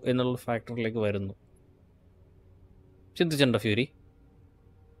ഒരു ലവ് എന്നുള്ള ഫാക്ടറിലേക്ക് വരുന്നു? ചിന്തിച്ചിട്ടുണ്ടോ ഫ്യൂരി?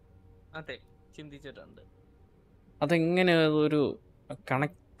 അതെ, ചിന്തിച്ചിട്ടുണ്ട്. അതെങ്ങനെ ഒരു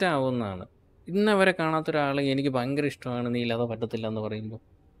കണക്റ്റ് ആവുന്നതാണ്? ഇന്നവരെ കാണാത്ത ഒരാളെ എനിക്ക് ഭയങ്കര ഇഷ്ടമാണ്, നീ ഇല്ലാതെ പറ്റത്തില്ല എന്ന് പറയുമ്പോൾ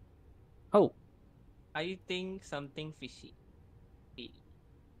how? I think something fishy.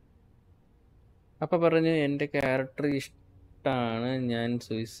 അപ്പം പറഞ്ഞു എൻ്റെ ക്യാരക്ടർ ഇഷ്ടമാണ്, ഞാൻ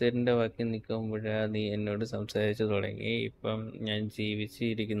സൂയിസൈഡിൻ്റെ വാക്കി നിൽക്കുമ്പോഴാണ് നീ എന്നോട് സംസാരിച്ചു തുടങ്ങി, ഇപ്പം ഞാൻ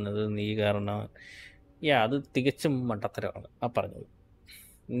ജീവിച്ചിരിക്കുന്നത് നീ കാരണം. അത് തികച്ചും മണ്ടത്തരമാണ് ആ പറഞ്ഞത്.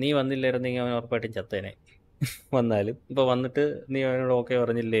 നീ വന്നില്ലായിരുന്നെങ്കിൽ അവൻ ഉറപ്പായിട്ടും ചത്തേനെ. വന്നാലും ഇപ്പോൾ വന്നിട്ട് നീ അവനോട് ഓക്കെ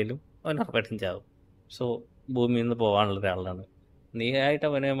പറഞ്ഞില്ലേലും അവൻ ഉറപ്പായിട്ടും ചാവും. സോ ഭൂമിയിൽ നിന്ന് പോകാനുള്ള ഒരാളാണ് നീ. ആയിട്ട്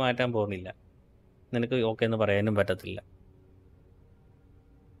അവനെ മാറ്റാൻ പോകുന്നില്ല. നിനക്ക് ഓക്കെ എന്ന് പറയാനും പറ്റത്തില്ല.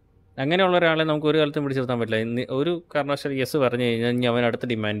 അങ്ങനെയുള്ള ഒരാളെ നമുക്ക് ഒരു കാലത്തും പിടിച്ചു നിർത്താൻ പറ്റില്ല. ഒരു കാരണവശാലും യെസ് പറഞ്ഞു കഴിഞ്ഞാൽ ഇനി അവൻ അടുത്ത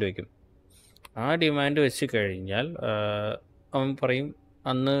ഡിമാൻഡ് വയ്ക്കും. ആ ഡിമാൻഡ് വെച്ച് കഴിഞ്ഞാൽ അവൻ പറയും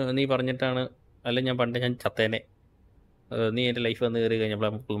അന്ന് നീ പറഞ്ഞിട്ടാണ്, അല്ല ഞാൻ പണ്ട് ഞാൻ ചത്തേനെ, നീ എൻ്റെ ലൈഫ് വന്ന് കയറി കഴിഞ്ഞപ്പോൾ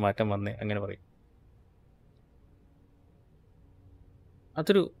നമുക്ക് മാറ്റം വന്നേ, അങ്ങനെ പറയും.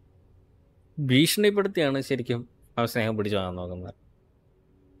 അതൊരു ഭീഷണിപ്പെടുത്തിയാണ് ശരിക്കും അവൻ സ്നേഹം പിടിച്ചു വാങ്ങാൻ നോക്കുന്നത്.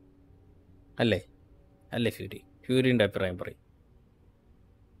 അല്ലേ ഫ്യൂരിൻ്റെ അഭിപ്രായം പറയും.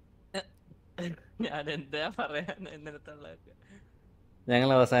 ഞാനെന്താ പറയാൻ? ഞങ്ങൾ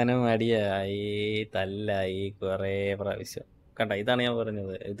അവസാനം അടിയായി, തല്ലായി കുറേ പ്രാവശ്യം. കണ്ട, ഇതാണ് ഞാൻ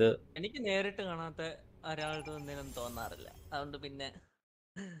പറഞ്ഞത്. ഇത് എനിക്ക് നേരിട്ട് കാണാത്ത ഒരാളുടെ ഒന്നിനും തോന്നാറില്ല. അതുകൊണ്ട് പിന്നെ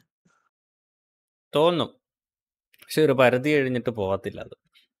തോന്നും, പക്ഷെ ഒരു പരിധി കഴിഞ്ഞിട്ട് പോകത്തില്ല.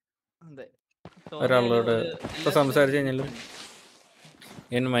 അത് ഒരാളോട് ഇപ്പോൾ സംസാരിച്ച് കഴിഞ്ഞാലും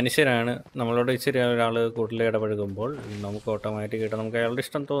മനുഷ്യരാണ്, നമ്മളോട് ഇച്ചിരി ഒരാൾ കൂടുതൽ ഇടപഴകുമ്പോൾ നമുക്ക് ഓട്ടോമാറ്റിക്കായിട്ട് നമുക്ക് അയാളുടെ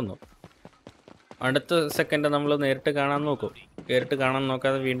ഇഷ്ടം തോന്നും. അടുത്ത സെക്കൻഡ് നമ്മൾ നേരിട്ട് കാണാൻ നോക്കും. നേരിട്ട് കാണാൻ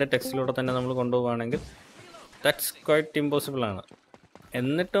നോക്കാതെ വീണ്ടും ടെക്സ്റ്റിലൂടെ തന്നെ നമ്മൾ കൊണ്ടുപോവുകയാണെങ്കിൽ ദാറ്റ്സ് ക്വൈറ്റ് ഇമ്പോസിബിൾ ആണ്.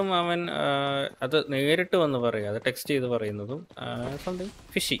 എന്നിട്ടും അവൻ അത് നേരിട്ട് വന്ന് പറയുക, അത് ടെക്സ്റ്റ് ചെയ്ത് പറയുന്നതും സംതിങ്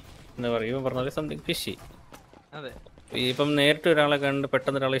ഫിഷി എന്ന് പറയും. ഇവൻ പറഞ്ഞാൽ സംതിങ് ഫിഷി. അതെ, ഇപ്പം നേരിട്ട് ഒരാളെ കണ്ട്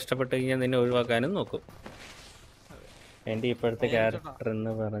പെട്ടെന്ന് ഒരാളെ ഇഷ്ടപ്പെട്ട് കഴിഞ്ഞാൽ നിന്നെ ഒഴിവാക്കാനും നോക്കും. എൻ്റെ ഇപ്പോഴത്തെ ക്യാരക്ടർ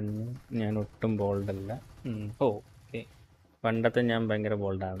എന്ന് പറഞ്ഞ് ഞാൻ ഒട്ടും ബോൾഡല്ല. ഓക്കെ, പണ്ടത്തെ ഞാൻ ഭയങ്കര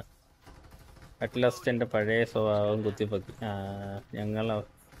ബോൾഡാണ്. അറ്റ്ലാസ്റ്റ് എൻ്റെ പഴയ സ്വഭാവം കുത്തിപ്പൊക്കി. ഞങ്ങൾ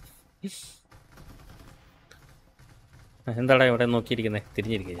എന്താടാ ഇവിടെ നോക്കിയിരിക്കുന്നത്?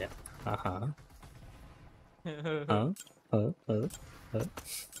 തിരിഞ്ഞിരിക്കുക ഞാൻ. ആഹാ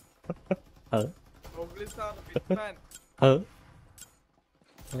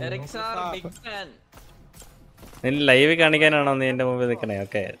നിന്റെ ലൈവ് കാണിക്കാനാണോ നീ എൻ്റെ മുമ്പിൽ നിൽക്കണേ?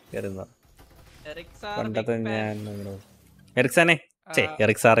 ഓക്കെ, കയറുന്നു. പണ്ടത്തെ ഞാൻ എറിക്സാനെ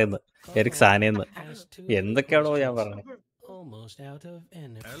എറിക് സാറേന്ന് എറിക് സാനേന്ന് എന്തൊക്കെയാണോ ഞാൻ പറഞ്ഞത്.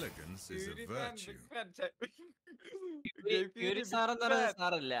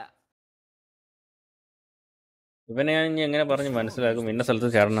 ഇവനെ ഞാൻ ഇനി എങ്ങനെ പറഞ്ഞ് മനസ്സിലാക്കും ഇന്ന സ്ഥലത്ത്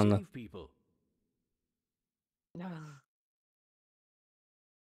ചേരണമെന്ന്?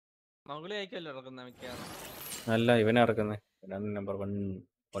 അല്ല, ഇവനെ ഇറക്കുന്നേ. നമ്പർ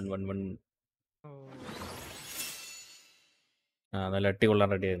 111. നല്ല അട്ടികൊള്ളാൻ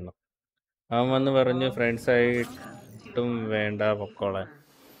റെഡി ആയിരുന്നു. അവൻ വന്ന് പറഞ്ഞു ഫ്രണ്ട്സായിട്ടും വേണ്ട പൊക്കോളാൻ.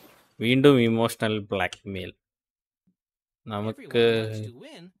 വീണ്ടും ഇമോഷണൽ ബ്ലാക്ക് മെയിൽ. നമുക്ക്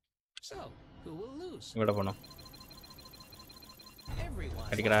ഇവിടെ പോണം.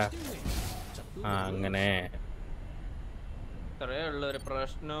 അടിക്കടാ. അങ്ങനെ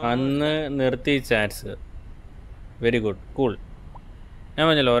അന്ന് നിർത്തി ചാറ്റ്സ്. Very good, cool. ഞാൻ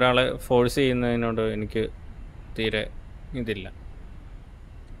പറഞ്ഞല്ലോ, ഒരാളെ ഫോഴ്സ് ചെയ്യുന്നതിനോട് എനിക്ക് തീരെ ഇതില്ല.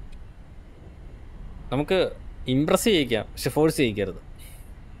 നമുക്ക് ഇമ്പ്രസ് ചെയ്യിക്കാം, പക്ഷെ ഫോഴ്സ് ചെയ്യിക്കരുത്.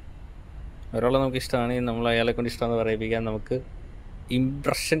 ഒരാളെ നമുക്ക് ഇഷ്ടമാണെങ്കിൽ നമ്മൾ അയാളെ കൊണ്ട് ഇഷ്ടമെന്ന് പറയിപ്പിക്കാൻ നമുക്ക്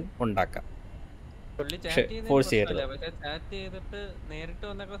ഇംപ്രഷൻ ഉണ്ടാക്കാം, പക്ഷെ ഫോഴ്സ് ചെയ്യരുത്.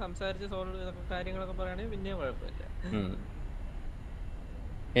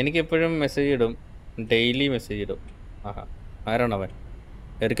 എനിക്കെപ്പോഴും മെസ്സേജ് ഇടും, ഡെയിലി മെസ്സേജ് ഇടും. ആഹാ, ആരാണ് അവൻ?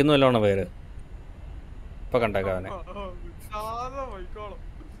 എറിക്കുന്നു വല്ലോണോ പേര്? ഇപ്പൊ കണ്ടേക്കാം അവനെ.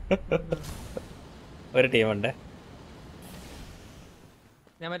 ഒരു ടീമുണ്ടേ.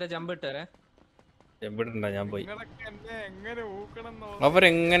 ജമ്പിട്ടുണ്ടോ? ഞാൻ പോയി.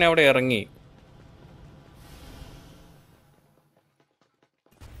 അവരെങ്ങനെ അവിടെ ഇറങ്ങി?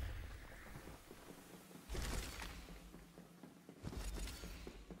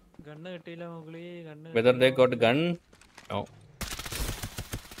 Whether they got gun? No.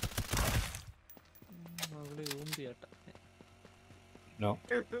 No.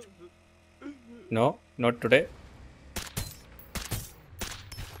 No, not today.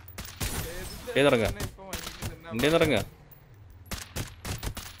 ഏതിറങ്ങ? ഇന്ത്യന്നിറങ്ങ.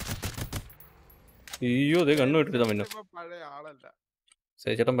 അയ്യോ, അതേ കണ്ണു കിട്ടിട്ട് പിന്നെ.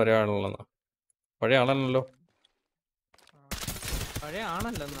 ചേച്ചേട്ടൻ പഴയ ആളാണല്ലോ. പഴയ ആളാണല്ലോ.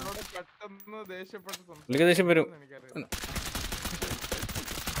 പുള്ളിക്ക് ദേഷ്യം വരും.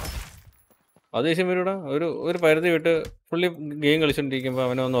 അത് ദേഷ്യം വരൂടാ. ഒരു പരിധി വിട്ട് പുള്ളി ഗെയിം കളിച്ചോണ്ടിരിക്കുമ്പോ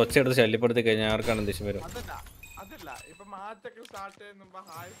അവനെ ഒന്ന് ഒച്ചയെടുത്ത് ശല്യപ്പെടുത്തി കഴിഞ്ഞാൽ ആർക്കാണ് ദേഷ്യം വരും?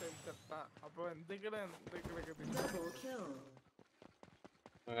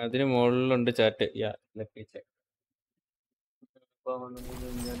 അതിന് മുകളിലുണ്ട് ചാറ്റ്.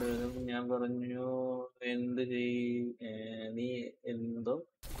 ഞാൻ പറഞ്ഞു എന്ത് നീ എന്തോ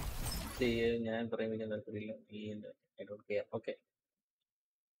ചെയ്യ, ഞാൻ പറയുമ്പോൾ താല്പര്യമില്ല. നീ I don't care. Okay,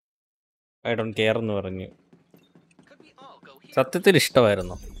 I don't care എന്ന് പറഞ്ഞു. സത്യത്തിൽ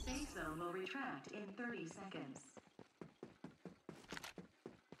ഇഷ്ടമായിരുന്നു.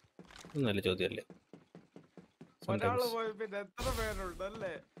 നല്ല ചോദ്യമല്ലേ.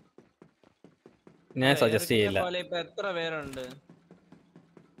 ഞാൻ സജസ്റ്റ് ചെയ്യില്ല.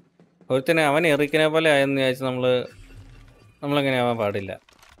 ഒരുത്തനെ അവൻ എറിക്കിനെ പോലെ ആയെന്ന് വിചാരിച്ച് നമ്മളങ്ങനെ ആവാൻ പാടില്ല.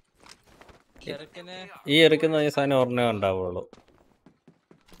 ഈ എറിക്കുന്ന സാധനം ഓർമ്മ ഉണ്ടാവുള്ളൂ.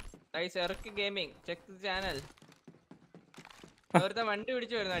 വണ്ടി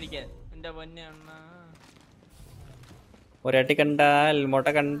പിടിച്ചു വരുന്ന അടിക്കാൻ. എന്റെ പൊന്നെ അണ്ണ, ഒരടി കണ്ടാൽ മുട്ട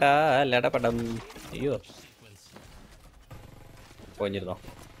കണ്ടാൽ എടപടം. അയ്യോ, പോഞ്ഞിരുന്നോ?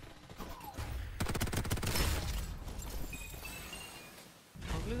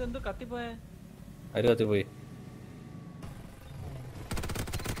 ആര് കത്തിപ്പോയി?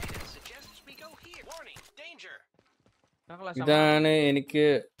 ഇതാണ് എനിക്ക്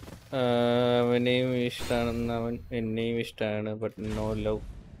അവനെയും ഇഷ്ടമാണെന്ന്, അവൻ എന്നെയും ഇഷ്ടമാണ്. But no love.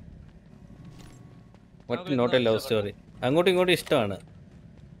 What not A love story. അങ്ങോട്ടും ഇങ്ങോട്ടും ഇഷ്ടമാണ്,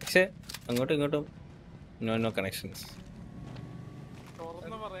 പക്ഷെ അങ്ങോട്ടും ഇങ്ങോട്ടും നോ കണക്ഷൻസ്.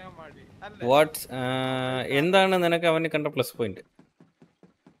 വാട്ട്സ് എന്താണ് നിനക്ക് അവന് കണ്ട പ്ലസ് പോയിന്റ്?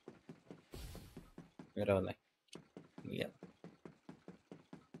 വരെ വന്നേ.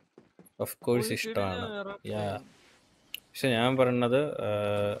 ഓഫ് കോഴ്സ് ഇഷ്ടമാണ്. പക്ഷെ ഞാൻ പറയുന്നത്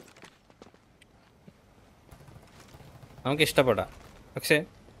നമുക്ക് ഇഷ്ടപ്പെടാം, പക്ഷെ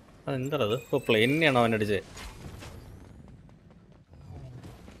അതെന്താണത്? ഇപ്പോൾ പ്ലെയിനെയാണോ അവനടിച്ചത്?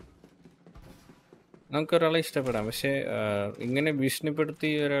 നമുക്കൊരാളെ ഇഷ്ടപ്പെടാം, പക്ഷേ ഇങ്ങനെ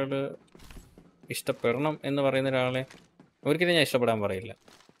ഭീഷണിപ്പെടുത്തി ഒരാൾ ഇഷ്ടപ്പെടണം എന്ന് പറയുന്ന ഒരാളെ ഒരിക്കലും ഞാൻ ഇഷ്ടപ്പെടാൻ പറയില്ല.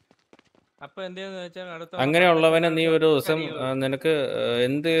 അങ്ങനെയുള്ളവനെ നീ ഒരു ദിവസം നിനക്ക്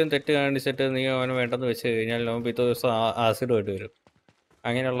എന്തെങ്കിലും തെറ്റ് കാണിച്ചിട്ട് നീ അവന് വേണ്ടെന്ന് വെച്ച് കഴിഞ്ഞാൽ അവൻ പിറ്റേ ദിവസം ആസിഡുമായിട്ട് വരും.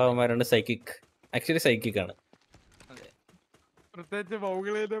 അങ്ങനെയുള്ളവന്മാരാണ് സൈക്കിക്. ആക്ച്വലി സൈക്കിക്കാണ്. പ്രത്യേകിച്ച്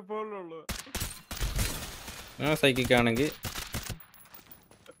മൗഗ്ലീനെ പോലുള്ളൂ. സൈക്കിക്കാണെങ്കിൽ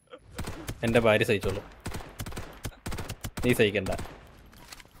എൻ്റെ ഭാര്യ സഹിച്ചോളൂ, നീ സഹിക്കണ്ട.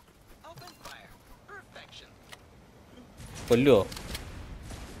 കൊല്ലുവോ?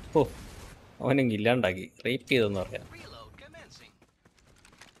 ഓ, അവനെങ്കിൽ ഇല്ലാണ്ടാക്കി റേപ്പ് ചെയ്തെന്ന് പറയാം.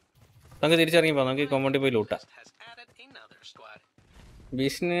 നമുക്ക് തിരിച്ചറിയുമ്പോൾ നമുക്ക് കോമ്പൗണ്ടിൽ പോയി ലൂട്ടാം.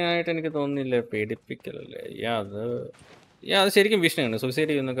 ഭീഷണിയായിട്ട് എനിക്ക് തോന്നുന്നില്ല, പേടിപ്പിക്കലല്ലേ. അത് ശരിക്കും ഭീഷണിയാണ്. സൂസൈഡ്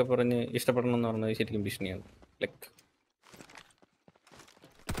ചെയ്യുന്നൊക്കെ പറഞ്ഞ് ഇഷ്ടപ്പെടണം എന്ന് പറഞ്ഞത് ശരിക്കും ഭീഷണിയാണ്. ലൈക്ക്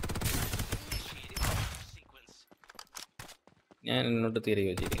ഞാൻ എന്നോട്ട് തീരെ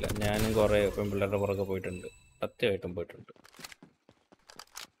യോജിക്കില്ല. ഞാനും കുറേ പെൺപിള്ളേരുടെ പുറകെ പോയിട്ടുണ്ട്, സത്യമായിട്ടും പോയിട്ടുണ്ട്.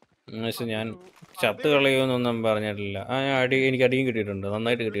 പക്ഷെ ഞാൻ ചത്ത് കളയുമെന്നൊന്നും പറഞ്ഞിട്ടില്ല. എനിക്ക് അടിയും കിട്ടിയിട്ടുണ്ട്,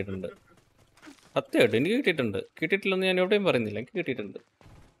 നന്നായിട്ട് കിട്ടിയിട്ടുണ്ട്. സത്യമായിട്ടും എനിക്ക് കിട്ടിയിട്ടുണ്ട്. കിട്ടിയിട്ടില്ലെന്ന് ഞാൻ എവിടെയും പറയുന്നില്ല, എനിക്ക് കിട്ടിയിട്ടുണ്ട്.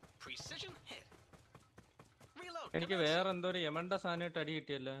 എനിക്ക് വേറെ എന്തോ ഒരു യമണ്ട സാധനമായിട്ട് അടി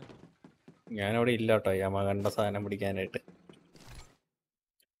കിട്ടിയല്ലേ. ഞാനവിടെ ഇല്ല കേട്ടോ യമ കണ്ട സാധനം പിടിക്കാനായിട്ട്.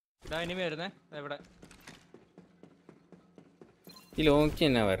 ഇനിമി വരുന്നേ എവിടെ? ഈ ലോക്കി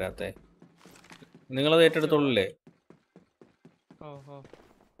എന്നാ വരാത്തെ? നിങ്ങളത് ഏറ്റെടുത്തോളൂല്ലേ?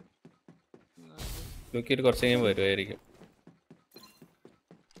 ലോക്കി ഒരു കുറച്ച് കഴിയുമ്പോൾ വരുമായിരിക്കും.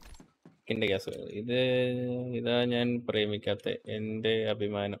 എൻ്റെ ഗ്യാസ് ഇതാ ഞാൻ പ്രേമിക്കാത്ത എൻ്റെ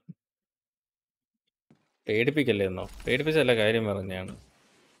അഭിമാനം. പേടിപ്പിക്കല്ലേ എന്നോ? പേടിപ്പിച്ചല്ല, കാര്യം പറഞ്ഞാണ്.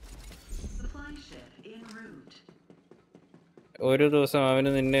 ഒരു ദിവസം അവന്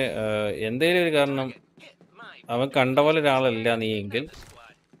നിന്നെ എന്തെങ്കിലും ഒരു കാരണം, അവൻ കണ്ട പോലെ ഒരാളല്ല നീ എങ്കിൽ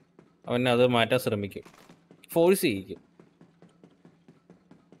അവൻ അത് മാറ്റാൻ ശ്രമിക്കും, ഫോഴ്സ് ചെയ്യിക്കും.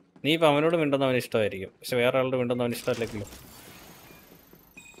 നീ ഇപ്പം അവനോട് മിണ്ടുന്ന അവന് ഇഷ്ടമായിരിക്കും, പക്ഷെ വേറെ ആളോട് മിണ്ടുന്ന അവന് ഇഷ്ടമല്ലെങ്കിലും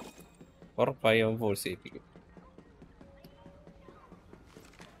ഉറപ്പായി അവൻ ഫോഴ്സ് ചെയ്യിപ്പിക്കും.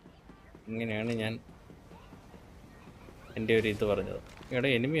 ഇങ്ങനെയാണ് ഞാൻ എൻ്റെ ഒരു ഇത് പറഞ്ഞത്. ഇവിടെ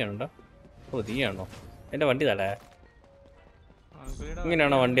എനിമിയാണോ? ഓ, നീയാണോ? എൻ്റെ വണ്ടി തലേ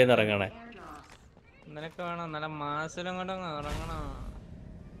ഇങ്ങനെയാണോ വണ്ടിയെന്ന് ഇറങ്ങണേ? നിനക്ക് വേണം നല്ല മാസിലും കൊണ്ട് ഇറങ്ങണ.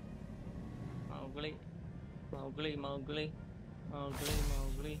 Mowgli Mowgli Mowgli Mowgli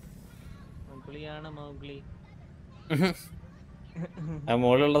Mowgli മൗഗ്ലിയാണ് Mowgli. ആ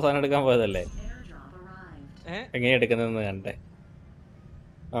മുകളിലുള്ള സാധനം എടുക്കാൻ പോയതല്ലേ? എങ്ങനെ എടുക്കുന്നതെന്ന് കണ്ടേ?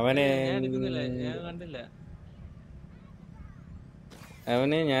 അവന് കണ്ടില്ല.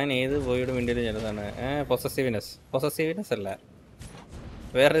 അവന് ഞാൻ ഏത് ബോയുടെ വേണ്ടിയാലും ചിലതാണ് പൊസസീവ്നെസ് അല്ല,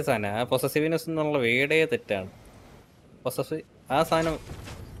 വേറൊരു സാധനം. ആ പൊസസീവ്നെസ് എന്നുള്ള വേടേ തെറ്റാണ്. ആ സാധനം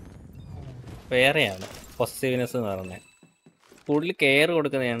വേറെയാണ് പൊസസീവ്നെസ് എന്ന് പറഞ്ഞാൽ. കൂടുതൽ കെയർ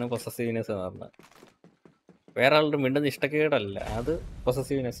കൊടുക്കുന്നതാണ് പൊസസീവ്നെസ് എന്ന് പറഞ്ഞാൽ. വേറെ ആളുടെ മിണ്ടുന്ന ഇഷ്ടക്കേടല്ല, അത്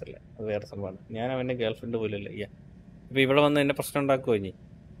പൊസസീവ്നെസ് അല്ല, അത് വേറെ സംഭവമാണ്. ഞാൻ അവൻ്റെ ഗേൾഫ്രണ്ട് പോലല്ല. ഇപ്പം ഇവിടെ വന്ന് എന്നെ പ്രശ്നം ഉണ്ടാക്കുമോ? ഇനി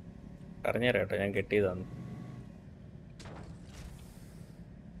പറഞ്ഞുതരാം കേട്ടോ, ഞാൻ കെട്ടിയതാണ്.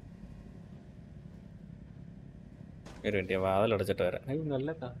 ഒരു മിനിറ്റ്, വാതിലടച്ചിട്ട് വരാം.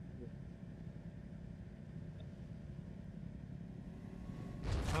 നല്ല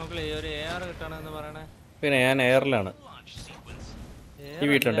പിന്നെ ഞാൻ എയറിലാണ്. ഈ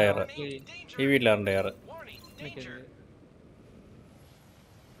വീട്ടിലുണ്ട് എയർ. ഈ വീട്ടിലാറുണ്ട് എയർ.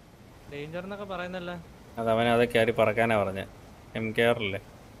 ഡേഞ്ചർ എന്നൊക്കെ പറയുന്നല്ലേ? അത് അവനെ അതൊക്കെ ആര് പറക്കാനാ പറഞ്ഞ? MKR അല്ലേ?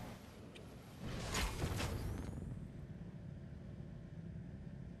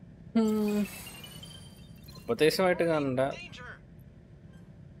 പ്രത്യേകമായിട്ട് കാണണ്ട.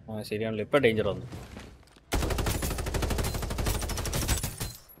 ശരിയാണല്ലോ, ഇപ്പൊ ഡേഞ്ചർ വന്നു.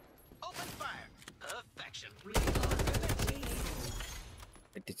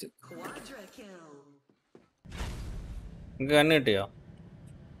 നിങ്ങക്ക് കണ്ണ് കിട്ടിയോ?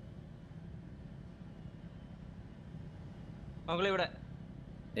 ഇവിടെ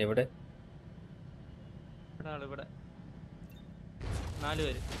എവിടെ? ഇവിടെ 4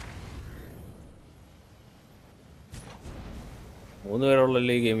 പേര്. 3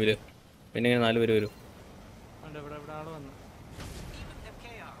 പേരുള്ളല്ലോ ഈ ഗെയിമിൽ. പിന്നെ 4 പേര് വരും. ഇവിടെ ആള് വന്നു.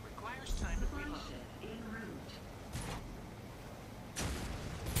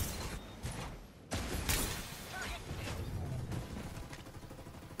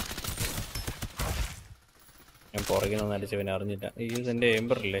 ഞാൻ പുറകിൽ നിന്ന് അടിച്ചവനെ അറിഞ്ഞില്ല. ഇതെൻ്റെ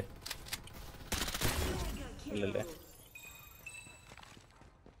എംബറല്ലേ? ഇല്ലല്ലേ.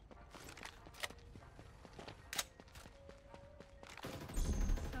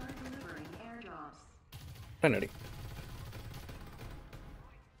 ടി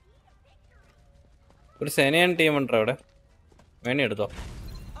ഒരു സെനയൻ ടീം ഉണ്ടോ അവിടെ? വേണേ എടുത്തോ.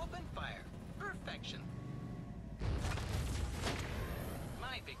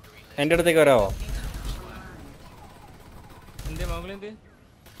 എൻ്റെ അടുത്തേക്ക് വരാമോ?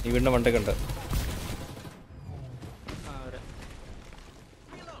 ഈ വീടിൻ്റെ മണ്ടൊക്കെ ഉണ്ട്.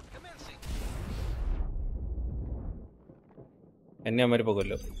 എന്നെ അമ്മര്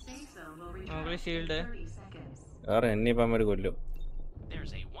പോകുമല്ലോ. വേറെ എന്നെ ഇപ്പം അമ്മര് കൊല്ലും.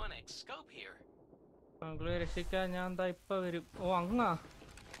 രക്ഷിക്കാൻ ഞാൻ എന്താ ഇപ്പൊ വരും. ഓ അങ്ങാ.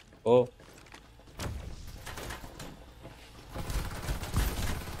 ഓ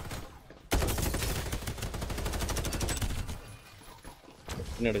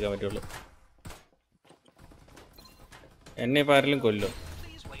പിന്നെ എടുക്കാൻ പറ്റുള്ളൂ. എന്നെ ഇപ്പം ആരെങ്കിലും കൊല്ലും.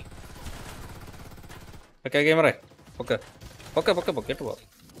 ഓക്കെ ക്യാമറേ ഓക്കെ ഓക്കെ പൊക്കെ പൊക്കെട്ട് പോ.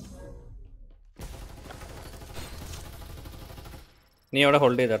 നീ അവിടെ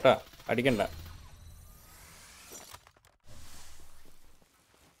ഹോൾഡ് ചെയ്തട്ടാ, അടിക്കണ്ട.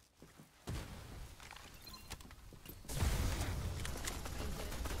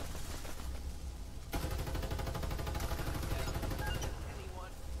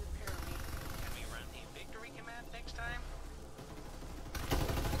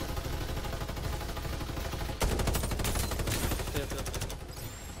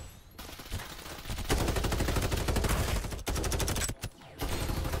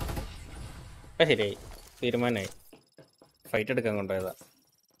 ശരിയായി, തീരുമാനമായി. ഫൈറ്റ് എടുക്കാൻ കൊണ്ടുപോയതാ.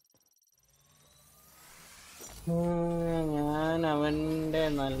 ഞാൻ അവൻ്റെ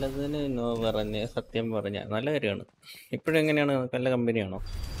നല്ലതിന് നോ പറഞ്ഞ് സത്യം പറഞ്ഞ നല്ല കാര്യമാണ്. ഇപ്പോഴും എങ്ങനെയാണ്? നല്ല കമ്പനിയാണോ?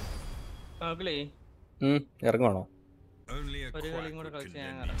 ഇറങ്ങുവാണോ?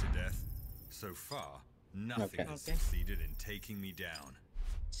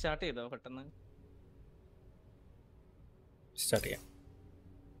 സ്റ്റാർട്ട് ചെയ്തോ പെട്ടെന്ന്? സ്റ്റാർട്ട് ചെയ്യാം.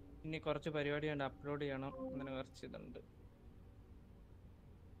 ഇനി കുറച്ച് പരിപാടിയുണ്ട്, അപ്ലോഡ് ചെയ്യണം. അങ്ങനെ കുറച്ച് ഇതുണ്ട്.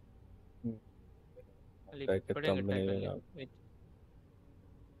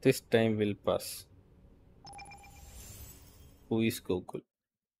 This time will pass. Who is Gokul?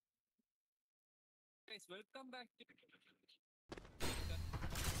 Guys, welcome back to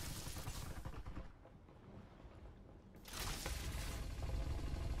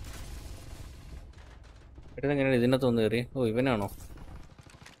എങ്ങനെയാണ് ഇതിനകത്തൊന്ന് കയറി? ഓ ഇവനാണോ?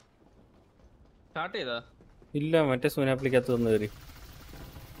 സ്റ്റാർട്ട് ചെയ്താ? ഇല്ല, മറ്റേ സൂനാപ്പിലേക്കകത്ത് വന്ന് കയറി.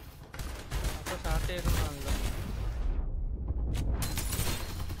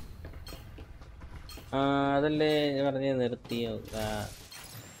 അതല്ലേ ഞാൻ പറഞ്ഞ് നിർത്തിയോ.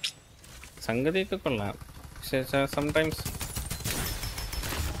 സംഗതിയൊക്കെ കൊള്ളാം, പക്ഷേ സംടൈംസ്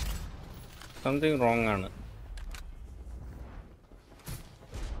സംതിങ് റോങ് ആണ്.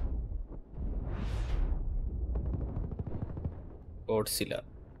 ഓട്സില്ല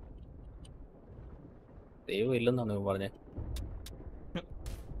ദൈവം ഇല്ലെന്നാണ് പറഞ്ഞത്.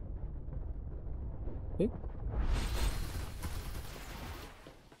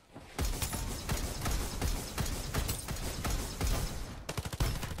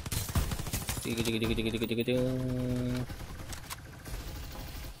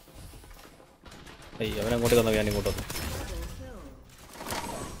 അവനങ്ങോട്ട് വന്നു, ഞാൻ ഇങ്ങോട്ട് വന്നു.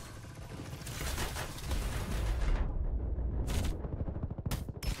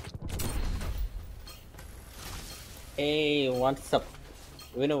 വാട്സപ്പ്,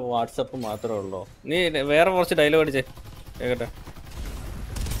 ഇവന് വാട്സപ്പ് മാത്രമേ ഉള്ളൂ. നീ വേറെ കുറച്ച് ഡയലോഗ് അടിച്ചേ കേട്ടെ.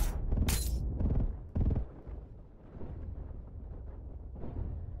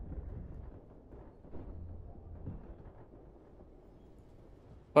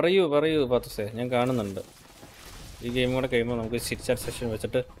 പറയൂ പറയൂ പാത്തസേ, ഞാൻ കാണുന്നുണ്ട്. ഈ ഗെയിം കൂടെ കഴിയുമ്പോൾ നമുക്ക് ചിറ്റ് സെഷൻ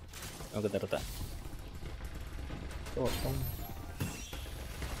വെച്ചിട്ട് നമുക്ക് നിർത്താം.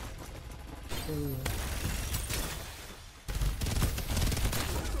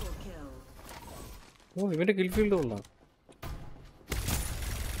 ഓ ഇവന്റെ കിൽ ഫീൽഡ് കൊള്ളാം.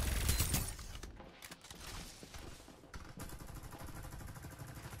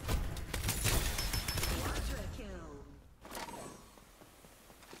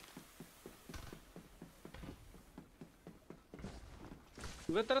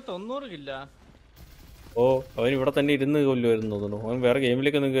 ഇവത്ര 90 കില്ല. ഓ അവൻ ഇവിടെ തന്നെ ഇരുന്ന് കൊല്ലുമായിരുന്നു തോന്നുന്നു. അവൻ വേറെ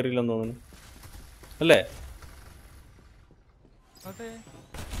ഗെയിമിലേക്കൊന്നും കയറിയില്ലെന്ന് തോന്നുന്നു അല്ലേ? അതെ.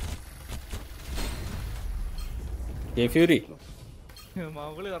 ഫ്യൂരി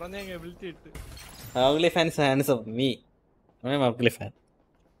മൗഗ്ലി പറഞ്ഞ എബിലിറ്റി ഇട്ട്. Mowgli fans hands of me. അവൻ മൗഗ്ലി ഫാൻ.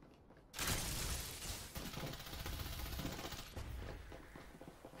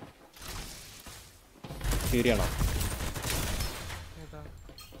 ഫ്യൂരിയാണോ?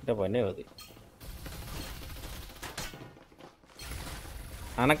 എൻ്റെ പൊന്നെ മതി.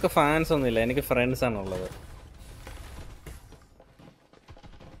 അനക്ക് ഫാൻസ് ഒന്നുമില്ല, എനിക്ക് ഫ്രണ്ട്സ് ആണുള്ളത്.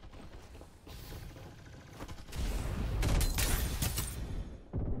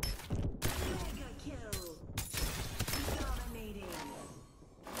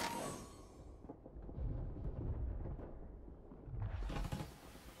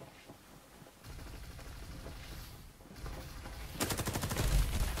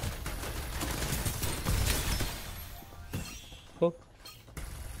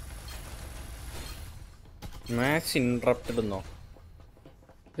 മാച്ച് ഇന്ററപ്റ്റഡ് എന്നോ?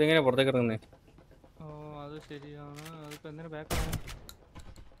 ഇതെങ്ങനെയാ പുറത്തേക്ക് ഇറങ്ങുന്നത്? ഓ അത് ശരിയാണ്. അതിപ്പോ എന്തിനാ ബാക്ക്?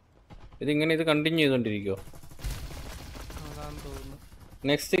 ഇതിങ്ങനെ ഇത് കണ്ടിന്യൂ ചെയ്തോണ്ടിരിക്കോ? അതാന്ന് തോന്നുന്നു.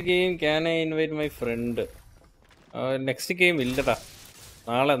 Next game can I invite my friend? Next game ഇല്ലടാ.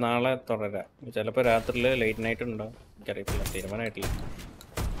 നാളെ തുടരാം. ചിലപ്പോൾ രാത്രിയിൽ ലേറ്റ് നൈറ്റ് ഉണ്ടാവും. എനിക്കറിയത്തില്ല, തീരുമാനമായിട്ടില്ല.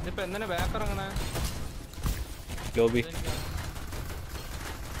 ഇതിപ്പോ എന്തിനാ back ഇറങ്ങണേ?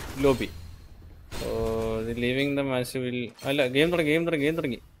 Lobby living the match will. അല്ല, ഗെയിം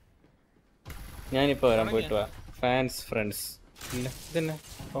തുടങ്ങി. ഞാനിപ്പോൾ വരാൻ, പോയിട്ട് വാ. ഫാൻസ് ഫ്രണ്ട്സ് ഇല്ല. ഇതന്നെ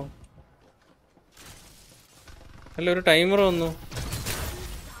അല്ല, ഒരു ടൈമർ വന്നു.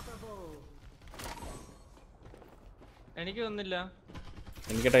 എനിക്ക് വന്നില്ല.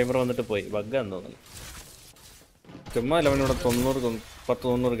 എനിക്ക് ടൈമർ വന്നിട്ട് പോയി. ബഗ്ഗാന്ന് തോന്നുന്നു. ചുമ്മാ അല്ല അവനിവിടെ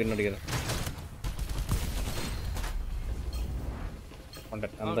 90 കിണ്ണടിക്കണം.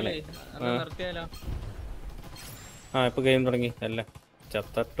 ഇപ്പൊ ഗെയിം തുടങ്ങി. അല്ല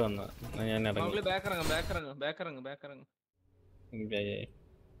ചത്തട്ട് വന്ന ഞാൻ ഇറങ്ങി.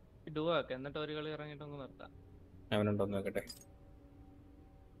 എന്നിട്ട് ഒരു കളി ഇറങ്ങിട്ട് നിർത്താം. അവനുണ്ടോന്ന് നോക്കട്ടെ.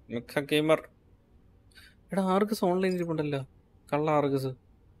 ഗെയിമർ എടാ, ആർഗസ് ഓൺലൈൻ ഇരിപ്പുണ്ടല്ലോ. കള്ള ആർഗസ്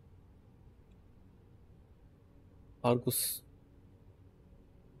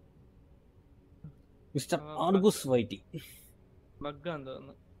മിസ്റ്റർ ആർഗസ് വൈറ്റി.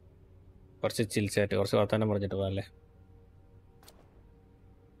 കുറച്ച് ചിൽച്ചായിട്ട് കുറച്ച് വർത്താനം പറഞ്ഞിട്ട് പോകാല്ലേ.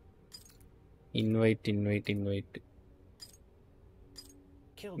 ഇൻവൈറ്റ്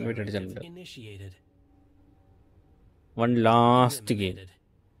അടിച്ചിട്ടുണ്ട്. One last game.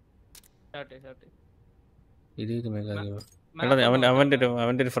 ഇത്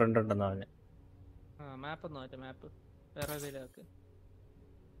അവന്റെ ഒരു ഫ്രണ്ട് ഉണ്ടെന്നാ പറഞ്ഞ.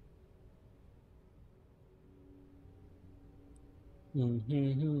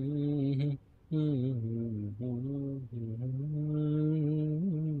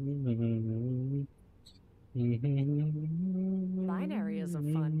 Binary is a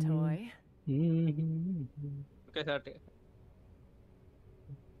fun toy. Okay, Sati.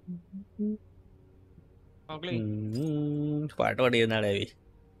 Mowgli. പാട്ട് പാടിയെന്നാടേ.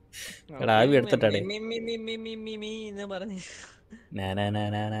 എടാ ആവി എടുത്തിട്ടാടേ. എന്ന് പറഞ്ഞു.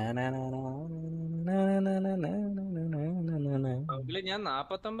 മൗഗ്ലി ഞാൻ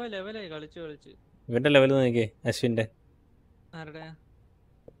 49 ലെവലായി കളിച്ച്. ഇവന്റെ ലെവൽ നോക്കിയേ. അശ്വിന്റെ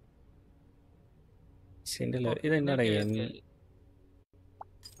ലെവൽ ഇതെന്നാടാ?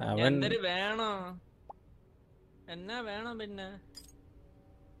 അവൻ വേണോ? എന്നാ വേണം പിന്നെ?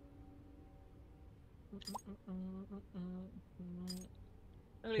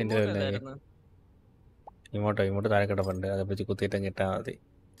 ഇങ്ങോട്ട് താഴെ കിടപ്പുണ്ട്. അതേ പറ്റി കുത്തിയിട്ട് കിട്ടാ മതി.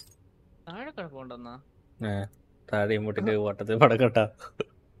 താഴെ കിടപ്പുണ്ടെന്നാ? താഴെ ഇങ്ങോട്ടിട്ട് വട്ടത്തിൽ പടക്കട്ടാ.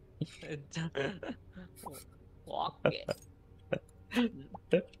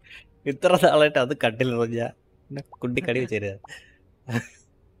 ഇത്ര നാളായിട്ട് അത് കണ്ടില്ല ഞാൻ. കുണ്ടിക്കടി വെച്ചേരാ.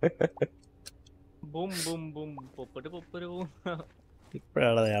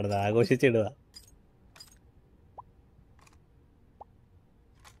 ഇപ്പഴാണ് ഞാനത് ആഘോഷിച്ചിടുക.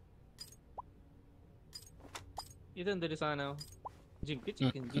 ഇതെന്തൊരു സാധനം?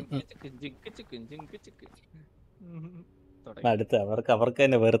 അടുത്ത് അവർക്ക്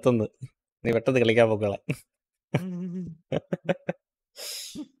തന്നെ വെറുത്തുന്നു. നീ പെട്ടെന്ന് കളിക്കാൻ പോക്കളെ.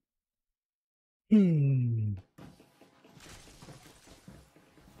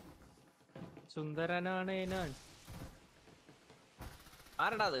 സുന്ദരനാണ് ഞാൻ.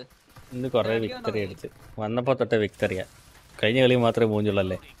 ആരടാ അത്? ഇന്ന് കൊറേ വിക്ടറി അടിച്ച് വന്നപ്പോ തൊട്ടേ വിക്ടറിയാ. കഴിഞ്ഞ കളി മാത്രമേ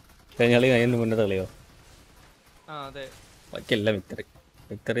മൂഞ്ചുള്ളല്ലേ. കഴിഞ്ഞ കളി കഴിഞ്ഞ മുന്നത്തെ കളിയോ? അതെ, ബാക്കിയെല്ലാം വിക്ടറി.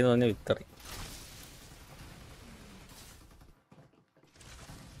 വിക്ടറി എന്ന് പറഞ്ഞാൽ വിക്ടറി.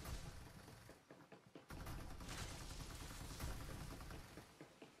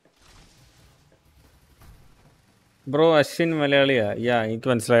 ബ്രോ അശ്വിൻ മലയാളിയാ? എനിക്ക്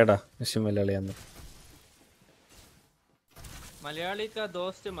മനസ്സിലായടാ അശ്വിൻ മലയാളിയാന്ന്. മലയാളിക്കാ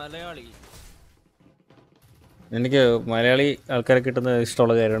ദോസ്ത് മലയാളി. എനിക്ക് മലയാളി ആൾക്കാരെ കിട്ടുന്നത്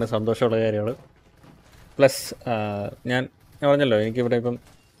ഇഷ്ടമുള്ള കാര്യമാണ്, സന്തോഷമുള്ള കാര്യമാണ്. പ്ലസ് ഞാൻ പറഞ്ഞല്ലോ എനിക്കിവിടെ ഇപ്പം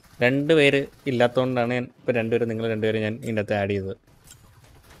 2 പേര് ഇല്ലാത്തതുകൊണ്ടാണ് ഞാൻ ഇപ്പോൾ 2 പേര് നിങ്ങൾ 2 പേര് ഞാൻ ഇതിനകത്ത് ആഡ് ചെയ്തത്.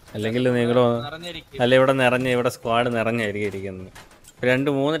 അല്ലെങ്കിൽ നിങ്ങൾ അല്ല ഇവിടെ സ്ക്വാഡ് നിറഞ്ഞായിരിക്കും ഇരിക്കുന്നത്.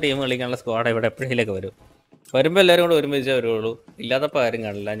 2-3 ടീം കളിക്കാനുള്ള സ്ക്വാഡ് ഇവിടെ എപ്പോഴേലൊക്കെ വരും. വരുമ്പോൾ എല്ലാവരും കൂടെ ഒരുമിച്ചേ വരുള്ളൂ. ഇല്ലാത്തപ്പോൾ ആരും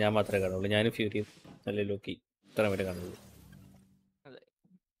കാണില്ല, ഞാൻ മാത്രമേ കാണുള്ളൂ. ഞാനും ഫ്യൂരിയും നല്ല ലോക്കി ഇത്ര പേര് കാണുള്ളൂ.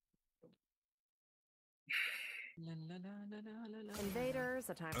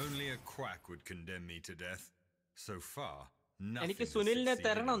 Only a quack would condemn me to death. So far, nothing എനിക്ക് has സുനിലിനെ succeeded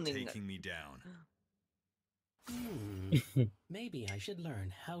തരണം in നിങ്ങൾ. taking me down. Maybe I should learn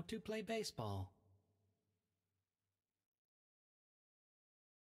how to play baseball.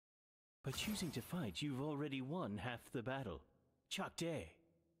 By choosing to fight, you've already won half the battle. Chuck day.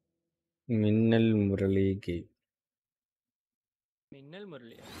 Minnal Murali game. Minnal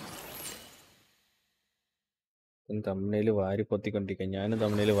Murali തമിഴിൽ വാരി പൊത്തിക്കൊണ്ടിരിക്കുക. ഞാനും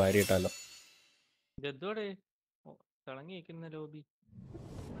തമിഴിൽ വാരി ഇട്ടാലോ? ഇതെന്തോടെ തിളങ്ങി നിൽക്കുന്ന ലോബി.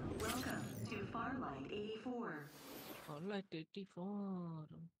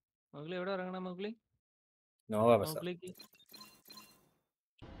 മൗഗ്ലി എവിടെ ഇറങ്ങണം? മൗഗ്ലി മൗഗ്ലിക്ക്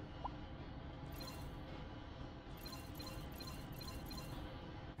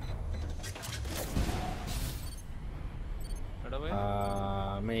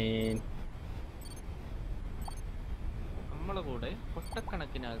നമ്മളെ കൂടെ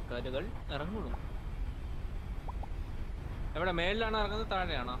കൊട്ടക്കണക്കിന് ആൾക്കാരുകൾ ഇറങ്ങുന്നു. എവിടെ മേളിലാണോ ഇറങ്ങുന്നത്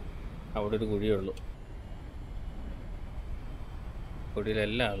താഴെയാണോ? അവിടെ ഒരു കുഴിയുള്ളൂ.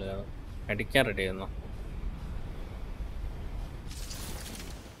 കുഴിയിലെല്ലാ ആളുകളും അടിക്കാൻ റെഡി ആയിരുന്നു.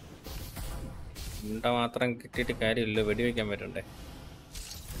 ഉണ്ട മാത്രം കിട്ടിയിട്ട് കാര്യമില്ല, വെടിവെക്കാൻ പറ്റണ്ടേ?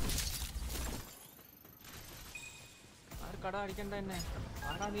 കട അടിക്കണ്ട തന്നെ.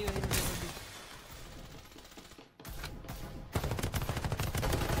 ആടാ നീ വരുന്നത്?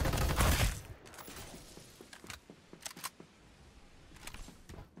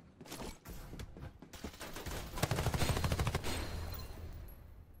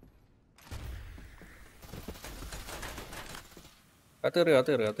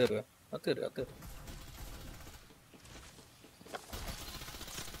 അത്തേറുക.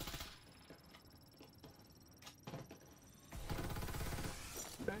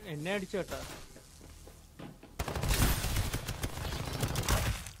 എന്നെ അടിച്ചു കേട്ടാ.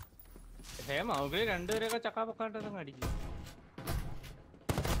 മൗഗ്ലി 2 പേരെയൊക്കെ ചക്കാപ്പൊക്കാണ്ടൊന്നും അടിക്കും.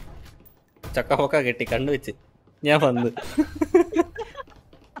 ചക്കാപ്പൊക്ക കെട്ടി കണ്ണുവെച്ച് ഞാൻ വന്ന്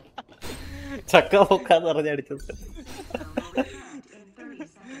ചക്കാപ്പൊക്കാന്ന് പറഞ്ഞടിച്ചത്.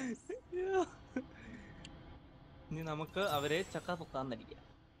 ഇനി നമുക്ക് അവരെ ചക്കാപ്പൊക്കാന്നടിക്കാം.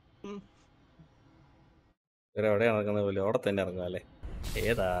 എവിടെയാണ് ഇറങ്ങുന്നത് പോലെ അവിടെ തന്നെ ഇറങ്ങുക അല്ലേ?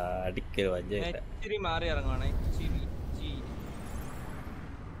 ഏതാ അടിക്കലോ ഇച്ചിരി മാറി ഇറങ്ങുവാണേ.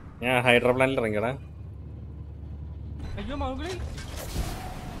 ഞാൻ ഹൈഡ്രോപ്ലാനിൽ ഇറങ്ങിയടാ. അയ്യോ മൗഗ്ലി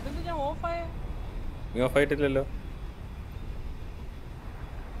ഇതെന്താ ഞാൻ ഓഫായ? നീ ഓഫായിട്ടില്ലല്ലോ.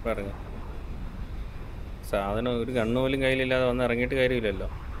 ഇറങ്ങ സാധനം ഒരു കണ്ണു പോലും കയ്യിലില്ലാതെ വന്ന് ഇറങ്ങിയിട്ട് കാര്യമില്ലല്ലോ.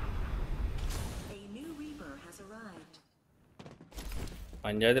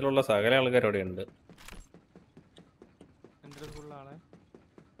 പഞ്ചായത്തിലുള്ള സകല ആൾക്കാർ അവിടെ ഉണ്ട്.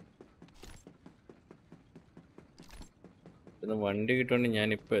 ഇന്ന് വണ്ടി കിട്ടുവാണെങ്കിൽ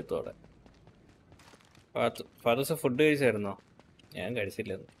ഞാനിപ്പോൾ എത്തും അവിടെ. ഫാദൂസ് ഫുഡ് കഴിച്ചായിരുന്നോ? ഞാൻ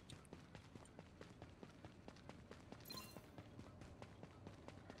കഴിച്ചില്ലെന്ന്.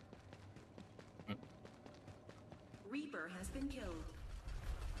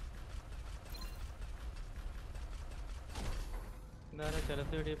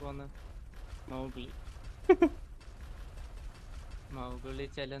 മൗഗ്ലി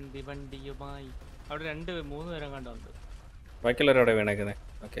ചലന്തി വണ്ടിയുമായി അവിടെ 2-3 പേരെ കണ്ടുണ്ട്. ബാക്കിയുള്ളവരവിടെ വീണേക്കുന്നേ.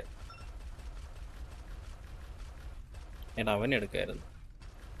 ഓക്കെ അവനെ എടുക്കായിരുന്നു.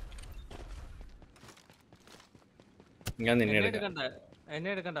 ഞാൻ നിന്നെ എന്നെ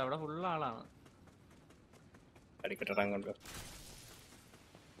എടുക്കണ്ട. അവിടെ ഫുൾ ആളാണ്. അടിക്കട്ടെ കൊണ്ട്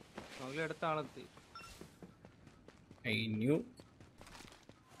മൗഗ്ലി അടുത്ത ആളെത്തി.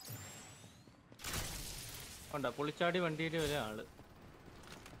 കണ്ട പുളിച്ചാടി വണ്ടിയിൽ ഒരാള്.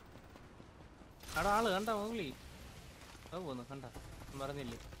 അവിടെ ആള് കണ്ട മൗഗ്ലി പോന്നു. കണ്ട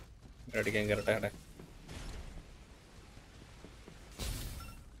പറഞ്ഞില്ലേ അടിക്കാൻ കയറട്ടെ.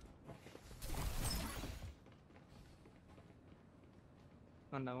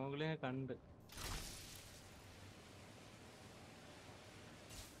 കണ്ട മൗഗ്ലിയെ കണ്ട്.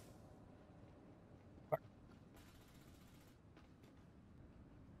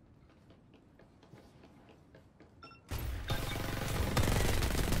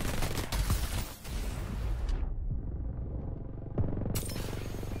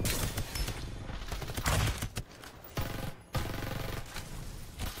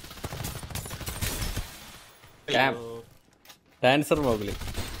 Dancer Mowgli.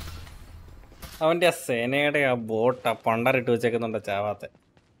 അവൻ്റെ ആ സേനയുടെ ആ ബോട്ട് ആ പണ്ടറിട്ട് വെച്ചേക്കുന്നുണ്ടോ ചാവാത്ത.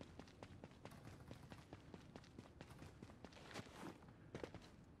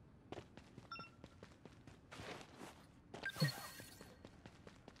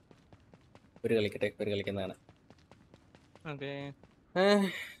 ഒരു കളിക്കട്ടെ, ഒരു കളിക്കുന്നതാണ്.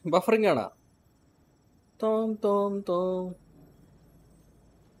 ബഫറിംഗ് ആണോ? തോം തോം തോം.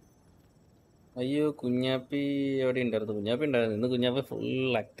 അയ്യോ കുഞ്ഞാപ്പി എവിടെ ഉണ്ടായിരുന്നു? കുഞ്ഞാപ്പി ഉണ്ടായിരുന്നു. ഇന്ന് കുഞ്ഞാപ്പി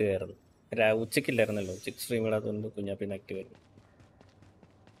ഫുൾ ആക്റ്റീവ് ആയിരുന്നു. ഉച്ചയ്ക്കില്ലായിരുന്നല്ലോ, ഉച്ചയ്ക്ക് സ്ട്രീം ഇടാത്തതുകൊണ്ട് കുഞ്ഞാപ്പിന്ന് ആക്റ്റീവ് ആയിരുന്നു.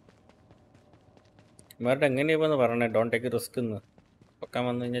 ഇവരുടെ എങ്ങനെയാന്ന് പറയണേ? ഡോൺ ടേക്ക് റിസ്ക് എന്ന് പൊക്കാൻ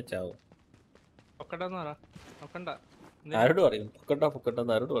വന്നു കഴിഞ്ഞാൽ ചാവും. ആരോട് പറയും പൊക്കണ്ട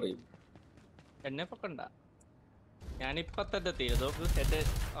പൊക്കണ്ടെന്ന്? ആരോട് പറയും? എന്നെ പൊക്കണ്ട, ഞാനിപ്പ തന്നെ തീരുന്നു.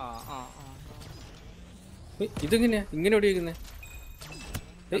 ഇതെങ്ങനെയാ ഇങ്ങനെ ഓടിയേക്കുന്നേ?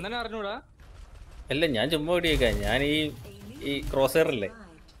 അങ്ങനെ അറിഞ്ഞൂടാ. അല്ല ഞാൻ ചുമ്മാ ഓടിയേക്കാം. ഞാൻ ഈ ക്രോസെയർ അല്ലേ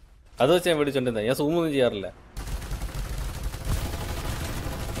അത് വെച്ച് ഞാൻ മേടിച്ചോണ്ടിരുന്നത്. ഞാൻ സൂമൊന്നും ചെയ്യാറില്ല.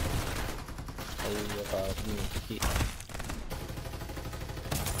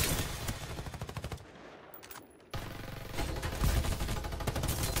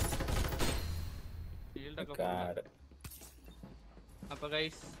 അപ്പൊ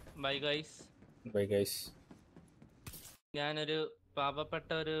guys bye guys. Bye guys. ഞാനൊരു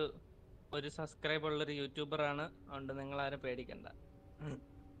പാവപ്പെട്ട ഒരു സബ്സ്ക്രൈബ് ഉള്ളൊരു യൂട്യൂബർ ആണ്. അതുകൊണ്ട് നിങ്ങൾ ആരും പേടിക്കണ്ട.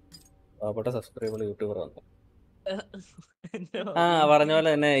 പാവപ്പെട്ട സബ്സ്ക്രൈബർ യൂട്യൂബർ ആണ്. പറഞ്ഞ പോലെ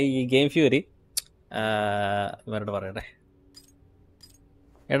തന്നെ ഈ ഗെയിം ഫ്യൂരി ഇവരോട് പറയട്ടെ.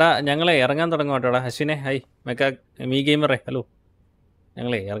 എടാ ഞങ്ങളെ ഇറങ്ങാൻ തുടങ്ങും കേട്ടോടാ. അശ്വിനെ ഹായ്. മെക്കാ me ഗെയിമറേ hello.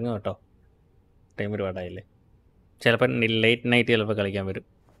 ഞങ്ങളെ ഇറങ്ങും കേട്ടോ. ടൈം ഒരുപാടായില്ലേ. ചിലപ്പോൾ ലേറ്റ് നൈറ്റ് ചിലപ്പോൾ കളിക്കാൻ വരും.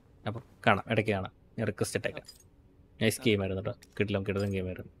 അപ്പം കാണാം, ഇടയ്ക്ക് കാണാം. ഞാൻ റിക്വസ്റ്റ് ഇട്ടേക്കാം. നൈസ് ഗെയിം ആയിരുന്നു കേട്ടോ. കിടിലം ഗെയിം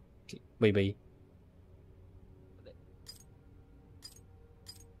ആയിരുന്നു. Bye bye.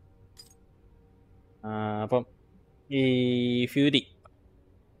 അപ്പം ഈ ഫ്യൂരി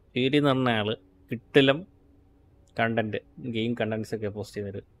എന്ന് പറഞ്ഞ ആള് കിട്ടിലം കണ്ടന്റ്, ഗെയിം കണ്ടന്റ്സ് ഒക്കെ പോസ്റ്റ്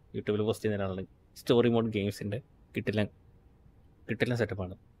ചെയ്യുന്നൊരു യൂട്യൂബിൽ പോസ്റ്റ് ചെയ്യുന്ന ഒരാളാണ്. സ്റ്റോറി മോഡ് ഗെയിംസിൻ്റെ കിട്ടിലം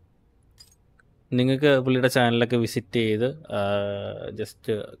സെറ്റപ്പാണ്. നിങ്ങൾക്ക് പുള്ളിയുടെ ചാനലൊക്കെ വിസിറ്റ് ചെയ്ത്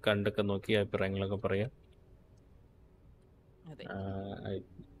ജസ്റ്റ് കണ്ടൊക്കെ നോക്കി അഭിപ്രായങ്ങളൊക്കെ പറയാം.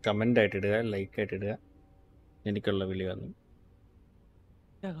 കമൻ്റ് ആയിട്ട് ഇടുക, ലൈക്കായിട്ട് ഇടുക. എനിക്കുള്ള വിളി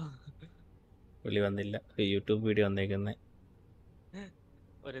വന്നില്ല. YouTube video വന്നേക്കുന്നേ.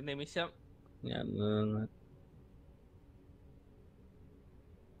 ഒരു നിമിഷം ഞാൻ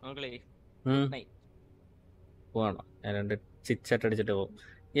പോവാണോ? ഞാൻ 2 ചിറ്റ് അടിച്ചിട്ട് പോകും.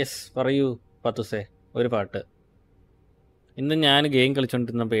 യെസ് പറയൂ പത്തുസേ. ഒരു പാട്ട്. ഇന്ന് ഞാൻ ഗെയിം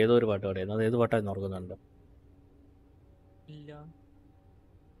കളിച്ചോണ്ടിരുന്നപ്പോൾ ഏതോ ഒരു പാട്ട് പാടിയായിരുന്നു. അത് ഏത് പാട്ടായിരുന്നു ഓർക്കുന്നുണ്ടോ? ഇല്ല,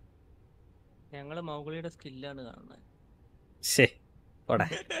 ഞങ്ങള് മൗഗ്ലിയുടെ സ്കില്ലാണ് കാണുന്നത്. ശേ പോടാ.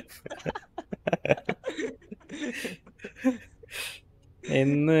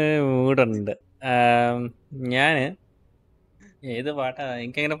 ഇന്ന് മൂടുണ്ട്. ഞാൻ ഏത് പാട്ടാ,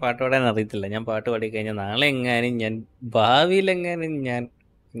 എനിക്കങ്ങനെ പാട്ട് പാടാൻ അറിയത്തില്ല. ഞാൻ പാട്ട് പാടി കഴിഞ്ഞാൽ നാളെ ഭാവിയിലെങ്ങാനും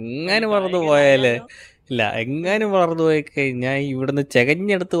ഞാൻ മറന്നു പോയാല് ഇല്ല, മറന്നു പോയി കഴിഞ്ഞാൽ ഇവിടുന്ന്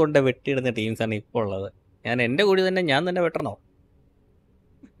ചെകഞ്ഞെടുത്ത് കൊണ്ട് വെട്ടിയിടുന്ന ടീംസാണ് ഇപ്പോൾ ഉള്ളത്. ഞാൻ എൻ്റെ കൂടി തന്നെ ഞാൻ തന്നെ വെട്ടണോ?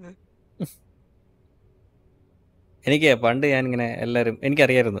 എനിക്ക് പണ്ട് ഞാനിങ്ങനെ എല്ലാവരും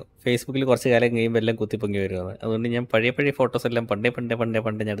എനിക്കറിയായിരുന്നു ഫേസ്ബുക്കിൽ കുറച്ച് കാലം കഴിയുമ്പോൾ എല്ലാം കുത്തിപ്പൊങ്ങി വരുന്നത്. അതുകൊണ്ട് ഞാൻ പഴയ ഫോട്ടോസ് എല്ലാം പണ്ടേ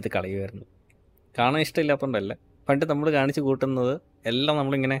ഞാൻ എടുത്ത് കളയുമായിരുന്നു. കാണാൻ ഇഷ്ടമില്ലാത്തതുകൊണ്ടല്ല, പണ്ട് നമ്മൾ കാണിച്ച് കൂട്ടുന്നത് എല്ലാം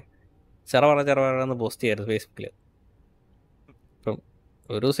നമ്മളിങ്ങനെ ചെറവറന്ന് പോസ്റ്റ് ചെയ്യായിരുന്നു ഫേസ്ബുക്കിൽ. അപ്പം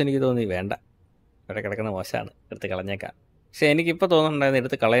ഒരു ദിവസം എനിക്ക് തോന്നി വേണ്ട, ഇവിടെ കിടക്കുന്ന മോശമാണ്, എടുത്ത് കളഞ്ഞേക്കാം. പക്ഷേ എനിക്കിപ്പോൾ തോന്നുന്നുണ്ടായിരുന്നു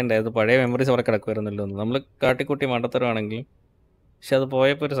എടുത്ത് കളയണ്ടായിരുന്നു. പഴയ മെമ്മറീസ് അവിടെ കിടക്കുമായിരുന്നല്ലോ എന്ന്. നമ്മൾ കാട്ടിക്കൂട്ടി മണ്ടത്തരമാണെങ്കിലും പക്ഷെ അത്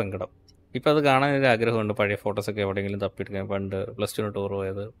പോയപ്പോൾ ഒരു സങ്കടം. ഇപ്പോൾ അത് കാണാനൊരു ആഗ്രഹമുണ്ട്. പഴയ ഫോട്ടോസൊക്കെ എവിടെയെങ്കിലും തപ്പിയെടുക്കാൻ. പണ്ട് +2 ടൂർ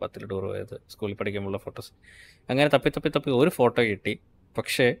പോയത്, 10 ടൂർ പോയത്, സ്കൂളിൽ പഠിക്കുമ്പോഴുള്ള ഫോട്ടോസ്, അങ്ങനെ തപ്പി ഒരു ഫോട്ടോ കിട്ടി.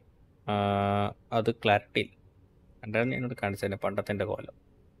 പക്ഷേ അത് ക്ലാരിറ്റി ഇല്ല. എന്തായാലും എന്നോട് കാണിച്ചതിൻ്റെ പണ്ടത്തെ എൻ്റെ കോലം.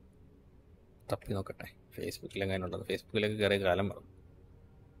 തപ്പി നോക്കട്ടെ ഫേസ്ബുക്കിൽ എങ്ങനെയുള്ളത്. ഫേസ്ബുക്കിലേക്ക് കയറിയ കാലം പറഞ്ഞു.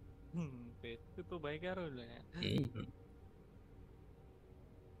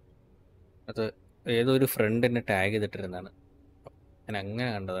 അത് ഏതോ ഒരു ഫ്രണ്ടിനെ ടാഗ് ചെയ്തിട്ടിരുന്നതാണ്. ഞാൻ അങ്ങനെ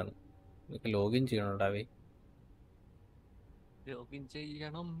കണ്ടതാണ്. ലോഗിൻ ചെയ്യണോണ്ടാവേ. ലോഗിൻ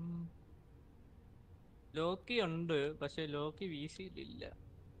ചെയ്യണം. ലോക്കി ഉണ്ട്, പക്ഷെ ലോക്കി വീശിയിലില്ല.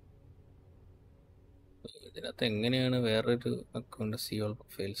 ഇതിനകത്ത് എങ്ങനെയാണ് വേറൊരു account Seoul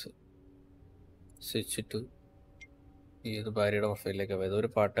profiles switch to ഏത് ഭാര്യയുടെ പ്രൊഫൈലിലേക്ക് പോയത്? ഒരു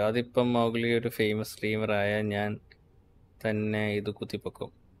പാട്ട് അതിപ്പം മൗഗ്ലി ഒരു ഫേമസ് സ്ട്രീമറായ ഞാൻ തന്നെ ഇത്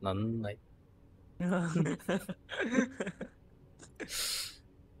കുത്തിപ്പൊക്കും. നന്നായി.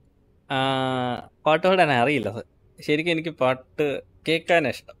 പാട്ട് പാടാൻ അറിയില്ല. ശരിക്കും എനിക്ക് പാട്ട്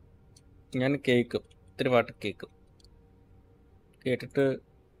കേൾക്കാനാണ് ഇഷ്ടം. ഞാൻ കേൾക്കും, ഒത്തിരി പാട്ട് കേൾക്കും. കേട്ടിട്ട്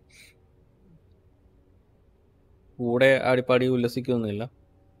കൂടെ ആടിപ്പാടി ഉല്ലസിക്കൊന്നുമില്ല,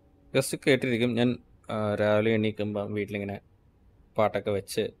 ജസ്റ്റ് കേട്ടിരിക്കും. ഞാൻ രാവിലെ എണീക്കുമ്പം വീട്ടിലിങ്ങനെ പാട്ടൊക്കെ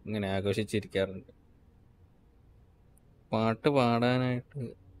വെച്ച് ഇങ്ങനെ ആഘോഷിച്ചിരിക്കാറുണ്ട്. പാട്ട് പാടാനായിട്ട്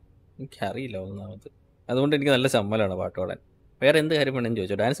എനിക്കറിയില്ല ഒന്നാമത്. അതുകൊണ്ട് എനിക്ക് നല്ല ചമ്മലാണ് പാട്ട് പാടാൻ. വേറെ എന്ത് കാര്യം വേണമെന്ന്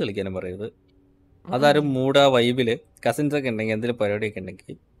ചോദിച്ചോ, ഡാൻസ് കളിക്കാനും പറയരുത്. അതാരും മൂഡ് ആ വൈബിൽ കസിൻസൊക്കെ ഉണ്ടെങ്കിൽ എന്തെങ്കിലും പരിപാടിയൊക്കെ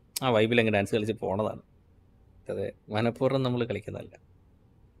ഉണ്ടെങ്കിൽ ആ വൈബിൽ അങ്ങ് ഡാൻസ് കളിച്ച് പോണതാണ്. അതെ, മനഃപൂർവ്വം നമ്മൾ കളിക്കുന്നതല്ല.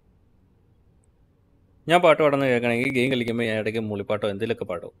 ഞാൻ പാട്ട് പാടുന്ന കേൾക്കണമെങ്കിൽ ഗെയിം കളിക്കുമ്പോൾ ഞാൻ ഇടയ്ക്ക് മൂളിപ്പാട്ടോ എന്തെങ്കിലുമൊക്കെ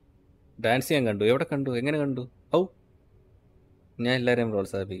പാടും. ഡാൻസ് ചെയ്യാൻ കണ്ടു, എവിടെ കണ്ടു, എങ്ങനെ കണ്ടു, ഔ, ഞാൻ എല്ലാവരെയും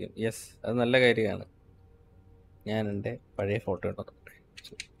പ്രോത്സാഹിപ്പിക്കും. യെസ്, അത് നല്ല കാര്യമാണ്. ഞാൻ എൻ്റെ പഴയ ഫോട്ടോ ഉണ്ടോട്ടെ,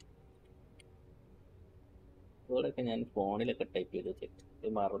 അതുപോലെയൊക്കെ ഞാൻ ഫോണിലൊക്കെ ടൈപ്പ് ചെയ്ത് വെച്ചിട്ട്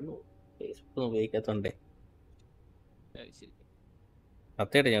മറന്നു. ഫേസ്ബുക്ക് ഉപയോഗിക്കാത്തതുകൊണ്ടേ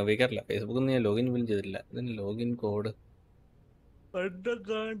സത്യമായിട്ട് ഞാൻ ഉപയോഗിക്കാറില്ല. ഫേസ്ബുക്കിൽ ഞാൻ ലോഗിൻ പോലും ചെയ്തിട്ടില്ല. ഇതിന് ലോഗിൻ കോഡ്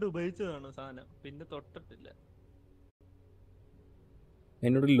പണ്ടൊക്കെ ഉപയോഗിച്ചതാണ് സാധനം, പിന്നെ തൊട്ടിട്ടില്ല.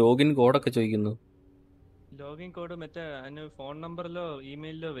 എന്നോട് ലോഗിൻ കോഡൊക്കെ ചോദിക്കുന്നു. ലോഗിൻ കോഡ് മറ്റേ അതിന് ഫോൺ നമ്പറിലോ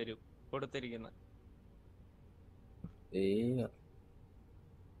ഇമെയിലിലോ വരും കൊടുത്തിരിക്കുന്ന.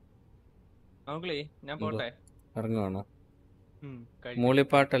 മൗഗ്ലി, ഞാൻ പോട്ടെ. ഇറങ്ങുവാണോ?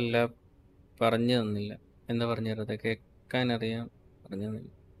 മൂളിപ്പാട്ടല്ല, പറഞ്ഞു തന്നില്ല. എന്താ പറഞ്ഞു തരാതെ? കേൾക്കാനറിയാം, പറഞ്ഞു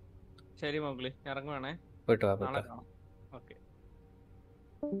തന്നില്ല. ശരി മൗഗ്ലി, ഇറങ്ങുവാണേ. പോയിട്ട് വാ. നാളെ കാണാം. ഓക്കെ.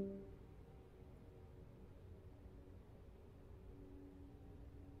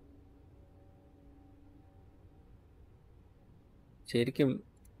 ശരിക്കും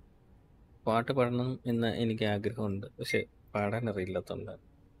പാട്ട് പാടണം എന്ന് എനിക്ക് ആഗ്രഹമുണ്ട്, പക്ഷെ പാടാൻ അറിയില്ലാത്തതുകൊണ്ട്.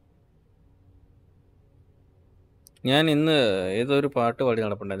 ഞാൻ ഇന്ന് ഏതൊരു പാട്ട് പാടി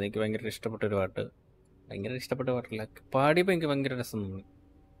നടപ്പുണ്ടായിരുന്നു. എനിക്ക് ഭയങ്കര ഇഷ്ടപ്പെട്ടൊരു പാട്ട്. ഭയങ്കര ഇഷ്ടപ്പെട്ട പാട്ടല്ല, പാടിയപ്പോൾ എനിക്ക് ഭയങ്കര രസം തോന്നി.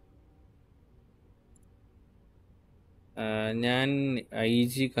 ഞാൻ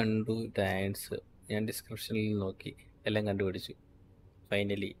IG കണ്ടു, ഡാൻസ് ഞാൻ ഡിസ്ക്രിപ്ഷനിൽ നോക്കി, എല്ലാം കണ്ടുപിടിച്ചു.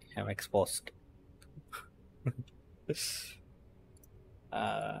 Finally I am exposed.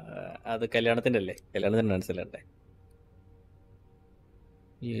 അത് കല്യാണത്തിൻ്റെ അല്ലേ? കല്യാണത്തിൻ്റെ ഡാൻസ് അല്ലേ?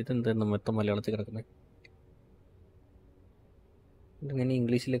 ഏതെന്തായിരുന്നു മൊത്തം മലയാളത്തിൽ കിടക്കുന്നത്? ഇങ്ങനെ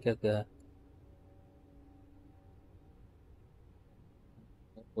ഇംഗ്ലീഷിലേക്ക് ആക്കുക.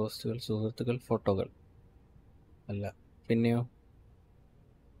 പോസ്റ്റുകൾ, സുഹൃത്തുക്കൾ, ഫോട്ടോകൾ അല്ല, പിന്നെയോ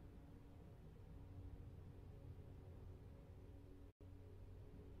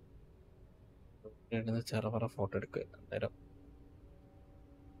ചെറുപറ ഫോട്ടോ എടുക്കുക. അന്നേരം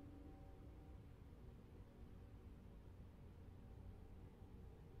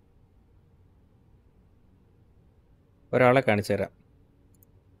ഒരാളെ കാണിച്ചു തരാം.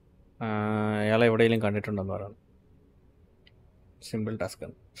 അയാളെ എവിടെയെങ്കിലും കണ്ടിട്ടുണ്ടെന്ന് പറയണം. സിമ്പിൾ ടാസ്ക്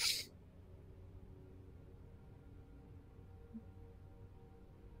ആണ്.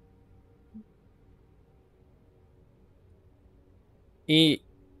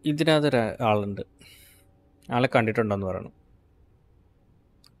 ഇതിനകത്തൊരു ആളുണ്ട്, ആളെ കണ്ടിട്ടുണ്ടെന്ന് പറയണം.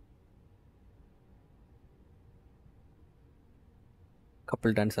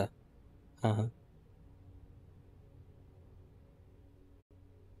 കപ്പിൾ ഡാൻസാ?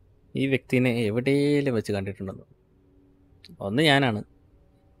 ഈ വ്യക്തിനെ എവിടെയെങ്കിലും വെച്ച് കണ്ടിട്ടുണ്ടെന്ന്. ഒന്ന് ഞാനാണ്,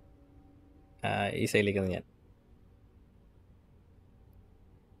 ഈ സൈഡിലേക്കുന്നത് ഞാൻ.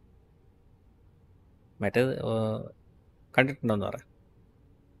 മറ്റേത് കണ്ടിട്ടുണ്ടോന്ന് പറയാം.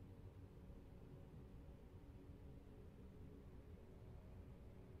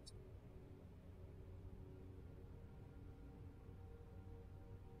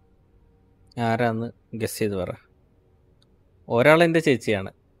 ആരാന്ന് ഗസ് ചെയ്ത് പറ. ഒരാളെൻ്റെ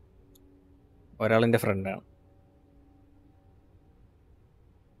ചേച്ചിയാണ്, ഒരാളെൻ്റെ ഫ്രണ്ടാണ്.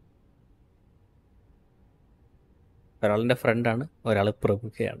 ഒരാളെൻ്റെ ഫ്രണ്ടാണ്, ഒരാൾ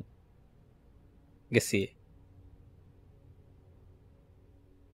പ്രമുഖയാണ്. ഗസ് ചെയ്യേ.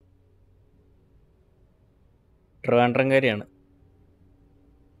 ട്രിവാൻഡ്രംകാരിയാണ്.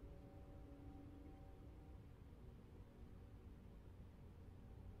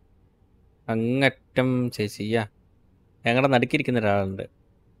 അങ്ങറ്റം ചേച്ചിയാ. ഞങ്ങളുടെ നടുക്കിരിക്കുന്ന ഒരാളുണ്ട്.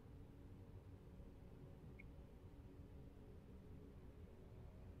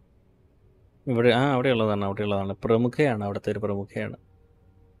 ഇവിടെ അവിടെയുള്ളതാണ്. പ്രമുഖയാണ്, അവിടുത്തെ ഒരു പ്രമുഖയാണ്.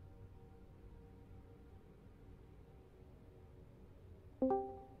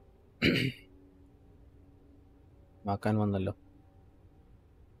 ആക്കാൻ വന്നല്ലോ.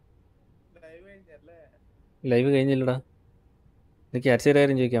 ലൈവ് കഴിഞ്ഞില്ലടാ. എനിക്ക് അരച്ചൊരു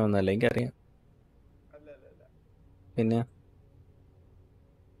കാര്യം ചോദിക്കാൻ വന്നതല്ല, എനിക്കറിയാം. പിന്നെ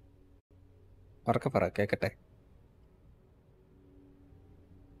ഉറക്കെ പറ കേക്കട്ടെ.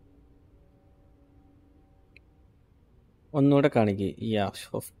 ഒന്നുകൂടെ കാണിക്കേ.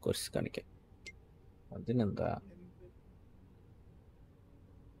 ഓഫ് കോഴ്സ് കാണിക്കാം. അതിനെന്താ,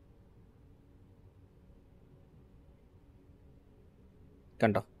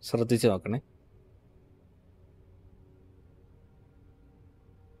 കണ്ടോ? ശ്രദ്ധിച്ച് നോക്കണേ.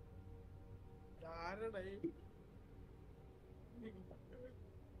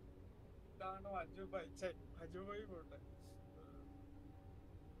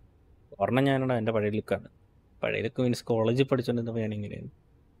 ഒരെണ്ണം ഞാനിടാ, എൻ്റെ പഴയ ലുക്കാണ്. പഴയ ലുക്ക് മീൻസ് കോളേജിൽ പഠിച്ചോണ്ടിരുന്നപ്പോൾ ഞാൻ ഇങ്ങനെയായിരുന്നു,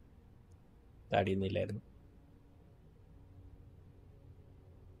 താടിയൊന്നുമില്ലായിരുന്നു.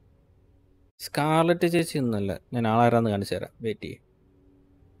 സ്കാർലറ്റ് ചേച്ചി ഒന്നുമല്ല, ഞാൻ ആളാരാന്ന് കാണിച്ചു തരാം, വെയിറ്റ് ചെയ്യും.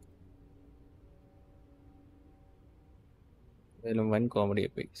 ഏതായാലും വൻ കോമഡി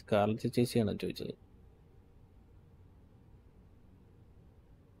പോയി. സ്കാർലറ്റ് ചേച്ചിയാണോ ചോദിച്ചത്?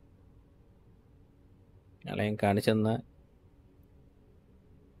 നാളെ ഞാൻ കാണിച്ചെന്ന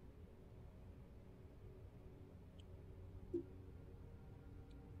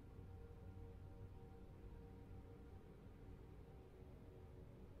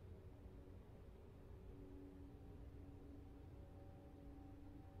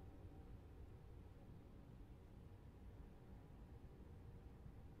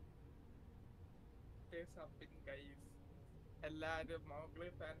എല്ലാരും മൗഗ്ലി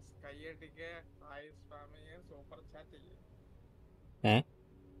ഫാൻസ് കൈയടിക്ക്, ആയുസ് ഫാമിയെ സൂപ്പർ ചാറ്റ് ചെയ്യും.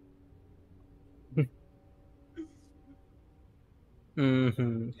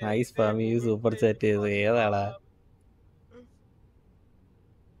 ഐസ് ഫാമി സൂപ്പർ ചാറ്റ് ചെയ്ത് ഏതാളാ?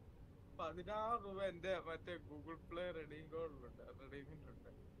 16 രൂപ എന്റെ മറ്റേ ഗൂഗിൾ പ്ലേ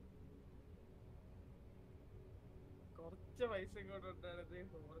റെഡീമിലുണ്ട്. കുറച്ച് പൈസ ഇങ്ങോട്ട്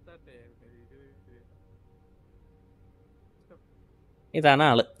സൂപ്പർ ചാറ്റ് ചെയ്യായിരുന്നു. ഇതാണ്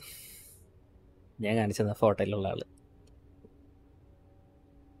ആള്, ഞാൻ കാണിച്ചത് ഫോട്ടോയിലുള്ള ആള്.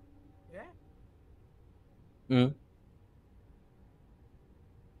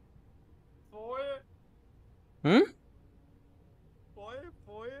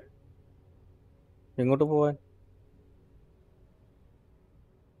 എങ്ങോട്ട് പോവാൻ?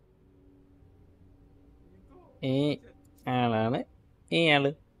 ഈ ആളാണ് ഈ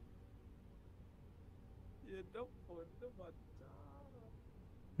ആള്.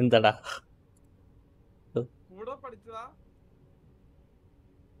 എന്താടാ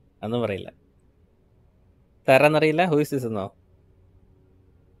ഒന്നും പറയില്ല. തരാന്നറിയില്ല. ഹൂയിസ് ദിസ് എന്നോ?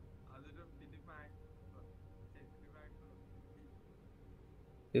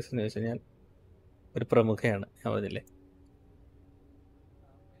 ഞാൻ ഒരു പ്രമുഖയാണ്, ഞാൻ പറഞ്ഞില്ലേ.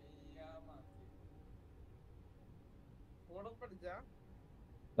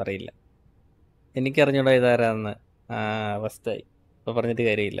 പറയില്ല, എനിക്കറിഞ്ഞൂടാ ഇതാരാന്ന്. ഫസ്റ്റായി ഇപ്പൊ പറഞ്ഞിട്ട്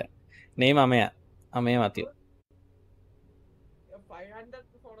കാര്യമില്ല. നെയിം അമയ മാത്യു.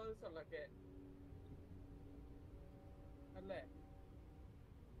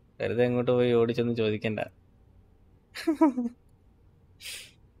 വെറുതെ അങ്ങോട്ട് പോയി ഓടിച്ചൊന്നും ചോദിക്കണ്ട.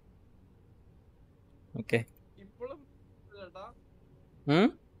 ഓക്കെ,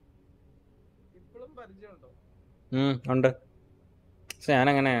 ഉണ്ട്. പക്ഷെ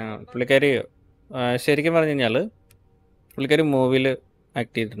ഞാനങ്ങനെ പുള്ളിക്കാരി ശരിക്കും പറഞ്ഞു കഴിഞ്ഞാൽ പുള്ളിക്കാരി മൂവിയിൽ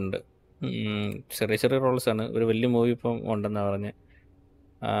ആക്ട് ചെയ്തിട്ടുണ്ട്. ചെറിയ ചെറിയ റോൾസാണ്. ഒരു വലിയ മൂവി ഇപ്പം ഉണ്ടെന്നാണ് പറഞ്ഞത്.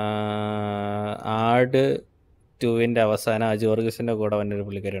 ആട് 2-ൻ്റെ അവസാനം അജു വർഗീസിൻ്റെ കൂടെ വന്നൊരു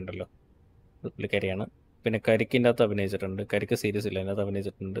പുള്ളിക്കാരി ഉണ്ടല്ലോ, പുള്ളിക്കാരിയാണ്. പിന്നെ കരിക്കിൻ്റെ അകത്ത് അഭിനയിച്ചിട്ടുണ്ട്. കരിക്ക് സീരീസ് ഇല്ല, അതിനകത്ത്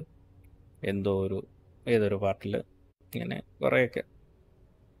അഭിനയിച്ചിട്ടുണ്ട്. ഏതൊരു പാർട്ടിൽ ഇങ്ങനെ കുറേയൊക്കെ.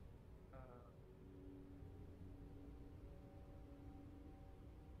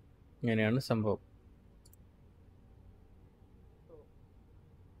 ഇങ്ങനെയാണ് സംഭവം.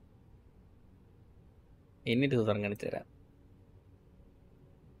 എന്നിട്ട് സൂത്രം കാണിച്ചു തരാം.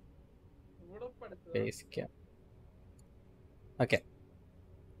 ഓക്കെ.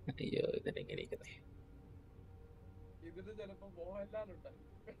 അയ്യോ, ഇതിനെങ്ങനെ ഇരിക്കുന്നേ?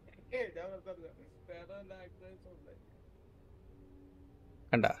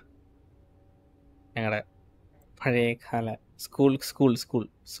 കണ്ട ഞങ്ങളുടെ പഴയകാല സ്കൂൾ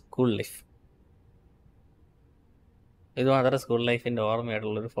ലൈഫ്. ഇത് മാത്രമേ സ്കൂൾ ലൈഫിൻ്റെ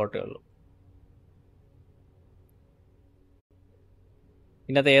ഓർമ്മയായിട്ടുള്ളൊരു ഫോട്ടോ ഉള്ളൂ.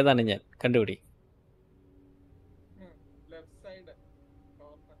 ഇതിനകത്ത് ഏതാണ് ഞാൻ കണ്ടുപിടി. ലെഫ്റ്റ് സൈഡ്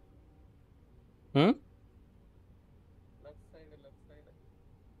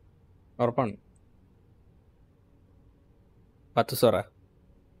ഉറപ്പാണ്. 10 സോറ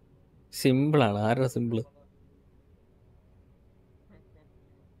സിമ്പിളാണ്. ആരുടെ സിമ്പിള്?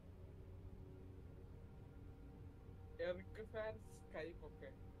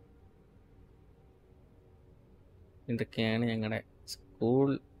 ഇതൊക്കെയാണ് ഞങ്ങളുടെ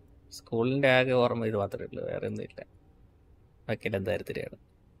സ്കൂളിൻ്റെ ആകെ ഓർമ്മ. ഇത് മാത്രമേ ഉള്ളൂ, വേറെ ഒന്നും ഇല്ല. ബാക്കിയെല്ലാം ദാരിദ്ര്യമാണ്.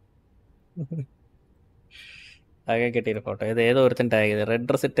 ആകെ കിട്ടിയൊരു ഫോട്ടോ. ഇത് ഏതോ ഒരുത്തൻ ടാഗ് ചെയ്ത് റെഡ്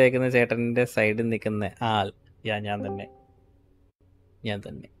ഡ്രസ് ഇട്ടേക്കുന്ന ചേട്ടൻ്റെ സൈഡിൽ നിൽക്കുന്ന ആൾ ഞാൻ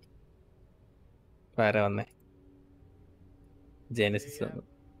തന്നെ. ആരാ വന്നേ? ജെനസിസ് വന്നു.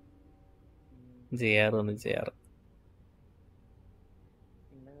 JR വന്നു. JR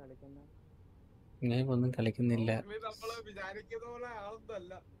ഞാൻ ഒന്നും കളിക്കുന്നില്ല. നമ്മള് വിചാരിക്കുന്ന പോലെ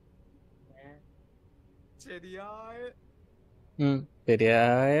ആളൊന്നല്ല. ശരിയായ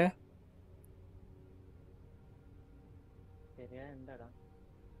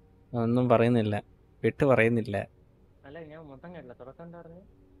ഒന്നും പറയുന്നില്ല, വിട്ട് പറയുന്നില്ല.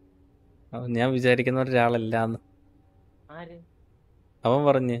 ഞാൻ വിചാരിക്കുന്ന ഒരാളല്ലാന്ന് അവൻ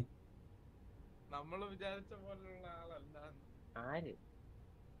പറഞ്ഞ്. നമ്മള് വിചാരിച്ച പോലുള്ള ആളല്ല.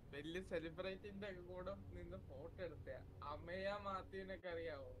 വലിയ സെലിബ്രിറ്റിന്റെ കൂടെ നിന്ന് ഫോട്ടോ എടുത്ത അമയ മാത്യുവിനൊക്കെ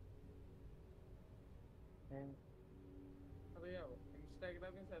അറിയാവോ?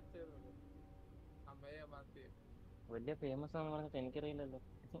 ഇൻസ്റ്റാഗ്രാമിൽ സെർച്ച് ചെയ്തോളൂ. അമയ മാത്യു വലിയ ഫേമസ് ആണെന്ന് പറഞ്ഞിട്ട് എനിക്കറിയില്ലല്ലോ.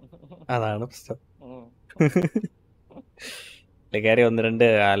 അതാണ് പ്രശ്നം. പുള്ളിക്കാരി 1-2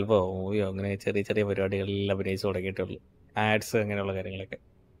 ആൽബമോ മൂവിയോ അങ്ങനെ ചെറിയ ചെറിയ പരിപാടികളിൽ അഭിനയിച്ച് തുടങ്ങിയിട്ടുള്ളൂ. ആഡ്സ് അങ്ങനെയുള്ള കാര്യങ്ങളൊക്കെ.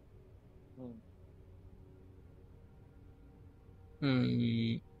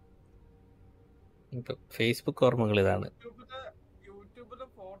 ഫേസ്ബുക്ക് ഓർമ്മകൾ ഇതാണ്. യൂട്യൂബില്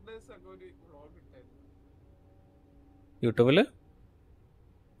 4 days ഒക്കെ ഒരു വ്ളോഗ് ഇട്ടായിരുന്നു. യൂട്യൂബില്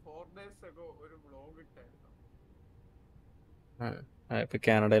 4 days ഒക്കെ ഒരു വ്ളോഗ് ഇട്ടായിരുന്നു. ഇപ്പൊ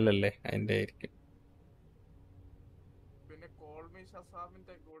കാനഡയിലല്ലേ, അതിന്റെ ആയിരിക്കും. പിന്നെ കോൾമി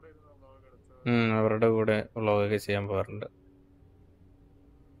ഷസാമിന്റെ കൂടെ ഇരുന്ന വ്ളോഗ് എടുത്തത്. അവരുടെ കൂടെ വ്ളോഗൊക്കെ ചെയ്യാൻ പോകാറുണ്ട്.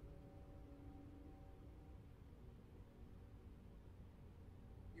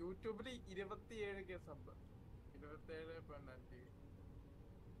 യൂട്യൂബില് 27K sub. 27.5.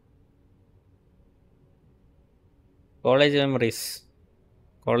 College memories,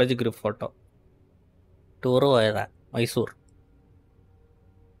 college group photo. Tour പോയതാ മൈസൂർ.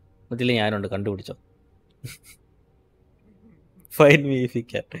 ഇതിൽ ഞാനുണ്ട്, കണ്ടുപിടിച്ചോ. Fine me if you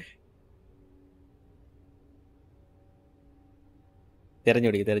can.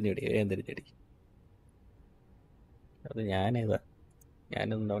 തിരഞ്ഞെടി വേഗം തിരഞ്ഞെടി. അത് ഞാനേതാ?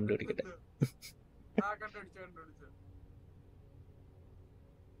 ഞാനൊന്നും കണ്ടുപിടിക്കട്ടെ.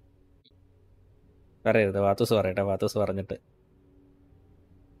 പറയരുത്, വാത്തൂസ് പറയട്ടെ. വാത്തൂസ് പറഞ്ഞിട്ട്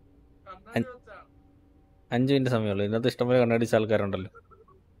 5 മിനിറ്റ് സമയമുള്ളൂ. ഇന്നത്തെ ഇഷ്ടംപോലെ കണ്ണടിച്ച ആൾക്കാരുണ്ടല്ലോ.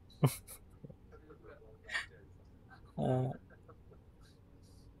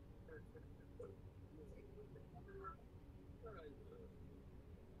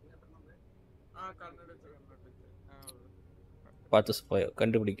 വാത്തൂസ് പോയോ?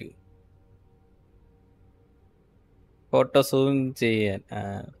 കണ്ടുപിടിക്കൂ. ഫോട്ടോ സൂം ചെയ്യാൻ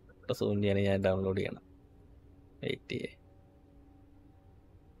ഞാൻ ഡൗൺലോഡ് ചെയ്യണം. വെയിറ്റ് ചെയ്യേ.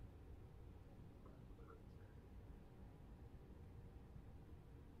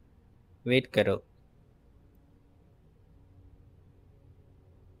 വെയിറ്റ് കരോ.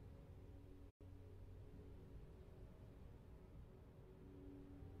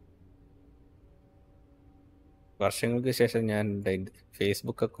 വർഷങ്ങൾക്ക് ശേഷം ഞാൻ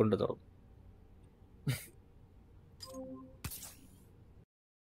ഫേസ്ബുക്ക് അക്കൗണ്ട് തുറന്നു.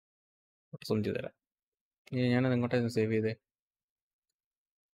 സൂം ചെയ്ത് തരാം. ഞാനത് എങ്ങോട്ടായിരുന്നു സേവ് ചെയ്തേ?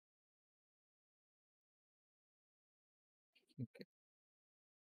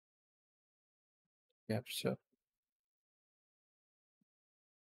 ക്യാപ്ചർ.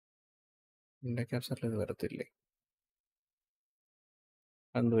 എൻ്റെ ക്യാപ്ചറിൽ ഇത് വരത്തില്ലേ?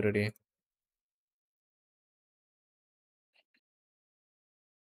 എന്ത് പരിപാടി?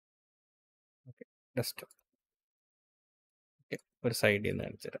 Okay, desktop. ഓക്കെ, ഒരു സൈഡിൽ നിന്ന്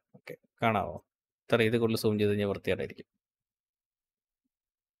കാണിച്ചു തരാം. ഓക്കെ, കാണാമോ? ഇത്ര ഇത് കൂടുതൽ സൂം ചെയ്ത് കഴിഞ്ഞാൽ വൃത്തിയായിട്ടായിരിക്കും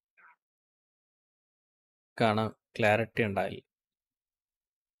കാണാൻ. ക്ലാരിറ്റി ഉണ്ടായില്ല.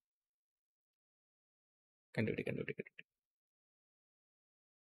 കണ്ടുപിടി.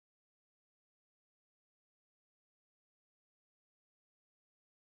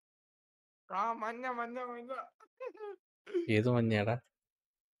 മഞ്ഞ. ഏത് മഞ്ഞാടാ?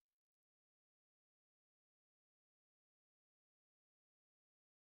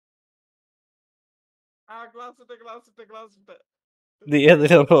 ക്ലാസ് ഇട്ട് നീ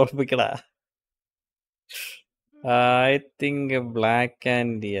അതിൽ ഓർമ്മിക്കടാ. I think black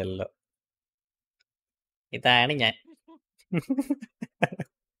and yellow. ഇതാണ് ഞാൻ.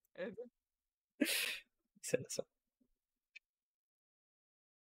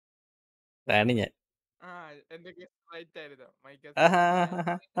 ഇതാണ് ഞാൻ. എന്റെ ഗസ് റൈറ്റ് ആയിരുന്നു. മൈ ഗസ്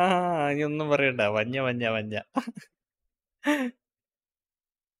നീ ഒന്നും പറയണ്ട. മഞ്ഞ മഞ്ഞ മഞ്ഞ.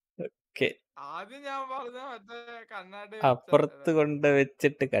 ഓക്കെ, ആദ്യം ഞാൻ പറഞ്ഞ മറ്റേ കണ്ണാടി അപ്പുറത്ത് കൊണ്ട്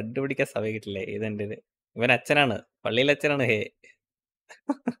വെച്ചിട്ട് കണ്ടുപിടിക്കാൻ സമയം കിട്ടില്ലേ. ഇതെന്റെ ഇവൻ അച്ഛനാണ്, പള്ളിയിലെ അച്ഛനാണ്. ഹേ,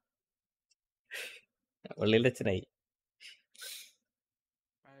 പള്ളിയിലെ അച്ഛനായി.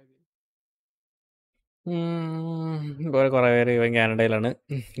 കുറെ പേര് ഇവൻ കാനഡയിലാണ്.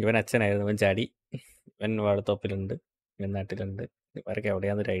 ഇവൻ അച്ഛനായിരുന്നു. ഇവൻ ചാടി. ഇവൻ വാഴത്തോപ്പിലുണ്ട്. ഇവൻ നാട്ടിലുണ്ട്. ഇവരൊക്കെ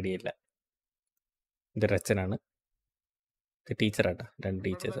എവിടെയാന്നൊരു ഐഡിയ ഇല്ല. ഇതൊരു അച്ഛനാണ്. ഇത് ടീച്ചറാട്ടാ. 2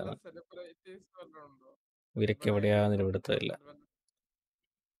 ടീച്ചേഴ്സാണ്. ഇവരൊക്കെ എവിടെയാന്നൊരു പിടുത്തമില്ല.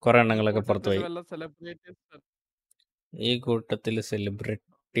 കുറെ എണ്ണങ്ങളൊക്കെ പുറത്തു പോയി. ഈ കൂട്ടത്തിൽ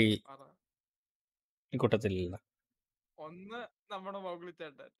സെലിബ്രിറ്റി ഈ കൂട്ടത്തിലില്ല. ഒന്ന് നമ്മുടെ മൗഗ്ലി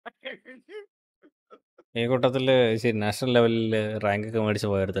ചേട്ടൻ. ഈ കൂട്ടത്തില് നാഷണൽ ലെവലിൽ റാങ്ക് ഒക്കെ മേടിച്ച്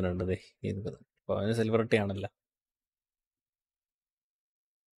പോയിരുന്നുണ്ട്. അപ്പോൾ അവന് സെലിബ്രിറ്റി ആണല്ലോ.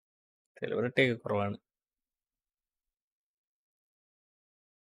 സെലിബ്രിറ്റി ഒക്കെ കുറവാണ്.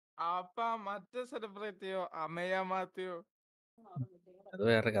 അപ്പൊ മറ്റേ സെലിബ്രിറ്റിയോ അമയ മാത്യോ? അത്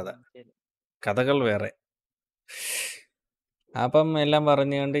വേറെ കഥ. കഥകൾ വേറെ. അപ്പം എല്ലാം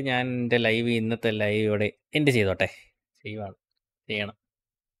പറഞ്ഞുകൊണ്ട് ഞാൻ എൻ്റെ ലൈവ്, ഇന്നത്തെ ലൈവോടെ എൻ്റെ ചെയ്തോട്ടെ. ചെയ്യണം,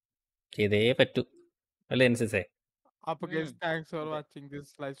 ചെയ്തേ പറ്റൂ അല്ലേ എൻസിസേ? അപ്പൊ guys, thanks for watching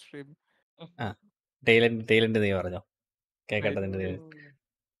this live stream. ടൈലന്റ് നീ പറഞ്ഞോ, കേക്കട്ടെ. നിന്റെ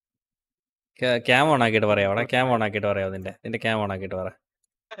ക്യാം ഓൺ ആക്കിയിട്ട് പറയാം. അവിടെ ക്യാം ഓൺ ആക്കിയിട്ട് പറയാമോ? നിന്റെ ക്യാം ഓൺ ആക്കിയിട്ട് പറ.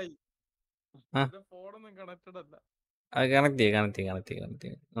 ഫോണൊന്നും കണക്റ്റഡ് അല്ല. അത് കണക്ട് ചെയ്യ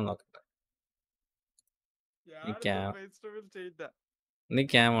നോക്കട്ടെ. നീ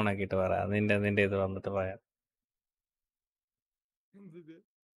ക്യാം ഓൺ ആക്കിയിട്ട് പറ. നിന്റെ ഇത് വന്നിട്ട് പറയാം.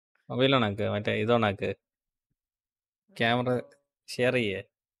 മൊബൈൽ ഓൺ ആക്ക്, മറ്റേ ഇത് ഓൺ ആക്ക്, ക്യാമറ ഷെയർ ചെയ്യേ.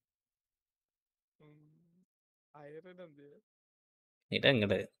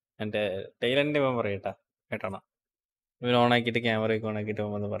 ഇങ്ങട് എൻ്റെ ടൈലന്റ് ഇവൻ പറയട്ടാ, കേട്ടോണോ? ഇവൻ ഓൺ ആക്കിയിട്ട് ക്യാമറയൊക്കെ ഓൺ ആക്കിയിട്ട്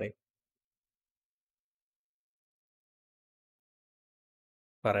പോകുമ്പോൾ പറയും.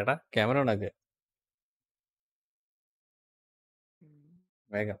 പറയടാ, ക്യാമറ ഓൺ ആക്ക്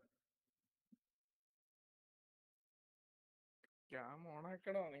വേഗം.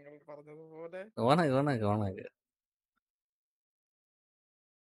 ഓണാക്ക്.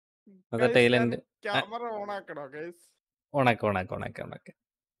 അതെ, ടൈലന്റ് ഓണാക്ക്.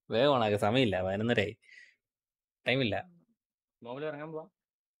 വേഗം ഓണാക്ക്. സമയമില്ല, 11:30 ടൈമില്ല. മോബിൽ ഇറങ്ങാൻ പോവാ.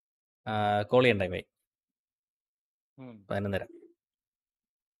 കോൾ ചെയ്യാൻ ടൈമായി. 11:30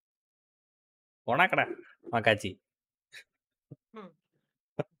 ഓണാക്കടാ മാക്കാച്ചി.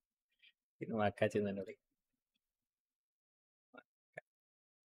 ഇത് മാക്കാച്ചി തന്നെ.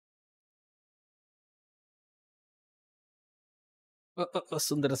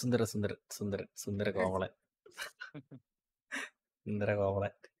 സുന്ദര കോമളൻ.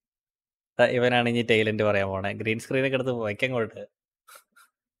 ഇവനാണ് ഇനി ടൈലന്റ് പറയാൻ പോണേ. ഗ്രീൻ സ്ക്രീനൊക്കെ എടുത്ത് വയ്ക്കങ്ങോട്ട്.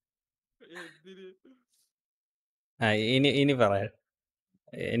 ഇനി പറ.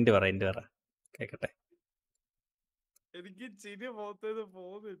 എന്റെ പറ കേക്കട്ടെ. എനിക്ക് ചിരി പോകത്തേത്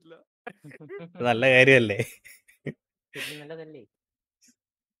പോകുന്നില്ല. നല്ല കാര്യമല്ലേ? നല്ലതല്ലേ?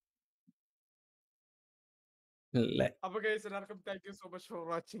 അപ്പൊ ഗയ്സ്, എല്ലാവർക്കും thank you so much for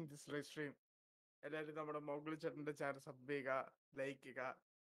watching this live stream. എല്ലാവരും നമ്മുടെ മൗഗ്ലി ചേട്ടന്റെ ചാനൽ സബ് ചെയ്യുക, ലൈക്ക് ചെയ്യുക.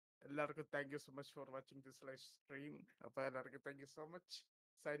 എല്ലാവർക്കും thank you so much for watching this live stream. അപ്പൊ എല്ലാവർക്കും thank you so much.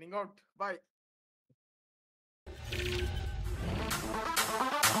 Signing out. By.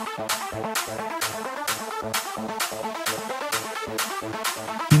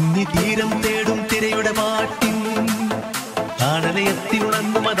 ഇന്നി തീരം തേടും തിരയുടെ പാട്ടിൽ താണലയത്തിൽ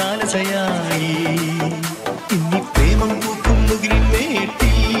ഉണർന്നു മതാലസയായി. ഇന്നി